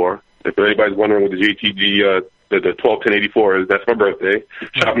JTG121084. If anybody's wondering what the JTG, the 121084 is, that's my birthday.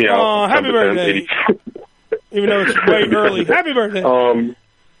 Shout me out. Oh, happy birthday. Even though it's way early. Happy birthday.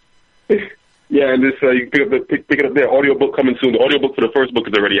 Yeah, and this you can pick it up there. Audiobook coming soon. The audiobook for the first book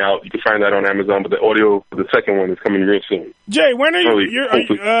is already out. You can find that on Amazon, but the audio for the second one is coming real soon. Jay, when are you?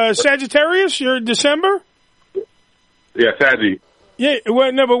 You're Sagittarius? You're December? Yeah, Saggy. Yeah,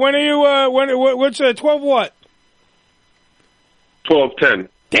 no, but when are you? What's 12 what? 12/10.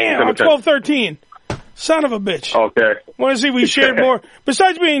 Damn, I'm 12/13. Son of a bitch. Okay. Want to see if we shared more.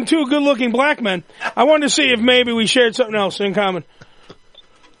 Besides being two good-looking black men, I wanted to see if maybe we shared something else in common.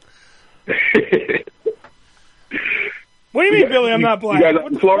 What do you mean, Billy? I'm not black. You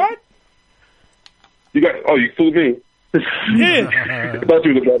guys What? You fooled me. Yeah. I thought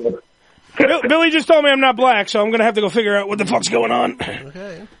you was a brother. Billy just told me I'm not black, so I'm going to have to go figure out what the fuck's going on.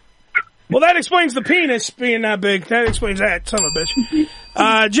 Okay. Well, that explains the penis being that big. That explains that, son of a bitch.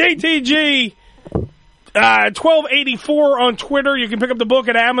 JTG 1284 on Twitter. You can pick up the book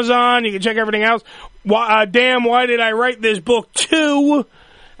at Amazon. You can check everything else. Damn, why did I write this book 2?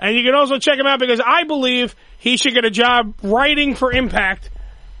 And you can also check him out because I believe he should get a job writing for Impact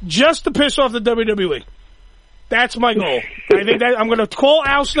just to piss off the WWE. That's my goal. I think that I'm going to call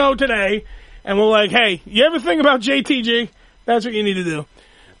Al Snow today, and we're like, hey, you ever think about JTG? That's what you need to do.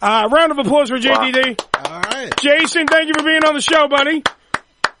 Round of applause for JTG. All right. Jason, thank you for being on the show, buddy.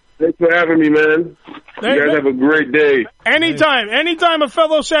 Thanks for having me, man. You guys have a great day. Anytime a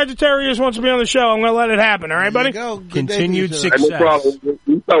fellow Sagittarius wants to be on the show, I'm going to let it happen. All right, buddy? Continued success. No problem.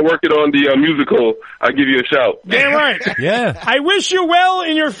 You start working on the musical, I'll give you a shout. Damn right. Yeah. I wish you well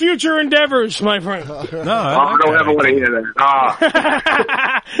in your future endeavors, my friend. No, I don't ever want to hear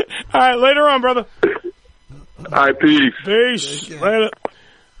that. All right, later on, brother. All right, peace. Peace. Later.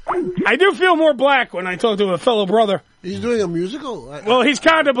 I do feel more black when I talk to a fellow brother. He's doing a musical? Well, he's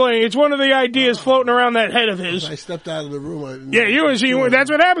contemplating. It's one of the ideas floating around that head of his. I stepped out of the room.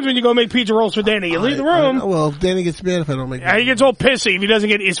 That's what happens when you go make pizza rolls for Danny. You leave the room. Well, Danny gets mad if I don't make he gets all pissy if he doesn't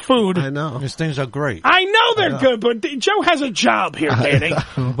get his food. I know. His things are great. I know they're good, but Joe has a job here, Danny.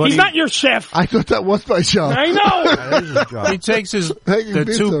 He's not your chef. I thought that was my job. I know. He takes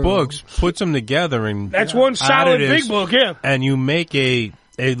the two books, puts them together, and that's one solid big book, yeah. And you make a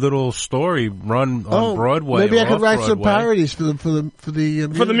little story run on Broadway. Maybe I could write Broadway. some parodies for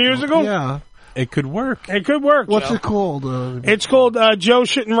the musical. Yeah, it could work. It could work. What's Joe. it called? It's called Joe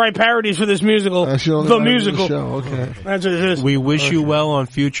Shouldn't Write Parodies for this musical. The musical. Show. Okay, that's what it is. We wish you well on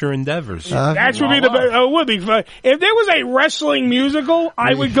future endeavors. That would be the best. It would be fun. If there was a wrestling musical,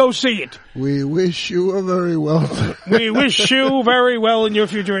 I would go see it. We wish you a very well. We wish you very well in your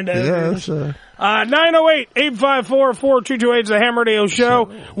future endeavors. Yes. 908-854-4228 is the Ham Radio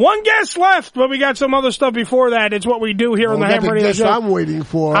Show. One guest left, but we got some other stuff before that. It's what we do here on the Ham Radio Show. I'm waiting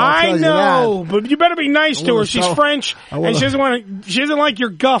for. I know, but you better be nice to her. She's French, and she doesn't like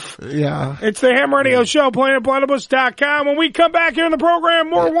your guff. Yeah. It's the Ham Radio Show, planetplatypus.com. When we come back here in the program,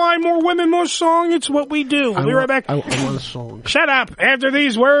 more wine, more women, more song. It's what we do. We'll be right back. I want a song. Shut up after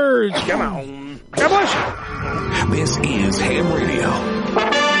these words. Come on. God bless you. This is Ham Radio.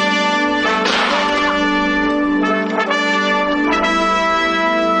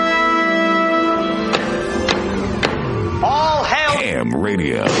 All hail Ham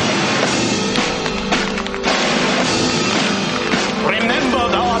Radio. Remember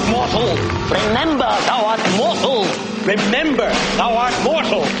thou art mortal. Remember thou art mortal. Remember thou art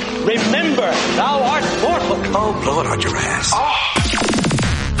mortal. Remember thou art mortal. Oh, blow it out your ass.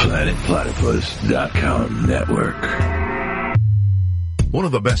 PlanetPlatypus.com Network. One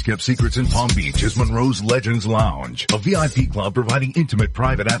of the best kept secrets in Palm Beach is Monroe's Legends Lounge, a VIP club providing intimate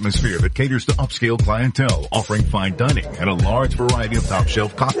private atmosphere that caters to upscale clientele, offering fine dining and a large variety of top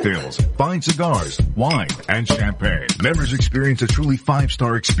shelf cocktails, fine cigars, wine, and champagne. Members experience a truly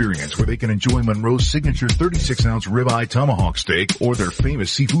 5-star experience where they can enjoy Monroe's signature 36-ounce ribeye tomahawk steak or their famous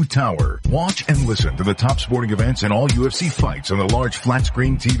seafood tower. Watch and listen to the top sporting events and all UFC fights on the large flat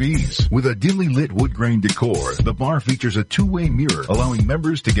screen TVs. With a dimly lit wood grain decor, the bar features a two-way mirror allowing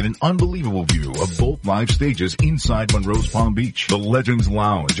members to get an unbelievable view of both live stages inside Monroe's Palm Beach. The Legends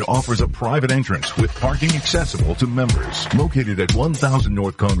Lounge offers a private entrance with parking accessible to members. Located at 1000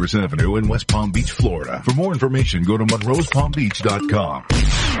 North Congress Avenue in West Palm Beach, Florida. For more information, go to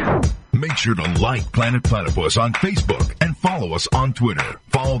monroespalmbeach.com. Make sure to like Planet Platypus on Facebook and follow us on Twitter.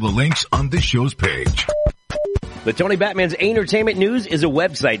 Follow the links on this show's page. The Tony Batman's Entertainment News is a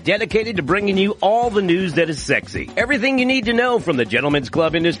website dedicated to bringing you all the news that is sexy. Everything you need to know from the gentlemen's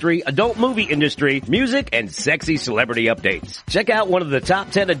club industry, adult movie industry, music, and sexy celebrity updates. Check out one of the top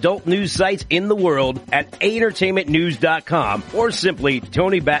 10 adult news sites in the world at entertainmentnews.com or simply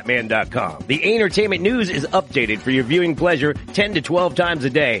TonyBatman.com. The Entertainment News is updated for your viewing pleasure 10 to 12 times a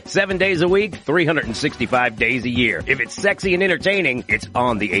day, 7 days a week, 365 days a year. If it's sexy and entertaining, it's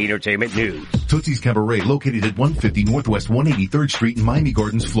on the Entertainment News. Tootsie's Cabaret, located at 150 Northwest 183rd Street in Miami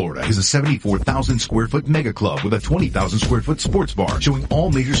Gardens, Florida, is a 74,000 square foot mega club with a 20,000 square foot sports bar showing all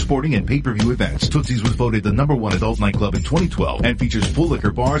major sporting and pay-per-view events. Tootsie's was voted the #1 adult nightclub in 2012 and features full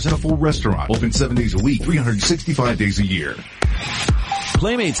liquor bars and a full restaurant. Open 7 days a week, 365 days a year.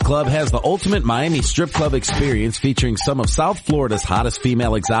 Playmates Club has the ultimate Miami strip club experience featuring some of South Florida's hottest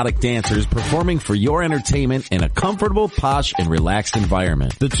female exotic dancers performing for your entertainment in a comfortable, posh, and relaxed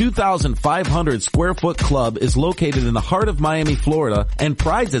environment. The 2,500 square foot club is located in the heart of Miami, Florida, and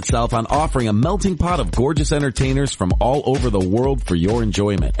prides itself on offering a melting pot of gorgeous entertainers from all over the world for your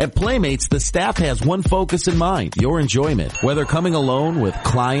enjoyment. At Playmates, the staff has one focus in mind, your enjoyment. Whether coming alone with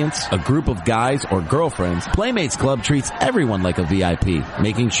clients, a group of guys, or girlfriends, Playmates Club treats everyone like a VIP,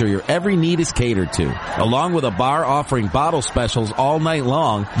 making sure your every need is catered to. Along with a bar offering bottle specials all night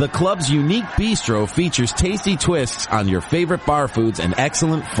long, the club's unique bistro features tasty twists on your favorite bar foods and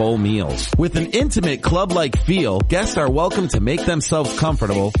excellent full meals. With an intimate club-like feel, guests are welcome to make themselves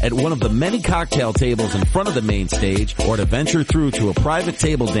comfortable at one of the many cocktail tables in front of the main stage or to venture through to a private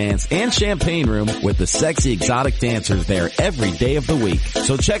table dance and champagne room with the sexy exotic dancers there every day of the week.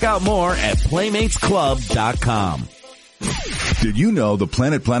 So check out more at PlaymatesClub.com. Did you know the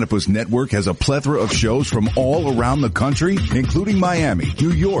Planet Platypus Network has a plethora of shows from all around the country, including Miami, New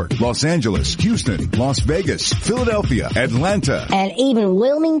York, Los Angeles, Houston, Las Vegas, Philadelphia, Atlanta, and even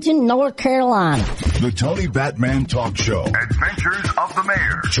Wilmington, North Carolina. The Tony Batman Talk Show, Adventures of the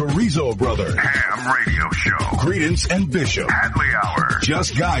Mayor, Chorizo Brother, Ham Radio Show, Credence and Bishop, Hadley Hour,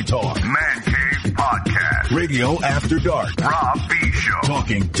 Just Guy Talk, Man Cave Podcast, Radio After Dark, Rob B Show,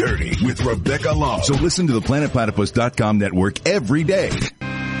 Talking Dirty with Rebecca Love. So listen to the PlanetPlatypus.com network every day. Hey,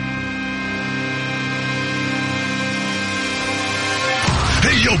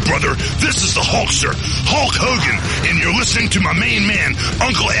 yo, brother, this is the Hulkster, Hulk Hogan, and you're listening to my main man,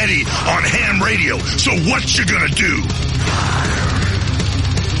 Uncle Eddie, on Ham Radio. So what you gonna do?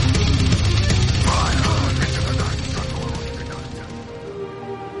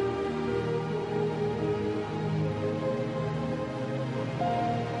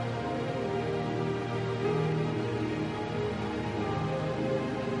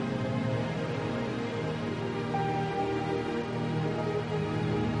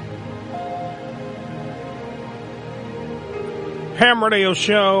 HamRadio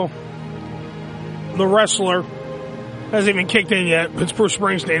Show. The Wrestler hasn't even kicked in yet. It's Bruce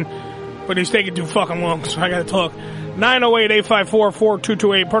Springsteen, but he's taking too fucking long, so I gotta talk.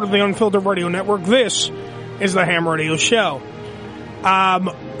 908-854-4228, part of the Unfiltered Radio Network. This is the HamRadio Show.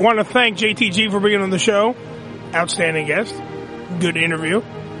 Want to thank JTG for being on the show. Outstanding guest. Good interview.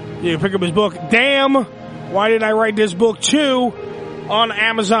 You can pick up his book, Damn, Why Did I Write This Book Too? On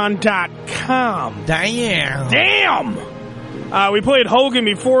Amazon.com. Damn! We played Hogan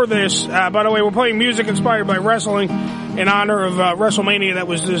before this. By the way, we're playing music inspired by wrestling in honor of WrestleMania that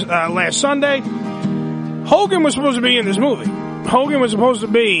was this last Sunday. Hogan was supposed to be in this movie. Hogan was supposed to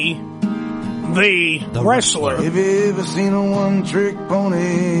be the wrestler. Have you ever seen a one-trick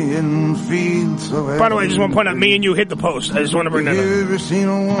pony in the field? So by the way, I just want to point out, me and you hit the post. I just want to bring that up. Have you ever seen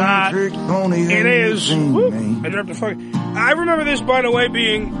a one-trick pony? It is. I dropped the fucking... I remember this, by the way,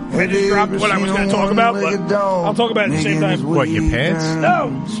 being... I just dropped what I was going to talk about, but I'll talk about it at the same time. What, your pants? No!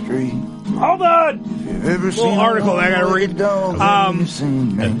 Hold on! Little article I got to read.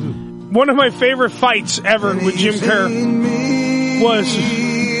 One of my favorite fights ever with Jim Kerr was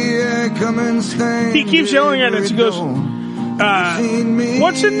he keeps yelling at us. He goes,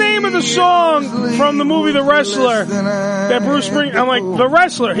 what's the name of the song from the movie The Wrestler that Bruce Springsteen? I'm like, The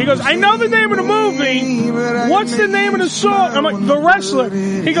Wrestler. He goes, I know the name of the movie. What's the name of the song? I'm like, The Wrestler.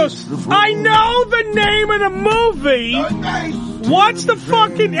 He goes, I know the name of the movie. What's the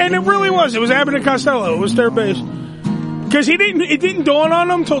fucking... And it really was. It was Abbott and Costello. It was third base. Because it didn't dawn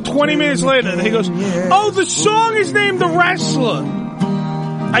on him until 20 minutes later. And he goes, oh, the song is named The Wrestler.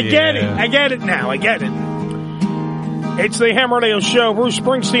 I get it. I get it now. I get it. It's the HamRadio Show. Bruce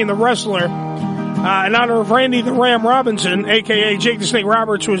Springsteen, The Wrestler, in honor of Randy the Ram Robinson, a.k.a. Jake the Snake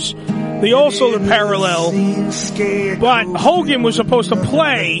Roberts, was also the parallel. But Hogan was supposed to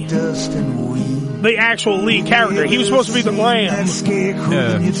play the actual lead character. He was supposed to be the Ram.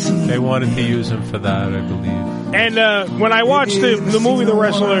 Yeah, they wanted to use him for that, I believe. And when I watched the movie The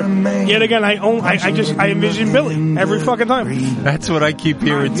Wrestler, yet again, I envision Billy every fucking time. That's what I keep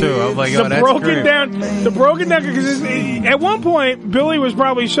hearing too. I'm like, oh, that's broken down, because at one point Billy was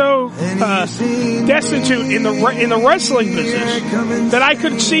probably so destitute in the wrestling business that I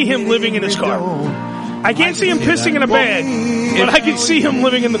could see him living in his car. I can't see him pissing in a bag, but I can see him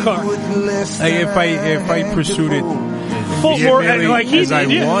living in the car. If I pursued it full more like he as I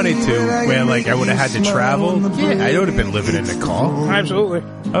wanted to, where like I would have had to travel, I would have been living in the car. Absolutely.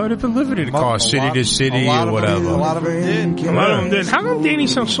 I would have been living in the car, city to city, or whatever. A lot of them did. A lot of them did. How come Danny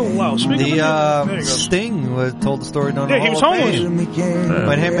sounds so low? Sting told the story during the Hall he was of homeless. Fame.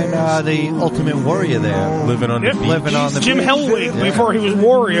 But him and the Ultimate Warrior there. Living on the beach. Living on the Jim beach. Hellwig before he was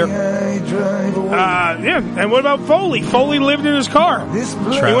Warrior. And what about Foley? Foley lived in his car.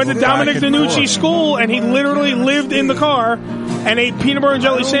 He went to Dominic DeNucci's school, and he literally lived in the car and ate peanut butter and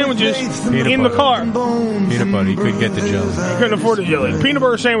jelly sandwiches in the car. Peanut butter. He couldn't get the jelly. He couldn't afford the jelly. Peanut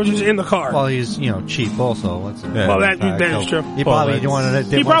butter sandwiches in the car. Well, he's cheap also. Well, that is true. He probably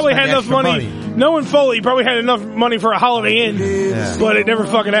had enough money. Knowing Foley, he probably had enough money for a Holiday Inn, but it never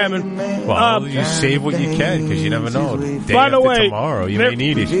fucking happened. Well, you save what you can because you never know. Day by the after way, tomorrow you may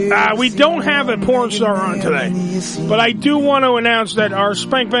need it. We don't have a porn star on today, but I do want to announce that our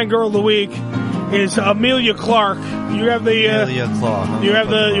Spank Bang Girl of the Week is Amelia Clark. You have the Amelia Clark. You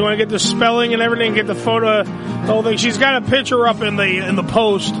want to get the spelling and everything, get the photo, the whole thing. She's got a picture up in the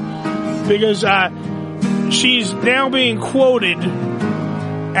post because she's now being quoted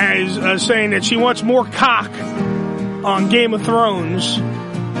as saying that she wants more cock on Game of Thrones.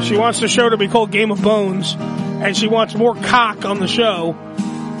 She wants the show to be called Game of Bones, and she wants more cock on the show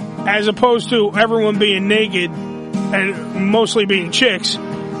as opposed to everyone being naked and mostly being chicks.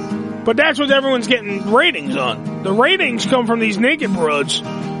 But that's what everyone's getting ratings on. The ratings come from these naked broads.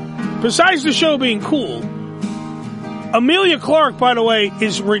 Besides the show being cool, Amelia Clark, by the way,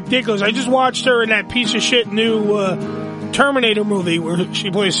 is ridiculous. I just watched her in that piece of shit new Terminator movie where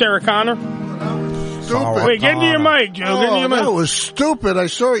she plays Sarah Connor. Stupid. Wait, get into your mic, Joe. Get into your mic. That was stupid. I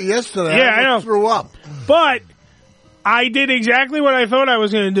saw it yesterday. Yeah, I know. Threw up. But I did exactly what I thought I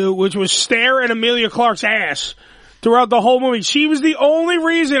was going to do, which was stare at Amelia Clark's ass throughout the whole movie. She was the only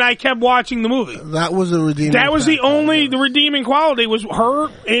reason I kept watching the movie. That was a redeeming. That was the redeeming quality was her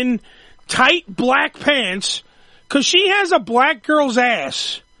in tight black pants, because she has a black girl's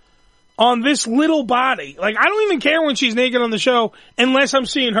ass on this little body. Like, I don't even care when she's naked on the show unless I'm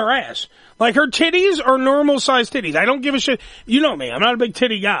seeing her ass. Like, her titties are normal sized titties. I don't give a shit. You know me. I'm not a big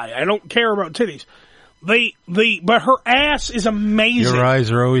titty guy. I don't care about titties. But her ass is amazing. Your eyes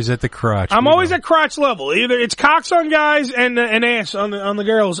are always at the crotch. I'm always at crotch level. Either it's cocks on guys and an ass on the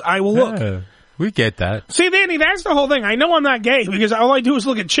girls. I will look. Yeah, we get that. See, Danny, that's the whole thing. I know I'm not gay because all I do is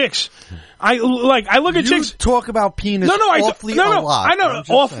look at chicks. I look at chicks. Talk about penis. No, awfully a lot. I know,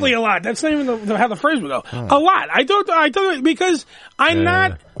 awfully a lot. That's not even how the phrase would go. A lot. I don't because I'm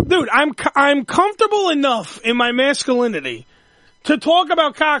not, dude. I'm comfortable enough in my masculinity to talk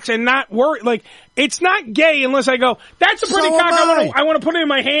about cocks and not worry. Like, it's not gay unless I go, that's a pretty cock. I want to put it in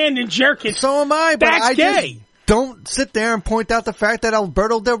my hand and jerk it. So am I. But that's gay. Don't sit there and point out the fact that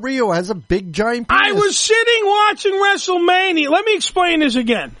Alberto Del Rio has a big giant penis. I was sitting watching WrestleMania. Let me explain this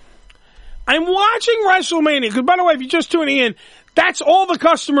again. I'm watching WrestleMania, because by the way, if you're just tuning in, that's all the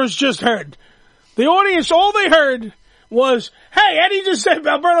customers just heard. The audience, all they heard was, hey, Eddie just said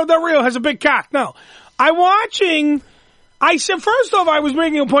Alberto Del Rio has a big cock. No. I said, first off, I was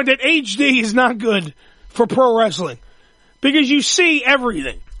making a point that HD is not good for pro wrestling, because you see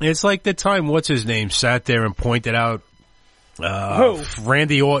everything. It's like the time, what's his name, sat there and pointed out who?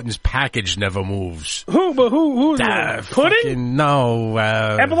 Randy Orton's package never moves. Who? But who? Pudding? No.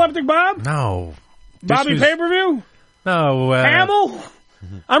 Epileptic Bob? No. Bobby Pay-Per-View? No. Hamill?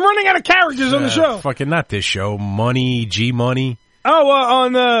 I'm running out of characters on the show. Fucking not this show. Money, G-Money.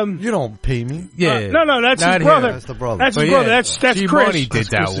 on You don't pay me. Yeah. no, that's Not his brother. here. That's the brother. That's his But brother. yeah, That's Chris. G-Money did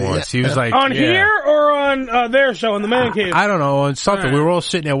that once. He was like on here or on their show in the Man Cave. I don't know, on something. All right. We were all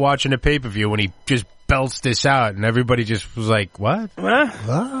sitting there watching the pay-per-view when he just belts this out, and everybody just was like, "What?"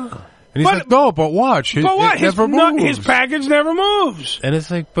 Huh? And he's like, "No, but watch, But what? it never moves." His package never moves. And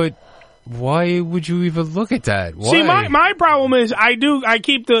it's like, but why would you even look at that? Why? See, my problem is I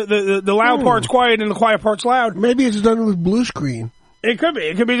keep the loud parts quiet and the quiet parts loud. Maybe it's done with blue screen. It could be.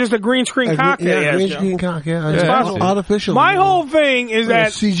 It could be just a green screen cock. Green screen cock. Yeah, it's possible. Artificial. My whole thing is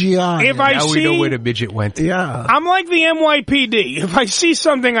that CGI. If I now see, we know where the midget went. Yeah, I'm like the NYPD. If I see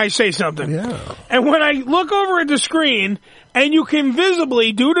something, I say something. Yeah. And when I look over at the screen, and you can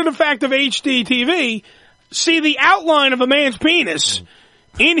visibly, due to the fact of HD TV, see the outline of a man's penis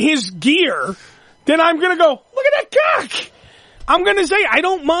in his gear, then I'm going to go, look at that cock! I'm going to say, I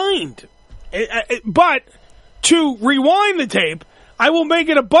don't mind. But to rewind the tape, I will make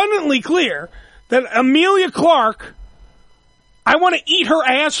it abundantly clear that Amelia Clark, I want to eat her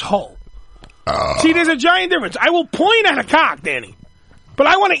asshole. See, there's a giant difference. I will point at a cock, Danny, but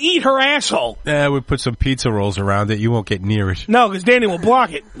I want to eat her asshole. Yeah, we put some pizza rolls around it. You won't get near it. No, because Danny will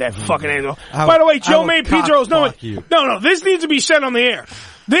block it, that fucking asshole. By the way, Joe made pizza rolls. No, this needs to be said on the air.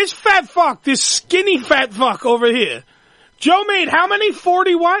 This fat fuck, this skinny fat fuck over here, Joe made how many?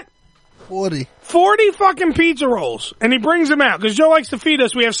 40 what? 40 fucking pizza rolls. And he brings them out. Because Joe likes to feed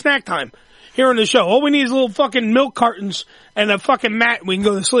us. We have snack time here on the show. All we need is little fucking milk cartons and a fucking mat. We can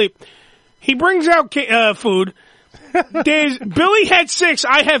go to sleep. He brings out food. Billy had 6.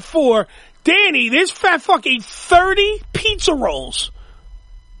 I have 4. Danny, this fat fuck ate 30 pizza rolls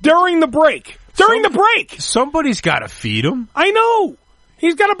during the break. Somebody's got to feed him. I know.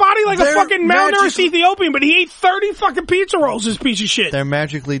 He's got a body like a fucking malnourished Ethiopian, but he ate 30 fucking pizza rolls, this piece of shit. They're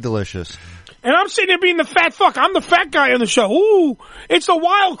magically delicious. And I'm sitting there being the fat fuck. I'm the fat guy on the show. Ooh, it's the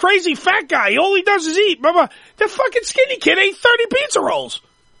wild, crazy fat guy. All he does is eat. Blah. The fucking skinny kid ate 30 pizza rolls.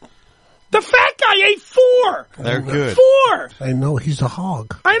 The fat guy ate 4. They're good. 4. I know, he's a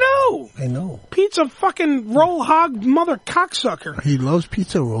hog. I know. I know. Pizza fucking roll hog mother cocksucker. He loves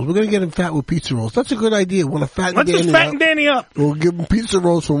pizza rolls. We're going to get him fat with pizza rolls. That's a good idea. Want to fatten Let's Danny just fatten Danny up. We'll give him pizza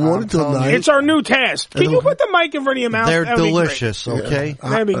rolls from 1 until 9. It's our new task. Can you put the mic in front of your mouth? They're That'd delicious, okay?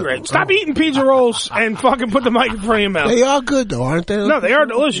 That'd be great. Stop eating pizza rolls and fucking put the mic in front of your mouth. They are good, though, aren't they? No, they are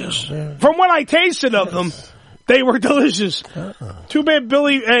delicious. From what I tasted of them, they were delicious. Too bad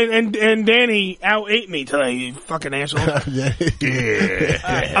Billy and Danny out-ate me tonight, you fucking asshole.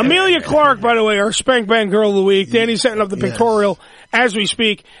 Amelia Clark, by the way, our Spank Bang Girl of the Week. Danny's setting up the pictorial as we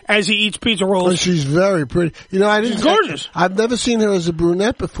speak, as he eats pizza rolls. Oh, she's very pretty. You know, she's gorgeous. I've never seen her as a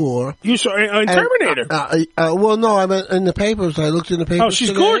brunette before. You saw in Terminator. Well, no, I meant in the papers. I looked in the papers. Oh,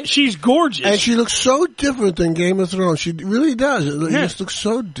 she's gorgeous. She's gorgeous. And she looks so different than Game of Thrones. She really does. It just looks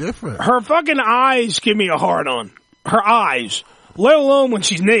so different. Her fucking eyes give me a hard on. Her eyes. Let alone when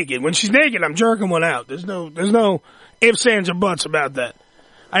she's naked. When she's naked, I'm jerking one out. There's no ifs, ands, or buts about that.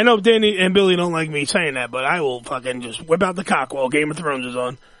 I know Danny and Billy don't like me saying that, but I will fucking just whip out the cock while Game of Thrones is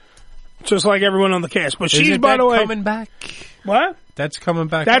on. Just like everyone on the cast. But she's, by the way, coming back? What? That's coming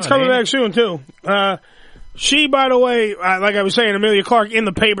back. That's coming back soon, too. She, by the way, like I was saying, Amelia Clark in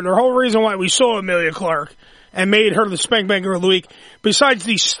the paper. The whole reason why we saw Amelia Clark and made her the Spank Bang Girl of the Week, besides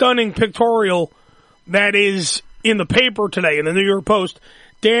the stunning pictorial that is in the paper today, in the New York Post,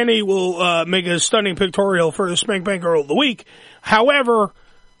 Danny will make a stunning pictorial for the Spank Bang Girl of the Week. However,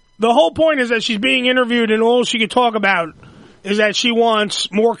 the whole point is that she's being interviewed and all she could talk about is that she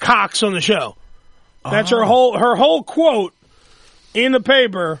wants more cocks on the show. That's her whole quote in the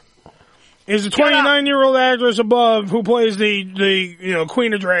paper is the 29-year-old actress above who plays the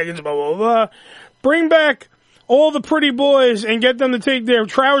Queen of Dragons, blah, blah, blah. Bring back all the pretty boys and get them to take their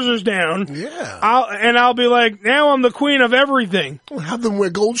trousers down. Yeah. I'll be like, now I'm the queen of everything. We'll have them wear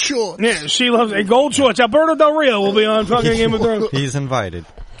gold shorts. Yeah, she loves gold shorts. Alberto Del Rio will be on fucking Game of Thrones. He's invited.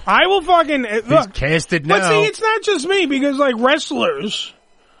 I will fucking look. He's casted now. But see, it's not just me because like wrestlers.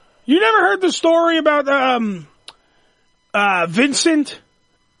 You never heard the story about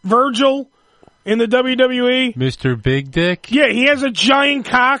Virgil in the WWE? Mr. Big Dick? Yeah, he has a giant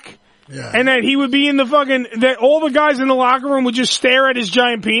cock. Yeah. And that he would be in the fucking, that all the guys in the locker room would just stare at his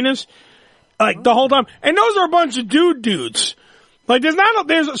giant penis, like, the whole time. And those are a bunch of dudes. Like,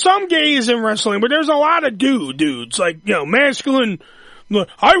 there's some gays in wrestling, but there's a lot of dudes, like, masculine.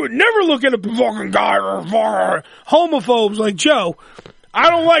 I would never look at a fucking guy, homophobes like Joe. I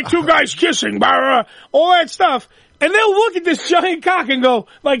don't like two guys kissing, all that stuff. And they'll look at this giant cock and go,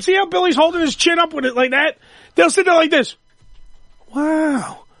 like, see how Billy's holding his chin up with it like that? They'll sit there like this.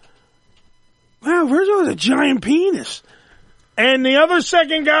 Wow, Virgil has a giant penis. And the other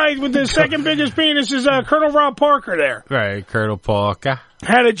second guy with the second biggest penis is Colonel Rob Parker there. Right, Colonel Parker.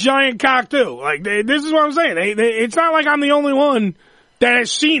 Had a giant cock, too. Like, this is what I'm saying. It's not like I'm the only one that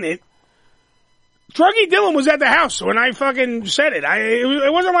has seen it. Druggy Dillon was at the house when I fucking said it.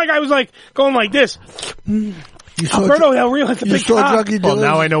 It wasn't like I was like going like this. Alberto Del Rio has a big cock. Well,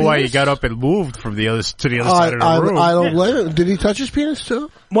 now I know why he got up and moved from the other to the other side of the room. I don't blame him. Did he touch his penis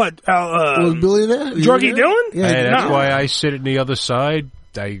too? What? Was Billy there? Druggy Dillon? Yeah, hey, that's why I sit on the other side.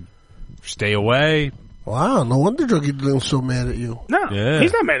 I stay away. Wow, no wonder Druggy Dillon's so mad at you. No,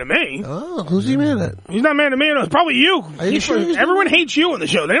 he's not mad at me. Oh, who's he mad at? He's not mad at me. No, it's probably you. Everyone hates you on the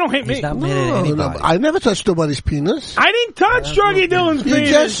show. They don't hate me. He's not mad at anybody. I never touched nobody's penis. I didn't touch Druggy Dillon's penis. You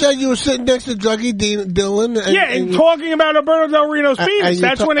just said you were sitting next to Druggy Dillon. And talking about Alberto Del Rio's penis.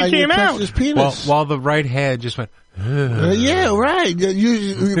 That's when it came out. His penis. While the right hand just went... yeah, right.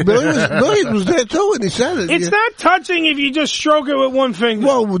 Billy was there too, and he said it. It's not touching if you just stroke it with one finger.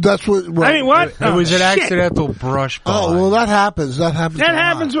 Well, that's what. I mean, what? It was an accidental brush by. Oh, well, that happens. That happens. That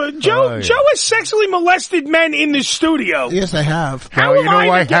happens. Joe has sexually molested men in the studio. Yes, I have. How you know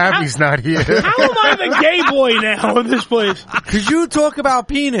why Happy's not here? How am I the gay boy now in this place? Because you talk about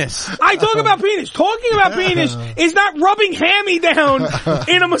penis. I talk about penis. Talking about penis is not rubbing Hammy down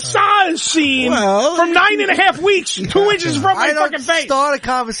in a massage scene from 9.5 weeks, 2 inches from my fucking face. Start a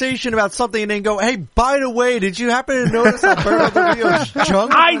conversation about something and then go, hey, by the way, did you happen to notice Alberto Del Rio's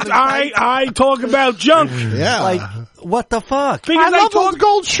junk? I talk about junk. Yeah. Like, what the fuck? Because I love those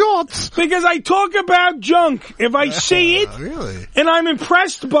gold shorts. Because I talk about junk. If I see it, really, and I'm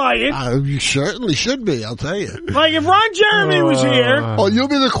impressed by it. You certainly should be, I'll tell you. Like if Ron Jeremy was here. Oh, you'll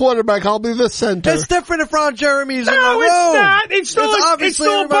be the quarterback, I'll be the center. It's different if Ron Jeremy's in the room. No, it's not. It's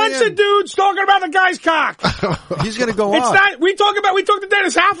still a bunch of dudes talking about the guy's cock. He's gonna go It's up. not. We talk to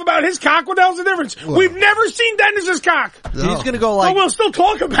Dennis Half about his cock. What the hell's the difference? Well, we've never seen Dennis's cock. No. He's gonna go like. But we'll still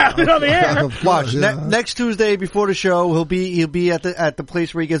talk about it on the air. Watch next Tuesday before the show. He'll be at the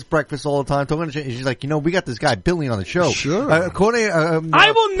place where he gets breakfast all the time. Talking to she's like, we got this guy Billy on the show. Sure. I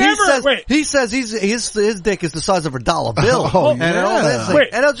will never. He says his dick is the size of a dollar bill. And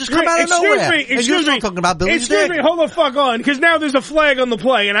it'll just come out of nowhere. Excuse me. Talking about Billy's excuse dick. me. Hold the fuck on, because now there's a flag on the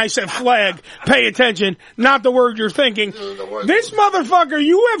play, and I said flag. Pay attention, not the word you're thinking. This motherfucker,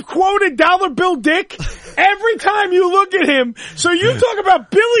 you have quoted Dollar Bill Dick every time you look at him. So you talk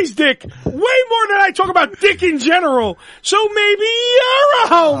about Billy's dick way more than I talk about dick in general. So maybe you're a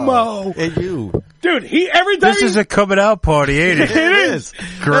homo. And you. Dude, every time This is a coming out party, ain't it? It is.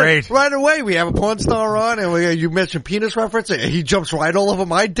 Great. Right away, we have a porn star on, and you mentioned penis reference, and he jumps right all over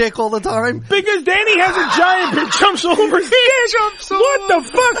my dick all the time. Because Danny has a giant that jumps over his dick. What the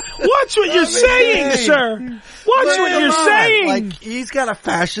fuck? Watch what you're saying, sir. Watch what you're saying. Like, he's got a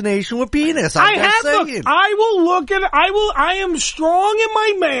fascination with penis. I am strong in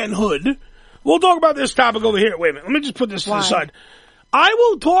my manhood. We'll talk about this topic over here. Wait a minute. Let me just put this to the side. I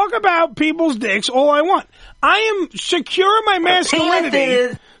will talk about people's dicks all I want. I am secure in my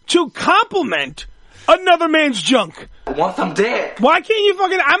masculinity to compliment another man's junk. I want some dick. Why can't you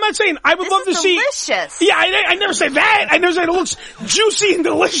fucking... I'm not saying... I would love to see... delicious. Yeah, I never say that. I never said it looks juicy and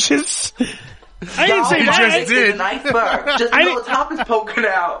delicious. I didn't say that. You just did. An iceberg. Just the top is poking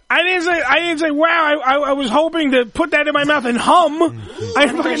out. I didn't say, wow, I was hoping to put that in my mouth and hum. I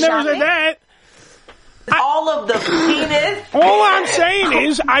fucking never said that. All of the penis. All I'm saying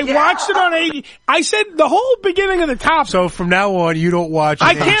is, I watched it on HD. I said the whole beginning of the top. So from now on, you don't watch it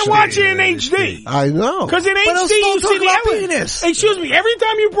I can't watch it in HD. I know. Because in HD, you see the penis. Excuse me, every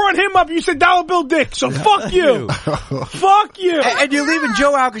time you brought him up, you said Dollar Bill Dick. So fuck you. Fuck you. And you're leaving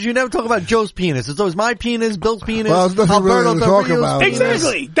Joe out because you never talk about Joe's penis. It's always my penis, Bill's penis, well, there's nothing Alberto really to talk about.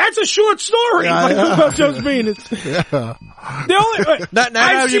 Exactly. That's a short story. About Joe's penis. Yeah.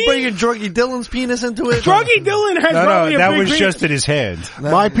 Now you're bringing Druggy Dillon's penis into it? Druggy Dillon has probably a big that was penis. just in his hand.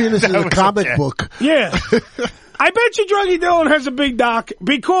 My penis is a comic book. Yeah. I bet you Druggy Dillon has a big doc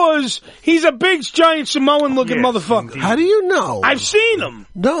because he's a big, giant Samoan-looking motherfucker. How do you know? I've seen him.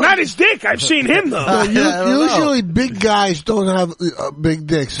 No. Not his dick. I've seen him, though. Usually big guys don't have big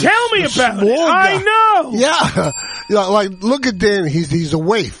dicks. Tell me about it. I know. Yeah. Like, look at Dan. He's a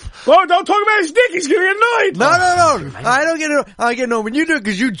waif. Oh, don't talk about his dick. He's going to get annoyed. No. I don't get it. I get annoyed when you do it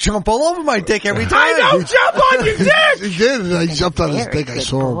because you jump all over my dick every time. I don't jump on your dick. He did. I jumped on his dick. I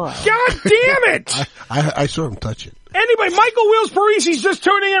saw him. God damn it. I saw him touch it. Anyway, Michael Wills Parise, he's just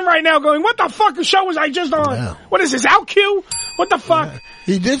tuning in right now going, what the fuck show was I just on? Yeah. What is this, out cue? What the fuck? Yeah.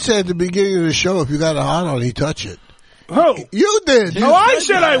 He did say at the beginning of the show, if you got a hot on, he'd touch it. Who? You did. I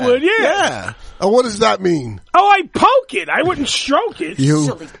said I would, yeah. what does that mean? Oh, I poke it. I wouldn't stroke it.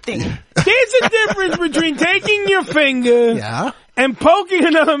 Silly thing. There's a difference between taking your finger and poking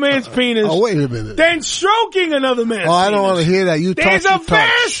another man's penis. Oh, wait a minute. Then stroking another man's penis. Oh, I don't want to hear that. You There's touch, a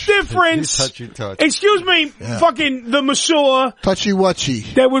vast difference. You touch. Excuse me, fucking the masseur. Touchy-wutchy.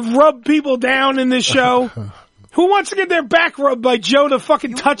 That would rub people down in this show. Who wants to get their back rubbed by Joe to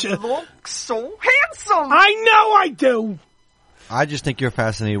fucking touch it? Look so handsome. I know I do. I just think you're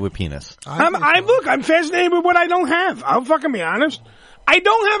fascinated with penis. I'm fascinated with what I don't have. I'll fucking be honest. I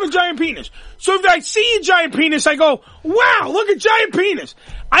don't have a giant penis. So if I see a giant penis, I go, wow, look at giant penis.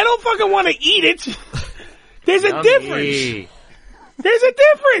 I don't fucking want to eat it. There's a difference. There's a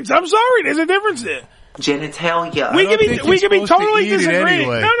difference. I'm sorry. There's a difference there. Genitalia. We can be totally disagreeing.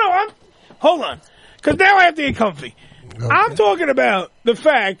 Anyway. No, hold on. Because now I have to get comfy. Okay. I'm talking about the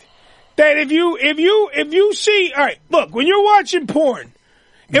fact that if you see, all right, look, when you're watching porn,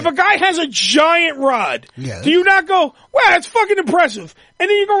 if a guy has a giant rod, do you not go, wow, that's fucking impressive, and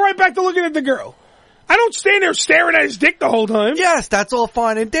then you go right back to looking at the girl? I don't stand there staring at his dick the whole time. Yes, that's all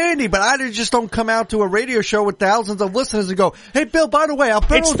fine and dandy, but I just don't come out to a radio show with thousands of listeners and go, hey, Bill, by the way,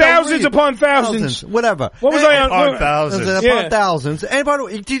 it's thousands upon thousands. Whatever. What was I on? Upon thousands. Upon thousands. And by the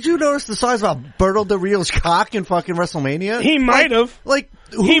way, did you notice the size of Alberto Del Rio's cock in fucking WrestleMania? He might have.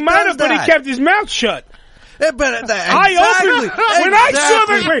 He might have, but he kept his mouth shut. Yeah, but when I saw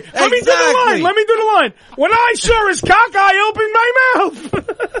that, wait, let me do the line. When I saw his cock, I opened my mouth.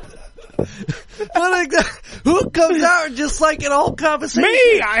 Who comes out and just like in a whole conversation?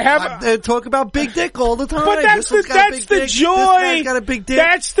 Me, I have talk about big dick all the time. But that's the joy. This guy's got a big dick.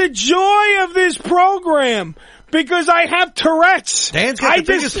 That's the joy of this program. Because I have Tourette's. Dan's got the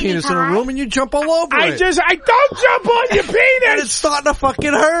biggest penis in a room and you jump all over it. I don't jump on your penis. And it's starting to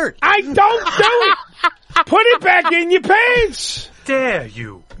fucking hurt. I don't do it. Put it back in your pants. Dare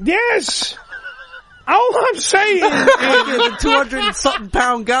you? Yes. All I'm saying is the 200-something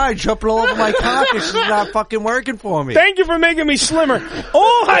pound guy jumping all over my cock. It's not fucking working for me. Thank you for making me slimmer.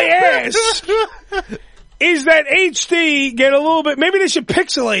 All I ask is that HD get a little bit. Maybe they should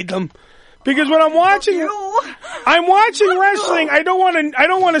pixelate them. Because when I'm watching wrestling, I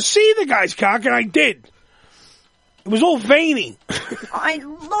don't want to see the guy's cock, and I did. It was all veiny. I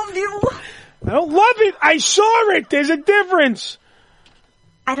love you. I don't love it. I saw it. There's a difference.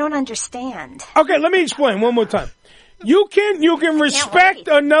 I don't understand. Okay, let me explain one more time. You can respect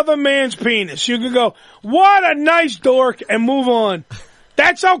another man's penis. You can go, what a nice dork, and move on.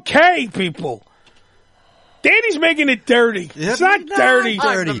 That's okay, people. Danny's making it dirty. It's not dirty.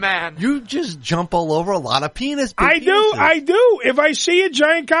 Dirty. Man. You just jump all over a lot of penis. I do. If I see a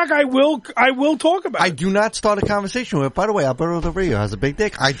giant cock, I will talk about it. I do not start a conversation with, by the way, Alberto Del Rio has a big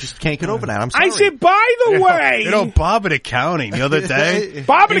dick. I just can't get over that. I'm sorry. I said, by the way. Bob at accounting the other day.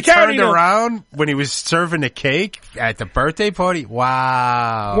 Bob at accounting. He turned around when he was serving the cake at the birthday party.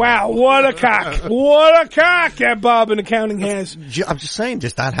 Wow. Wow, what a cock. What a cock that Bob in accounting has. I'm just saying,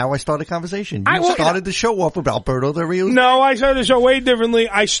 just not how I started a conversation. You started the show off with Alberto Del Rio. No, I started the show way differently.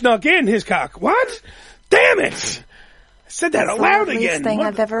 I snuck in his cock. What? Damn it! I said that aloud again. That's the thing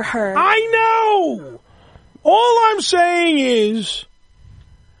I've ever heard. I know! All I'm saying is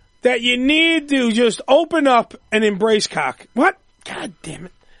that you need to just open up and embrace cock. What? God damn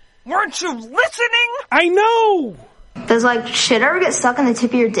it. Weren't you listening? I know! Does, shit ever get stuck in the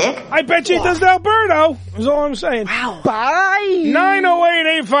tip of your dick? I bet you it does to Alberto, is all I'm saying. Wow. Bye!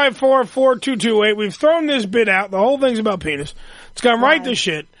 908-854-4228. We've thrown this bit out. The whole thing's about penis. It's gone right to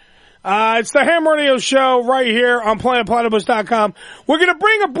shit. It's the HamRadio Show right here on PlanetPlatypus.com. We're gonna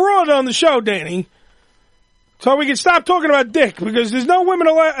bring a broad on the show, Danny. So we can stop talking about dick, because there's no women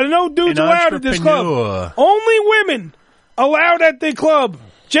allowed, no dudes allowed at this club. Only women allowed at the club.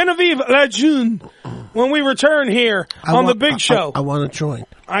 Genevieve LeJeune. When we return here on the big show. I want to join.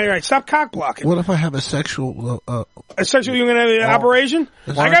 All right, stop cock blocking. What if I have a sexual... you're going to have an operation?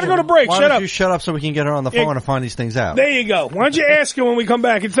 I got to go to break. Why Shut don't up. You shut up so we can get her on the phone and find these things out. There you go. Why don't you ask her when we come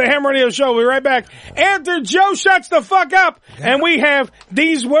back? It's the HamRadio Show. We'll be right back after Joe shuts the fuck up and we have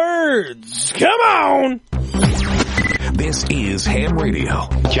these words. Come on. This is Ham Radio.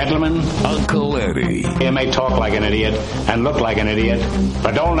 Gentlemen, Uncle Eddie. He may talk like an idiot and look like an idiot,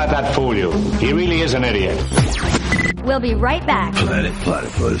 but don't let that fool you. He really is an idiot. We'll be right back.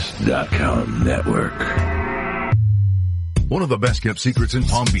 PlanetPlatypus.com network. One of the best kept secrets in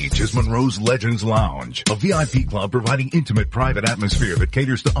Palm Beach is Monroe's Legends Lounge, a VIP club providing intimate private atmosphere that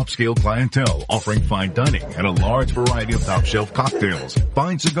caters to upscale clientele, offering fine dining and a large variety of top shelf cocktails,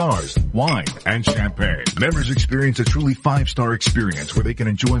 fine cigars, wine, and champagne. Members experience a truly 5-star experience where they can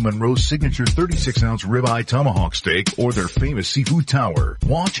enjoy Monroe's signature 36-ounce ribeye tomahawk steak or their famous seafood tower.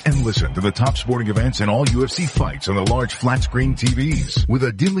 Watch and listen to the top sporting events and all UFC fights on the large flat screen TVs. With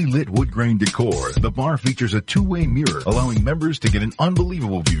a dimly lit wood grain decor, the bar features a two-way mirror allowing members to get an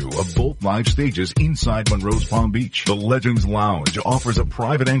unbelievable view of both live stages inside Monroe's Palm Beach. The Legends Lounge offers a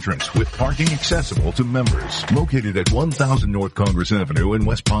private entrance with parking accessible to members. Located at 1000 North Congress Avenue in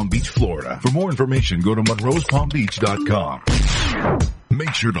West Palm Beach, Florida. For more information, go to monroespalmbeach.com.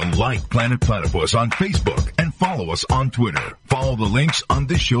 Make sure to like Planet Platypus on Facebook and follow us on Twitter. Follow the links on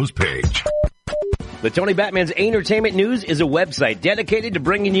this show's page. The Tony Batman's Entertainment News is a website dedicated to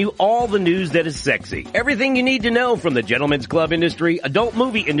bringing you all the news that is sexy. Everything you need to know from the gentlemen's club industry, adult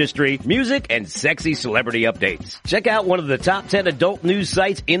movie industry, music, and sexy celebrity updates. Check out one of the top 10 adult news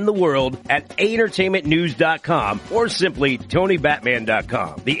sites in the world at entertainmentnews.com or simply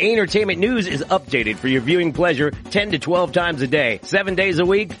TonyBatman.com. The Entertainment News is updated for your viewing pleasure 10 to 12 times a day, 7 days a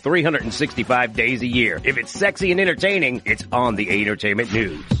week, 365 days a year. If it's sexy and entertaining, it's on the Entertainment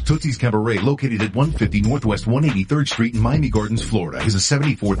News. Tootsie's Cabaret, located at 150 Northwest 183rd Street in Miami Gardens, Florida, is a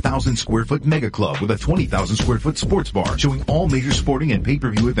 74,000 square foot mega club with a 20,000 square foot sports bar showing all major sporting and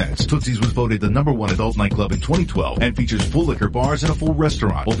pay-per-view events. Tootsie's was voted the #1 adult nightclub in 2012 and features full liquor bars and a full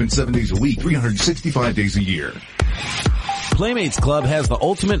restaurant. Open 7 days a week, 365 days a year. Playmates Club has the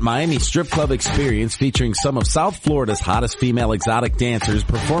ultimate Miami strip club experience featuring some of South Florida's hottest female exotic dancers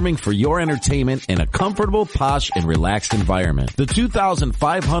performing for your entertainment in a comfortable, posh, and relaxed environment. The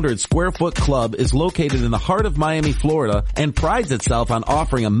 2,500 square foot club is located in the heart of Miami, Florida, and prides itself on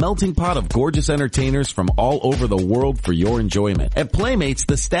offering a melting pot of gorgeous entertainers from all over the world for your enjoyment. At Playmates,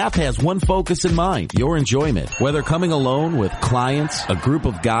 the staff has one focus in mind, your enjoyment. Whether coming alone with clients, a group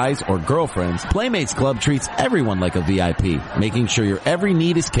of guys, or girlfriends, Playmates Club treats everyone like a VIP, making sure your every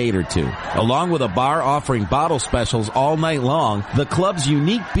need is catered to. Along with a bar offering bottle specials all night long, the club's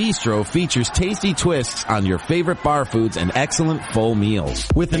unique bistro features tasty twists on your favorite bar foods and excellent full meals.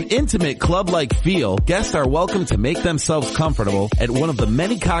 With an intimate club-like feel, guests are welcome to make themselves comfortable at one of the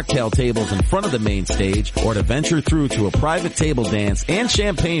many cocktail tables in front of the main stage or to venture through to a private table dance and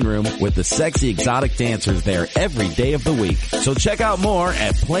champagne room with the sexy exotic dancers there every day of the week. So check out more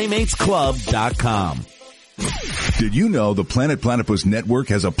at PlaymatesClub.com. Did you know the Planet Platypus Network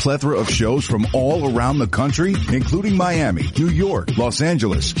has a plethora of shows from all around the country, including Miami, New York, Los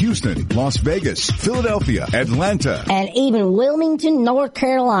Angeles, Houston, Las Vegas, Philadelphia, Atlanta, and even Wilmington, North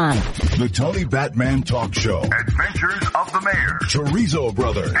Carolina. The Tony Batman Talk Show, Adventures of the Mayor, Chorizo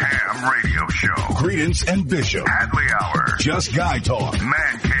Brother, Ham Radio Show, Credence and Bishop, Hadley Hour, Just Guy Talk,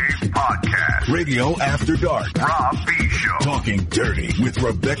 Man Cave Podcast, Radio After Dark, Rob B Show, Talking Dirty with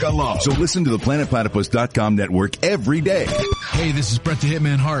Rebecca Love. So listen to the PlanetPlatypus.com network every day. Hey, this is Bret the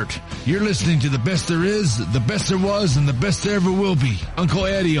Hitman Hart. You're listening to the best there is, the best there was, and the best there ever will be. Uncle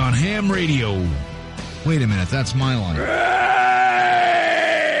Eddie on Ham Radio. Wait a minute, that's my line.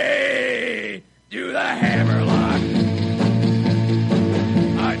 Hey, do the hammer lock.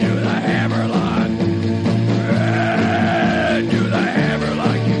 I do the hammer lock. Hey, do the hammer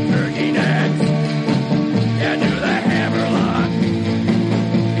lock, you turkey necks. Yeah, do the hammer lock.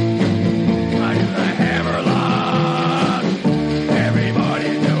 I do the hammer lock.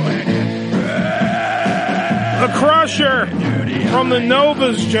 Everybody's doing it. The Crusher from the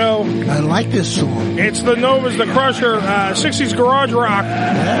Novas, Joe. I like this song. It's the Novas, the Crusher, 60s garage rock.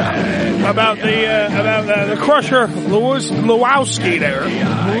 Yeah. About the Crusher Lewowski there.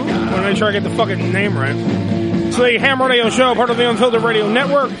 Want to make sure I get the fucking name right. It's the Ham Radio Show, part of the Unfiltered Radio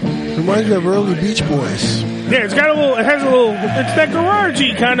Network. Reminds me of early Beach Boys. Yeah, it's that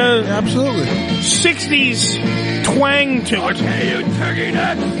garagey kind of absolutely 60s twang to it.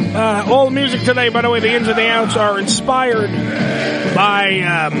 All the music today, by the way, the ins and the outs are inspired by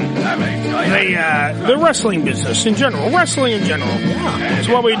the wrestling business in general. Wrestling in general. Yeah. That's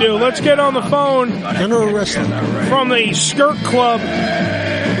what we do. Let's get on the phone. General wrestling. From the Skirt Club.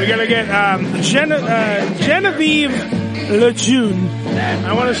 We gotta get Genevieve LeJeune.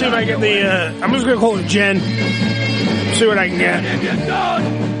 I want to see if I get I'm just gonna call her Jen. See what I can get.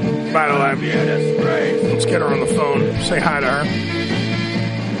 By the way, let's get her on the phone. Say hi to her.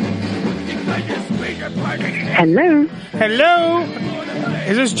 Hello. Hello.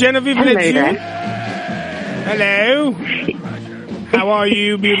 Is this Genevieve LeJeune? Hello. How are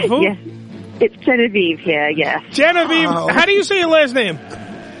you, beautiful? Yes. It's Genevieve here, yes. Genevieve, how do you say your last name?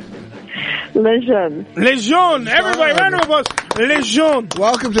 LeJeune. LeJeune. Everybody, round of applause. LeJeune.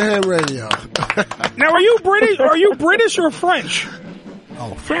 Welcome to Ham Radio. Now, are you British? Are you British or French?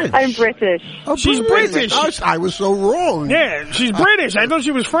 Oh, French. I'm British. Oh, she's British. I was so wrong. Yeah, she's British. I thought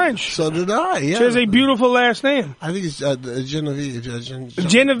she was French. So did I, yeah. She has a beautiful last name. I think it's Genevieve.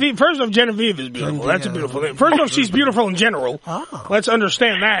 Genevieve. First off, Genevieve is beautiful. That's a beautiful name. First off, she's beautiful in general. Let's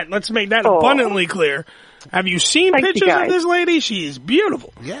understand that. Let's make that abundantly clear. Have you seen pictures of this lady? She is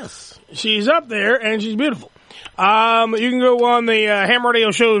beautiful. Yes. She's up there, and she's beautiful. You can go on the Ham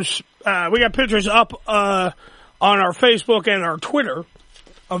Radio Shows. We got pictures up on our Facebook and our Twitter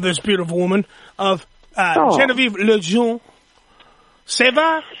of this beautiful woman, of Genevieve LeJeune. Ça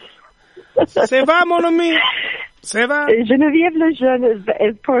va? Ça va, mon ami? Ça va? Genevieve LeJeune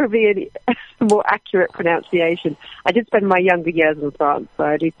is probably a more accurate pronunciation. I did spend my younger years in France, so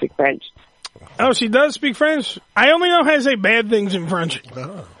I do speak French. Oh, she does speak French? I only know how to say bad things in French.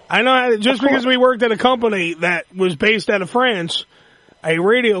 Oh. I know just because we worked at a company that was based out of France, a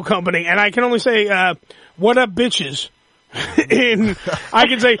radio company, and I can only say, what up, bitches? And I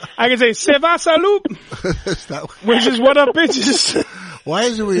can say, "Ça va, salut," which is "what up, bitches." Why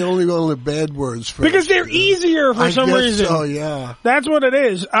is it we only go to bad words first? Because they're easier for some reason. Oh, yeah. That's what it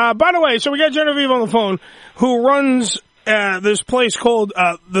is. By the way, so we got Genevieve on the phone, who runs this place called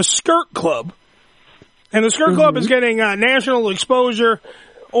the Skirt Club, and the Skirt Club is getting national exposure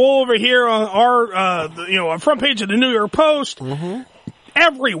all over here on our front page of the New York Post.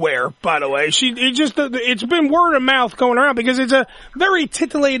 Everywhere, by the way. It's been word of mouth going around because it's a very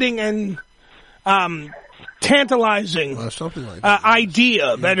titillating and tantalizing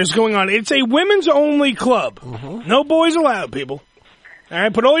idea that is going on. It's a women's only club. No boys allowed, people. All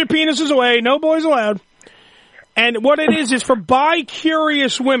right, put all your penises away. No boys allowed. And what it is for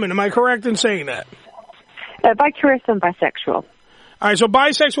bi-curious women. Am I correct in saying that? Bi-curious and bisexual. All right, so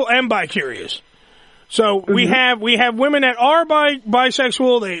bisexual and bi-curious. So we have women that are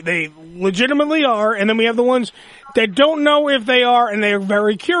bisexual, they legitimately are, and then we have the ones that don't know if they are, and they are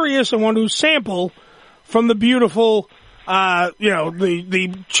very curious and want to sample from the beautiful,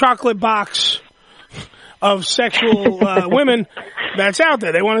 the chocolate box of sexual women that's out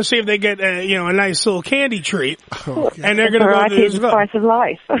there. They want to see if they get a nice little candy treat, and they're going to go to this spice of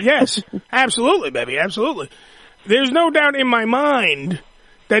life. Yes, absolutely, baby, absolutely. There's no doubt in my mind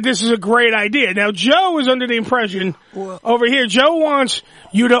that this is a great idea. Now, Joe is under the impression over here. Joe wants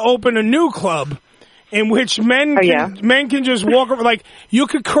you to open a new club in which men can just walk over. Like, you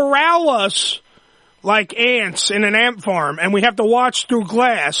could corral us like ants in an ant farm, and we have to watch through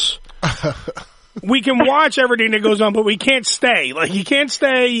glass. We can watch everything that goes on, but we can't stay. Like, you can't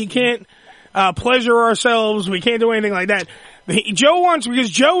stay. You can't pleasure ourselves. We can't do anything like that. Joe wants,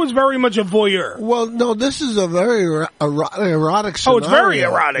 because Joe is very much a voyeur. Well, no, this is a very erotic scenario. Oh, it's very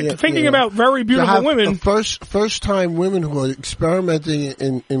erotic. Yeah, thinking about very beautiful women. First time women who are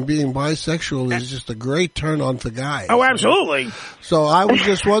experimenting in being bisexual is just a great turn on for guys. Oh, absolutely. So I was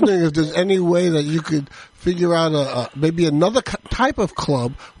just wondering if there's any way that you could figure out maybe another type of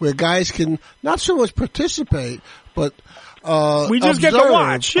club where guys can not so much participate, but we just get to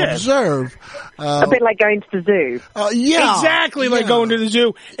watch. Yes. Observe. A bit like going to the zoo. Yeah. Exactly like going to the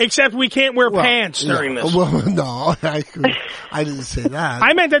zoo, except we can't wear pants during this. Well, no, I didn't say that.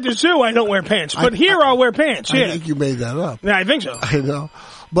 I meant at the zoo I don't wear pants, but here I'll wear pants. I think you made that up. Yeah, I think so. I know.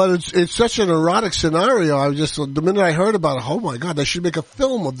 But it's such an erotic scenario. The minute I heard about it, oh my God, they should make a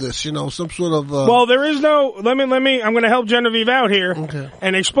film of this, some sort of, Well, there is no, let me, I'm going to help Genevieve out here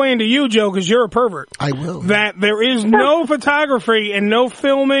and explain to you, Joe, because you're a pervert. I will. That there is no photography and no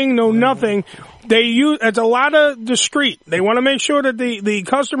filming, no nothing. It's a lot of discreet. They want to make sure that the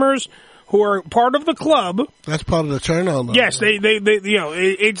customers who are part of the club. That's part of the turn on, though. Yes, there's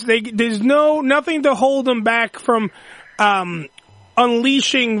nothing to hold them back from,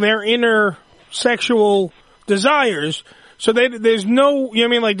 unleashing their inner sexual desires. So there's no,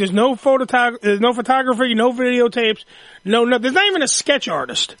 there's no photography, no videotapes, no, there's not even a sketch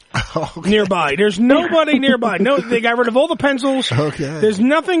artist nearby. There's nobody nearby. No, they got rid of all the pencils. Okay. There's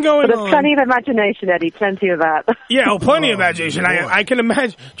nothing going on. But there's plenty of imagination, Eddie. Plenty of that. Yeah, plenty of imagination. I can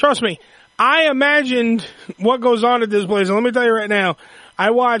imagine. Trust me. I imagined what goes on at this place. And let me tell you right now,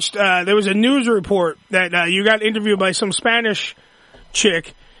 I watched, there was a news report that you got interviewed by some Spanish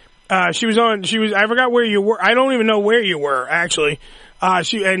chick. I forgot where you were. I don't even know where you were, actually.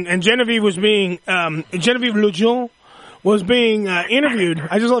 And Genevieve was being, Genevieve LeJeune was being, interviewed.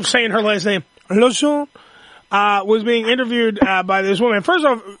 I just love saying her last name. LeJeune, was being interviewed, by this woman. First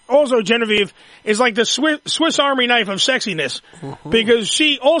off, also Genevieve is like the Swiss Army knife of sexiness because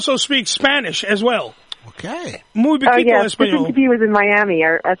she also speaks Spanish as well. Okay. Muy poquito This español. interview was in Miami.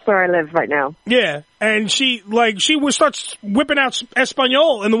 That's where I live right now. Yeah, and she starts whipping out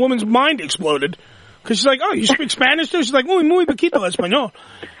Espanol, and the woman's mind exploded. Because she's like, oh, you speak Spanish too? She's like, muy poquito español.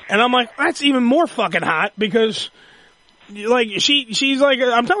 And I'm like, that's even more fucking hot, because, like, she's like,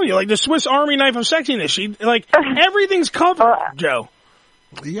 I'm telling you, like the Swiss Army knife of sexiness. She, like, everything's covered, Joe.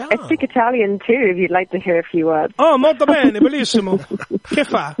 Yeah. I speak Italian too, if you'd like to hear a few words. Oh, molto bene, bellissimo. Che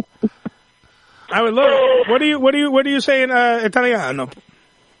fa? I would love it. What do you say in Italiano?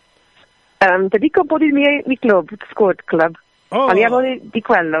 Ti dico un po' di mi club, squad club. Oh. Parliamo di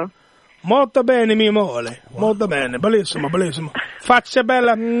quello. Molto bene, mio amore. Molto bene, bellissimo, bellissimo. Faccia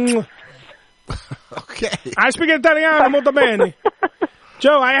bella. Okay. I speak Italiano molto bene.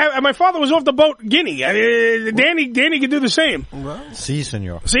 Joe, my father was off the boat Guinea. Danny can do the same. Si,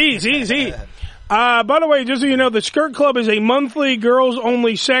 senor. Si. By the way, just so you know, the Skirt Club is a monthly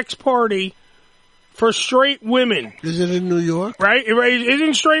girls-only sex party for straight women. Is it in New York? Right?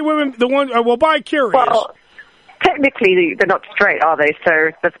 Isn't straight women the one? Well, by curious. Well, technically, they're not straight, are they? So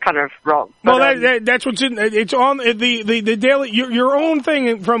that's kind of wrong. Well, that's what's in. It's on the daily. Your own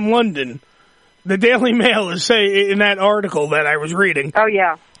thing from London. The Daily Mail is saying in that article that I was reading. Oh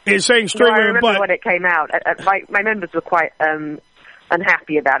yeah, is saying straight I women. remember But when it came out. My members were quite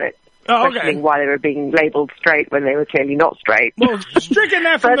unhappy about it. Oh, okay. Questioning why they were being labelled straight when they were clearly not straight. Well, stricken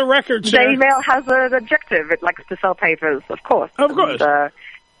that from the record, sir. Daily Mail has an objective. It likes to sell papers, of course. Of course.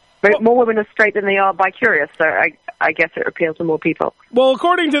 But more women are straight than they are bi-curious, so I guess it appeals to more people. Well,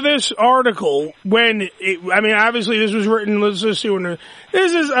 according to this article, obviously this was written, let's just see when,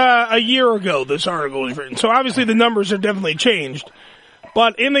 this is a year ago this article was written, so obviously the numbers have definitely changed.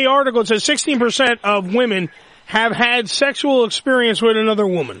 But in the article it says 16% of women have had sexual experience with another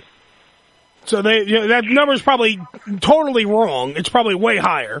woman. So that number is probably totally wrong. It's probably way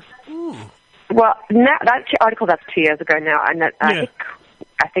higher. Well, now, that article, that's 2 years ago now, and I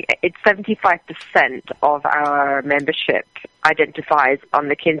think it's 75% of our membership identifies on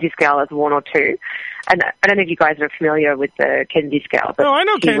the Kinsey scale as 1 or 2. And I don't know if you guys are familiar with the Kinsey scale. But I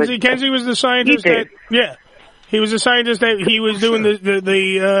know Kinsey. Kinsey was the scientist he was the scientist that he was doing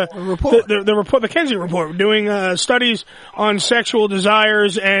the report, the Kinsey report, doing studies on sexual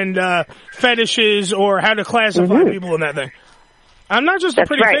desires and fetishes, or how to classify people in that thing. I'm not just a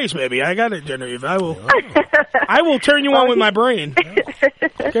pretty face, baby. I got it, Genevieve. I will turn you on with my brain.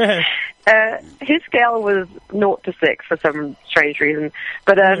 Go ahead. His scale was 0 to 6 for some strange reason,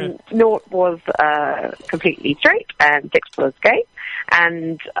 but 0 was completely straight and 6 was gay.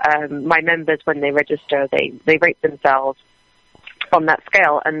 And my members, when they register, they rate themselves on that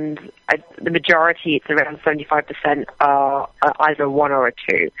scale, and the majority, it's around 75%, are either 1 or a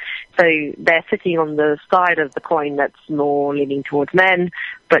 2. So they're sitting on the side of the coin that's more leaning towards men,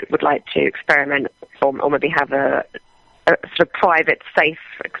 but would like to experiment or maybe have a sort of private, safe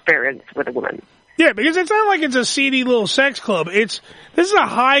experience with a woman. Yeah, because it's not like it's a seedy little sex club. This is a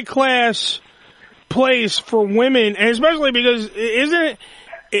high class place for women, and especially because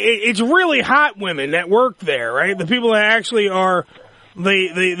it's really hot women that work there, right? The people that actually are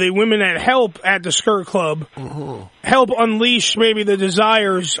the women that help at the Skirt Club, help unleash maybe the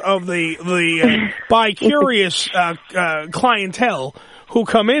desires of the bi-curious clientele who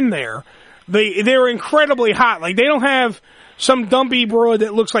come in there. They're incredibly hot. Like, they don't have some dumpy broad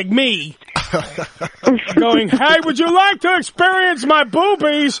that looks like me going, hey, would you like to experience my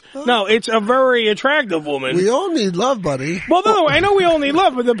boobies? No, it's a very attractive woman. We all need love, buddy. Well, no, I know we all need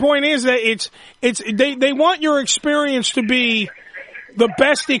love, but the point is that they want your experience to be the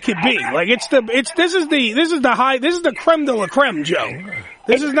best it could be. Like, this is the creme de la creme, Joe.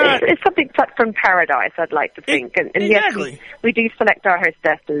 It's something from paradise, I'd like to think. And exactly. Yes, we do select our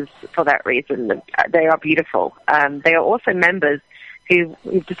hostesses for that reason. They are beautiful. They are also members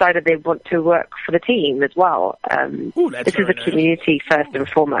who've decided they want to work for the team as well. This is a community first and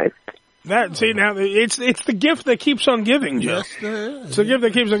foremost. Now it's the gift that keeps on giving, Joe. It's the gift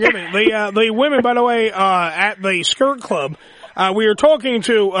that keeps on giving. The women, by the way, at the Skirt Club, we are talking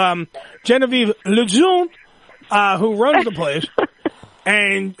to Genevieve LeJeune, who runs the place.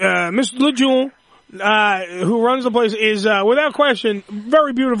 And Miss LeJeune, who runs the place, is without question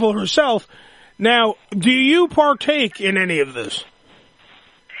very beautiful herself. Now, do you partake in any of this?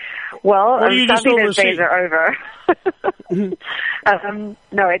 Well, sadly those days are over.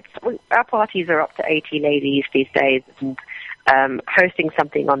 No, our parties are up to 80 ladies these days, and hosting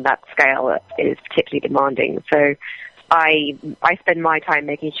something on that scale is particularly demanding. So I spend my time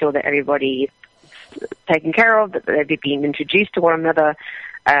making sure that everybody taken care of, that they're being introduced to one another,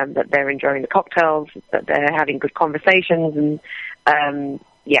 that they're enjoying the cocktails, that they're having good conversations, and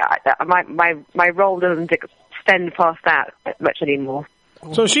my role doesn't extend past that much anymore.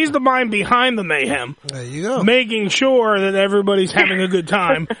 So she's the mind behind the mayhem. There you go. Making sure that everybody's having a good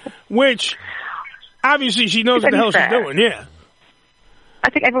time, which obviously she knows what the hell she's doing, yeah. I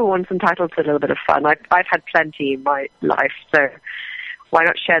think everyone's entitled to a little bit of fun. I've had plenty in my life, so why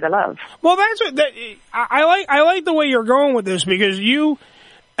not share the love? Well, that's what I like the way you're going with this, because you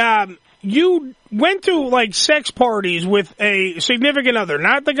went to like sex parties with a significant other,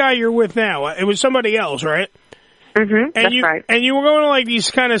 not the guy you're with now. It was somebody else, right? Mm-hmm. That's right. And you were going to like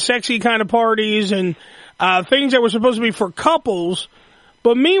these kind of sexy kind of parties and things that were supposed to be for couples.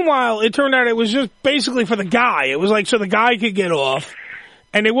 But meanwhile, it turned out it was just basically for the guy. It was like so the guy could get off,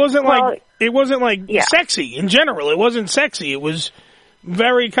 and it wasn't like sexy in general. It wasn't sexy. It was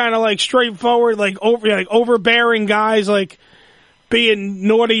very kind of like straightforward, like overbearing guys, like being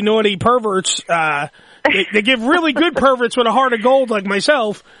naughty perverts. They give really good perverts with a heart of gold like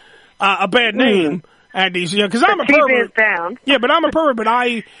myself a bad name. At these, because I'm a pervert. Yeah, but I'm a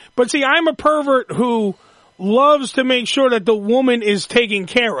pervert. But see, I'm a pervert who loves to make sure that the woman is taken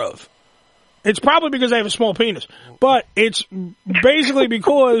care of. It's probably because I have a small penis, but it's basically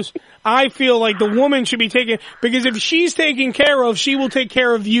because I feel like the woman should be taken, because if she's taken care of, she will take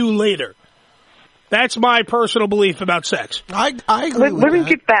care of you later. That's my personal belief about sex. I agree with women that.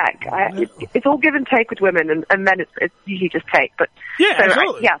 give back. It's all give and take with women, and men it's usually just take. But yeah,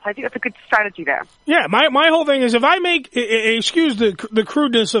 absolutely. Yes, I think that's a good strategy there. Yeah, my whole thing is if I make, excuse the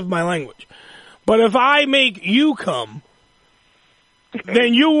crudeness of my language, but if I make you come,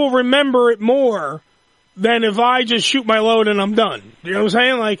 then you will remember it more than if I just shoot my load and I'm done. You know what I'm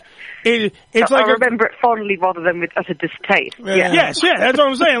saying? Like, it's like I remember it fondly rather than with utter distaste. Yeah. Yes, that's what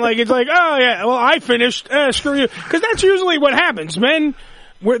I'm saying. Like, it's like, oh yeah, well I finished, screw you. Cause that's usually what happens. Men,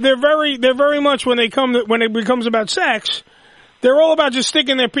 they're very much when it becomes about sex, they're all about just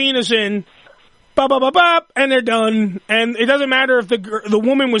sticking their penis in, and they're done. And it doesn't matter if the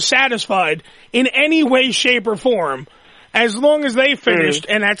woman was satisfied in any way, shape, or form, as long as they finished,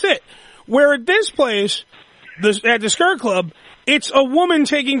 and that's it. Where at this place, at the Skirt Club, it's a woman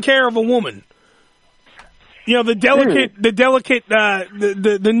taking care of a woman. You know, the delicate,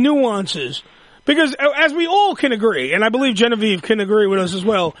 the nuances. Because as we all can agree, and I believe Genevieve can agree with us as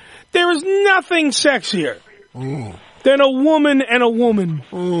well, there is nothing sexier than a woman and a woman.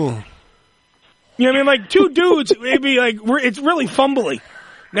 You know what I mean? Like two dudes, it'd be like, it's really fumbly.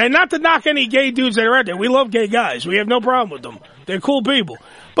 Now, not to knock any gay dudes that are out there. We love gay guys. We have no problem with them. They're cool people.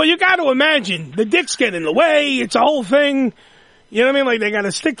 But you got to imagine, the dicks get in the way. It's a whole thing. You know what I mean? Like, they got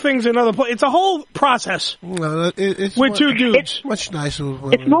to stick things in other places. It's a whole process with two dudes. It's much nicer with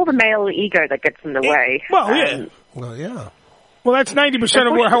women. It's more the male ego that gets in the way. Well, yeah. Well, yeah. Well, that's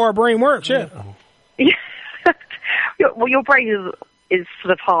 90% of how our brain works, yeah. Well, your brain is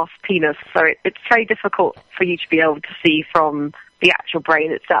sort of half penis, so it's very difficult for you to be able to see from the actual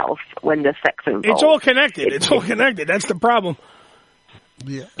brain itself when there's sex involved. It's all connected. It's all connected. That's the problem.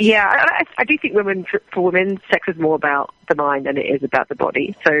 Yeah, I do think for women, sex is more about the mind than it is about the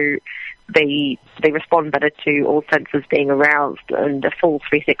body. So they respond better to all senses being aroused and a full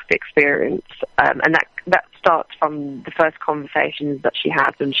 360 experience. And that starts from the first conversations that she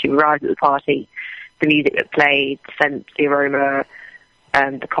has when she arrives at the party, the music that played, the scent, the aroma,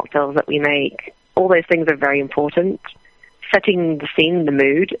 the cocktails that we make. All those things are very important. Setting the scene, the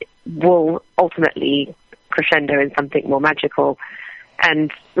mood, will ultimately crescendo in something more magical.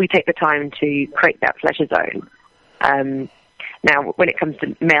 And we take the time to create that pleasure zone. Now, when it comes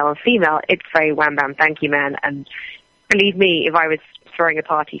to male and female, it's very wham, bam, thank you, man. And believe me, if I was throwing a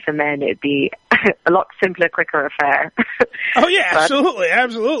party for men, it'd be a lot simpler, quicker affair. Oh, yeah, absolutely.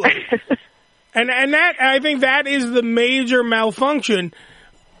 And that, I think that is the major malfunction.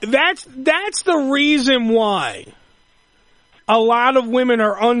 That's the reason why a lot of women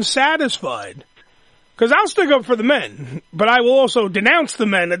are unsatisfied. Because I'll stick up for the men, but I will also denounce the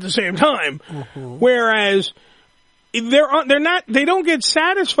men at the same time. Mm-hmm. Whereas they don't get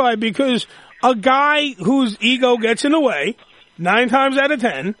satisfied because a guy whose ego gets in the way, 9 times out of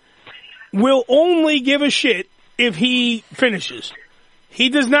 10, will only give a shit if he finishes. He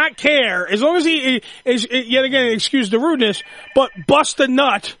does not care as long as he is, yet again, excuse the rudeness, but bust a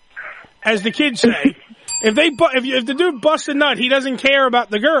nut, as the kids say. If the dude busts a nut, he doesn't care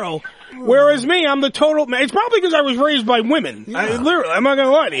about the girl. Whereas me, I'm the total man. It's probably because I was raised by women. Yeah. I'm not gonna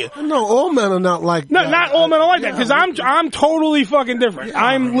lie to you. No, all men are not like that. No, not all men are like that, because I'm totally fucking different. Yeah.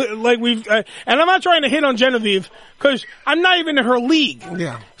 I'm like and I'm not trying to hit on Genevieve, because I'm not even in her league.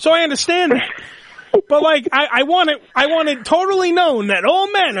 Yeah. So I understand that. But like, I want it totally known that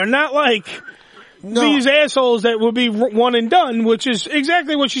all men are not like these assholes that would be one and done, which is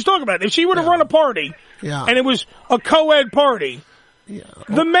exactly what she's talking about. If she were to run a party, and it was a co-ed party,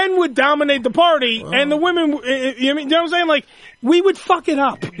 the men would dominate the party, and the women, you know what I'm saying? Like, we would fuck it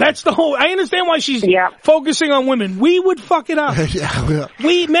up. That's the whole, I understand why she's focusing on women. We would fuck it up.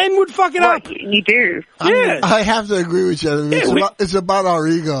 Men would fuck it up. You do. Yeah. I have to agree with you. It's about our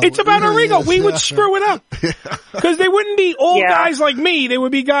ego. It's about our ego. We would screw it up. Because they wouldn't be all guys like me. They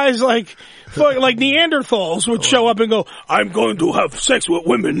would be guys like Neanderthals would show up and go, I'm going to have sex with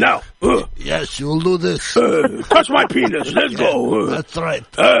women now. Yes, you'll do this. Touch my penis. Let's go. That's right.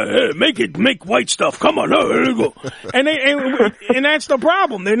 Make white stuff. Come on. Here you go. And that's the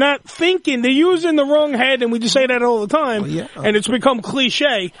problem. They're not thinking. They're using the wrong head, and we just say that all the time. And it's become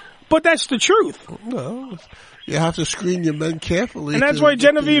cliche. But that's the truth. Well, you have to screen your men carefully. And that's why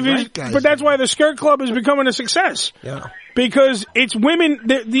Genevieve is, but that's why the Skirt Club is becoming a success. Yeah. Because it's women,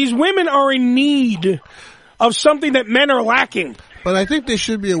 these women are in need of something that men are lacking. But I think there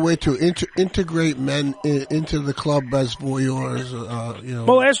should be a way to integrate men into the club as voyeurs,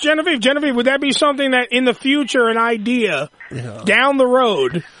 Well, ask Genevieve. Genevieve, would that be something that in the future, an idea down the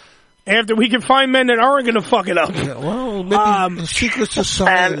road, after we can find men that aren't going to fuck it up? Yeah, well, maybe secret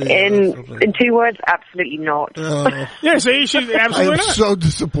society. In 2 words, absolutely not. Yeah, see, she's absolutely not. I'm so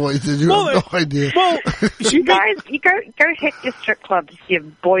disappointed. You have no idea. Well, you guys, you go hit your strip clubs, your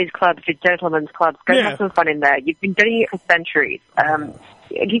boys' clubs, your gentlemen's clubs. Go have some fun in there. You've been doing it for centuries.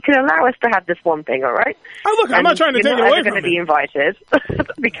 You can allow us to have this one thing, all right? Oh, look, I'm not trying to take it away from You're going to be invited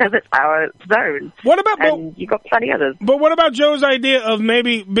because it's our zone. What about? And you got plenty others. But what about Joe's idea of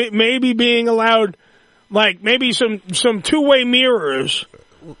maybe being allowed, like maybe some two-way mirrors,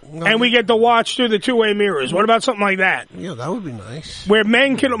 and we get to watch through the two-way mirrors? What about something like that? Yeah, that would be nice. Where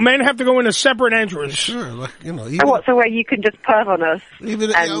men have to go in a separate entrance. Sure, like so where you can just perv on us?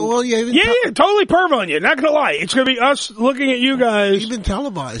 Totally perv on you. Not gonna lie, it's gonna be us looking at you guys. Even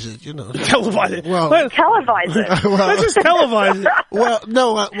televise it, Televise it. Well, televise it. Let's just televise it. Well,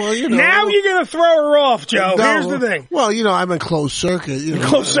 Now you're gonna throw her off, Joe. No, here's the thing. Well, I'm in closed circuit.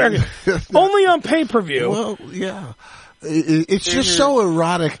 Closed circuit. Only on pay-per-view. Well, yeah. It's just so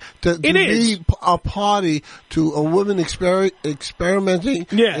erotic to be a party to a woman experimenting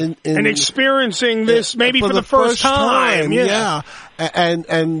and experiencing this maybe for the first time. Yeah.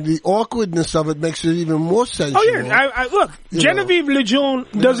 And the awkwardness of it makes it even more sensual. Oh yeah, look, Genevieve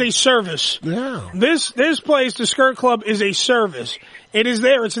LeJeune does a service. Yeah. This place, the Skirt Club, is a service. It is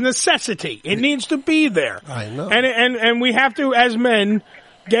there. It's a necessity. It needs to be there. I know. And we have to, as men,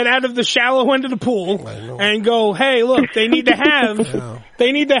 get out of the shallow end of the pool and go, hey, look, they need to have,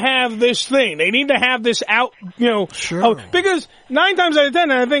 they need to have this thing. They need to have this out, Sure. Because 9 times out of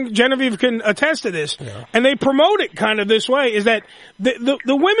 10, and I think Genevieve can attest to this, and they promote it kind of this way, is that the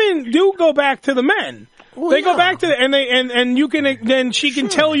women do go back to the men. Well, they go back to and you can, then she can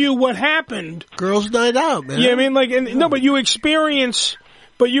tell you what happened. Girls' night out, man. Yeah, I mean, but you experience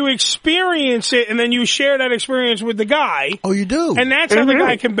it, and then you share that experience with the guy. Oh, you do? And that's how the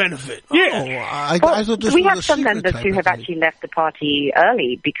guy can benefit. Yeah. I thought this we was have a some secret members type who of have thing. actually left the party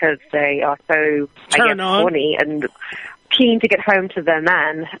early because they are so, horny and keen to get home to their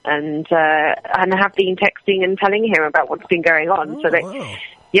man and have been texting and telling him about what's been going on.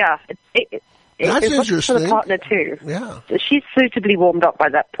 That's it's interesting. For the partner too. Yeah. She's suitably warmed up by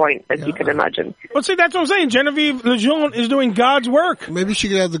that point, as you can imagine. Well, see, that's what I'm saying. Genevieve LeJeune is doing God's work. Maybe she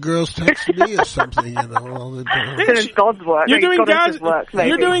could have the girls text me or something, while they're doing It's God's work. You're doing God's work.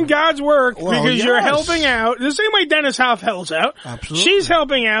 You're doing God's work because you're yes. helping out the same way Dennis Hoff helps out. Absolutely. She's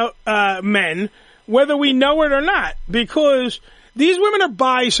helping out men, whether we know it or not, because these women are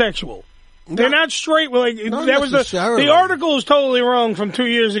bisexual. They're not straight. That was the article is totally wrong from 2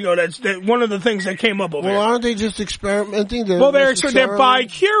 years ago. That's one of the things that came up over here. Well, aren't they just experimenting? They're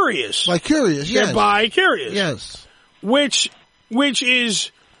bi-curious. Bi-curious, yes. They're bi-curious. Yes. Which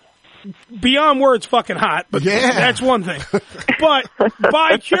is beyond words fucking hot, but that's one thing. But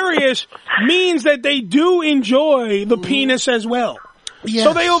bi-curious means that they do enjoy the penis as well. Yes.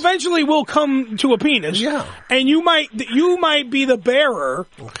 So they eventually will come to a penis. Yeah. And you might be the bearer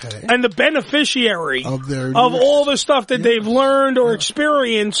and the beneficiary of all the stuff that they've learned or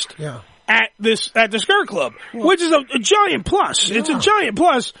experienced at the Skirt Club, which is a giant plus. Yeah. It's a giant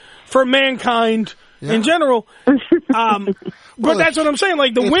plus for mankind in general. But that's what I'm saying.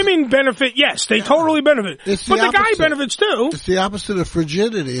 Like, the women benefit, yes, they totally benefit. But the guy benefits too. It's the opposite of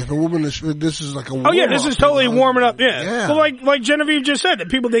frigidity. If a woman this is like a warm-up. Oh yeah, this is totally warming up, Well, like Genevieve just said, that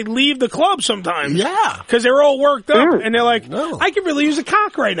people, they leave the club sometimes. Yeah. Because they're all worked up, and they're like, I could really use a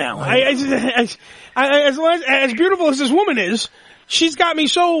cock right now. As beautiful as this woman is, she's got me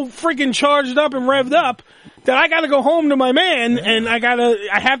so freaking charged up and revved up that I got to go home to my man, and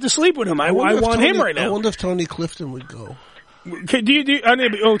I have to sleep with him. I want him right now. I wonder if Tony Clifton would go.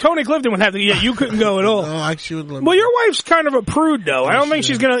 Tony Clifton would have to. Yeah, you couldn't go at all. No, actually, would let me. Well, your wife's kind of a prude, though. I don't think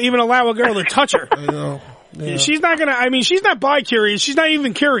she's going to even allow a girl to touch her. I know. Yeah. She's not gonna. I mean, she's not bi-curious. She's not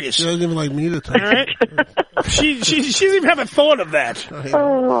even curious. She doesn't even like me to touch. All right. she doesn't even have a thought of that.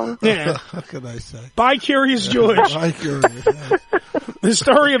 Yeah. How can I say? Bi-curious George. Bi-curious. Yes. The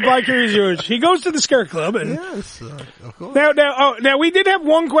story of bi-curious George. He goes to the skirt club, and yes, of course. Now we did have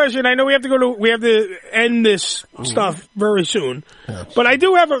one question. I know we have to end this stuff very soon, but I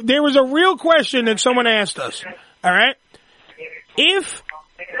do have there was a real question that someone asked us. All right.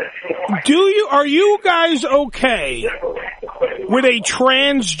 Are you guys okay with a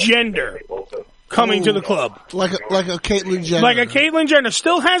transgender coming to the club? Like a Caitlyn Jenner. Like a Caitlyn Jenner.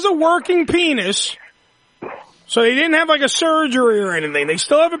 Still has a working penis. So they didn't have like a surgery or anything. They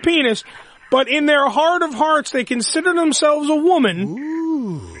still have a penis. But in their heart of hearts, they consider themselves a woman.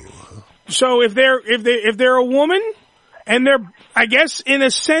 Ooh. So if they're a woman and they're, I guess,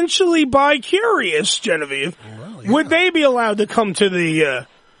 essentially bi-curious, Genevieve, would they be allowed to come to the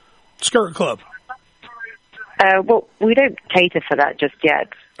skirt club? Well, we don't cater for that just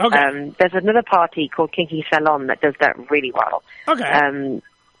yet. Okay. There's another party called Kinky Salon that does that really well. Okay.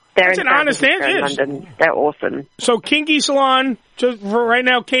 They're That's in an honest answer. in London. They're awesome. So Kinky Salon, just for right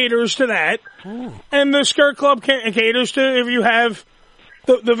now, caters to that. Ooh. And the skirt club caters to if you have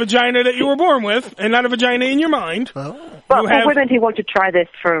the vagina that you were born with and not a vagina in your mind. Well, for women who want to try this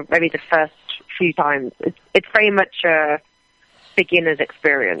for maybe the first few times, it's very much a beginner's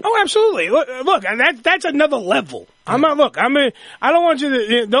experience. Oh, absolutely. Look, and that's another level. I don't want you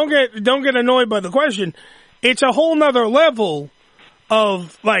to don't get annoyed by the question. It's a whole nother level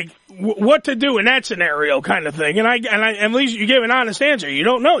of like what to do in that scenario kind of thing. And I at least you gave an honest answer. You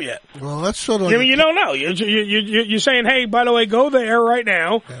don't know yet. Well, that's sort of like you don't know. You're saying, hey, by the way, go there right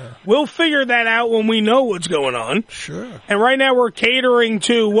now. Yeah. We'll figure that out when we know what's going on. Sure. And right now we're catering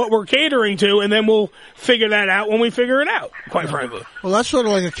to what we're catering to, and then we'll figure that out when we figure it out, quite frankly. Well, that's sort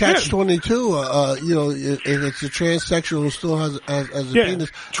of like a catch-22. If it's a transsexual who still has a penis.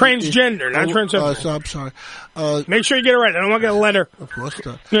 Transgender, not transsexual. So I'm sorry. Make sure you get it right. I don't want to get a letter. Of course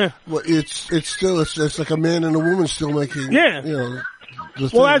not. Yeah. Well, it's like a man and a woman still making. Yeah.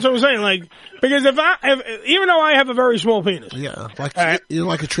 Well, that's what I'm saying. Like, because even though I have a very small penis. Yeah. You're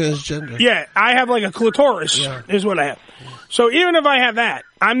like a transgender. Yeah. I have like a clitoris is what I have. So even if I have that,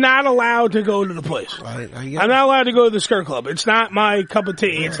 I'm not allowed to go to the place. I'm not allowed to go to the skirt club. It's not my cup of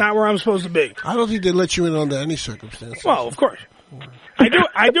tea. Yeah. It's not where I'm supposed to be. I don't think they let you in under any circumstances. Well, of course.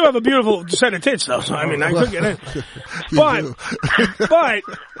 I do have a beautiful set of tits though, so I mean I could get in. But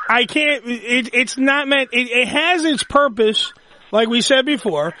I can't it's not meant it has its purpose, like we said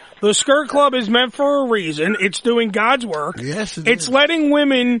before. The skirt club is meant for a reason. It's doing God's work. Yes, it's letting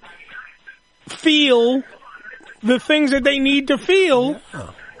women feel the things that they need to feel. Yeah.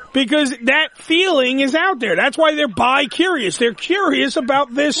 Because that feeling is out there. That's why they're bi-curious. They're curious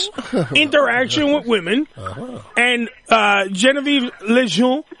about this interaction with women. And Genevieve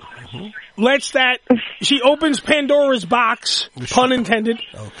LeJeune lets she opens Pandora's box, pun intended.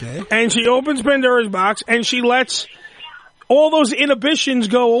 Okay. And she opens Pandora's box and she lets all those inhibitions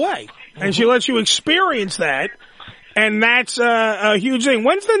go away. And she lets you experience that. And that's a huge thing.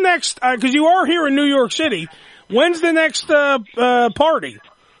 When's the next, because you are here in New York City, when's the next party?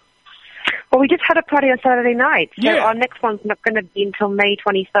 Well, we just had a party on Saturday night, so yeah. Our next one's not going to be until May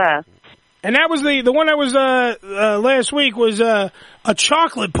 21st. And that was the one that was last week was a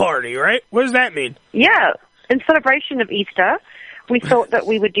chocolate party, right? What does that mean? Yeah, in celebration of Easter, we thought that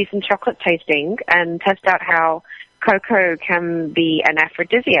we would do some chocolate tasting and test out how cocoa can be an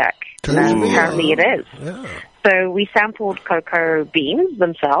aphrodisiac. Apparently it is. Yeah. So we sampled cocoa beans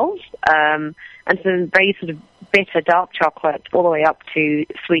themselves, and some very sort of bitter dark chocolate all the way up to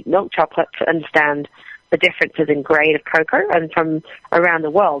sweet milk chocolate to understand the differences in grade of cocoa and from around the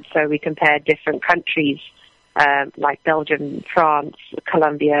world. So we compared different countries like Belgium, France,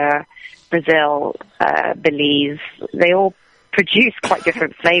 Colombia, Brazil, Belize. They all produce quite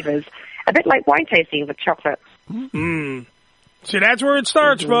different flavors, a bit like wine tasting with chocolate. Mm. See, that's where it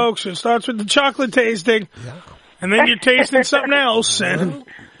starts, folks. It starts with the chocolate tasting, and then you're tasting something else, and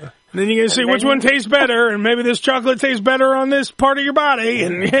then you're going to see which one tastes better, and maybe this chocolate tastes better on this part of your body.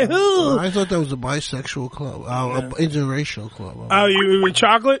 And I thought that was a bisexual club, interracial club. Oh, you with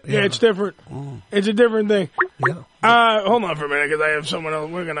chocolate? Yeah, it's different. It's a different thing. Yeah. Hold on for a minute, because I have someone else.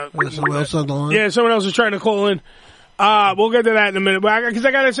 We're gonna. Someone else on the line? Yeah, someone else is trying to call in. We'll get to that in a minute, because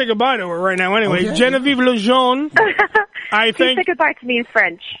I got to say goodbye to her right now anyway. Okay. Genevieve LeJeune. Please say goodbye to me in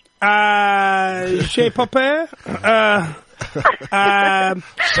French. Chez Papa.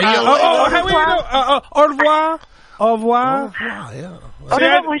 Au revoir. Au revoir. Yeah. Au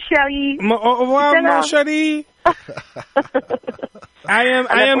revoir, mon chéri. Au revoir, mon chéri. I am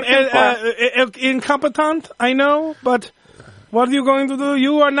incompetent, I know, but what are you going to do?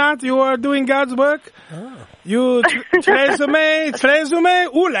 You are not. You are doing God's work. You très aimé,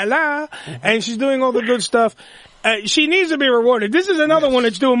 ooh la la. And she's doing all the good stuff. She needs to be rewarded. This is another one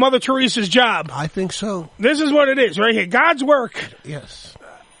that's doing Mother Teresa's job. I think so. This is what it is right here. God's work. Yes.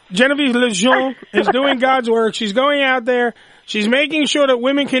 Genevieve LeJeune is doing God's work. She's going out there. She's making sure that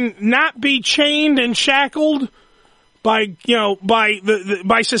women can not be chained and shackled by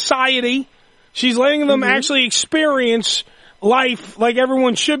society. She's letting them actually experience life like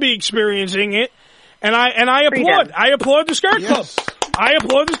everyone should be experiencing it. And I applaud. I applaud the Skirt Club. I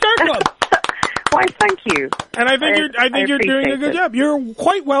applaud the Skirt Club. Why, thank you. And I think you're doing a good job. You're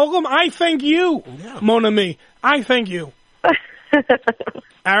quite welcome. I thank you, mon ami. I thank you.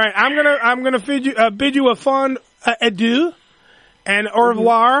 All right, I'm gonna bid you a fond adieu and au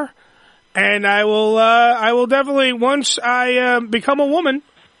revoir, and I will definitely, once I become a woman,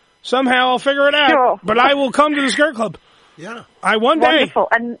 somehow I'll figure it out. Sure. But I will come to the Skirt Club. Yeah. One day. Wonderful.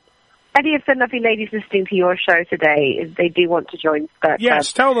 And any of the lovely ladies listening to your show today, if they do want to join Skirt Club,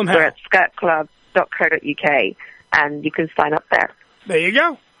 yes, tell them how. We're at skirtclub.co.uk, and you can sign up there. There you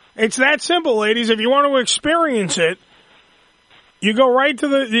go. It's that simple, ladies. If you want to experience it, you go right to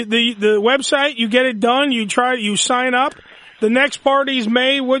the website, you get it done, you sign up. The next party's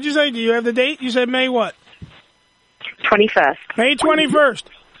May, what'd you say? Do you have the date? You said May what? 21st. May 21st.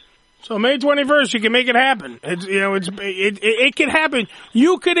 So May 21st, you can make it happen. It can happen.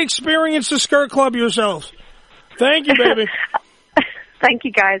 You could experience the Skirt Club yourselves. Thank you, baby. Thank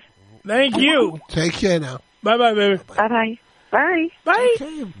you, guys. Thank you. Take care now. Bye-bye, baby. Bye-bye. Bye. Bye.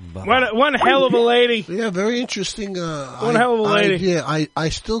 Okay. One hell of a lady. Yeah, very interesting. One hell of a lady. Yeah, I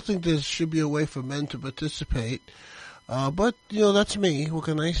still think there should be a way for men to participate. But that's me. What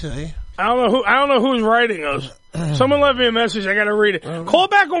can I say? I don't know who's writing us. Someone left me a message. I got to read it. Call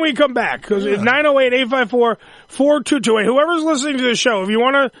back when we come back, because it's 908-854-4228. Whoever's listening to the show, if you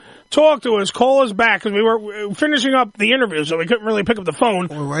want to talk to us, call us back, because we were finishing up the interview, so we couldn't really pick up the phone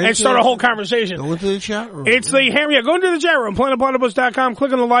and start a whole conversation. Go into the chat room. It's the Ham. Yeah, go into the chat room, planetplatypus.com,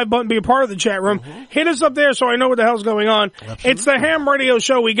 click on the live button, be a part of the chat room. Hit us up there so I know what the hell's going on. Absolutely. It's the Ham Radio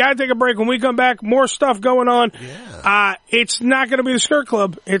Show. We got to take a break. When we come back, more stuff going on. Yeah. It's not going to be the Skirt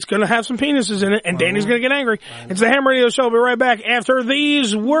Club. It's going to have some penises in it, and Danny's going to get angry. It's the Ham Radio Show. We'll be right back after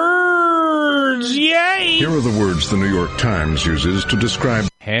these words. Yay! Here are the words the New York Times uses to describe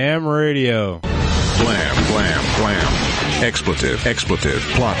Ham Radio. Blam, blam, blam. Expletive, expletive,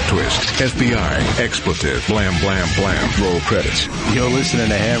 plot twist. FBI, expletive, blam, blam, blam. Roll credits. You're listening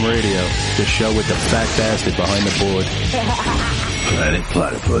to Ham Radio, the show with the fat bastard behind the board.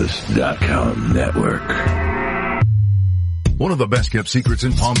 PlanetPlatypus.com network. One of the best-kept secrets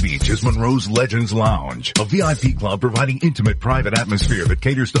in Palm Beach is Monroe's Legends Lounge, a VIP club providing intimate private atmosphere that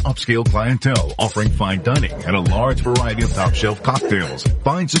caters to upscale clientele, offering fine dining and a large variety of top-shelf cocktails,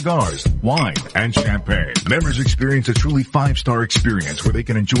 fine cigars, wine, and champagne. Members experience a truly 5-star experience where they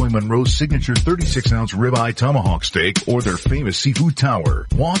can enjoy Monroe's signature 36-ounce ribeye tomahawk steak or their famous seafood tower.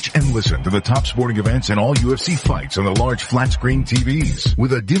 Watch and listen to the top sporting events and all UFC fights on the large flat-screen TVs.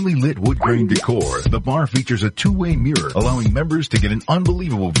 With a dimly lit wood grain decor, the bar features a two-way mirror, allowing members to get an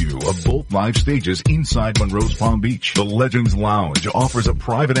unbelievable view of both live stages inside Monroe's Palm Beach. The Legends Lounge offers a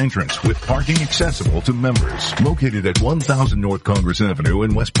private entrance with parking accessible to members. Located at 1000 North Congress Avenue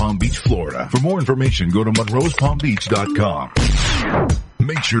in West Palm Beach, Florida. For more information, go to monroespalmbeach.com.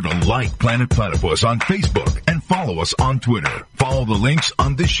 Make sure to like Planet Platypus on Facebook and follow us on Twitter. Follow the links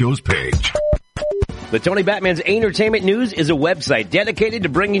on this show's page. The Tony Batman's Entertainment News is a website dedicated to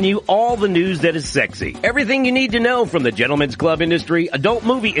bringing you all the news that is sexy. Everything you need to know from the gentlemen's club industry, adult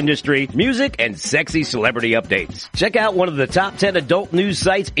movie industry, music, and sexy celebrity updates. Check out one of the top 10 adult news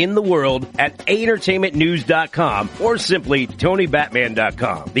sites in the world at entertainmentnews.com or simply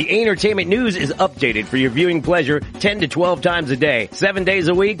TonyBatman.com. The Entertainment News is updated for your viewing pleasure 10 to 12 times a day, 7 days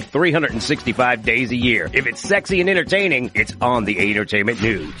a week, 365 days a year. If it's sexy and entertaining, it's on the Entertainment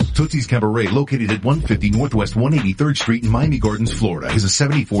News. Tootsie's Cabaret, located at 150 Northwest 183rd Street in Miami Gardens, Florida, is a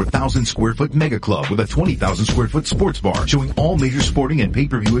 74,000 square foot mega club with a 20,000 square foot sports bar showing all major sporting and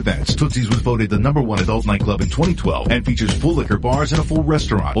pay-per-view events. Tootsie's was voted the #1 adult nightclub in 2012 and features full liquor bars and a full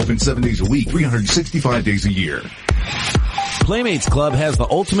restaurant. Open 7 days a week, 365 days a year. Playmates Club has the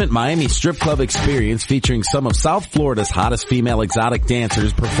ultimate Miami strip club experience featuring some of South Florida's hottest female exotic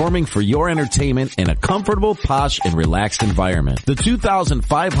dancers performing for your entertainment in a comfortable, posh, and relaxed environment. The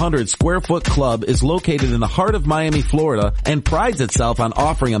 2,500 square foot club is located in the heart of Miami, Florida, and prides itself on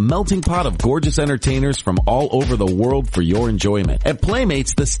offering a melting pot of gorgeous entertainers from all over the world for your enjoyment. At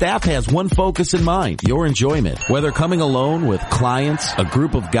Playmates, the staff has one focus in mind, your enjoyment. Whether coming alone with clients, a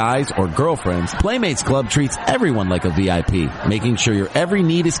group of guys, or girlfriends, Playmates Club treats everyone like a VIP, making sure your every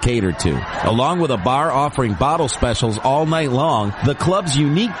need is catered to. Along with a bar offering bottle specials all night long, the club's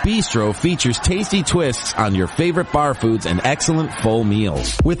unique bistro features tasty twists on your favorite bar foods and excellent full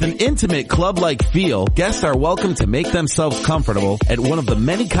meals. With an intimate club-like feel, guests are welcome to make themselves comfortable at one of the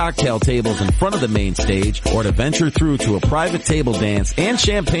many cocktail tables in front of the main stage, or to venture through to a private table dance and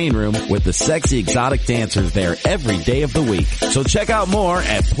champagne room with the sexy exotic dancers there every day of the week. So check out more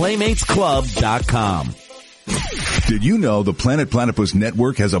at PlaymatesClub.com. Did you know the Planet Platypus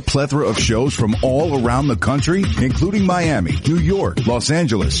Network has a plethora of shows from all around the country, including Miami, New York, Los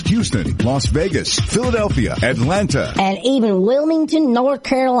Angeles, Houston, Las Vegas, Philadelphia, Atlanta, and even Wilmington, North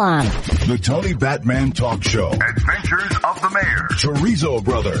Carolina. The Tony Batman Talk Show, Adventures of the Mayor, Chorizo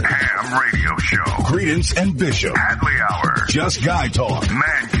Brother, Ham Radio Show, Credence and Bishop, Hadley Hour, Just Guy Talk,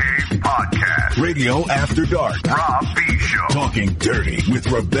 Man Cave Podcast, Radio After Dark, Rob B Show, Talking Dirty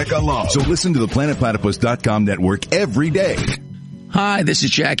with Rebecca Love. So listen to the PlanetPlatypus.com network every day. Hi, this is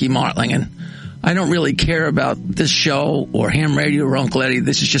Jackie Martling, I don't really care about this show or Ham Radio or Uncle Eddie.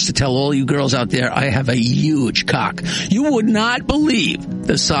 This is just to tell all you girls out there, I have a huge cock. You would not believe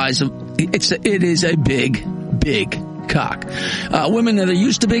the size of it is a big, big cock. Women that are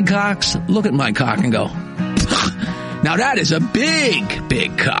used to big cocks, look at my cock and go, now that is a big,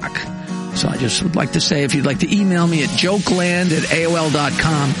 big cock. So I just would like to say, if you'd like to email me at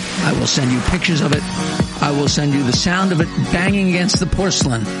jokeland@AOL.com, I will send you pictures of it. I will send you the sound of it banging against the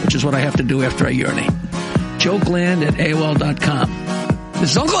porcelain, which is what I have to do after I urinate. jokeland@AOL.com.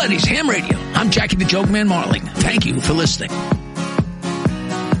 This is Uncle Eddie's Ham Radio. I'm Jackie the Joke Man Marling. Thank you for listening.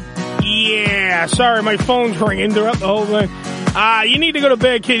 Yeah, sorry, my phone's ringing throughout the whole thing. You need to go to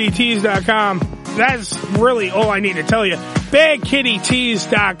badkittytees.com. That's really all I need to tell you.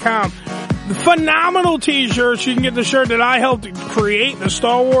 badkittytees.com. Phenomenal t-shirts. You can get the shirt that I helped create, the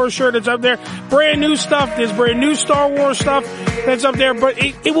Star Wars shirt that's up there. Brand new stuff. There's brand new Star Wars stuff that's up there, but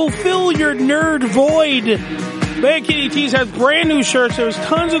it will fill your nerd void. Bad Kitty Tees has brand new shirts. There's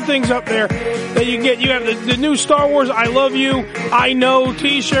tons of things up there that you get. You have the new Star Wars I Love You, I Know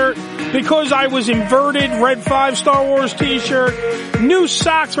t-shirt. Because I Was Inverted, Red 5 Star Wars t-shirt. New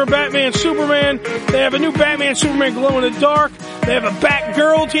socks for Batman, Superman. They have a new Batman, Superman Glow in the Dark. They have a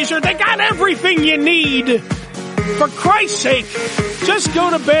Batgirl t-shirt. They got everything you need. For Christ's sake, just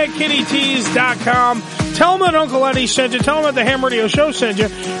go to badkittytees.com. Tell them that Uncle Eddie sent you. Tell them that the Ham Radio Show sent you.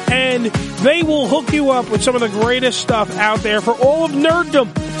 And they will hook you up with some of the greatest stuff out there for all of nerddom.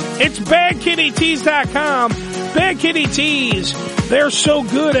 It's badkittytees.com. Bad Kitty Tees. They're so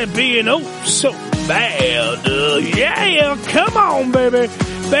good at being so bad. Yeah, come on, baby.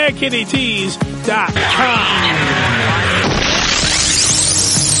 badkittytees.com.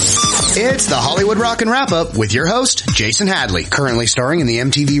 It's the Hollywood Rockin' Wrap-Up with your host, Jason Hadley. Currently starring in the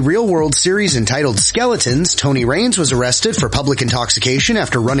MTV Real World series entitled Skeletons, Tony Raines was arrested for public intoxication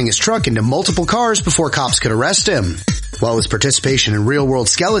after running his truck into multiple cars before cops could arrest him. While his participation in Real World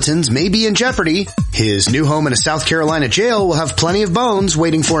Skeletons may be in jeopardy, his new home in a South Carolina jail will have plenty of bones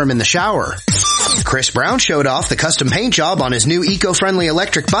waiting for him in the shower. Chris Brown showed off the custom paint job on his new eco-friendly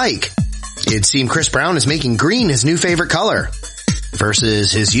electric bike. It'd seem Chris Brown is making green his new favorite color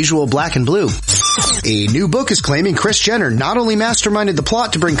versus his usual black and blue. A new book is claiming Kris Jenner not only masterminded the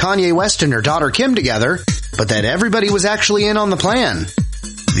plot to bring Kanye West and her daughter Kim together, but that everybody was actually in on the plan.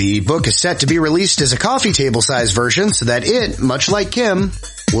 The book is set to be released as a coffee table size version so that it, much like Kim,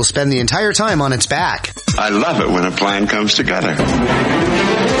 will spend the entire time on its back. I love it when a plan comes together. And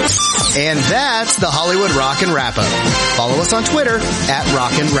that's the Hollywood Rockin' Wrap-Up. Follow us on Twitter at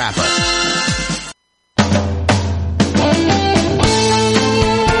Rockin' Wrap-Up.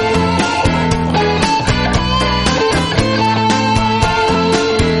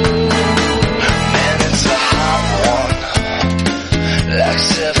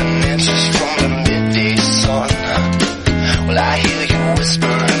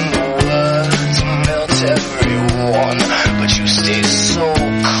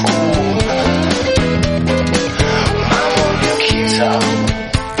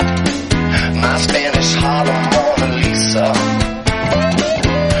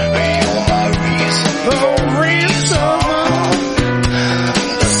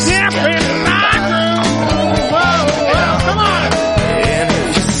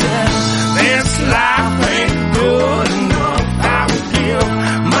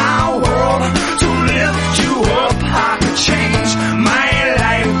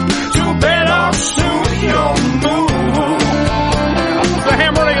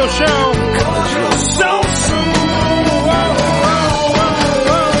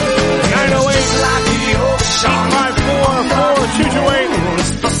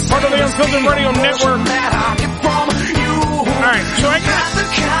 Ham Radio Network. All right, so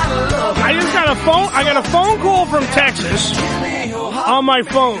I just got a phone. I got a phone call from Texas on my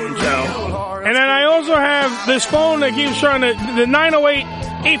phone, Joe, and then I also have this phone that keeps trying to the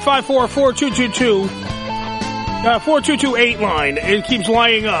 908-854-4222. 4228 line. It keeps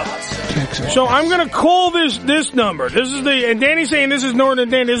lighting up. So I'm going to call this number. This is and Danny's saying this is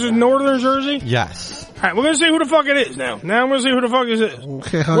Northern Jersey? Yes. All right, we're going to see who the fuck it is now. Now I'm going to see who the fuck it is.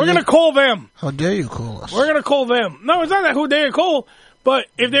 Okay, we're going to call them. How dare you call us? We're going to call them. No, it's not that who dare you call, but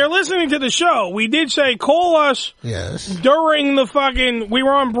if they're listening to the show, we did say call us. Yes. During the we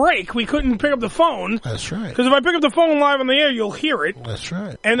were on break. We couldn't pick up the phone. That's right. Because if I pick up the phone live on the air, you'll hear it. That's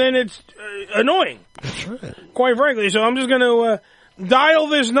right. And then it's annoying. That's right. Quite frankly. So I'm just going to dial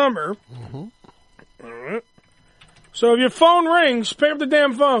this number. Mm-hmm. All right. So if your phone rings, pick up the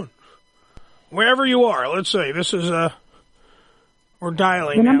damn phone. Wherever you are. Let's see. This is, we're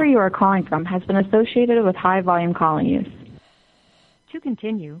dialing The number now. you are calling from has been associated with high volume calling use. To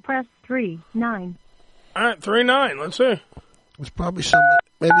continue, press 3-9. All right, 3-9. Let's see. It's probably somebody.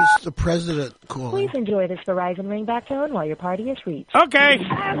 Maybe it's the president calling. Please enjoy this Verizon ringback tone while your party is reached. Okay.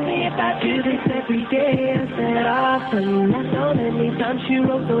 Because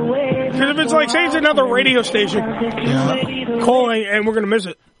if it's like, say it's another radio station calling and we're going to miss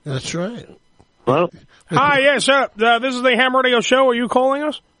it. That's right. Hello? Hi, yes, sir. This is the Ham Radio Show. Are you calling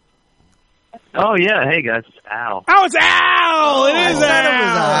us? Oh, yeah. Hey, guys. It's Al. Oh, it's Al! It is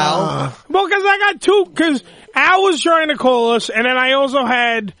Al! Well, because I got two, because Al was trying to call us, and then I also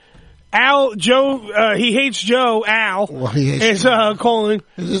had Al, Joe, he hates Joe, Al. Well, he hates Joe. Calling.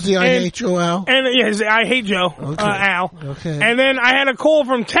 Is this the I hate Joe, Al? And yes, I hate Joe, Al. Okay. And then I had a call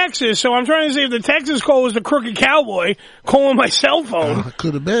from Texas, so I'm trying to see if the Texas call was the crooked cowboy calling my cell phone.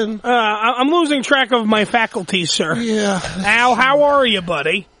 Could have been. I'm losing track of my faculties, sir. Yeah. Al, how are you,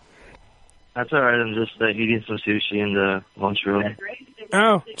 buddy? That's all right. I'm just eating some sushi in the lunchroom.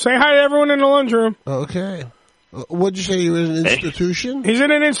 Oh, say hi to everyone in the lunchroom. Okay. What'd you say? You were in an institution? He's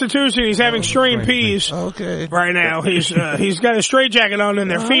in an institution. He's having strained peas. Okay. Right now, he's got a straitjacket on and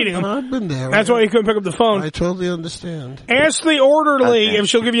they're feeding him. I've been there. That's why he couldn't pick up the phone. I totally understand. Ask the orderly if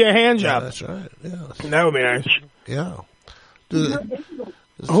she'll give you a hand job. That's right. Yes. That would be nice. Yeah.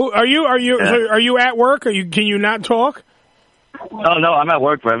 Who are you? Are you at work? Can you not talk? Oh no, I'm at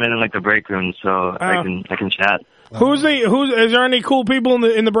work, but I'm in like the break room, so I can chat. Is there any cool people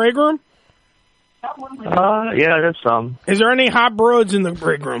in the break room? Yeah, there's some. Is there any hot broads in the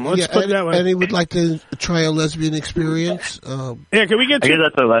break room? Let's put it that way. And he would like to try a lesbian experience. Yeah, can we get I guess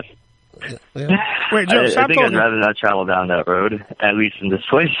that's the less. Yeah. Wait, Joe, stop I think talking. I'd rather not travel down that road, at least in this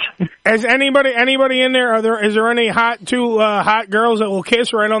place. Is anybody in there? Is there any hot girls that will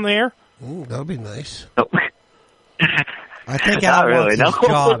kiss right on the air? Ooh, that would be nice. I think Al wants his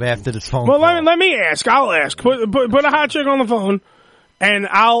job after this phone call. Well, let me ask. I'll ask. Put a hot chick on the phone, and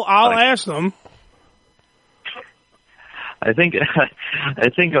I'll ask them. I think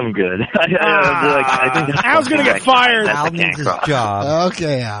I'm good. I think Al's gonna get fired. Al needs his job.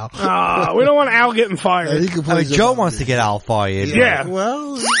 Okay, Al. We don't want Al getting fired. Joe wants to get Al fired. Yeah.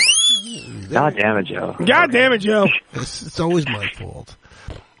 Well. God damn it, Joe. God damn it, Joe. It's always my fault.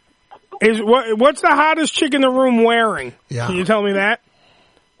 What's the hottest chick in the room wearing? Yeah. Can you tell me that?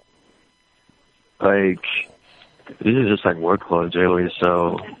 Like, these are just like work clothes, really.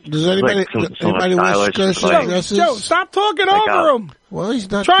 So, does anybody wear skirts and dresses? Joe, stop talking over him. Well, he's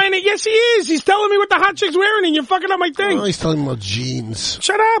not trying to. Yes, he is. He's telling me what the hot chick's wearing, and you're fucking up my thing. Well, he's talking about jeans.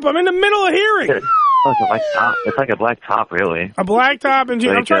 Shut up! I'm in the middle of hearing. Oh, it's a black top. It's like a black top, really. A black top and jeans.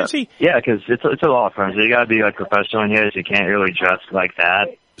 Like, I'm trying to see. Yeah, because it's a law firm, so you got to be like professional in here. So you can't really dress like that.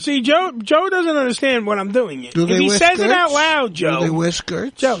 See, Joe doesn't understand what I'm doing. If he says it out loud, Joe. Do they wear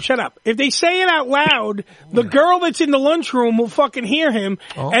skirts? Joe, shut up. If they say it out loud, the girl that's in the lunchroom will fucking hear him,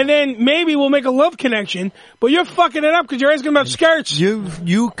 and then maybe we'll make a love connection, but you're fucking it up because you're asking about skirts.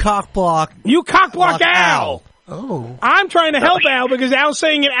 You cock block. You cock block Al. Oh. I'm trying to help Al because Al's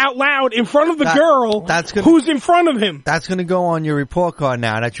saying it out loud in front of the girl who's in front of him. That's going to go on your report card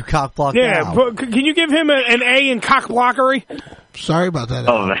now that you cock block Al. Yeah, but can you give him an A in cock blockery? Sorry about that.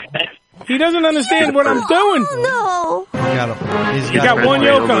 Oh, man. He doesn't understand what I'm doing. Oh, no. You got one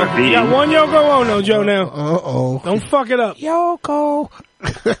Yoko. You got one Yoko Ono, Joe, now. Uh-oh. Don't fuck it up. Yoko.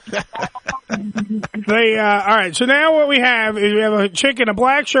 All right, so now what we have is we have a chick in a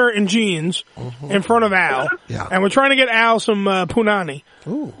black shirt and jeans in front of Al. Yeah. And we're trying to get Al some punani.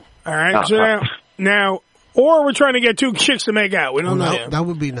 Ooh. All right, so now, or we're trying to get two chicks to make out. We don't know yet. That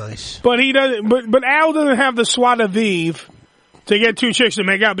would be nice. But he doesn't. But Al doesn't have the joie de vivre to get two chicks to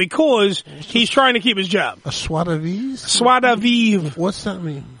make out because he's trying to keep his job. A swat à vivre? Swat à vivre. What's that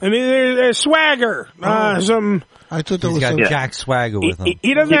mean? I mean, there's swagger. Some. I thought that He's was got some Jack Swagger with him.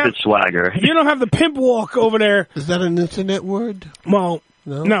 He doesn't have swagger. You don't have the pimp walk over there. Is that an internet word? Well,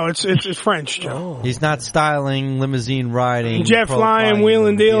 no, it's French, Joe. He's not styling, limousine riding, Jet flying,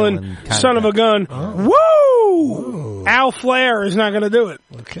 wheeling, dealing, son of a gun. Woo! Al Flair is not going to do it.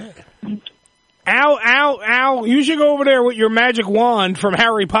 Okay. Al, you should go over there with your magic wand from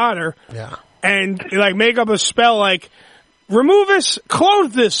Harry Potter. Yeah. And, like, make up a spell like, remove this,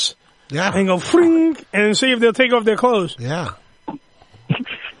 clothe this. Yeah. And go, fring, and see if they'll take off their clothes. Yeah.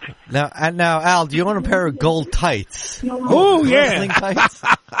 Now, Al, do you want a pair of gold tights? Oh, yeah. Wrestling tights?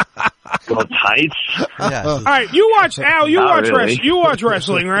 Gold tights? Yes. All right, you watch, Al, you Not watch really. you watch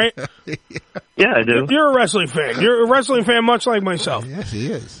wrestling, right? Yeah, I do. You're a wrestling fan. You're a wrestling fan much like myself. Yes, he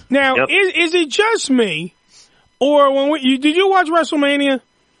is. Now, Yep. is it just me, or did you watch WrestleMania?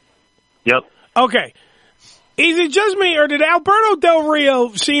 Yep. Okay. Is it just me, or did Alberto Del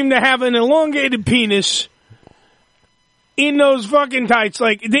Rio seem to have an elongated penis in those fucking tights?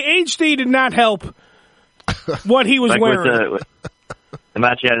 Like, the HD did not help what he was Like wearing. with the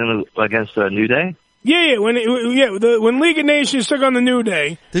match he had against New Day? Yeah, when League of Nations took on the New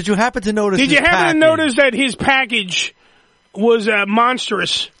Day. Did you happen to notice? Did you happen to notice that his package was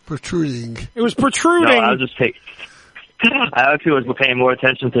monstrous? Protruding. It was protruding. No, I was just I actually was paying more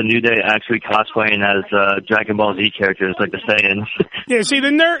attention to New Day actually cosplaying as Dragon Ball Z characters, like the Saiyans. Yeah, see the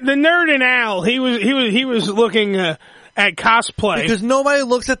nerd in Al, he was looking at cosplay Because nobody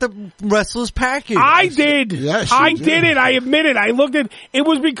looks at the wrestler's package. I did. Yes, I you did it. I admit it. I looked at it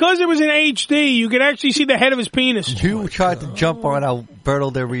was because it was in HD. You could actually see the head of his penis. You tried to jump on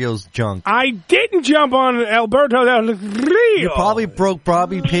Alberto Del Rio's junk. I didn't jump on Alberto Del Rio. You probably broke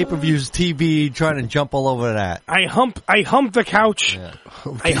Bobby Pay-Per-View's TV trying to jump all over that. I humped the couch. Yeah.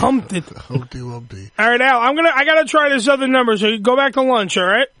 I humped it. Humpty Wumpty. All right, Al. I gotta try this other number. So you go back to lunch. All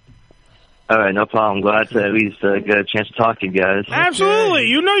right. All right, no problem. Glad to at least get a chance to talk to you guys. Absolutely.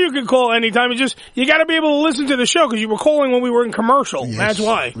 You know you can call anytime. You got to be able to listen to the show because you were calling when we were in commercial. Yes, That's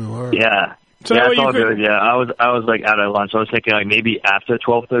why. we were. Yeah. So yeah, that way it's you all could- good. Yeah, I was like out at lunch. I was thinking like maybe after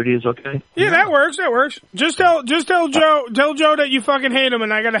 12:30 is okay. Yeah, that works. That works. Just tell Joe that you fucking hate him,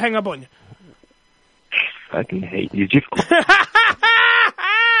 and I got to hang up on you. Fucking hate you, Joe.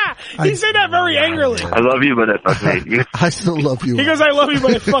 He said that very angrily. I love you, but I fucking hate you. I still love you. He goes, "I love you,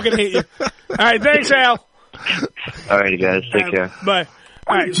 but I fucking hate you." All right, thanks, Al. All right, you guys, take care. Bye.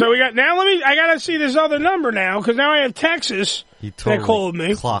 All right, so we got now. I gotta see this other number now because now I have Texas that called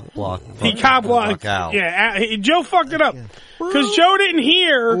me. Clock block. He cop blocked. Al. Yeah, Joe fucked it up because Joe didn't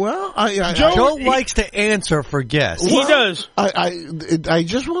hear. Well, Joe likes to answer for guests. He does. I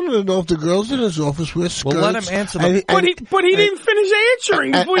just wanted to know if the girls in his office wear skirts. Well, let him answer them. But he didn't finish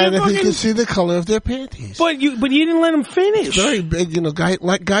answering before and you if he fucking. can see the color of their panties. But you didn't let him finish. It's very big,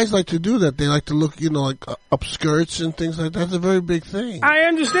 guys like to do that. They like to look, like up skirts and things like that. That's a very big thing. I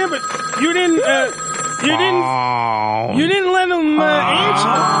understand, but you didn't let him answer.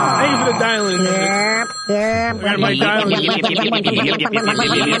 Thank you for the dialing. I got my dialing. Let's get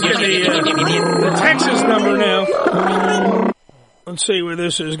the Texas number now. Let's see where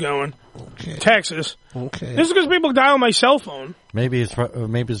this is going. Okay. Texas. Okay. This is because people dial my cell phone. Maybe it's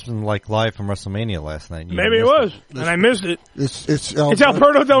been like live from WrestleMania last night. You Maybe it missed was, and I missed it. It's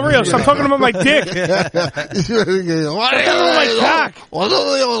Alberto Del Rio. Stop talking about my dick. Stop talking about my cock.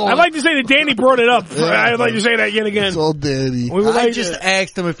 I'd like to say that Danny brought it up. I'd like to say that yet again. It's all Danny. I just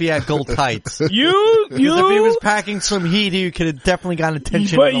asked him if he had gold tights. Because You. if he was packing some heat, he could have definitely gotten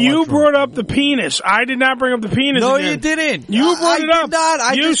attention. But in the you lunchroom. brought up the penis. I did not bring up the penis. No, again. you didn't. You brought it up. I did not.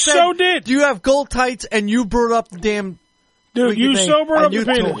 I you just so said, did. Do you have gold tights? And you brought up the damn. Dude, you thing, so brought up and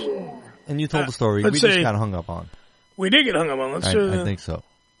the you penis. And you told the story. let's We just see. got hung up on. We did get hung up on. Let's I think so.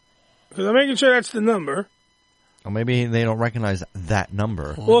 Because I'm making sure that's the number. Or maybe they don't recognize that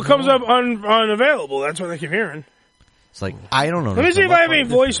number. Well, it comes up unavailable. That's what I keep hearing. It's like, I don't know. Let me see if I have any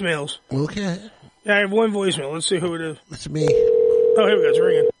voicemails. Okay. Yeah, I have one voicemail. Let's see who it is. It's me. Oh, here we go. It's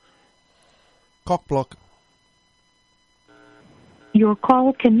ringing. Cock block. Your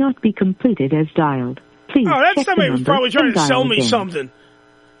call cannot be completed as dialed. Please Oh, that's check somebody the who's number probably trying and to sell dial me again. something.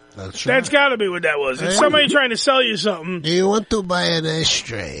 That's got to be what that was. It's Hey. somebody trying to sell you something. Do you want to buy an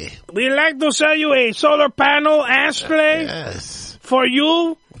ashtray? We like to sell you a solar panel ashtray. Yes. For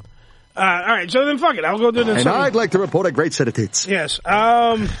you. All right, so then fuck it. I'll go do this. And I'd like to report a great set of tits. Yes.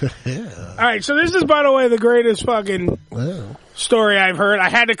 All right, so this is, by the way, the greatest fucking story I've heard. I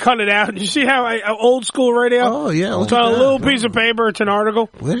had to cut it out. You see how old school radio? Oh, yeah. It's on a little piece of paper. It's an article.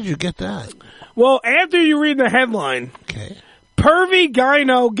 Where did you get that? Well, after you read the headline, Pervy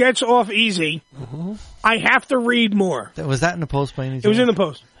gyno gets off easy. I have to read more. Was that in the Post by any chance? It was in the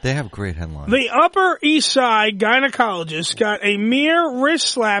Post. They have great headlines. The Upper East Side gynecologist got a mere wrist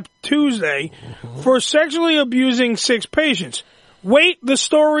slap Tuesday for sexually abusing 6 patients. Wait, the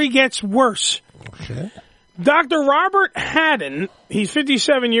story gets worse. Okay. Dr. Robert Haddon, he's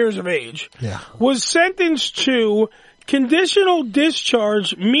 57 years of age, was sentenced to conditional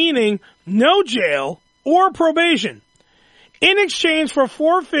discharge, meaning no jail or probation, in exchange for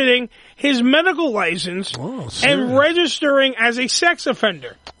forfeiting his medical license and registering as a sex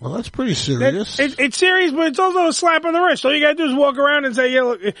offender. Well, that's pretty serious. It's serious, but it's also a slap on the wrist. All you gotta do is walk around and say, yeah,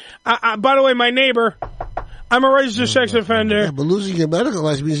 look, by the way, my neighbor, I'm a registered sex offender. Yeah, but losing your medical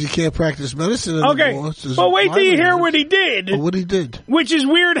license means you can't practice medicine anymore. Okay, but wait till you hear what he did. What he did. Which is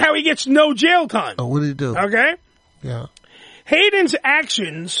weird how he gets no jail time. Oh, what did he do? Okay? Yeah. Hayden's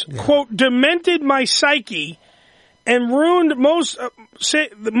actions, quote, demented my psyche and ruined the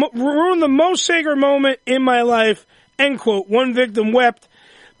most sacred moment in my life, end quote. One victim wept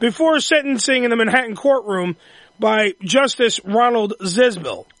before sentencing in the Manhattan courtroom by Justice Ronald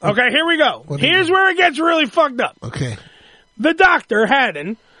Zesbill. Okay, here we go. Here's where it gets really fucked up. Okay. The doctor,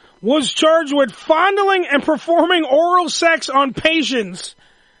 Haddon, was charged with fondling and performing oral sex on patients,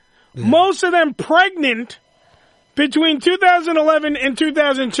 most of them pregnant, between 2011 and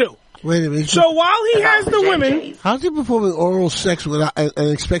 2002. Wait a minute. So while he has the women... How's he performing oral sex without, and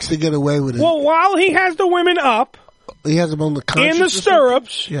expects to get away with it? Well, while he has the women up... He has them on the in the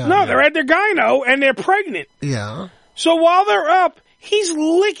stirrups. They're at their gyno, and they're pregnant. Yeah. So while they're up, he's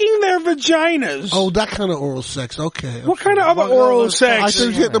licking their vaginas. Oh, that kind of oral sex. Okay. What kind of other oral sex? I thought he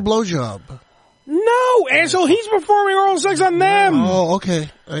was getting a blowjob. No, and so he's performing oral sex on them. Oh, okay.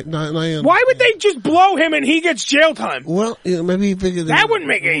 Why would they just blow him and he gets jail time? Well, maybe he figured that wouldn't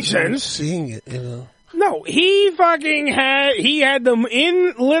make any sense. Seeing it, No, he fucking had them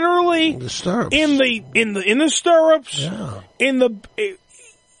in literally the stirrups. in the stirrups, in the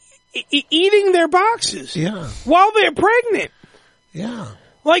eating their boxes, while they're pregnant. Yeah.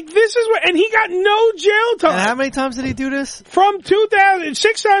 Like, this is what, and he got no jail time. And how many times did he do this? From 2000,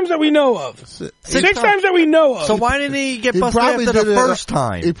 6 times that we know of. Six times that we know of. So why didn't he get busted after the first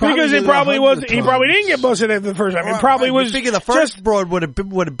time? Because it probably wasn't, he probably didn't get busted after the first time. It probably was. Thinking the first broad would have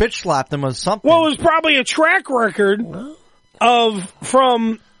bitch slapped him or something. Well, it was probably a track record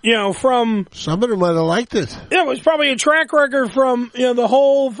from some of them might have liked it. Yeah, it was probably a track record from, the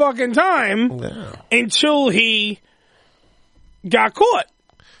whole fucking time until he got caught.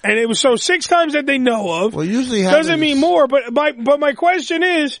 And it was 6 times that they know of. Well, usually doesn't mean more. But my question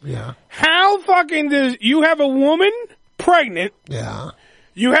is, how fucking does you have a woman pregnant? Yeah.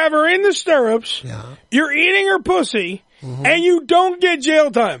 You have her in the stirrups. Yeah. You're eating her pussy, and you don't get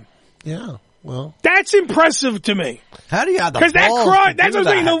jail time. Yeah. Well, that's impressive to me. How do you have the because that balls crime? to That's do what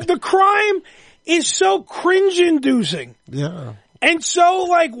I'm saying. that? The crime is so cringe-inducing. Yeah. And so,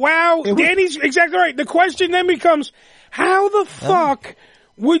 wow, Danny's exactly right. The question then becomes, how the fuck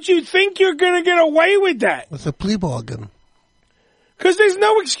would you think you're going to get away with that? It's a plea bargain. Because there's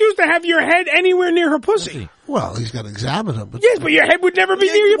no excuse to have your head anywhere near her pussy. Well, he's got to examine her. But yes, but your head would never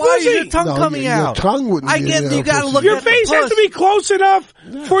be near your why pussy. is your tongue coming out? Your tongue wouldn't be near you got to look your at face the has to be close enough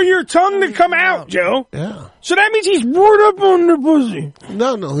for your tongue to come out, Joe. Yeah. So that means he's right up on the pussy.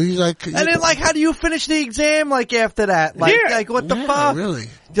 No, he's like... And then, how do you finish the exam, after that? What the fuck? Really?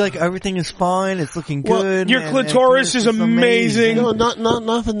 Everything is fine, it's looking Well, good. Your clitoris is amazing. No,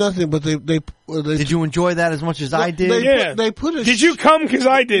 not for nothing, but they did you enjoy that as much as I did? They put a did you come? Because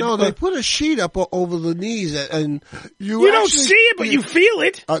I did. No, they put a sheet up over the knees, and you don't see it, but you feel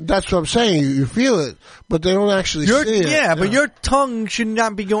it. That's what I'm saying. You feel it, but they don't actually see it. Yeah, but your tongue should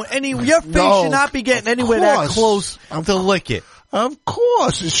not be going anywhere. Your face should not be getting anywhere that close to lick it. Of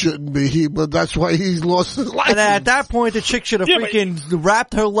course it shouldn't be, but that's why he's lost his life. And at that point, the chick should have freaking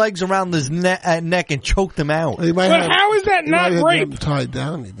wrapped her legs around his neck and choked him out. But how is that not rape? Tied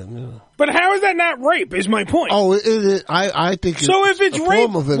down even. Yeah. But how is that not rape? Is my point. Oh, I think. So if it's rape,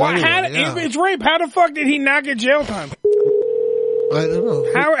 form of it if it's rape, how the fuck did he not get jail time? I don't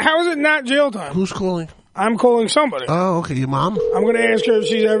know. How is it not jail time? Who's calling? I'm calling somebody. Oh, okay. Your mom? I'm going to ask her if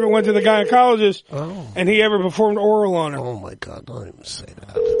she's ever went to the gynecologist and he ever performed oral on her. Oh, my God. Don't even say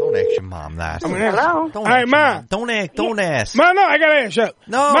that. Don't ask your mom that. Hello? Don't All right, Ma. Don't ask. Ma, no, I got to ask you.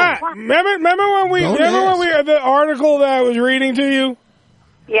 No. Ma, remember when we the article that I was reading to you?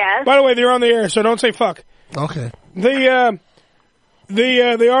 Yes. By the way, they're on the air, so don't say fuck. Okay. The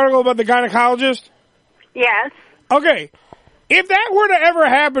article about the gynecologist? Yes. Okay. If that were to ever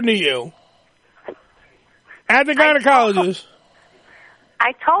happen to you, at the gynecologist.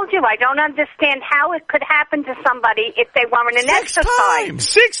 I told you I don't understand how it could happen to somebody if they weren't an exercise.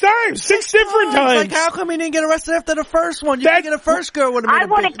 6 different times. Like, how come he didn't get arrested after the first one? You think the first girl would have made I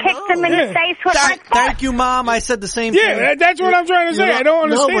would have kicked him in the face with my foot. Thank you, Mom. I said the same thing. Yeah, that's what I'm trying to say. I don't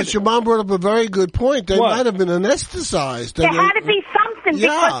understand. No, but your mom brought up a very good point. They might have been anesthetized. There had to be something,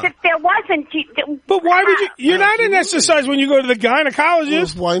 because if there wasn't... But why would you... You're not anesthetized when you go to the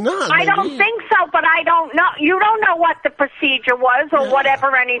gynecologist. Why not? I don't think so, but I don't know. You don't know what the procedure was or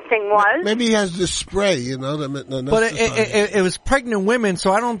whatever anything was. Maybe he has this spray, you know. But it was pregnant women,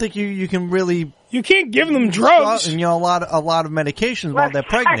 so I don't think you can really... You can't give them drugs. You know, a lot of medications while they're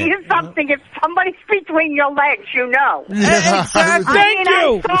pregnant. Tell you something. If somebody's between your legs, you know. Exactly. Thank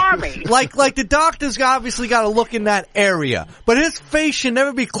you. I'm sorry. Like the doctor's obviously got to look in that area, but his face should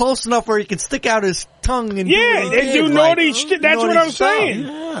never be close enough where he can stick out his tongue and do naughty shit. That's what I'm saying.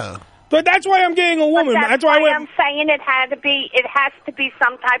 Yeah. But that's why I'm getting a woman. That's why I'm saying it has to be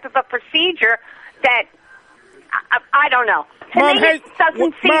some type of a procedure that I don't know. To Mom, me, it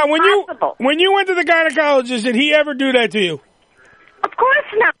doesn't seem possible. When you went to the gynecologist, did he ever do that to you? Of course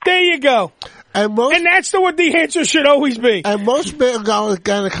not. There you go. And that's what the answer should always be. And most male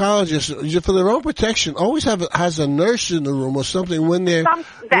gynecologists, for their own protection, always has a nurse in the room or something when they're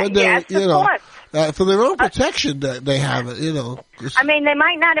yes, you of know, course. for their own protection that they have it, you know. I mean, they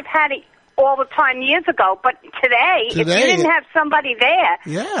might not have had it all the time years ago, but today if you didn't have somebody there,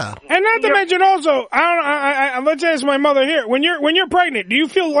 and not to mention also, let's ask my mother here. When you're pregnant, do you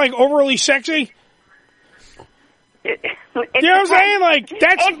feel like overly sexy? It you know what I'm saying? Like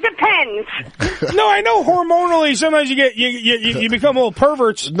that's. It depends. No, I know hormonally sometimes you become little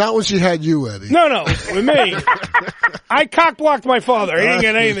perverts. Not when she had you, Eddie. No, with me. I cock blocked my father. He didn't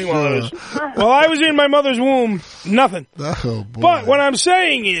get anything while I was in my mother's womb. Nothing. Oh, boy. But what I'm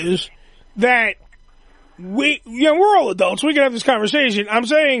saying is that we're all adults. We can have this conversation. I'm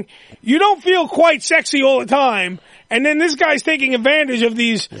saying you don't feel quite sexy all the time, and then this guy's taking advantage of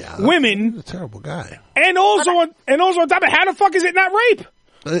these women. He's a terrible guy. And also on top of it, how the fuck is it not rape?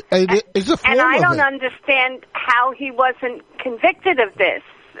 It's a form and I of don't it. understand how he wasn't convicted of this.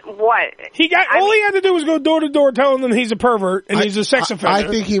 What he had to do was go door to door telling them he's a pervert and he's a sex offender. I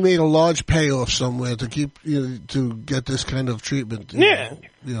think he made a large payoff somewhere to keep to get this kind of treatment. You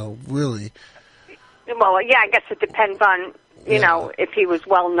know, really. Well, yeah, I guess it depends on if he was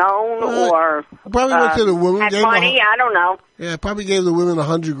well known or probably went to the women, had money. I don't know. Yeah, probably gave the women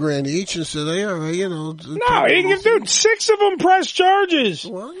 $100,000 each and said, "Hey, all right, you know." No, he can do 6 of them pressed charges.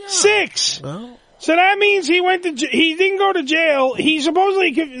 Well, yeah. 6. Well. So that means he didn't go to jail. He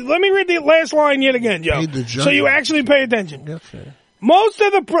supposedly let me read the last line yet again, Joe. So you actually pay attention. Okay. Most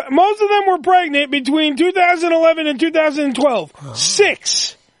of them were pregnant between 2011 and 2012. Wow.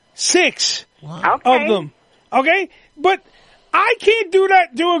 6 of them. Okay? But I can't do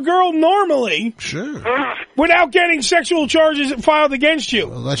that to a girl normally. Sure. Without getting sexual charges filed against you.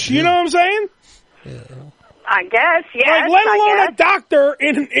 Well, you know what I'm saying? Yeah. I guess, yes. Like, let alone a doctor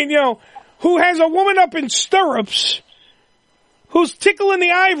who has a woman up in stirrups who's tickling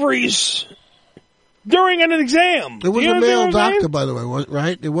the ivories during an exam. It was a male doctor, by the way,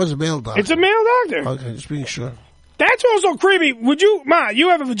 right? It was a male doctor. It's a male doctor. Okay, just being sure. That's also creepy. Would you, Ma, you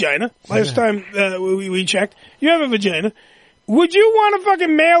have a vagina. Last time we checked. You have a vagina. Would you want a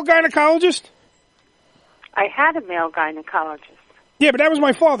fucking male gynecologist? I had a male gynecologist. Yeah, but that was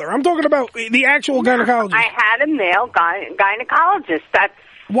my father. I'm talking about the actual gynecologist. I had a male gynecologist. That's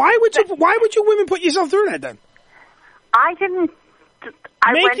why would you women put yourself through that then? I didn't.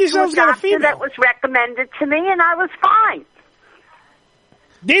 I Make went yourselves to a get a doctor female. that was recommended to me, and I was fine.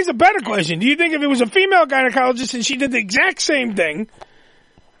 There's a better question. Do you think if it was a female gynecologist and she did the exact same thing,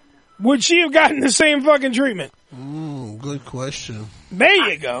 would she have gotten the same fucking treatment? Good question.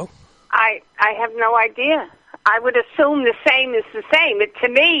 There you go. I have no idea. I would assume the same is the same. To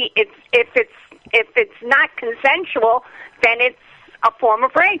me, if it's not consensual, then it's a form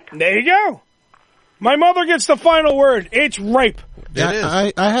of rape. There you go. My mother gets the final word. It's rape.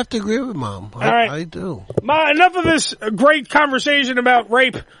 I have to agree with Mom. All right. I do. Ma, enough of this great conversation about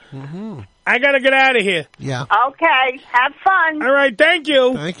rape. Mm-hmm. I got to get out of here. Yeah. Okay. Have fun. All right. Thank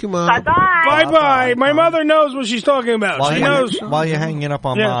you. Thank you, Mom. Bye-bye. Bye-bye. My mother knows what she's talking about. She knows. While you're hanging up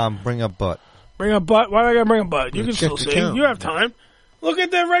on Mom, bring up butt. Bring up butt? Why do I got to bring up butt? You can Check still the see. count. You have time. Look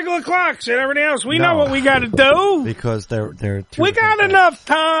at the regular clocks and everything else. We know what we got to do. Because they're we got enough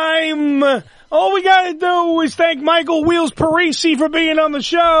time. All we got to do is thank Michael Wheels Parise for being on the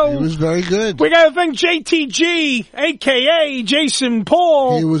show. He was very good. We got to thank JTG, a.k.a. Jayson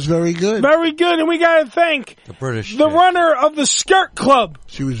Paul. He was very good. Very good. And we got to thank British. The runner of the Skirt Club.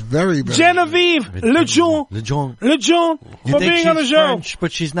 She was very, very Genevieve LeJeune. You For think being on the she's show. French,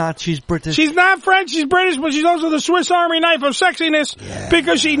 but she's not. She's British. She's not French, she's British, but she's also the Swiss Army knife of sexiness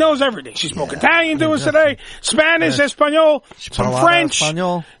because she knows everything. She spoke Italian to us today, Spanish, Espanol, some French,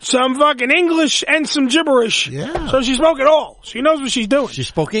 some fucking English, and some gibberish. Yeah. So she spoke it all. She knows what she's doing. She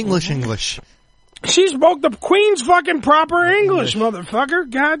spoke English. She spoke the Queen's fucking proper English, motherfucker.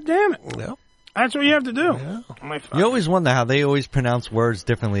 God damn it. Yeah. That's what you have to do. You always wonder how they always pronounce words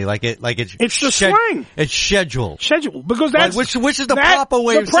differently. It's the slang. It's schedule. Because that's which is the proper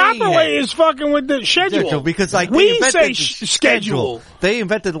way of saying it. saying The proper way is fucking with the schedule. Because we say schedule. They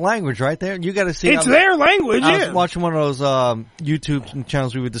invented the language right there. You got to see. It's their language. I was watching one of those YouTube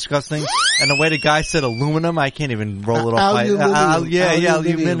channels we were discussing, and the way the guy said aluminum, I can't even roll it off.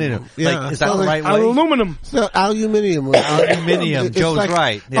 Aluminium. Yeah, Is that the right way? Aluminum. Aluminium. Aluminium. Joe's like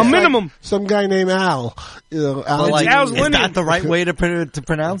right. A minimum. Some guy named Al. Al's is that the right way to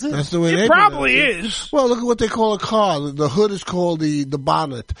pronounce it? That's the way it probably is. Well, look at what they call a car. The hood is called the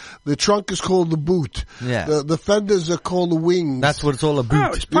bonnet. The trunk is called the boot. Yeah. The fenders are called the wings. That's what it's all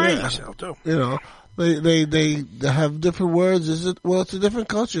about. Oh, it's playing yourself too. You know. They have different words. It's a different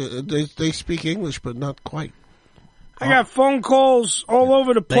culture. They speak English, but not quite. I got phone calls all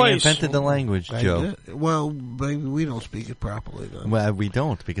over the place. They invented the language, Joe. Well, maybe we don't speak it properly, though. Well, we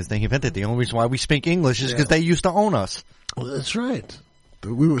don't, because they invented it. The only reason why we speak English is because they used to own us. Well, that's right.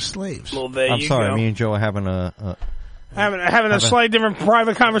 We were slaves. Well, there I'm sorry, me and Joe are having having a slightly different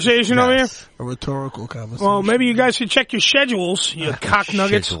private conversation over here? A rhetorical conversation. Well, maybe you guys should check your schedules, you cock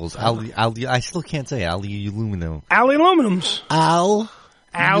nuggets. Schedules. I still can't say aluminum. Aluminiums.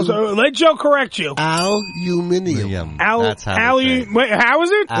 Let Joe correct you. Aluminium. That's how wait, how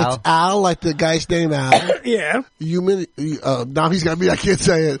is it? It's Al, like the guy's name Al. Yeah. Now he's got me. I can't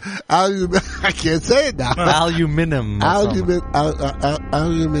say it. I can't say it now. Aluminium. Aluminium.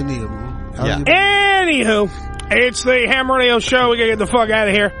 Anywho, it's the Ham Radio Show. We gotta get the fuck out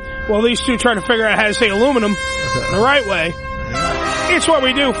of here. Well, these two trying to figure out how to say aluminum the right way. It's what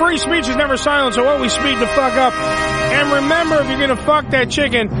we do. Free speech is never silent, so what we speak the fuck up. And remember, if you're gonna fuck that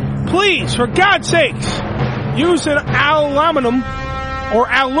chicken, please, for God's sakes, use an aluminum or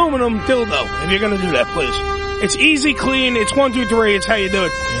aluminum dildo. If you're gonna do that, please. It's easy, clean, it's 1, 2, 3, it's how you do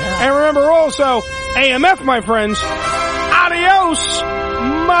it. Yeah. And remember also, AMF, my friends, adios,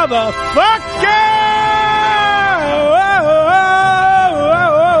 motherfucker!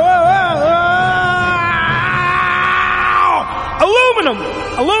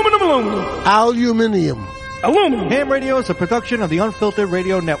 Aluminium. Ham Radio is a production of the Unfiltered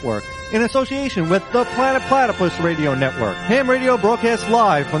Radio Network in association with the Planet Platypus Radio Network. Ham Radio broadcasts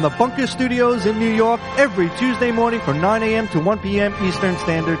live from the Bunker Studios in New York every Tuesday morning from 9 a.m. to 1 p.m. Eastern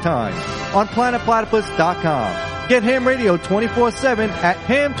Standard Time on planetplatypus.com. Get Ham Radio 24/7 at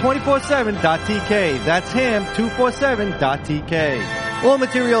ham247.tk. That's ham247.tk. All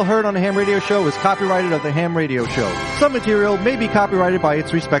material heard on the Ham Radio Show is copyrighted of the Ham Radio Show. Some material may be copyrighted by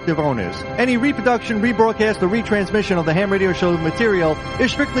its respective owners. Any reproduction, rebroadcast, or retransmission of the Ham Radio Show material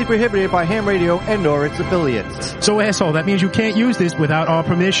is strictly prohibited by Ham Radio and or its affiliates. So, asshole, that means you can't use this without our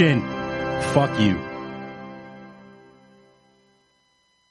permission. Fuck you.